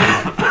 It's fine.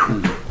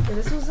 Yeah,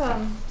 this was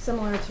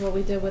similar to what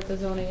we did with the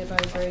zoning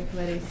advisory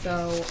committee.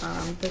 So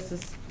this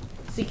is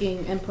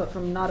seeking input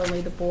from not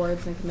only the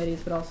boards and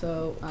committees, but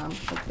also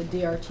like the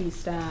DRT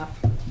staff,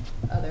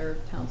 other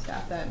town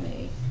staff that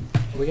may.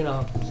 We're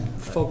gonna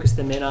focus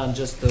them in on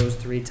just those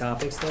 3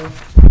 topics, though.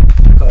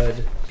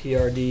 PUD,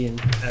 PRD, and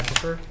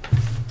aquifer.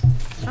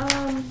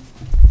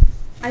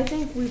 I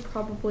think we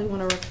probably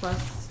want to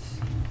request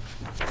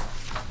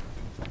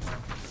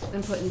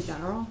input in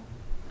general.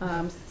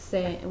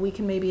 Say, we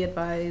can maybe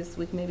revise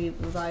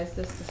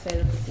this to say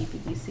that the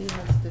CPDC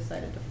has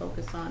decided to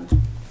focus on,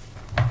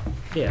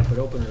 Yeah, but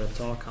open it up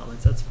to all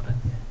comments, that's fine.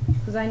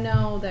 because I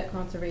know that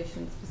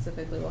conservation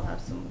specifically will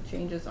have some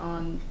changes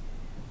on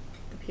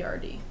the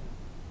PRD.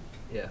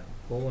 Yeah,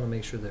 we'll want to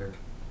make sure they're,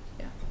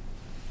 Yeah.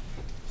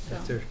 So-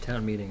 after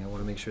town meeting, I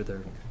want to make sure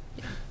they're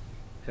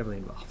heavily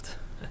involved.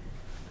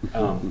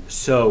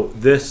 So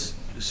this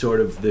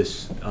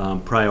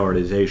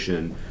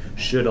prioritization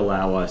should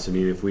allow us, I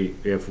mean, if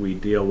we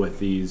deal with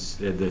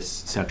this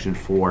section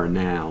 4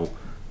 now,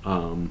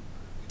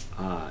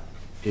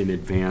 in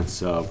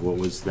advance of, what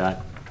was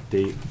that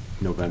date?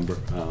 November,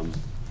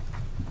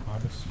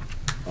 August.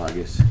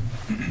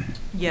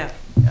 Yeah,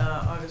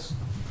 August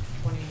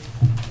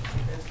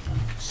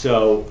 25th.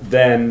 So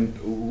then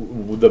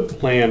the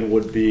plan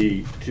would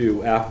be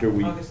to, after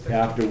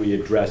we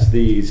address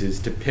these, is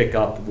to pick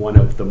up one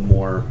of the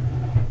more,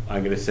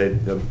 I'm gonna say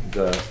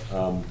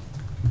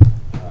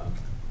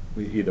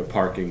either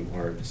parking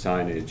or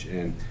signage,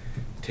 and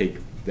take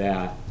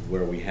that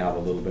where we have a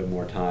little bit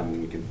more time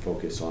and we can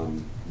focus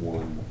on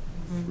one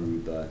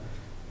through the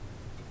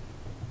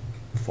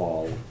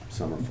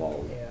summer,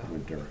 fall,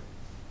 winter.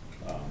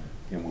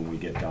 And when we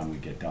get done, we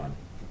get done.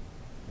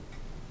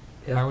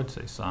 I would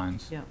say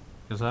signs. Yeah.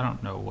 Because I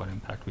don't know what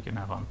impact we can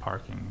have on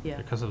parking Yeah.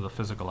 because of the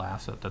physical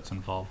asset that's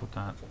involved with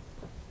that.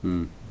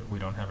 We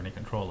don't have any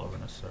control over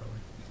necessarily.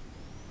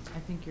 I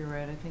think you're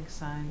right. I think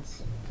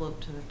signs float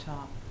to the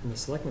top. And the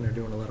selectmen are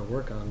doing a lot of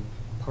work on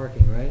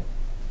parking, right?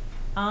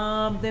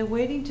 They're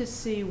waiting to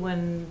see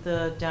when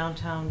the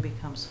downtown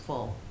becomes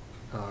full.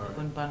 Alright.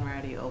 When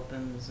Bunratty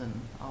opens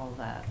and all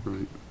that.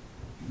 Right.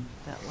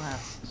 That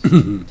last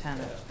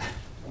tenant.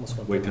 Almost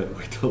went Wait there.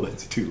 till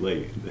it's too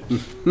late.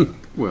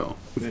 Well,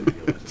 Then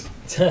deal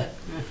with it.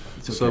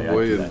 It's okay,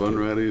 Subway I do and that too.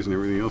 Bunratty's and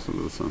everything else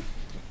under the sun.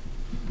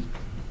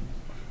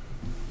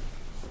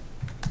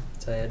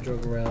 So I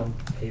drove around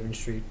Haven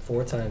Street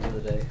 4 times the other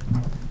day,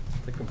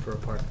 looking for a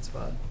parking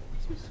spot.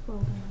 Just scroll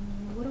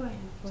down. What do I have?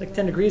 It's like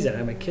 10 degrees out. I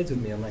have my kids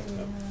with me. I'm like,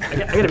 I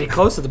gotta be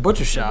close to the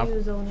butcher shop.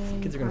 Kids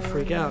are gonna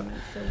freak out.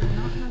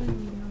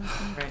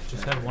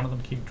 Just have one of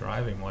them keep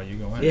driving while you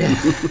go in. Yeah.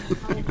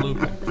 Keep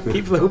looping.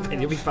 Keep looping,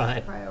 you'll be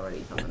fine.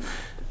 Priorities on the map.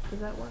 Does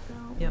that work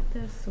out Yep. with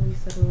this? So we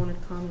said we wanted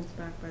comments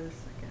back by the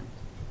 2nd.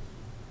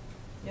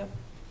 Yep.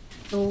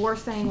 So what we're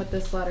saying with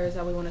this letter is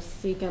that we want to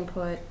seek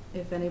input.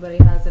 If anybody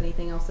has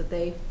anything else that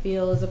they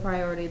feel is a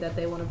priority that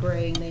they want to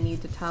bring, they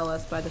need to tell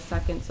us by the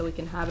 2nd so we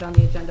can have it on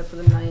the agenda for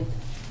the 9th,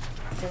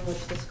 in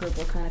which this group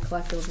will kind of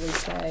collectively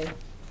say,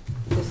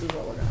 this is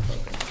what we're going to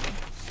focus on.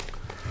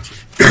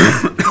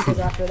 Because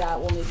after that,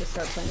 we'll need to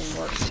start planning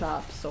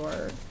workshops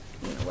or,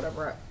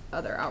 whatever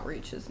other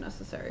outreach is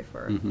necessary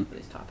for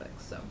these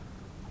topics, so.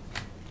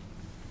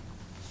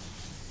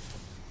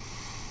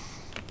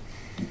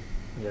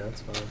 Yeah,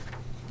 that's fine.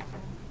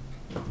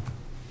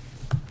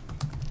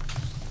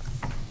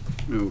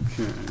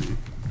 Okay.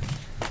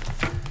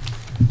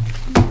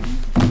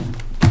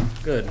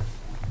 Good.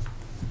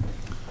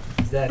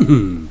 Does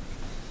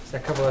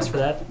that cover us for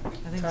that? I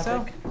think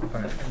topic?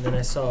 Alright, and then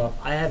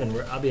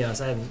I'll be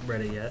honest, I haven't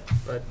read it yet,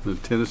 but. The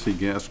Tennessee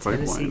gas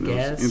pipeline,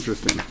 that was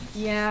interesting.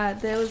 Yeah,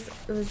 it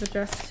was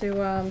addressed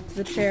to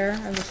the chair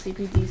of the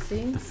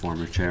CPDC. The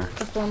former chair.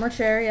 The former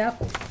chair, yep,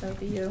 that would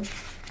be you.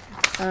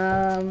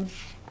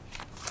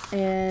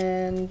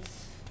 And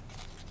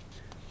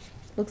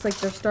looks like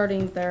they're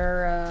starting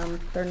their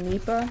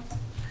NEPA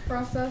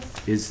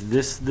process. Is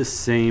this the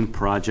same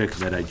project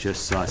that I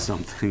just saw some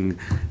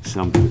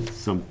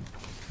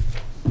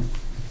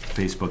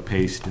Facebook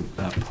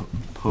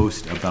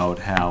post about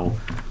how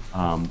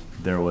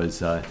there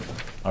was a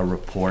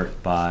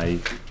report by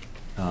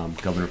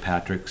Governor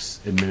Patrick's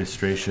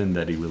administration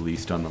that he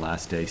released on the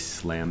last day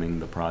slamming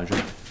the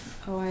project?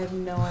 Oh, I have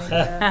no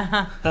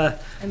idea. I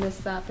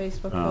missed that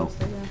Facebook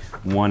post, I guess.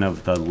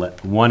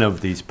 One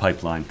of these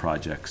pipeline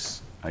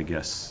projects, I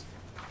guess.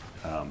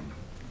 Well,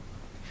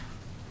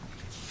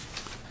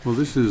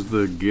 this is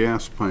the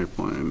gas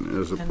pipeline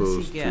as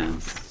opposed to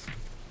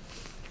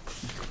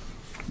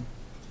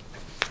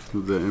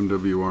the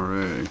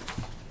MWRA.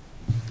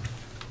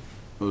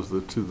 Those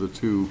are the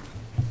two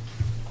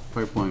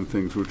pipeline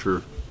things which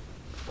are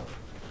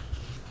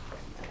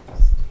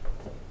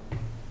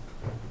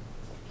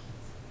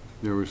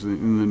there was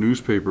in the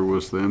newspaper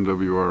was the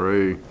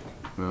MWRA.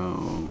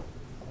 Oh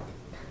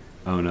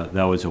no,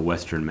 that was a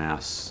Western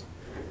Mass.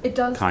 It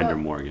does Kinder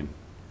go- Morgan.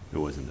 It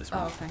wasn't this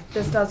one. Oh, okay.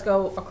 This does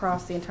go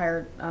across the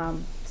entire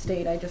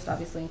state. I just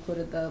obviously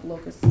included the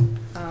locust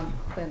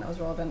plan that was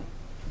relevant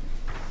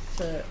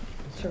to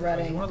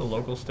Reading. Is one of the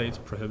local states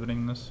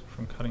prohibiting this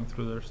from cutting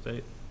through their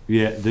state?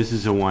 Yeah, this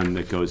is the one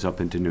that goes up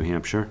into New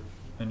Hampshire.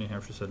 And New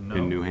Hampshire said no.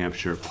 In New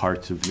Hampshire,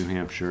 parts of New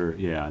Hampshire,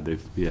 yeah,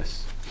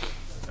 yes.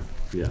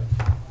 Yeah.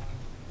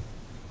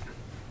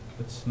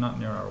 It's not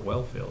near our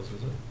well fields,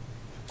 is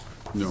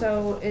it? No.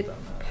 So it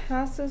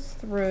passes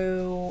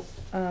through,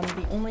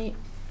 the only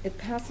it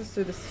passes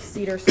through the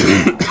Cedar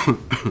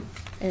Swamp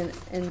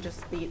and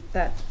just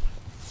that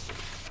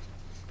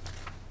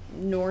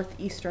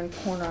northeastern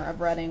corner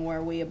of Reading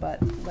where we abut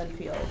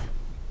Leadfield.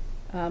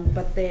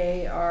 But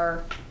they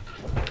are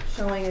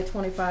showing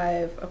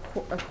a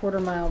a quarter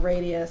mile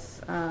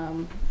radius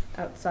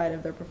outside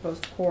of their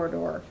proposed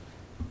corridor.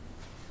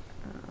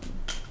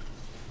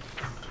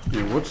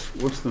 Yeah,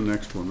 what's the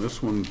next one?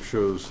 This one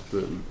shows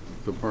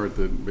the part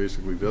that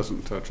basically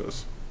doesn't touch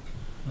us.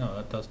 No,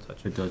 that does touch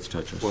it. It does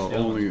touch us. Well, Yeah,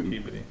 only it's in,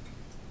 Cpdc.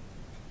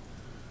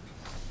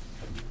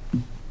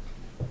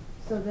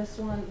 So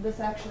this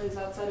actually is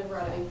outside of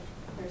Reading.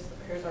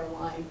 Here's our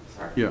line,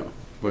 sorry. yeah,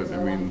 but Here's I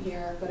our line mean,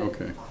 here, but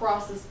okay. it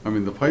crosses I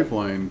mean, the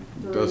pipeline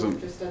through doesn't,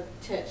 just a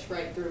titch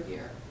right through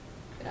here.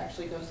 It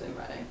actually goes in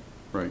Reading.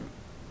 right.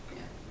 Yeah.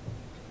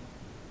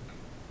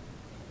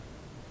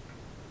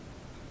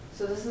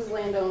 So this is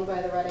land owned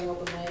by the Reading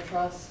Open Land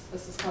Trust.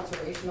 This is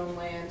conservation owned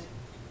land.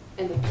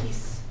 And the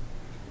piece,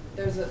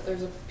 there's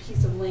a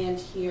piece of land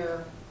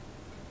here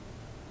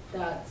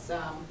that's,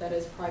 that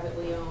is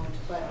privately owned,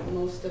 but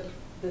most of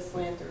this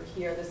land through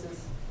here, this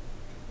is,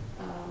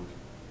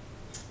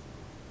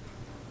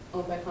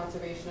 owned by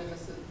conservation, and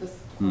this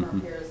corner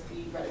Mhm. here is the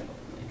Reading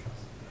Open Land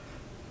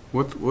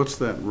Trust. What's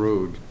that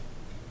road?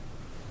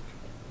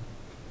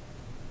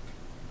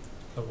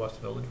 The West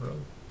Village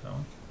Road, that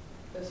one?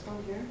 This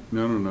one here?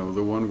 No,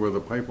 the one where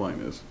the pipeline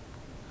is.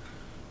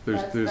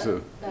 There's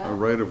a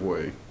right of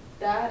way.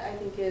 That I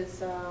think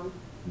is,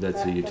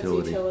 That's a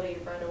utility. That's a utility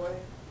right away.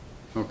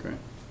 Okay.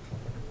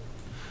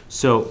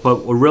 So,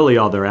 but really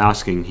all they're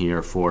asking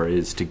here for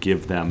is to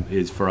give them,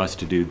 is for us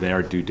to do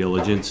their due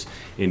diligence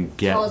and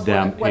Tell us get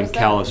them, what and is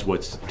tell that?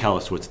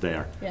 us what's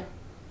there. Yeah.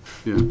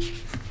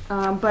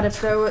 Yeah. But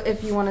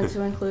if you wanted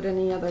to include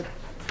any other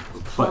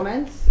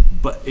comments?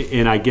 But,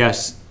 and I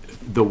guess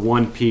the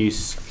one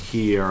piece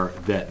here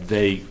that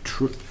they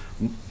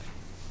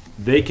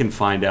can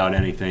find out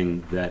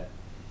anything that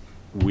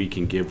we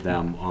can give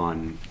them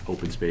on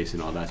open space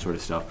and all that sort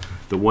of stuff.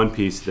 The one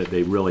piece that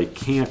they really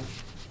can't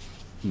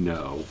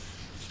know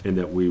and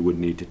that we would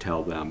need to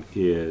tell them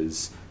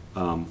is,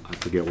 I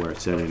forget where it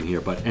said in here,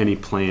 but any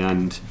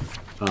planned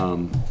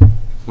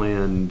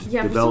developments.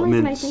 Yeah, for some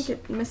reason I think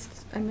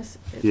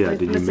it's Yeah, like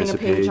did you missing miss a a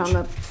page page?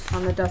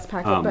 on the dust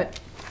packet, but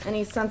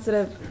any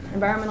sensitive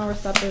environmental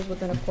receptors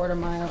within a quarter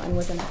mile and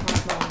within a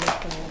half mile of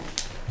the plan.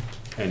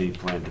 Any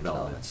planned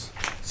developments.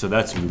 So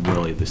that's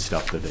really the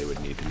stuff that they would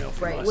need to know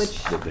from us. Right,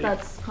 which, that they-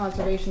 that's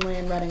conservation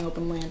land, Reading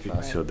Open Land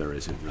Trust. So there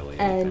isn't really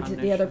And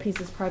anything. the other piece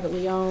is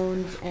privately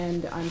owned,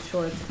 and I'm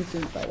sure it's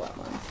consumed by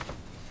wetlands.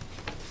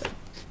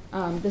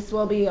 So, this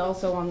will be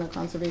also on the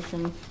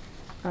Conservation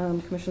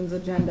Commission's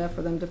agenda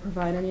for them to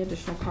provide any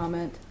additional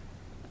comment,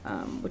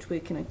 which we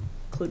can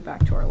include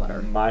back to our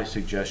letter. My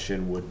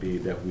suggestion would be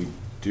that we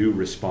do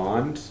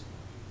respond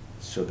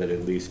so that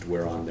at least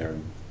we're on their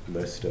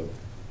list of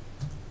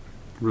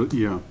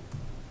Yeah.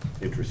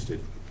 interested.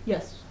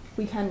 Yes,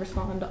 we can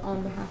respond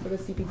on behalf of the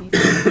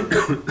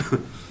CPDC.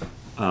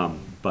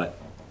 But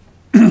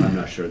I'm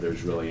not sure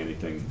there's really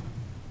anything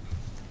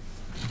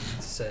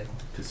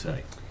to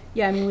say.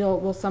 Yeah, I mean,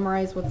 we'll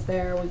summarize what's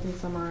there. We can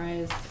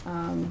summarize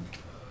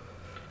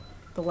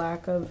the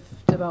lack of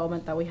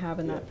development that we have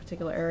in that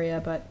particular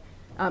area, but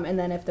and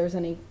then if there's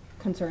any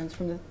concerns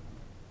from the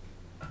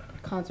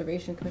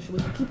Conservation Commission, we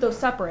can keep those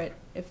separate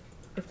if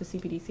the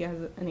CPDC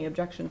has any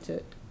objection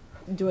to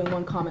doing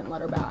one comment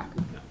letter back.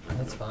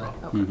 That's fine.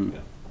 Okay. Mhm.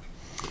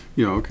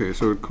 Yeah, okay,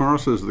 so it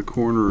crosses the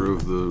corner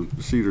of the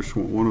cedar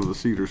swamp, one of the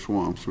cedar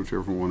swamps,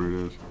 whichever one it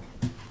is.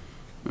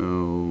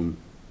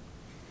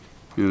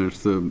 And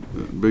it's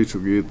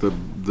basically at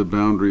the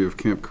boundary of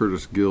Camp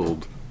Curtis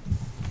Guild.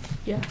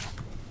 Yeah.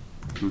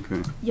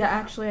 Okay. Yeah,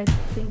 actually, I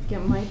think it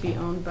might be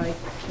owned by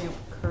Camp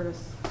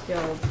Curtis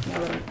Guild, now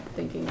that I'm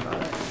thinking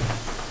about it.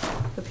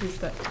 The piece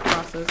that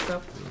crosses,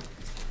 so.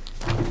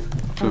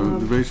 So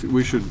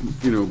we should,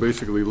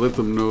 basically let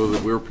them know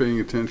that we're paying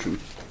attention.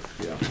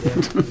 Yeah.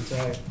 That's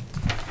right.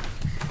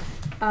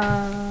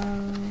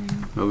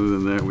 Other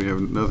than that, we have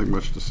nothing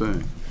much to say.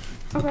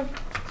 Okay.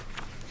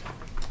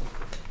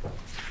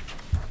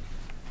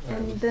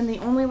 And then the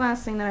only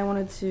last thing that I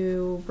wanted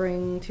to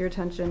bring to your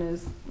attention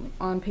is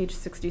on page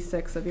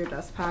 66 of your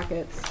desk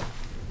packets.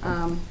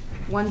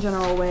 One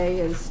general way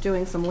is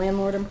doing some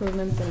landlord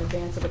improvements in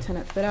advance of a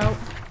tenant fit out,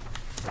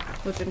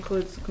 which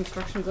includes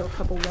constructions of a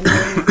couple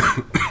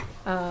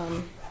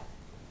windows.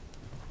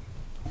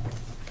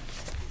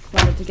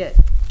 Wanted to get,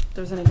 if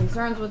there's any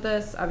concerns with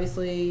this,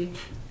 obviously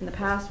in the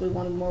past we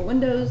wanted more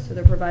windows, so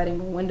they're providing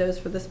more windows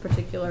for this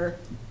particular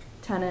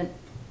tenant,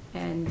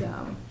 and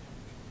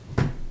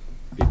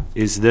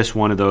Is this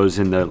one of those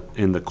in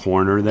the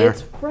corner there?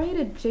 it's right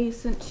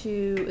adjacent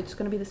to, it's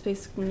gonna be the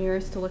space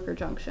nearest to Liquor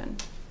Junction.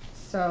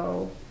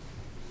 So,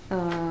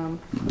 On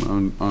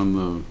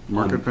the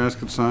Market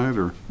Basket side,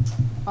 or?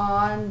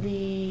 on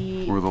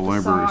the Or the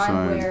library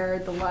side. where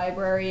the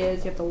library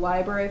is, you have the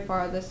library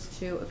farthest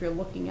to, if you're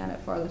looking at it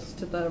farthest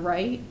to the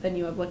right, then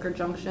you have Liquor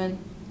Junction,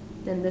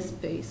 then this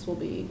space will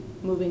be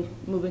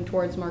moving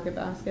towards Market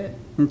Basket.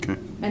 Okay.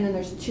 And then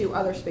there's 2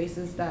 other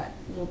spaces that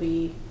will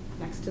be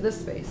next to this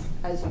space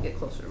as you get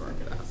closer to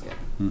Market Basket.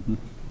 Mhm.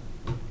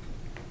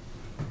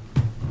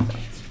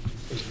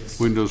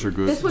 Windows are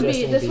good. This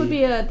would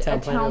be a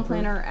Town town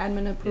planner planner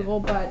admin approval,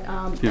 but,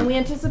 Yeah. and we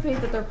anticipate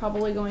that they're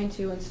probably going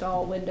to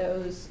install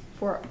windows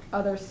for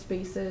other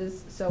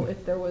spaces, so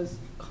if there was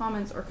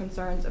comments or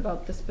concerns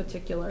about this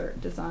particular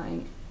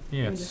design.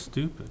 Yeah, we it's just-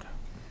 stupid.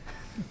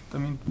 I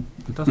mean,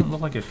 it doesn't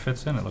look like it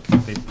fits in. It looks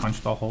like they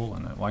punched a hole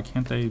in it. Why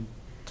can't they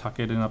tuck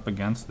it in up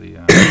against the,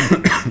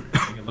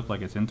 make it look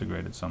like it's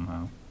integrated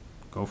somehow?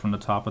 Go from the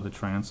top of the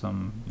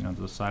transom, you know,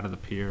 to the side of the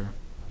pier.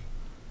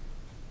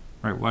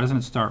 Right, why doesn't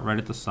it start right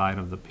at the side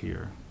of the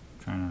pier?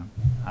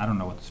 I don't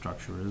know what the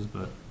structure is,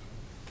 but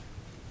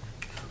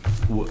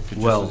it could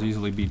just as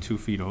easily be 2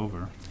 feet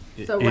over.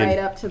 So right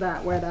up to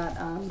that, where that,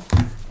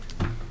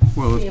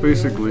 Well, it's Yeah,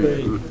 basically,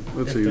 They-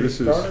 let's if see, they this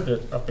is, started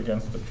it up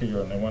against the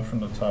pier and they went from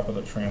the top of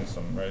the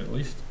transom, right, at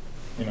least,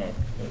 you know,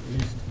 at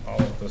least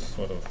all of this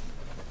sort of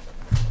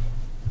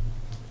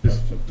has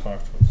to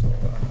talk to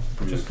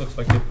itself. It just looks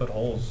like they put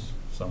holes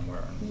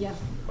somewhere. And Yeah.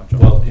 a bunch of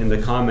Well, holes. in the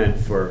comment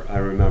for, I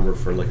remember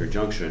for Liquor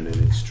Junction, and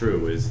it's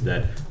true, is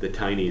that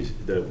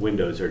the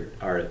windows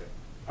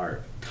are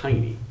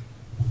tiny.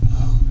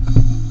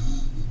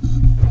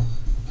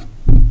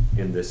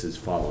 And this is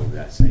following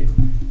that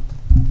same.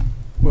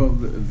 well,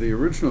 the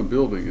original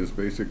building is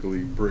basically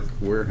brick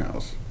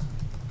warehouse.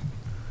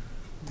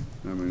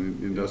 I mean,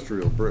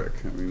 industrial brick.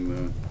 I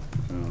mean,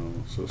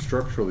 so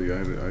structurally, I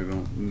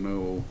don't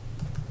know.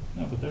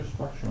 No, but they're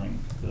structuring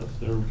this,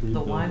 they're The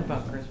wine rebuilding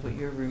bunker is this. what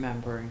you're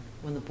remembering,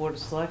 when the Board of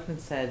Selectmen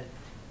said,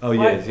 Oh,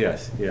 What?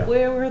 yes, yeah.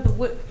 where were the,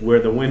 Where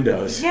the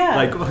windows. Yeah.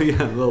 Like, oh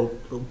yeah, little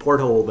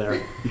porthole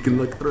there. You can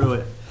look through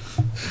it.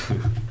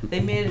 they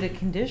made it a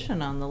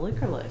condition on the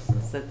liquor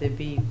license that there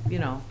be, you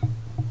know,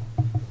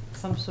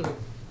 some sort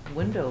of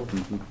window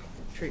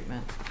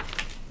treatment.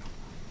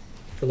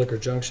 For Liquor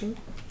Junction?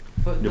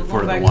 For Yeah, the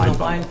for going the back to wine the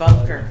wine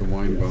bunker. bunker. The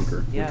wine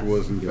bunker, Yes. which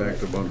was in You're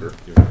fact a right. bunker.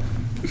 You're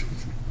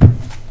right.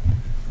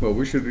 Well,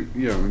 we should,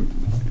 yeah,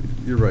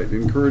 you're right,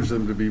 encourage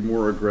them to be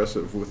more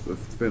aggressive with the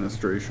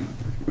fenestration.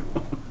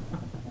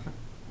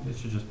 It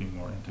should just be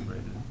more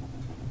integrated.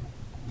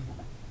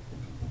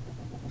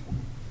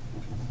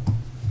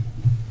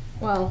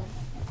 well,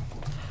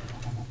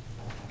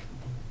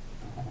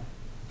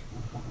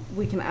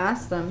 we can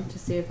ask them to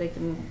see if they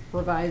can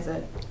revise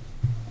it.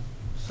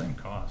 Same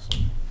cost.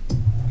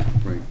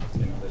 Right.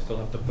 You know, they still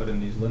have to put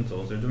in these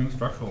lintels. They're doing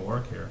structural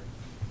work here.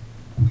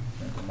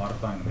 They're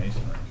modifying the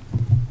masonry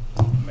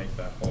to make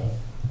that hole.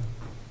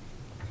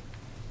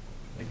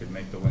 They could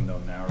make the window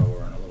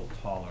narrower and a little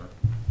taller,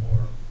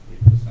 or leave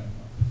it the same way.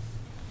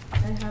 I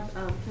have,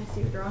 can I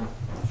see your drawing?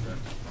 Sure.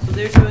 So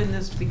they're doing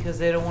this because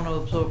they don't want to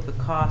absorb the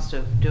cost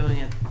of doing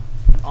it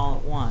all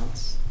at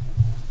once.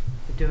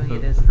 They're doing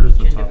it as Here's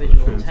the each top of the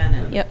individual transom.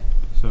 tenant. Yep.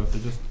 So if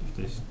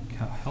they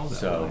held that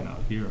So, line out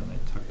here and they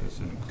tucked this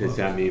in close. Does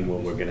that mean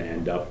what we're gonna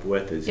end up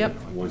with is Yep.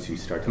 once you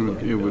start to look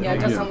at It would- the Yeah, it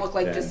building, doesn't look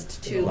like then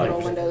just 2 like-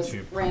 little windows Two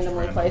punch randomly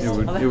random. placed. It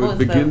would, Well, that it would was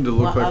the begin to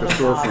look like a other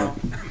storefront.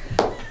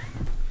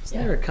 Isn't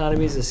there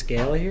economies of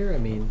scale here? I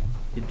mean,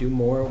 you do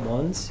more at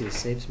once, you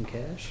save some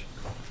cash.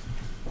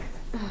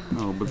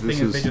 Oh, but The this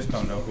thing is, they is, just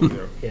don't know who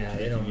they're Yeah,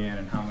 they don't- taking in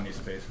and how many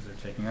spaces they're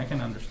taking. I can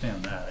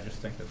understand that. I just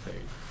think that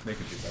they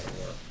could do better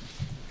work.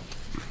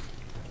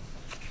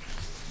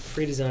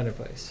 Free design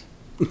advice.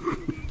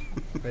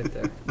 Right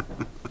there.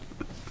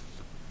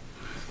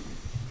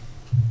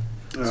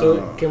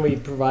 So can we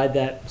provide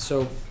that,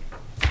 so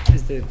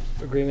is the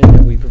agreement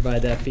that we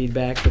provide that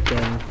feedback, but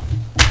then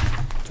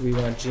do we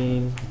want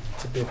Gene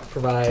to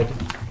provide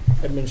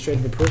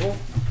administrative approval?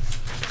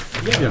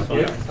 Yeah, that's fine.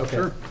 yeah, Okay.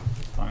 sure.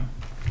 That's fine.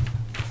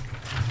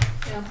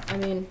 Yeah, I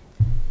mean,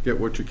 Get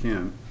what you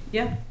can.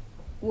 Yeah,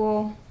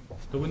 well,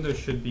 The windows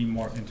should be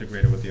more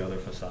integrated with the other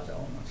facade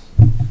elements.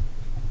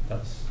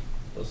 That's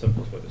the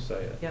simplest way to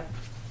say it. yeah.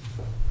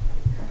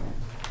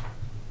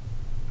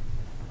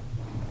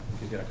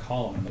 If you get a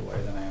column in the way,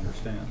 then I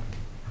understand.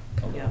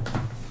 Although Yeah. it's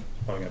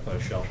probably gonna put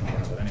a shelf in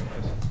front of it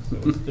anyways, so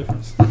what's the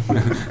difference?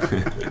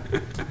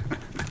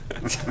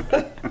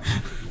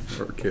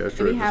 Or cash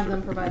maybe have register.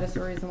 them provide us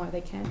a reason why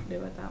they can't do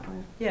it that way,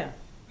 Yeah.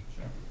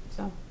 Sure.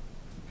 so.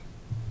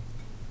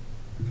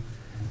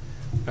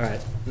 All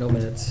right, no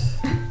minutes.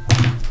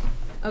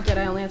 Oh, good,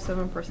 I only have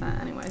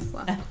 7% anyways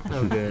left.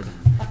 Oh, good.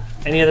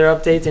 Any other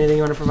updates? Anything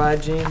you want to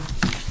provide, Gene?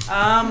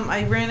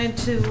 I ran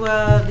into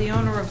the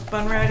owner of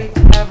Bunratty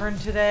Tavern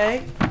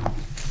today,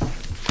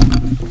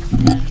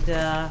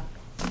 and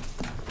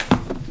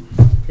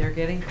they're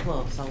getting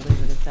close, I'll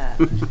leave it at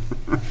that.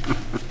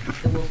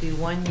 It will be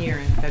 1 year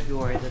in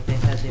February that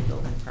they've had their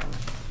building permit.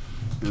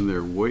 And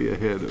they're way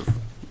ahead of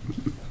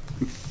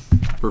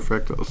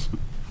Perfectos.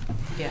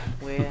 Yeah,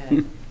 way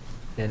ahead.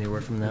 Any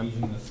word from them?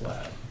 Aging the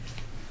slab.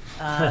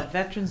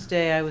 Veterans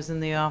Day, I was in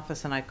the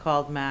office and I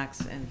called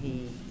Max, and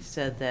he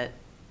said that,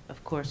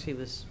 of course, he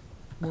was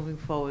moving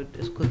forward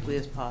as quickly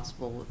as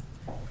possible with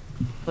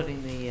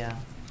putting the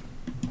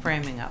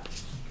framing up.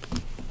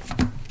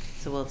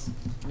 So well, it's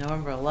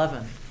November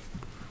 11th.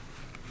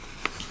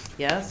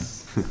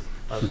 Yes?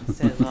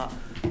 Say, well,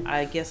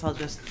 I guess I'll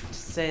just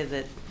say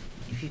that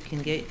if you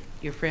can get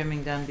your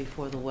framing done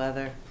before the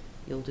weather,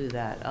 you'll do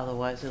that.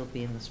 Otherwise, it'll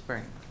be in the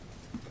spring.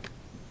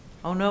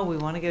 Oh, no, we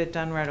want to get it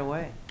done right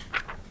away.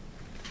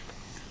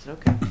 Is it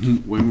okay?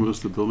 When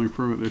was the building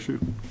permit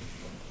issued?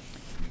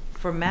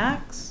 For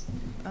Max,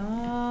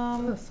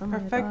 summer, I thought.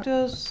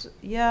 Perfectos,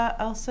 yeah,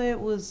 I'll say it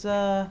was,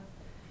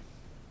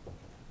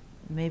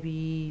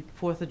 maybe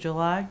 4th of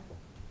July.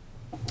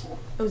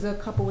 It was a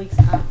couple weeks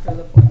after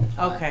the 4th of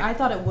July. Okay. I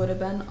thought it would have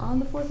been on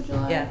the 4th of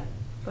July. Yeah.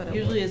 But it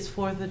Usually was. it's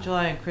 4th of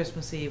July and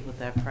Christmas Eve with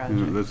that Yeah,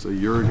 project. that's a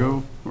year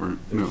ago, or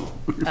no?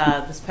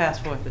 This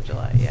past 4th of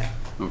July, yeah.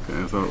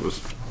 Okay, I thought it was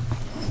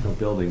There's no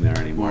building there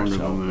anymore, longer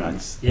so than that.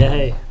 that's.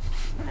 Yay,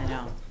 I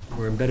know.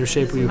 we're in better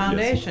shape. There's a We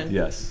foundation.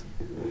 Yes.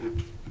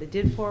 They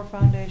did pour a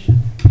foundation.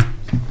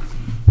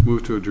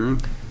 Move to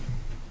adjourn?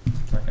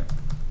 Second.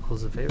 All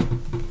those in favor?